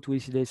to go to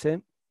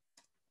ECDSA.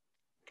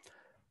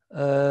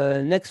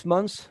 Next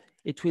month,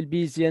 it will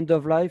be the end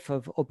of life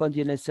of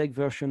OpenDNSSEC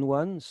version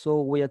 1.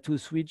 So we had to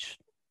switch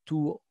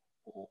to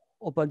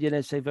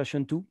OpenDNSSEC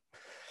version 2.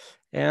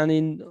 And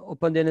in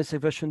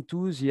OpenDNSSEC version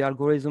 2, the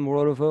algorithm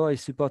rollover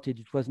is supported.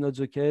 It was not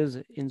the case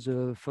in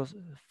the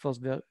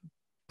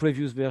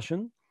previous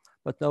version,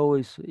 but now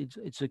it's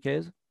the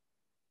case.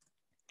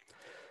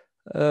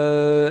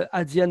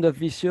 At the end of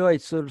this year,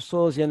 it's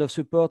also the end of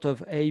support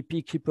of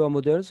AEP Keeper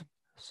models.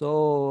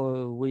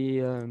 So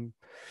we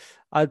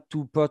had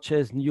to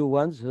purchase new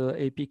ones,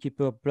 AEP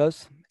Keeper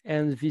Plus,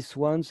 and these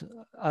ones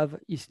have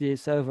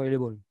ECDSA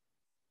available.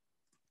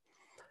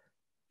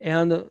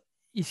 And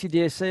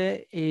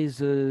ECDSA is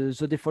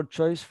the default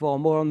choice for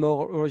more and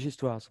more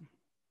registrars.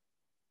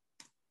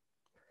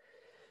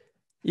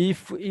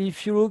 If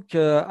you look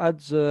at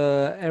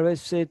the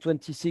RFC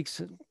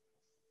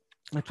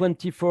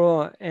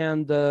 2624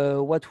 and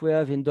what we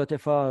have in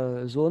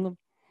 .fr zone,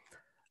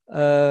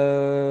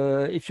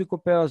 if you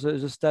compare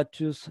the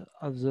status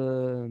of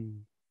the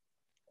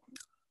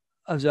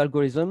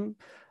algorithm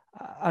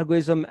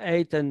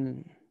 8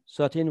 and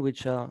 13,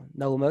 which are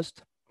now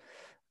must,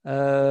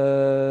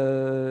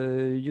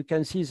 you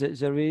can see that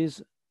there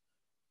is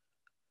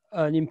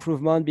an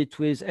improvement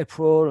between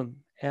April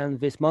and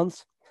this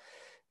month,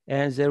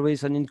 and there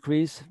is an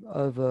increase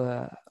of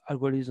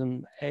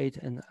algorithm 8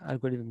 and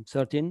algorithm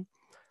 13.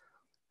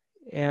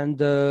 And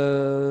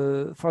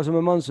for the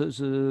moment,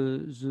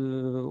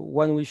 the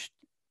one which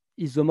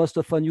is the most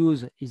often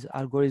used is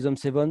algorithm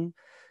 7.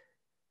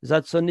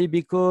 That's only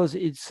because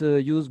it's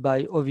used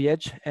by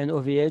OVH, and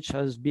OVH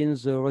has been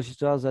the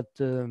registrar that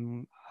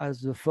has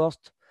the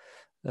first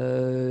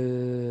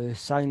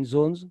signed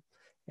zones.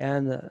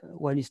 And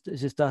when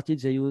they started,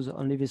 they use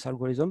only this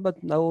algorithm,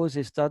 but now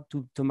they start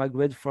to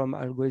migrate from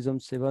algorithm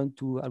 7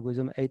 to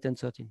algorithm 8 and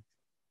 13.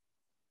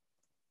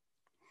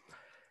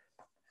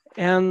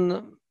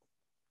 And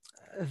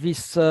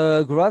this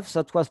graph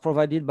that was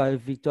provided by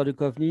Victor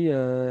Duchovny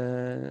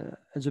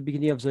at the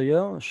beginning of the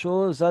year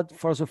shows that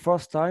for the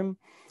first time,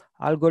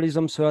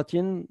 algorithm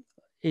 13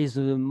 is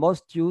the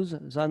most used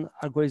than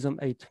algorithm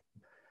 8.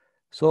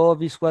 So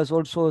this was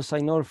also a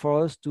signal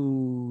for us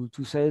to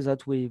say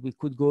that we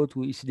could go to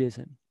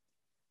ECDSA.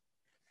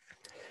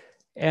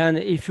 And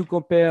if you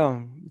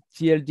compare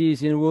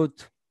TLDs in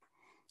route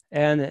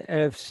and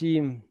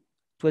RFC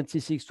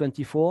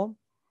 8624,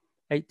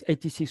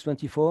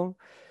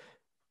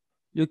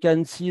 you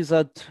can see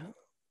that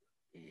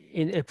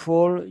in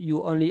April,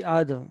 you only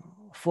had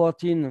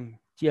 14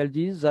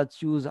 TLDs that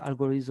use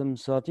algorithm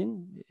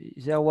 13.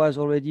 There was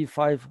already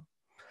 5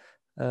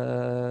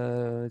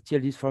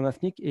 TLDs from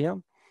AFNIC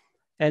here.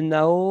 And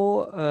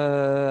now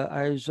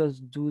I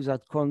just do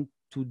that count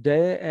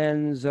today,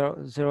 and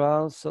there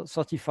are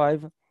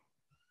 35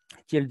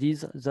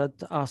 TLDs that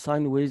are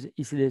signed with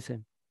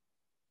ECDSA.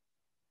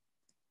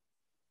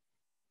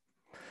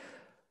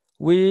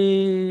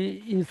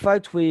 In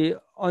fact, we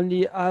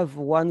only have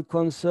one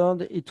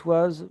concern. It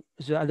was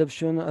the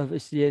adoption of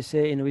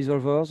ECDSA in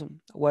resolvers.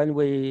 When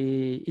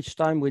each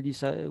time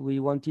we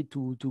wanted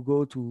to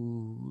go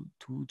to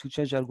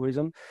change the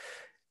algorithm,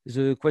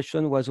 the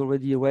question was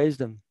already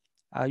raised.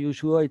 Are you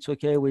sure it's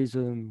okay with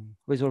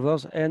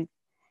resolvers? And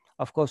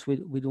of course,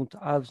 we don't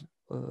have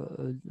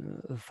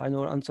a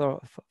final answer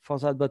for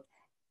that. But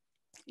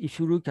if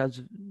you look at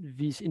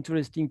this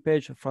interesting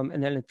page from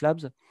NLNet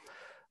Labs,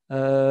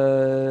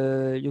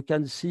 you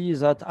can see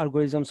that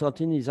algorithm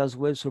 13 is as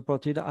well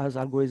supported as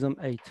algorithm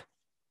 8.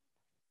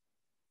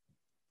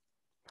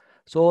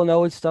 So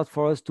now it's time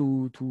for us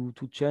to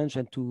change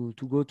and to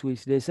go to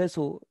ECDSA.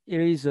 So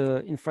here is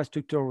the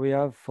infrastructure we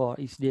have for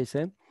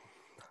ECDSA.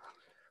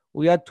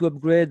 We had to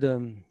upgrade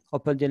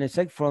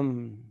OpenDNSSEC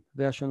from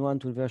version 1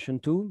 to version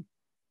 2.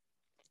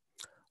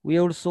 We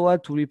also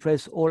had to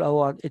replace all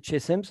our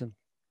HSMs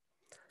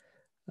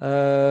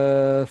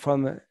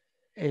from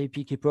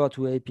AEP Keeper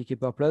to AEP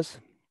Keeper Plus.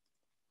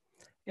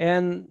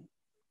 And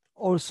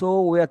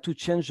also we had to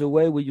change the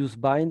way we use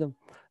bind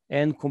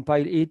and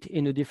compile it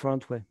in a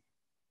different way.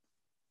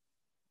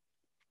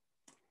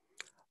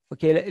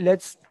 Okay,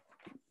 let's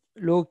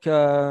look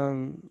at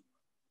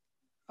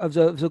of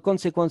the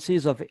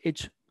consequences of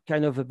each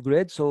kind of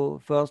upgrade. So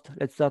first,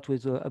 let's start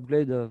with the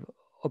upgrade of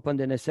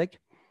OpenDNS-SEC.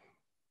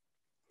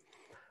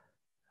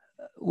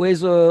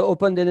 With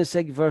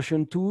OpenDNS-SEC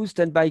version 2,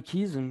 standby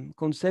keys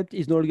concept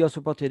is no longer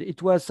supported.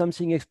 It was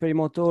something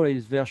experimental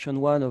in version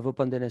 1 of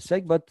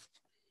OpenDNS-SEC, but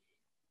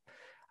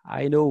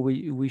I know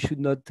we should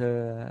not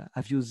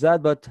have used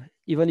that, but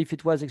even if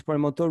it was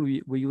experimental,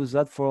 we use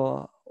that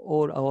for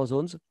all our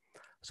zones.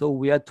 So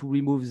we had to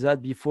remove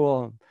that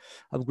before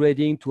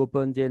upgrading to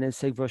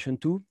OpenDNS-SEC version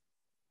 2.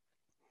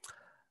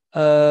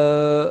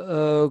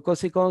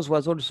 Consequence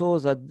was also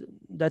that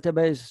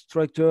database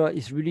structure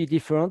is really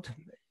different.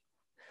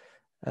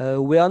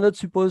 We are not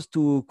supposed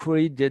to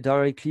create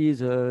directly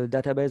the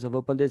database of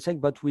OpenDNS-SEC,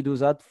 but we do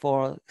that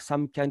for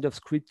some kind of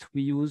script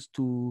we use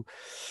to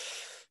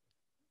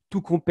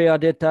compare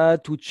data,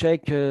 to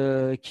check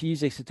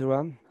keys,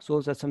 etc. So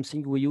that's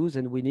something we use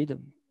and we need.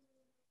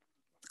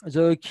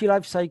 The key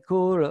life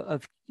cycle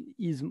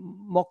is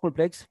more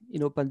complex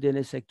in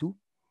OpenDNS-SEC 2.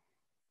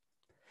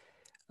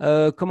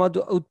 Command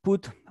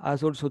output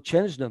has also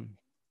changed.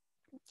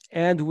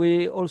 And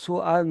we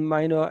also had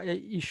minor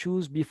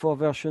issues before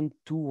version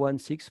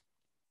 2.1.6.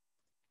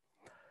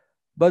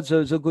 But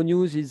the good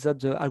news is that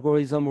the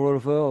algorithm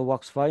rollover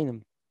works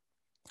fine.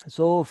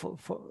 So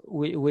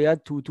we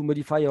had to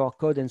modify our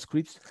code and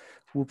scripts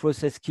to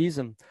process keys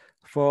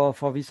for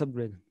this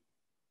upgrade.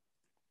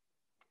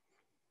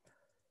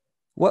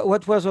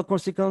 What were the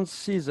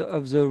consequences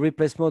of the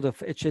replacement of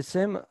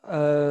HSM?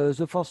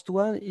 The first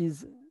one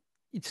is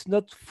it's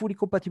not fully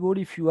compatible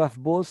if you have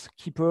both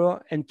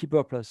Keeper and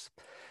Keeper Plus.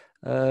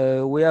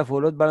 We have a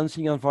load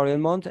balancing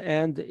environment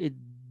and it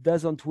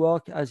doesn't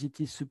work as it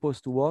is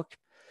supposed to work.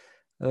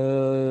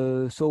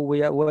 So we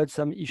had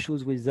some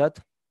issues with that.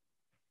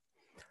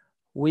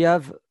 We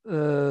have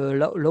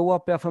lower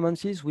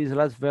performances with the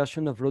last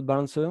version of load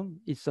balancer.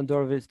 It's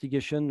under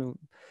investigation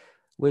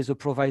with the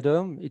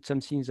provider. It's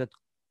something that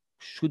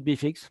should be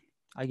fixed,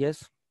 I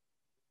guess.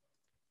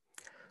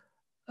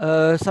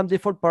 Some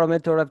default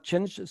parameters have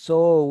changed,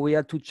 so we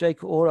had to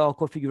check all our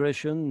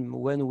configuration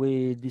when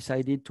we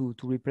decided to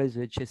replace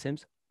the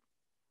HSMs.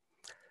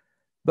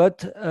 But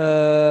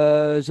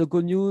the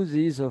good news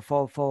is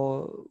for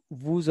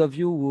those of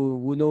you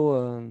who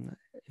know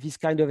this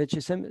kind of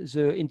HSM,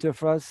 the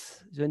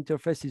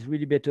interface is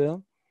really better,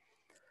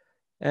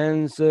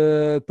 and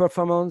the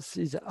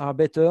performances are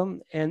better,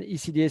 and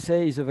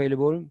ECDSA is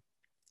available,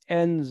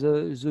 and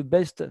the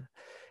best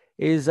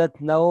is that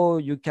now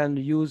you can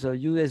use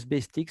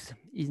USB sticks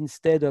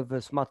instead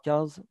of smart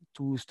cards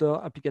to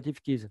store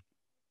applicative keys.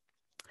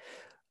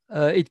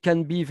 It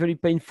can be very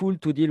painful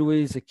to deal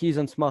with keys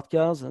on smart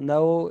cards.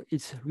 Now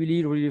it's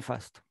really, really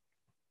fast.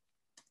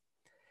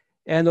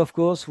 And of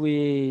course,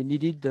 we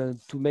needed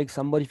to make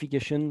some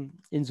modification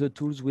in the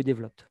tools we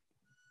developed.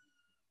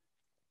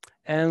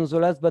 And the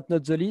last but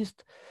not the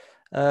least,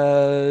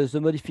 the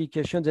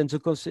modifications and the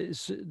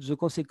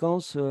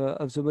consequence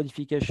of the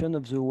modification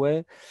of the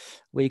way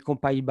we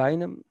compile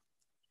bind.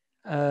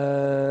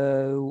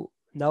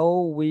 Now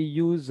we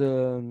use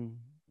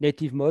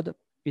native mode.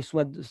 This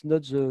was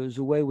not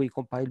the way we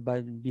compiled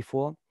bind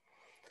before.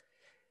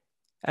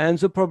 And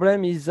the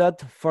problem is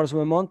that for the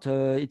moment,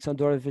 it's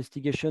under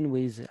investigation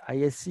with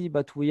ISC,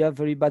 but we have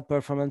very bad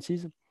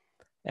performances.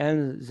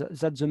 And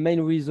that's the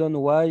main reason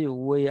why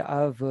we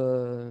have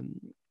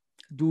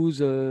do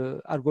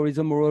the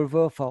algorithm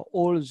rollover for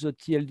all the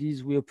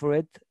TLDs we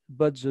operate,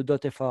 but the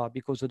 .fr,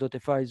 because the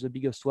 .fr is the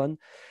biggest one,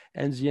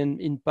 and the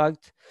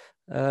impact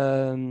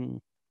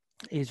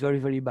is very,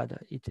 very bad.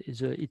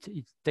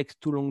 It takes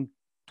too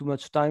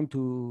much time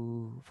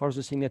for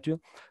the signature.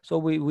 So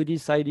we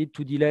decided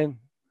to delay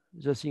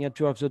the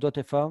signature of the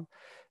 .fr,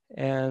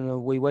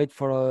 and we wait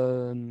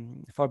for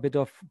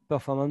better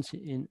performance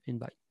in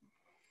bind.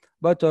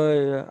 But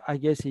I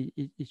guess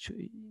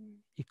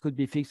it could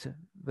be fixed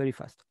very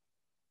fast.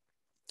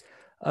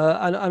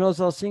 And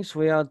another things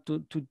we have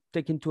to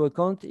take into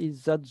account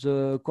is that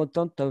the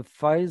content of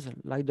files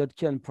like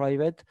 .key and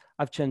private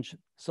have changed.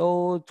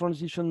 So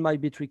transition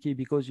might be tricky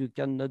because you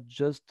cannot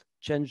just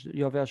change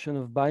your version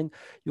of bind.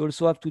 You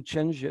also have to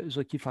change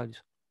the key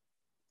files.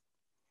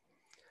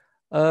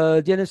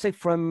 DNS-SEC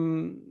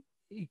from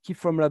key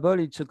from label,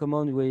 it's a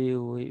command we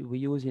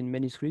use in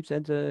many scripts,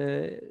 and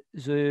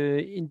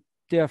the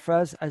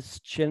interface has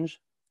changed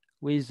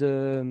with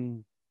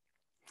the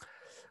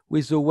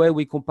way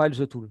we compile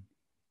the tool.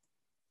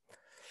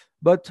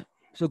 But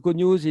the good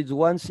news is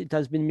once it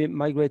has been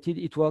migrated,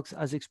 it works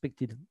as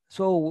expected.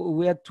 So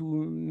we had to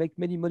make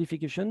many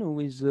modifications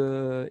with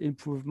the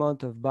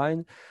improvement of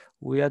bind.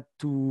 We had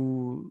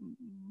to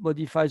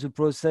modify the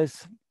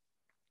process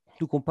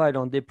to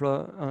compile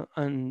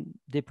and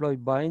deploy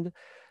bind.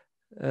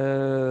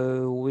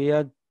 We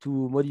had to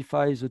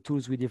modify the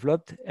tools we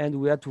developed, and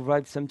we had to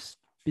write some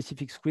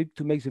specific script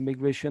to make the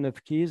migration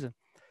of keys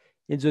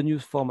in the new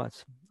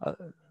formats.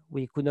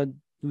 We could not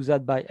do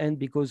that by hand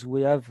because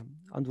we have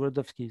hundreds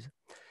of keys.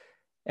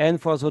 And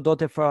for the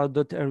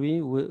 .fr.re,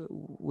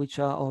 which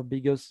are our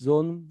biggest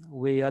zone,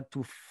 we had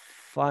to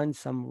find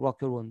some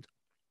workaround.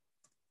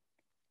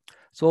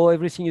 So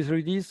everything is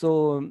ready.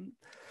 So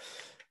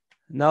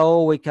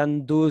now we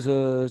can do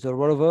the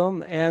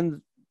rollover,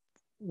 and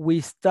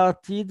we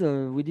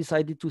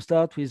decided to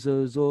start with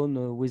a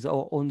zone, with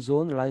our own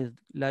zone,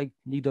 like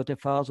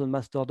nick.fr, zone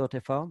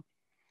master.fr,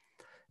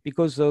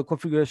 because the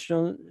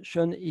configuration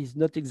is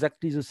not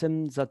exactly the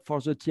same that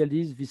for the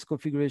TLDs. This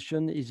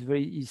configuration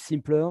is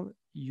simpler.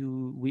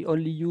 We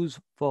only use,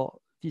 for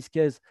this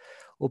case,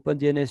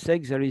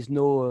 OpenDNS-SEC. There is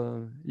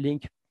no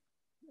link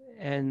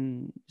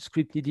and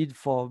script needed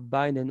for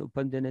bind and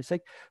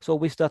OpenDNS-SEC. So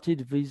we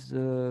started with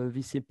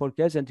this simple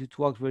case, and it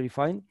works very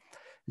fine.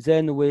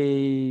 Then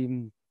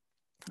we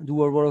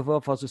do a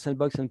rollover for the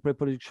sandbox and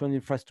pre-production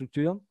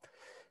infrastructure.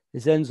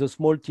 Then the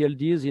small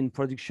TLDs in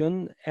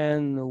production,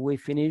 and we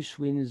finish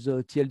with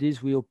the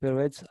TLDs we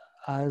operate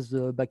as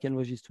the backend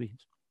registry.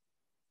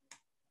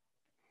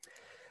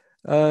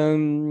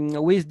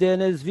 With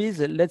DNS-Viz,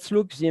 let's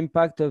look the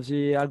impact of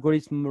the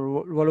algorithm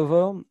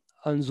rollover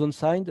on zone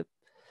side.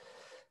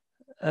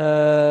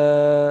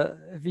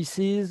 This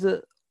is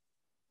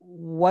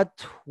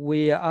what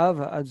we have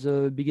at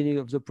the beginning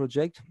of the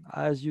project.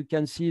 As you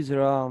can see,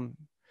 there are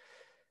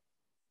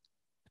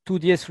 2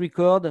 DS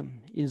records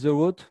in the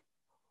root.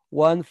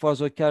 One for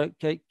the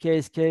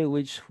KSK,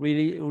 which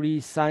really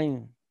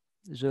reassign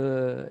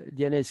the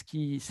DNS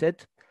key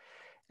set,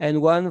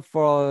 and one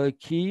for a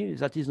key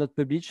that is not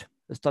published,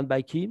 a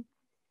standby key.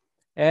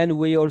 And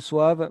we also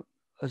have a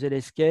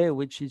ZSK,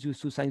 which is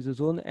used to sign the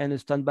zone, and a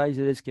standby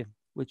ZSK,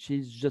 which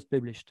is just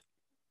published.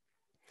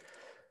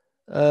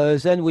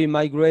 Then we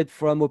migrate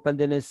from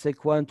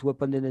OpenDNS-SEC 1 to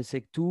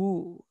OpenDNS-SEC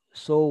 2.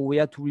 So we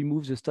had to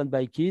remove the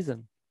standby keys.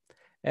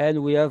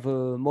 And we have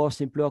a more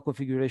simpler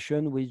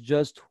configuration with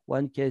just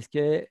 1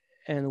 KSK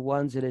and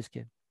 1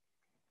 ZSK.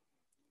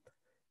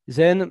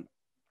 Then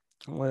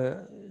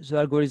the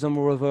algorithm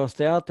rollover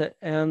start.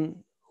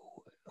 And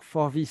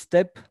for this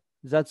step,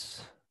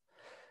 that's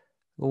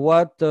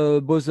what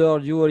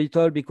bothered you a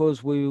little,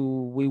 because we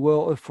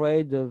were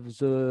afraid of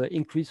the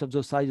increase of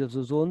the size of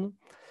the zone.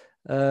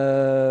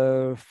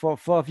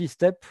 For this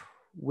step,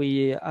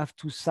 we have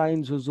to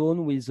sign the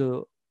zone with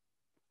the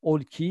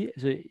old key,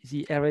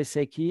 the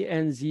RSA key,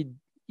 and the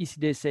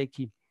ECDSA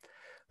key.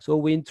 So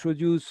we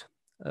introduce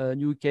a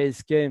new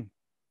KSK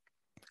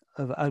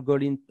of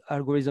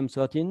algorithm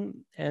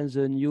 13 and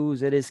the new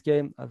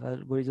ZSK of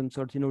algorithm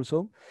 13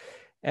 also,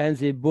 and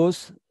they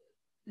both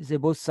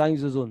sign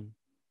the zone,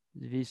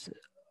 this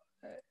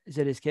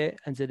ZSK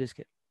and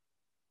ZSK.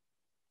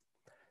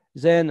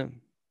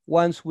 Then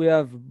once we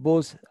have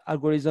both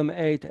algorithm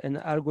 8 and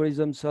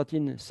algorithm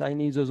 13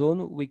 signing the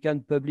zone, we can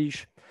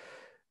publish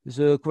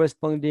the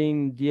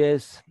corresponding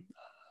DS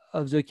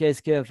of the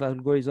KSK of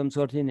algorithm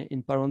 13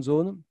 in parent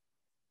zone.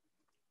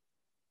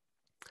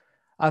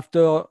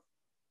 After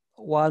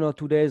 1 or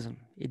 2 days,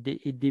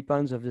 it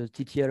depends on the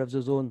TTL of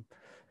the zone,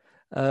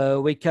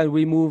 we can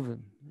remove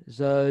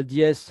the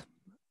DS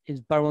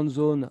in parent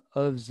zone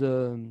of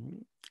the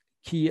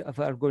key of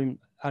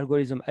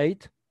algorithm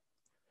 8.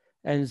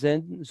 And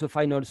then the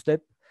final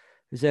step,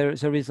 there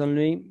is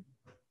only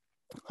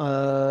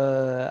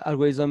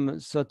algorithm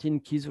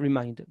 13 keys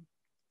remained.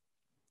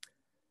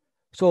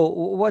 So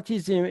what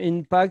is the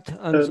impact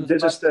on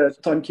this is the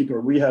timekeeper.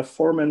 We have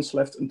 4 minutes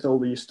left until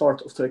the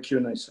start of the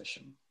Q&A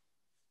session.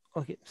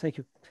 Okay, thank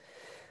you.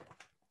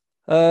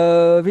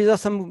 These are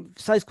some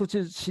size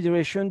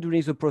consideration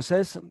during the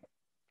process.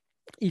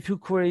 If you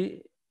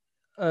query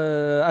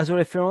as a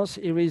reference,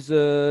 here is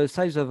the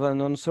size of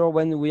an answer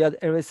when we had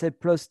RSA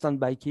plus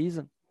standby keys.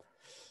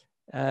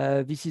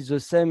 This is the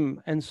same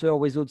answer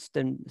without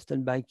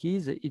standby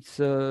keys.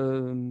 It's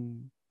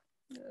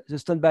the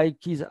standby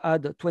keys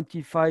add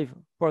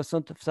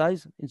 25% of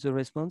size in the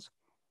response.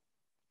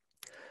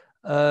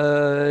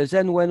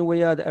 Then when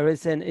we had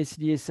RSA and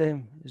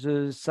ACDSA,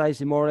 the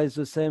size is more or less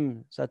the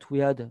same that we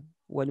had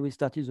when we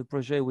started the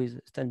project with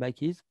standby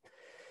keys.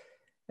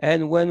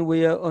 And when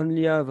we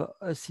only have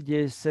a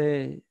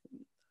CDSA,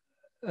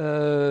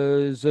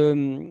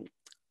 the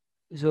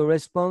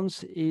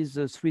response is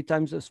 3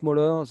 times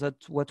smaller than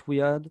what we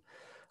had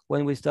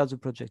when we start the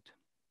project.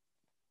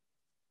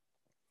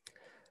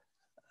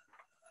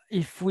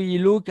 If we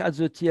look at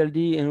the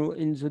TLD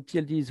in the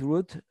TLD's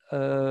root,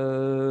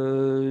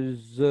 the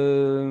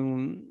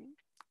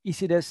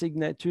ECDS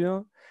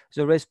signature,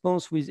 the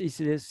response with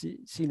ECDS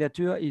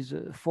signature is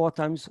 4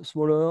 times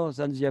smaller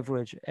than the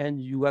average.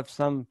 And you have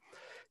some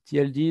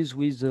TLDs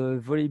with a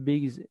very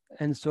big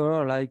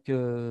answer, like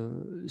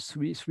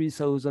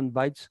 3,000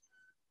 bytes.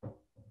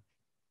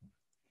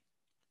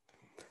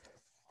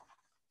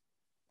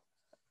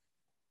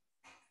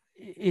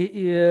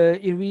 Here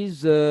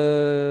is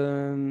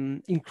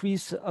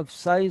increase of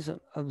size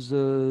of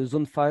the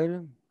zone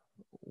file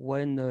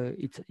when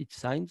it's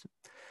signed.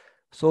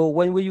 So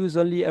when we use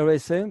only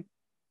RSA,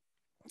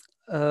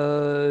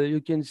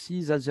 you can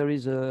see that there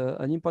is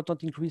an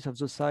important increase of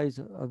the size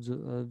of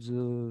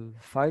the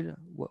file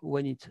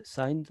when it's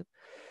signed.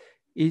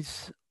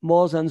 It's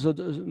more than the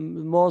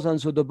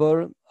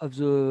double of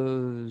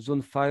the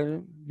zone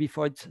file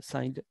before it's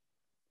signed.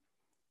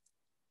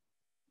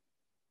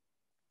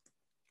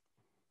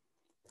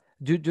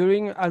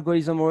 During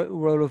algorithm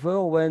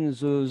rollover, when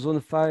the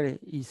zone file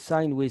is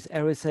signed with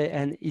RSA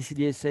and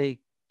ECDSA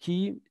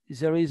key,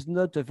 there is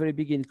not a very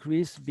big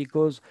increase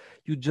because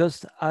you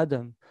just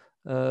add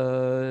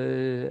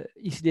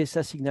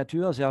ECDSA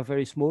signatures, they are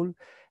very small,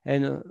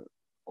 and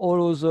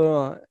all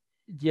other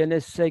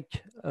DNS-sec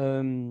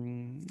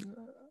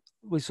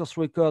resource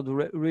record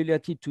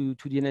related to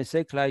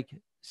DNS-sec, like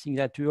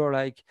signature,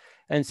 like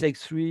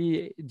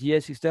NSEC3,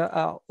 DS, etc.,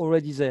 are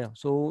already there.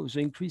 So the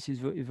increase is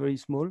very, very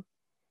small.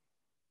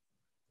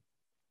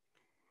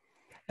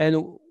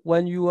 And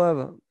when you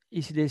have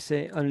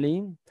ECDSA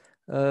only,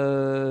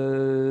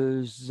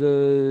 the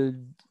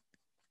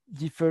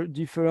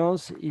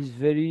difference is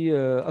very,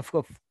 of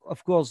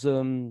course,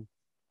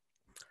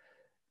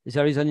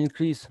 there is an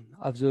increase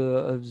of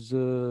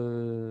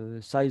the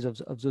size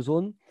of the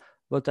zone,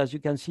 but as you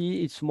can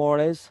see, it's more or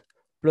less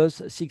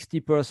plus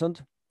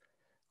 60%,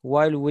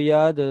 while we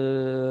had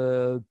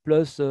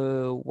plus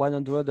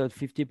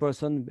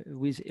 150%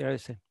 with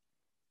RSA.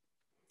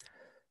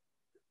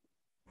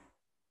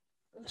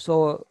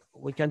 So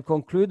we can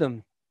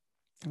conclude.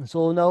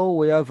 So now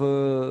we have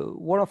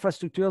one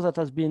infrastructure that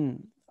has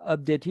been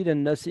updated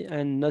and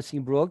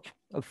nothing broke,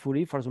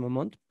 hopefully for the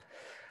moment.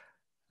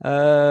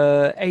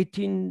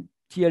 18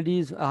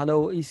 TLDs are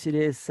now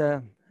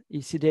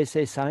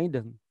ECDSA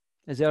signed.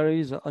 There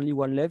is only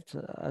one left,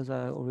 as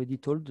I already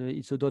told.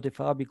 It's a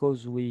 .fr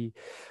because we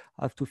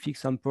have to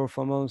fix some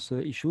performance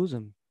issues.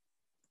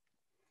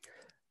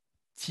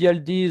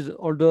 TLDs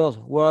holders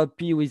were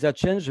happy with that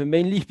change,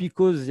 mainly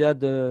because they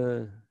had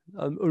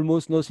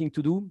almost nothing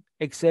to do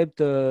except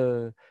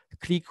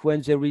click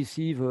when they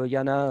receive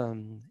YANA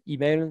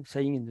email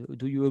saying,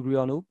 do you agree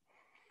or no?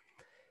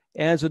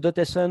 And the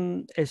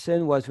 .sn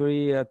was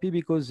very happy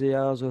because they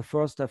are the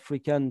first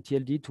African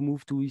TLD to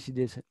move to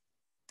ECDSA.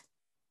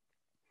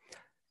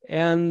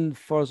 And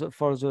for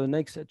the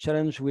next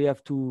challenge, we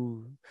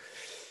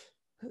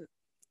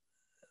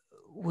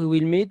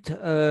will meet.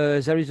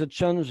 There is a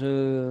change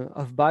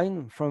of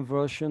bind from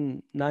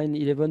version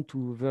 9.11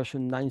 to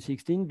version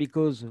 9.16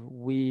 because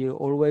we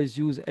always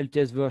use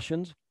LTS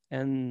versions,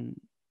 and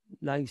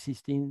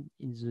 9.16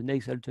 is the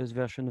next LTS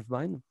version of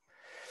bind.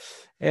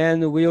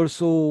 And we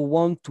also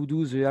want to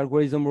do the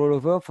algorithm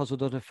rollover for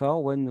the .fr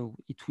when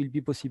it will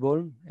be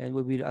possible, and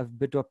we will have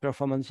better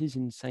performances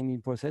in signing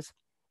process.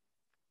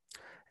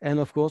 And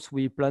of course,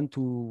 we plan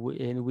to,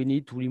 and we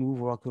need to remove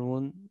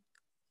OARConline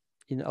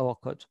in our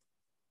code.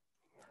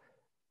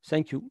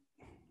 Thank you.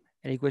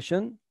 Any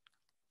question?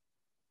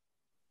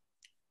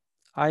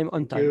 I'm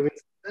on time. Thank you,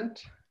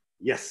 Vincent.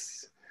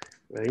 Yes,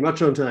 very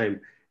much on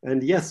time.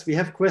 And yes, we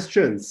have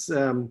questions,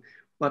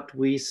 but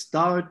we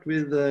start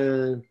with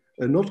a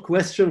not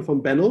question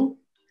from Benno.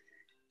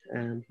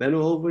 And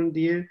Benno over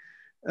there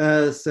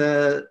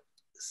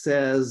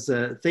says,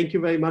 thank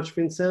you very much,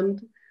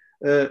 Vincent.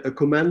 A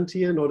comment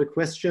here, not a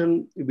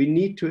question. We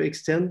need to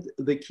extend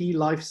the key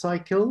life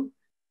cycle,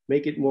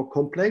 make it more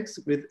complex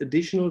with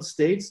additional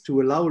states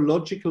to allow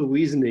logical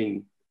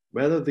reasoning,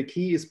 whether the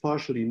key is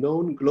partially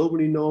known,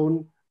 globally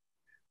known.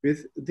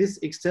 With this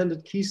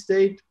extended key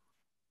state,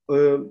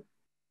 Open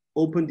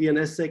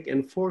DNS-sec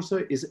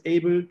Enforcer is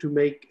able to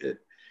make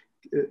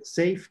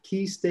safe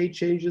key state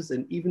changes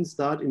and even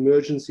start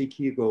emergency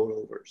key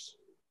rollovers.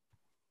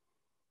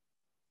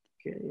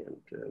 Okay,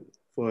 and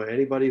for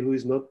anybody who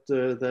is not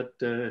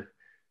that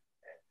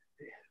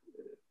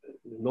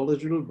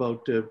knowledgeable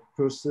about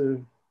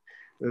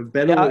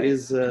Benno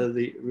is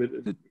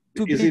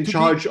in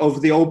charge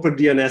of the Open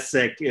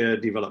DNS-sec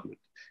development.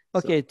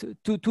 Okay,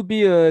 so. to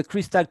be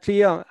crystal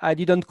clear, I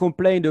didn't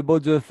complain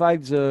about the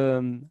fact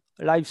the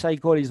life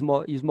cycle is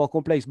more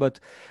complex,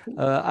 but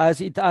as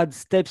it adds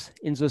steps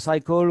in the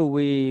cycle,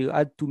 we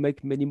had to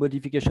make many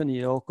modifications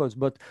in our code.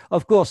 But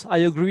of course, I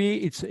agree,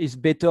 it's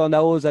better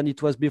now than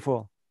it was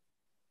before.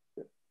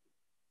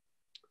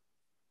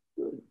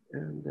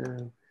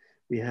 And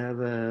we have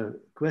a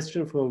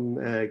question from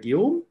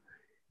Guillaume.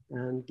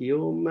 And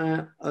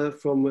Guillaume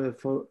from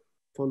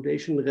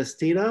Foundation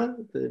Restela,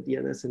 the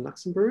DNS in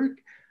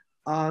Luxembourg,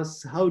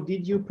 asks, how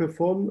did you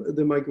perform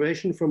the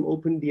migration from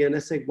Open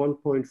DNS-sec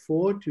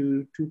 1.4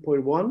 to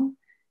 2.1?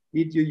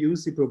 Did you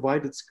use the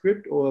provided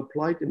script or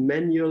applied a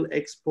manual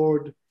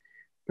export,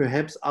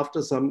 perhaps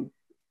after some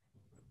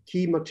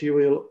key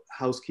material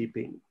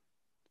housekeeping?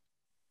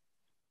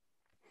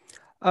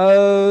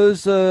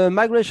 The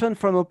migration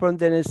from Open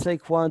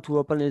DNS-sec 1 to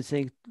Open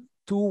DNS-sec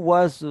 2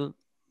 was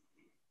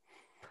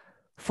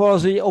for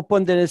the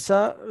Open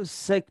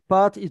DNS-sec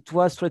part, it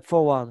was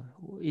straightforward.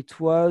 It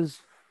was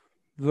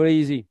very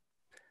easy.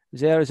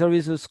 There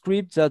is a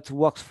script that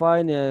works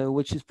fine,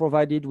 which is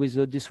provided with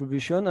the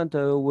distribution, and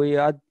we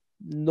had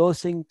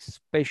nothing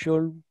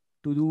special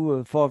to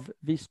do for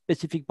this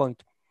specific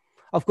point.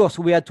 Of course,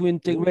 we had to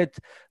integrate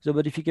the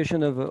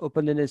modification of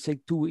Open DNS-sec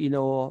 2 in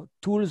our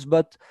tools,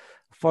 but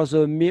for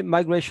the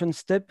migration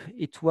step,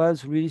 it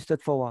was really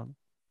straightforward.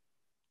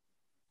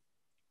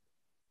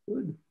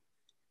 Good.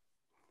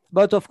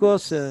 But of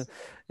course,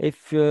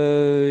 if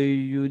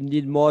you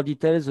need more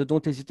details,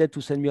 don't hesitate to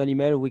send me an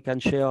email. We can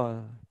share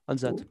on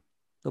that.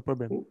 No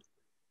problem.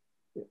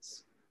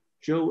 Yes.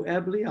 Joe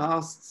Abley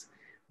asks,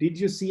 did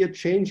you see a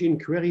change in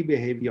query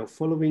behavior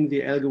following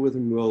the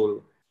algorithm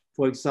roll?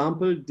 For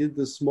example, did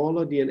the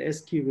smaller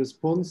DNS key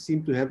response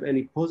seem to have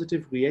any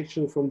positive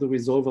reaction from the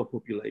resolver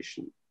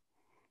population?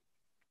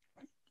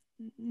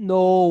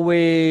 No,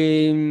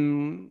 we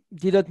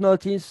didn't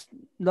notice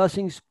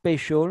nothing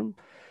special.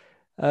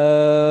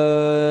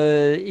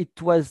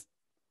 It was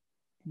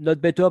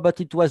not better,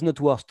 but it was not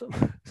worse.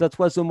 That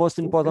was the most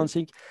important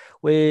thing.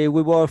 We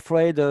were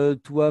afraid to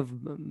have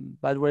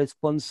bad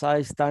response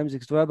size, times,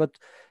 etc. But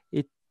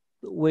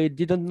we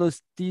didn't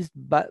notice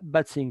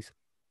bad things.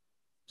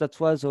 That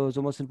was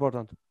the most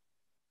important.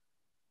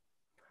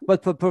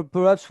 But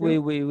perhaps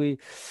we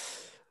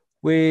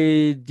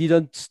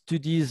didn't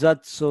study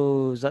that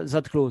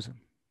that close.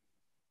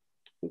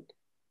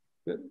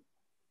 Good.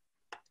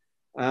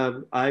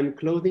 I'm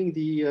closing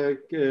the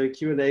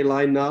Q&A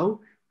line now,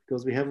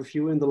 because we have a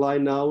few in the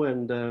line now,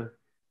 and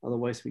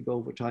otherwise we go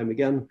over time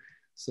again.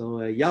 So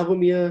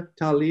Jaromir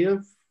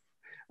Taliev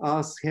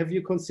asks, have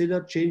you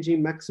considered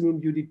changing maximum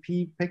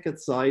UDP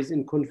packet size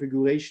in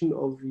configuration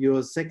of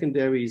your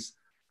secondaries,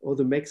 or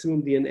the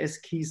maximum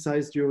DNS key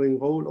size during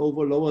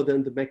rollover lower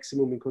than the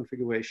maximum in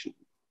configuration?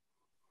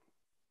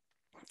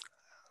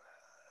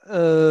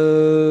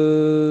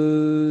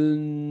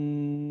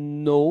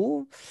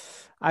 No.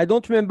 I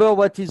don't remember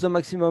what is the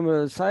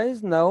maximum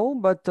size now,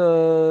 but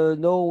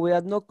no, we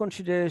had no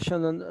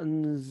consideration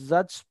on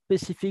that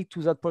specific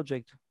to that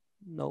project.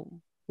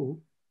 No.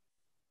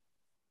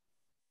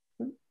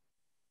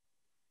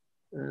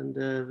 And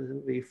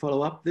we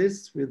follow up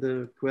this with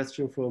a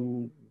question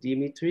from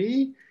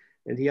Dimitri.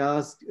 And he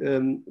asked,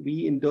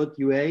 we in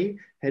 .ua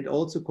had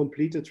also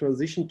completed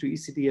transition to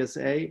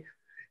ECDSA,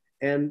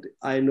 and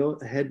I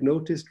had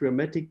noticed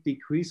dramatic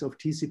decrease of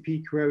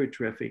TCP query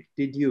traffic.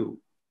 Did you?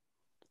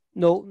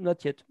 No,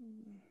 not yet.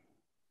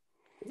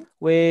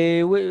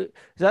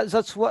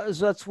 That's what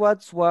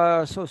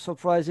was so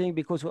surprising,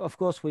 because of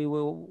course we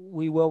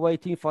were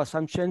waiting for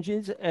some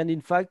changes, and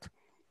in fact,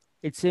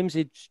 it seems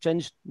it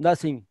changed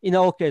nothing in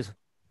our case.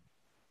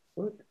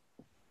 Good.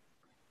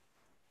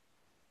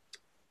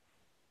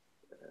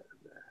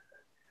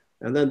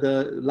 And then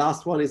the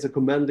last one is a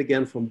command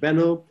again from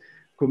Benno.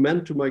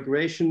 Command to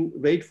migration,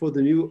 wait for the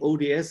new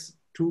ODS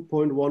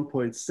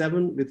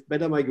 2.1.7 with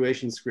better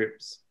migration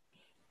scripts.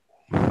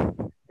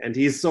 And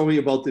he's sorry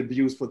about the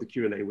abuse for the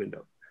Q&A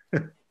window.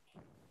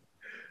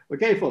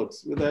 Okay,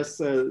 folks, with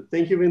us,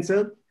 thank you,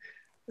 Vincent.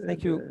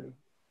 Thank you.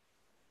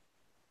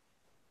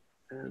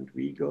 And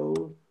we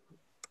go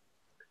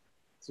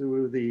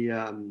to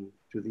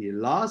the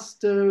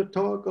last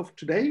talk of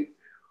today,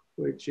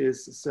 which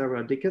is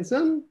Sara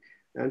Dickinson.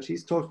 And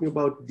she's talking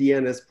about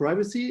DNS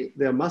privacy.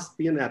 There must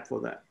be an app for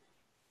that.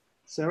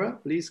 Sara,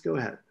 please go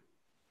ahead.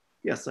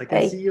 Yes, I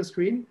can see your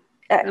screen.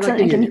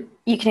 Excellent.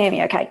 You can hear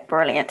me. Okay,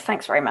 brilliant.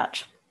 Thanks very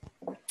much.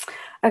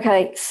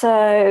 Okay,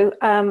 so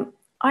I'm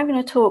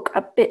going to talk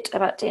a bit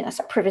about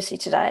DNS privacy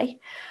today.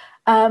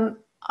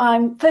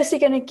 I'm firstly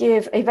going to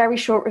give a very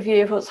short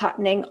review of what's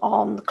happening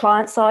on the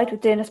client side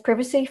with DNS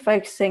privacy,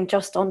 focusing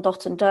just on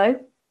dot and do.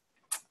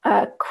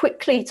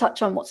 Quickly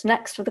touch on what's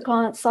next for the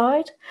client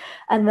side,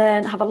 and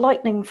then have a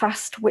lightning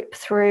fast whip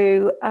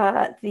through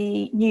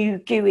the new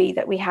GUI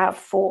that we have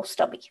for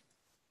Stubby.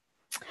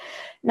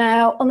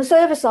 Now, on the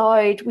server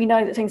side, we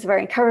know that things are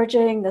very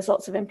encouraging. There's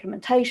lots of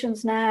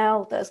implementations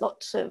now. There's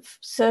lots of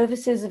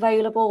services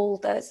available.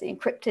 There's the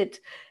encrypted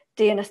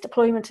DNS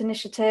deployment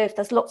initiative.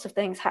 There's lots of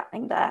things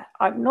happening there.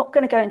 I'm not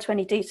going to go into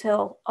any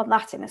detail on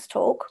that in this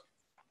talk.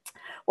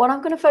 What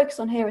I'm going to focus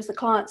on here is the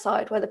client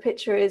side, where the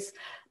picture is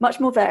much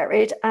more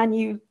varied, and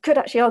you could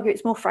actually argue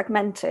it's more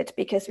fragmented,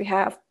 because we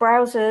have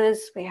browsers,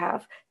 we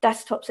have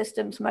desktop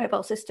systems,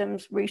 mobile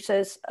systems,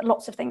 routers,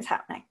 lots of things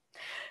happening.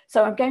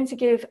 So I'm going to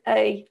give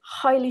a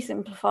highly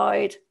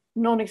simplified,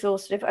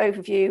 non-exhaustive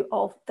overview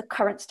of the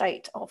current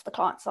state of the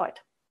client side.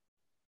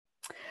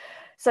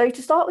 So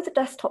to start with the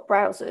desktop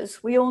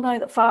browsers, we all know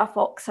that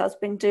Firefox has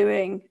been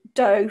doing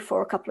DOE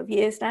for a couple of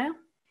years now.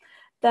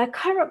 Their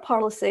current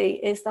policy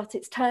is that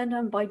it's turned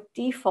on by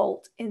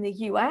default in the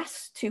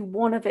US to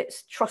one of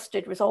its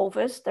trusted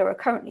resolvers. There are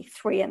currently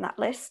 3 in that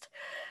list.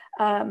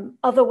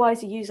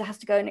 Otherwise, a user has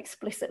to go and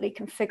explicitly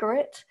configure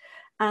it.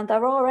 And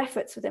there are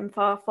efforts within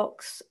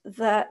Firefox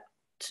that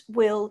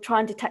will try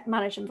and detect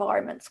managed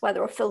environments where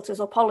there are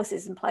filters or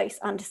policies in place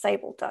and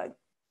disable DOE.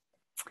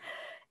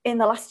 In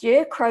the last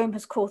year, Chrome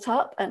has caught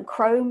up, and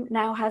Chrome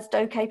now has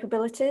DOE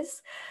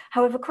capabilities.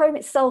 However, Chrome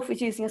itself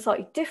is using a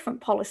slightly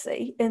different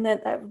policy in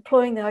that they're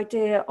employing the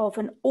idea of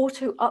an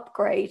auto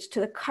upgrade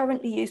to the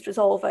currently used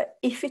resolver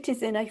if it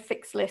is in a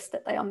fixed list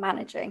that they are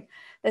managing.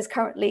 There's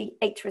currently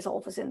 8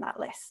 resolvers in that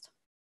list.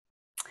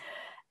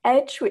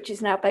 Edge, which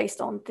is now based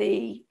on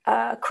the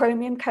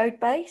Chromium code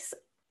base,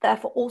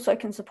 therefore also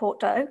can support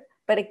DOE.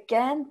 But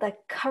again, they're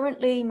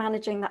currently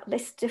managing that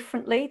list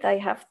differently. They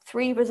have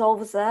 3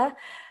 resolvers there,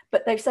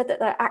 but they've said that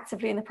they're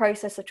actively in the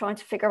process of trying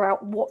to figure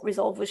out what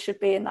resolvers should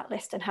be in that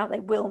list and how they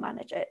will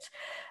manage it.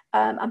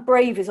 And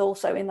Brave is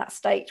also in that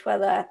state where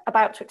they're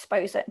about to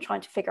expose it and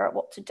trying to figure out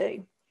what to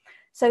do.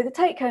 So the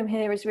take home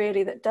here is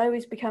really that DOE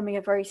is becoming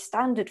a very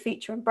standard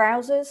feature in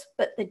browsers,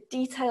 but the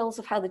details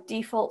of how the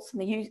defaults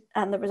and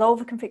the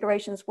resolver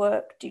configurations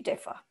work do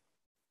differ.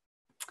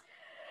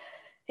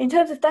 In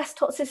terms of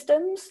desktop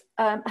systems,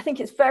 I think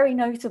it's very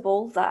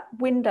notable that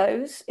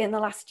Windows in the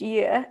last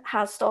year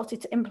has started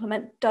to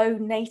implement DOE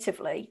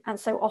natively and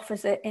so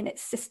offers it in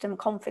its system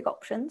config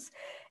options.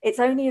 It's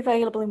only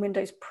available in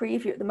Windows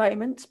Preview at the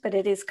moment, but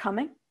it is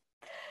coming.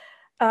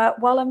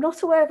 While I'm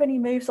not aware of any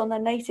moves on their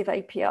native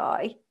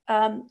API,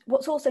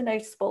 what's also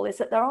noticeable is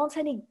that there aren't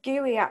any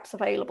GUI apps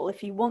available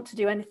if you want to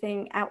do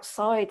anything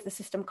outside the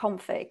system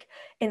config.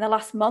 In the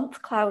last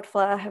month,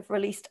 Cloudflare have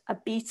released a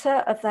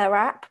beta of their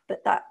app,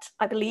 but that,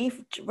 I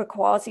believe,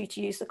 requires you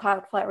to use the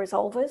Cloudflare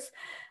resolvers.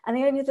 And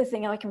the only other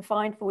thing I can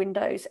find for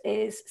Windows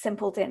is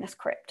simple DNS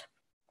crypt.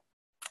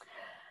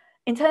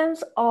 In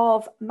terms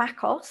of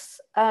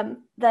macOS,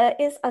 there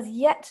is as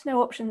yet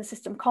no option in the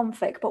system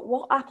config, but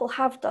what Apple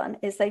have done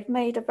is they've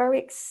made a very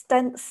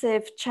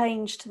extensive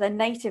change to their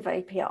native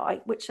API,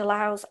 which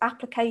allows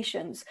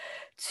applications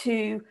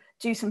to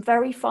do some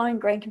very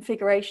fine-grained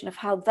configuration of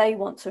how they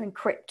want to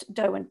encrypt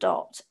DOE and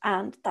DOT,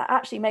 and that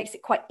actually makes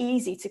it quite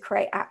easy to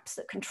create apps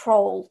that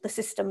control the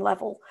system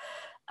level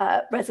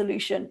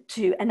resolution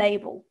to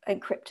enable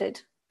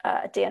encrypted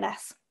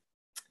DNS.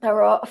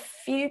 There are a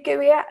few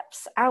GUI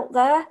apps out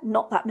there,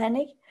 not that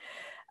many.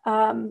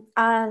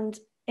 And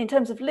in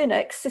terms of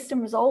Linux,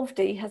 System Resolved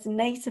has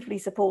natively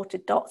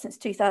supported DOT since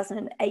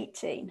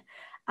 2018.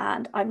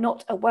 And I'm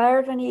not aware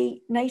of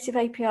any native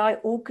API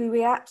or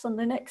GUI apps on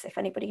Linux. If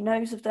anybody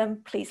knows of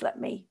them, please let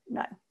me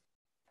know.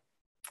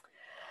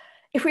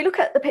 If we look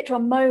at the picture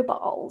on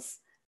mobiles,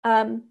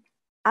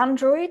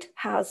 Android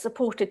has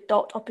supported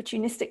DOT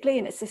opportunistically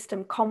in its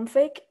system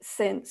config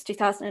since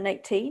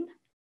 2018.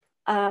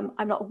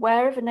 I'm not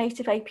aware of a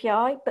native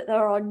API, but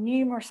there are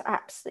numerous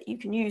apps that you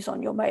can use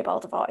on your mobile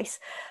device.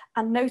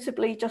 And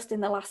notably, just in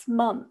the last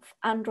month,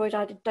 Android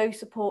added DOE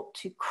support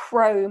to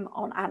Chrome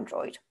on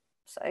Android.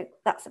 So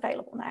that's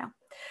available now.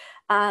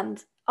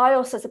 And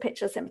iOS has a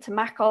picture similar to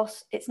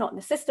macOS. It's not in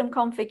the system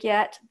config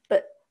yet,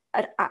 but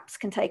apps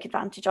can take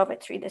advantage of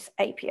it through this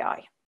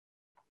API.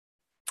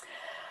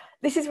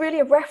 This is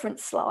really a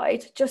reference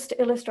slide just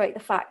to illustrate the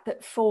fact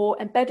that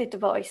for embedded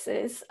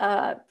devices,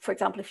 for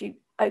example, if you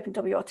open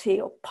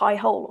WRT or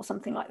Pi-hole or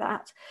something like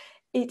that,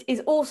 it is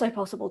also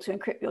possible to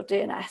encrypt your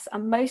DNS,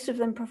 and most of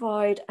them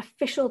provide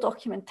official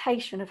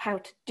documentation of how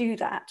to do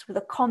that with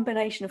a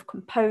combination of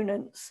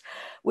components,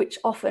 which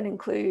often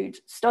include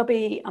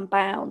stubby and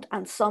bound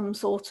and some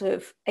sort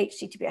of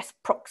HTTPS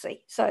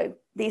proxy. So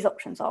these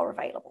options are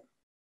available.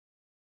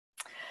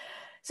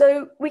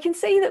 So we can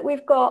see that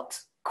we've got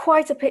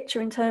quite a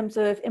picture in terms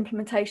of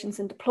implementations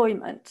and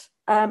deployment.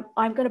 I'm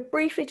going to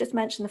briefly just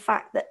mention the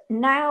fact that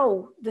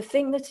now the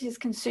thing that is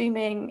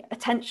consuming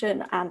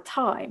attention and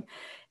time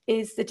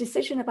is the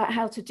decision about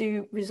how to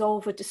do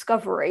resolver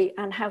discovery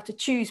and how to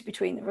choose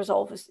between the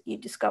resolvers that you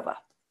discover.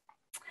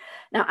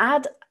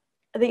 Now,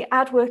 the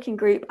AD working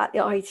group at the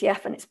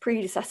IETF and its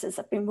predecessors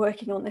have been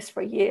working on this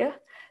for a year.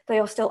 They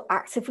are still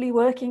actively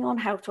working on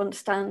how to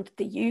understand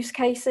the use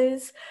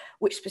cases,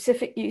 which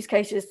specific use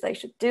cases they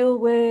should deal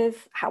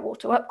with, how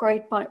auto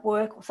upgrade might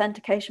work,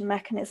 authentication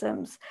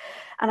mechanisms.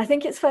 And I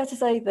think it's fair to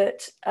say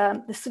that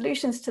the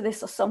solutions to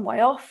this are some way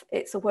off.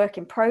 It's a work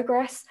in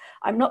progress.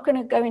 I'm not going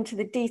to go into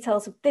the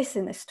details of this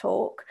in this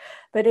talk,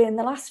 but in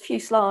the last few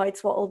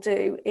slides, what I'll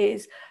do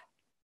is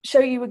show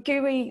you a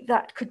GUI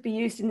that could be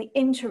used in the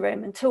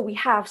interim until we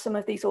have some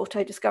of these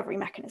auto discovery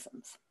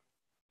mechanisms.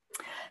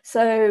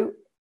 So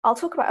I'll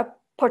talk about a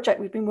project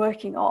we've been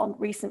working on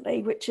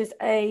recently, which is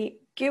a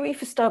GUI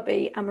for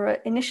Stubby, and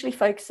we're initially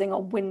focusing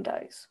on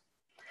Windows.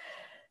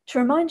 To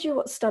remind you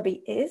what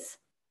Stubby is,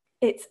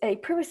 it's a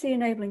privacy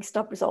enabling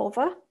stub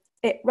resolver.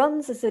 It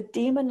runs as a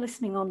daemon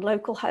listening on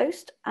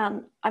localhost,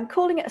 and I'm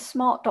calling it a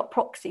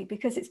smart.proxy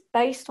because it's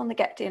based on the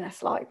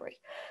getDNS library.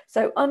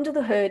 So under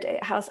the hood,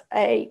 it has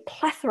a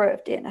plethora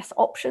of DNS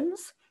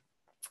options,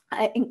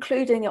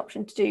 including the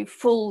option to do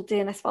full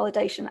DNS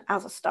validation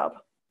as a stub.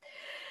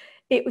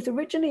 It was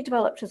originally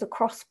developed as a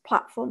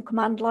cross-platform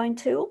command line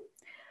tool.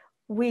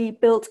 We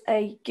built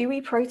a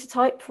GUI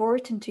prototype for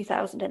it in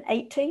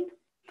 2018,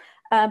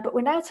 but we're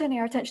now turning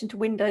our attention to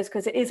Windows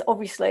because it is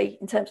obviously,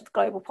 in terms of the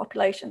global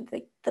population,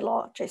 the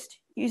largest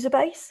user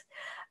base.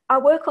 Our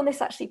work on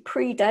this actually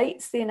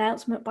predates the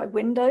announcement by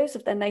Windows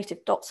of their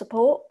native DOT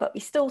support, but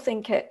we still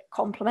think it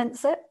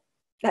complements it.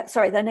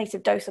 Their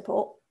native DOE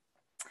support.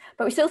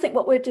 But we still think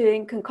what we're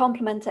doing can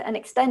complement it and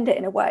extend it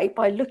in a way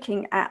by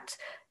looking at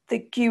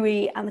the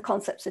GUI and the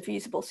concepts of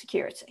usable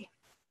security.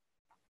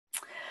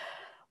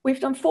 We've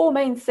done four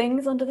main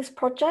things under this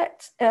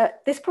project.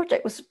 This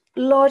project was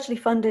largely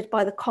funded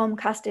by the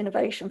Comcast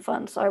Innovation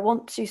Fund, so I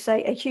want to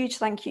say a huge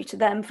thank you to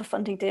them for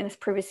funding DNS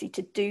Privacy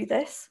to do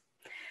this.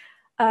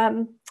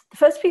 The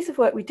first piece of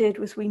work we did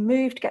was we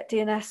moved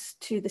getDNS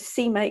to the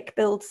CMake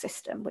build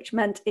system, which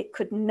meant it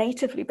could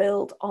natively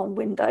build on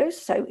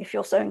Windows. So if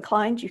you're so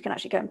inclined, you can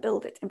actually go and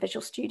build it in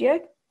Visual Studio.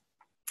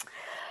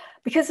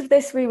 Because of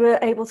this, we were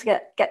able to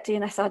get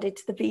getDNS added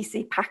to the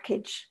VC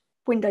package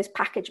Windows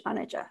Package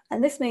Manager.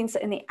 And this means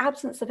that in the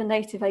absence of a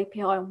native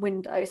API on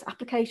Windows,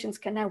 applications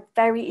can now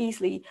very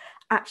easily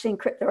actually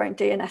encrypt their own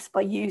DNS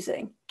by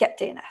using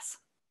getDNS.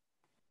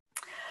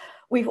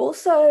 We've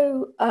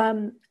also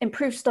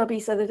improved Stubby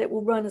so that it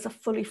will run as a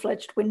fully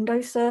fledged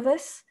Windows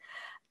service.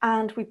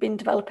 And we've been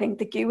developing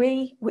the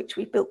GUI, which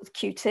we built with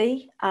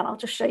Qt. And I'll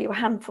just show you a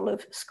handful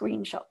of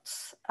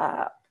screenshots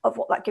of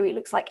what that GUI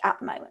looks like at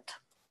the moment.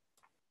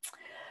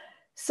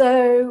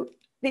 So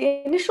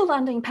the initial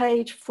landing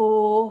page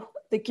for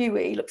the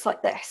GUI looks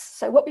like this.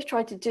 So what we've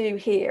tried to do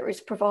here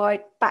is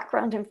provide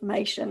background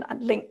information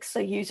and links so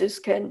users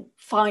can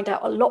find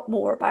out a lot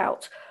more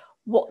about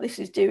what this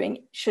is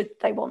doing should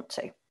they want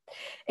to.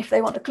 If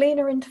they want a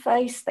cleaner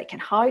interface, they can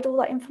hide all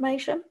that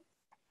information.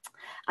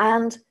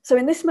 And so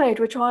in this mode,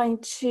 we're trying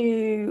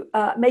to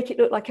make it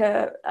look like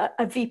a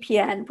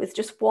VPN with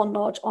just one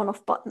large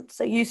on-off button.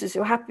 So users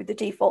who are happy with the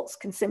defaults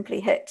can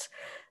simply hit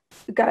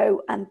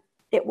go and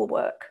it will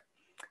work.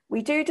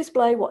 We do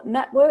display what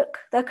network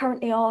they're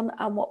currently on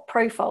and what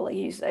profile they're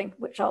using,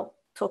 which I'll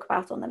talk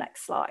about on the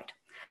next slide.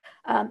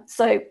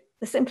 So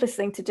the simplest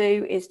thing to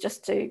do is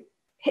just to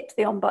hit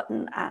the on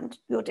button and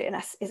your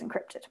DNS is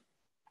encrypted.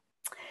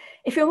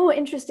 If you're more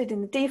interested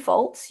in the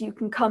defaults, you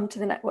can come to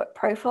the Network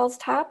Profiles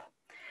tab.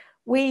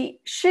 We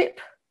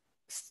ship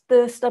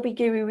the Stubby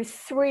GUI with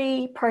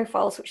 3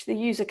 profiles, which the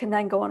user can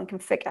then go on and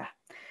configure.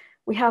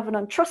 We have an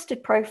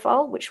untrusted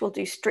profile, which will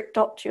do strict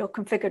dot to your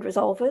configured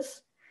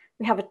resolvers.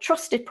 We have a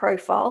trusted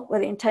profile, where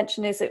the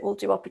intention is it will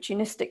do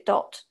opportunistic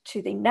dot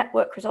to the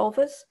network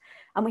resolvers.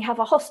 And we have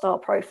a hostile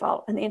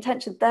profile, and the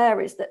intention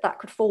there is that that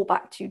could fall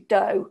back to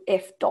do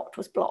if dot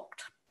was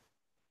blocked.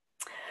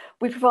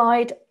 We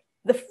provide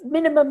the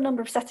minimum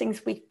number of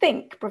settings we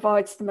think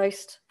provides the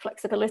most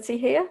flexibility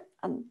here,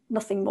 and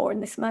nothing more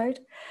in this mode.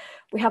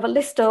 We have a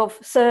list of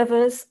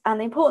servers, and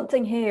the important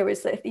thing here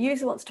is that if the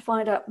user wants to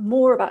find out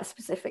more about a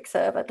specific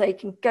server, they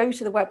can go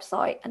to the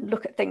website and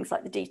look at things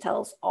like the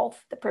details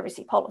of the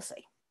privacy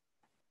policy.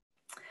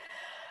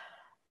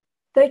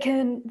 They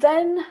can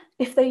then,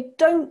 if they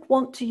don't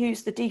want to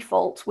use the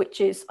default,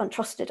 which is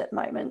untrusted at the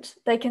moment,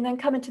 they can then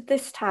come into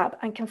this tab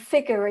and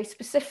configure a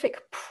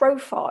specific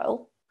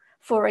profile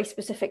for a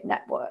specific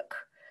network.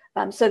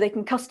 So they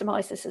can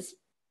customize this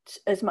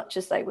as much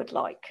as they would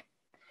like.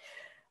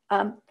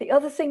 The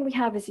other thing we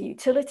have is a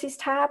utilities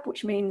tab,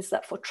 which means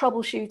that for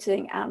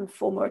troubleshooting and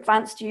for more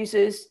advanced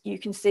users, you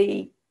can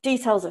see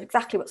details of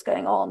exactly what's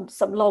going on,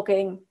 some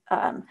logging,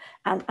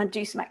 and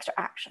do some extra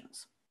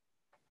actions.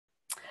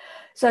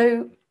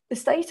 So the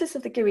status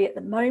of the GUI at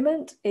the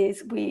moment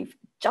is we've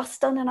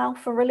just done an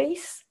alpha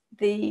release.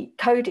 The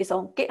code is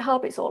on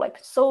GitHub, it's all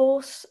open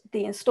source.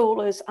 The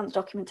installers and the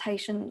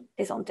documentation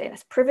is on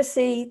DNS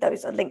privacy.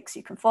 Those are links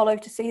you can follow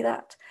to see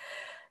that.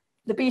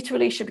 The beta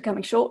release should be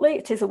coming shortly.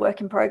 It is a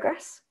work in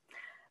progress.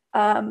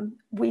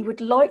 We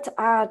would like to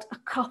add a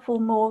couple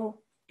more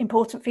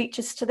important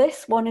features to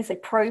this. One is a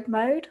probe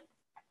mode,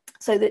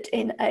 so that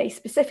in a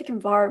specific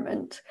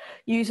environment,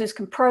 users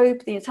can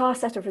probe the entire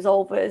set of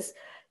resolvers,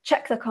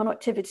 check their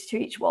connectivity to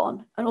each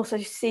one, and also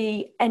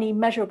see any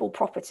measurable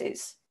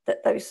properties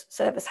that those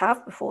servers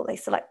have before they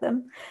select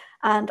them.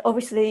 And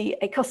obviously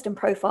a custom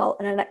profile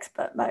and an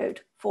expert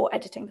mode for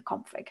editing the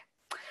config.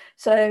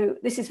 So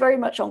this is very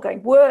much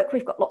ongoing work.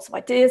 We've got lots of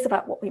ideas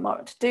about what we might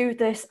want to do with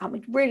this, and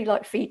we'd really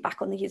like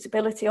feedback on the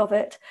usability of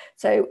it.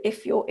 So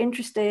if you're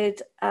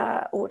interested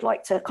or would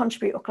like to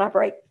contribute or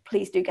collaborate,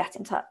 please do get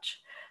in touch.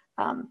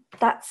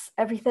 That's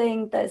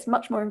everything. There's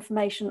much more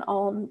information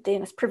on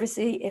DNS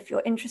privacy if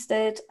you're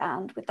interested.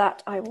 And with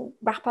that, I will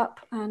wrap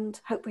up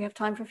and hope we have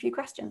time for a few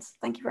questions.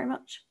 Thank you very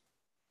much.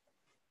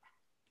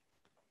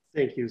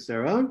 Thank you,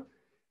 Sarah.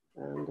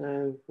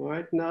 And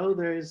right now,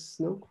 there is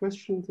no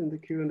questions in the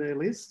Q&A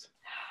list.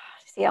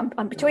 See, I'm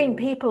between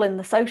people in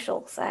the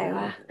social,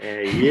 so.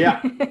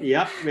 Yeah.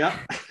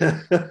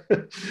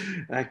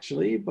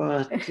 Actually,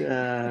 but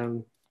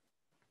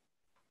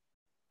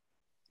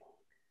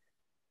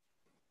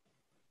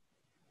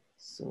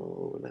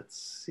so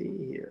let's see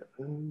here.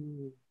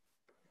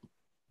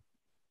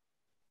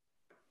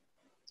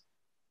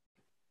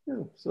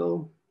 Yeah,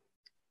 so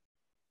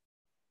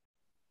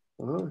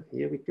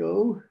here we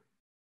go.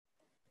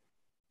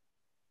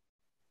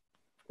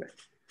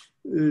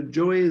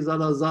 Joey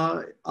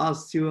Zalazar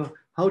asks you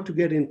how to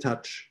get in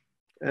touch,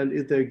 and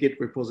is there a Git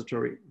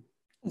repository?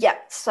 Yeah,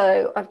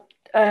 so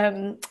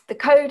the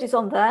code is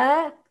on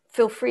there.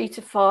 Feel free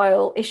to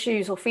file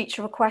issues or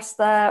feature requests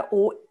there,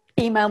 or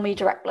email me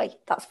directly.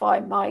 That's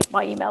fine. My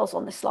email's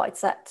on the slide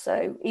set,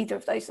 so either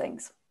of those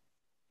things.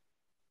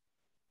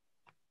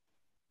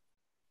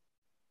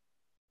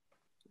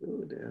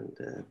 Good.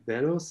 And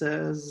Benno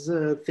says,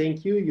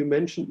 thank you. You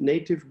mentioned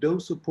native DOE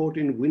support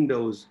in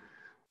Windows.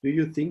 Do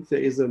you think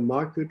there is a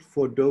market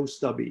for DOE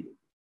Stubby?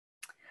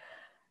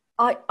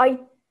 I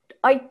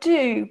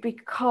do,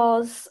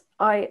 because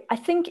I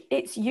think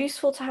it's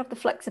useful to have the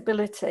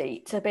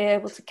flexibility to be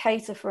able to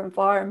cater for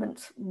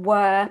environments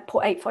where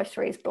port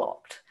 853 is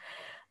blocked.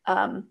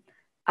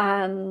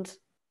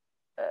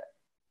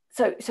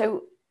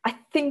 So I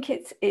think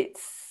it's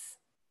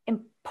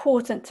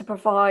important to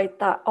provide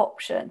that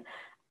option.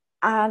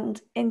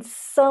 And in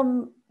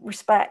some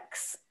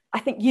respects, I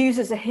think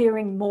users are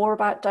hearing more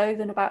about Do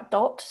than about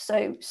Dot.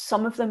 So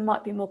some of them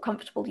might be more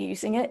comfortable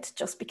using it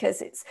just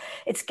because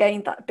it's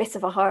gained that bit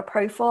of a higher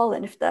profile.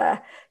 And if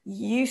they're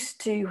used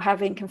to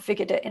having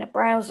configured it in a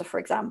browser, for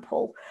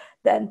example,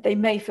 then they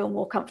may feel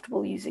more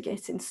comfortable using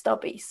it in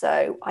Stubby.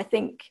 So I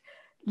think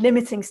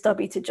limiting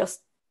Stubby to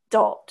just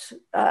Dot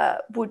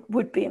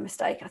would be a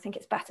mistake. I think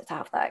it's better to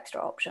have that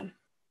extra option.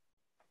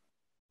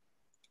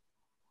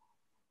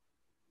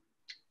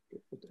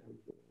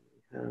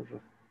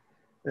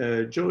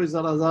 Joey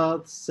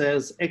Salazar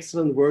says,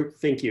 excellent work,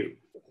 thank you.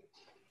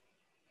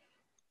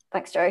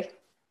 Thanks, Joey.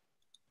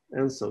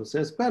 And so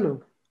says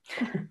Benno.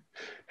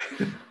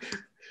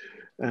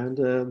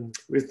 And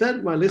with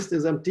that, my list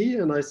is empty,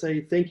 and I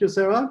say thank you,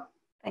 Sarah.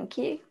 Thank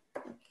you.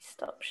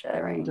 Stop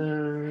sharing.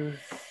 And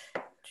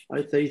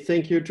I say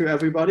thank you to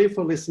everybody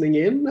for listening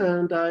in,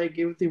 and I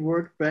give the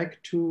word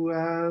back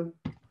to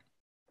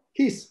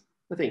Keith,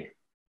 I think.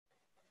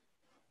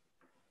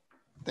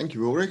 Thank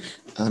you, Ulrich,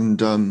 and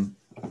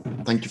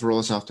thank you for all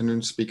this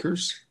afternoon's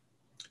speakers.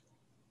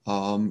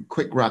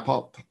 Quick wrap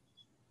up.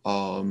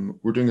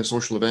 We're doing a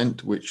social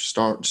event which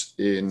starts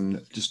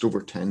in just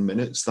over 10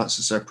 minutes. That's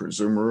a separate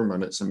Zoom room,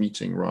 and it's a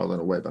meeting rather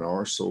than a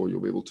webinar, so you'll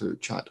be able to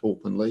chat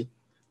openly.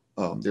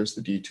 There's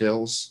the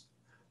details.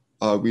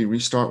 We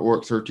restart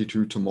OARC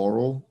 32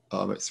 tomorrow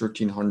at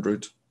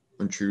 1300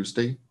 on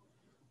Tuesday.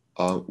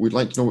 We'd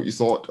like to know what you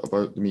thought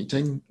about the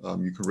meeting.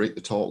 You can rate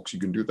the talks. You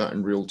can do that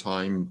in real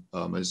time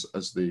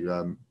as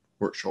the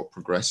workshop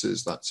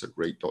progresses. That's at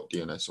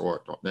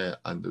rate.dns-OARC.net,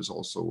 and there's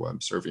also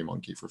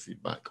SurveyMonkey for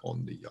feedback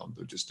on the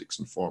logistics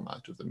and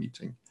format of the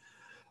meeting.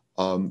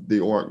 The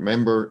OARC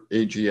member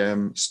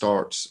AGM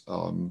starts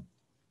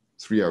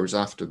 3 hours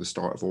after the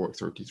start of OARC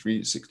 33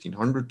 at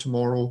 1600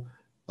 tomorrow.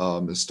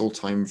 There's still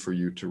time for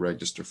you to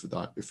register for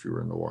that if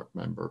you're an OARC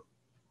member.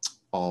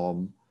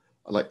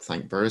 I'd like to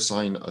thank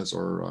VeriSign as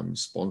our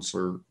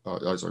sponsor,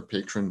 as our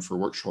patron for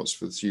workshops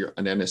for this year,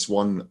 and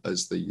NS1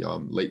 as the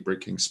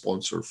late-breaking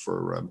sponsor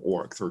for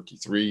OARC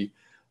 33.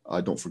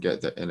 Don't forget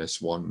that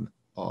NS1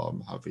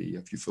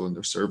 if you fill in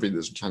their survey,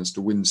 there's a chance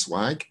to win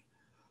swag.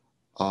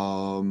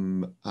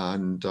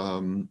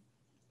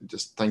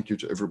 Just thank you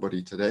to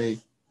everybody today,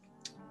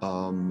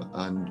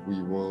 and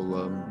we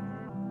will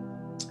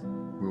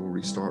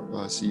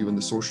restart. See you in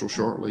the social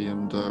shortly,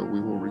 and we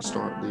will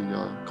restart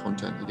the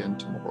content again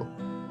tomorrow.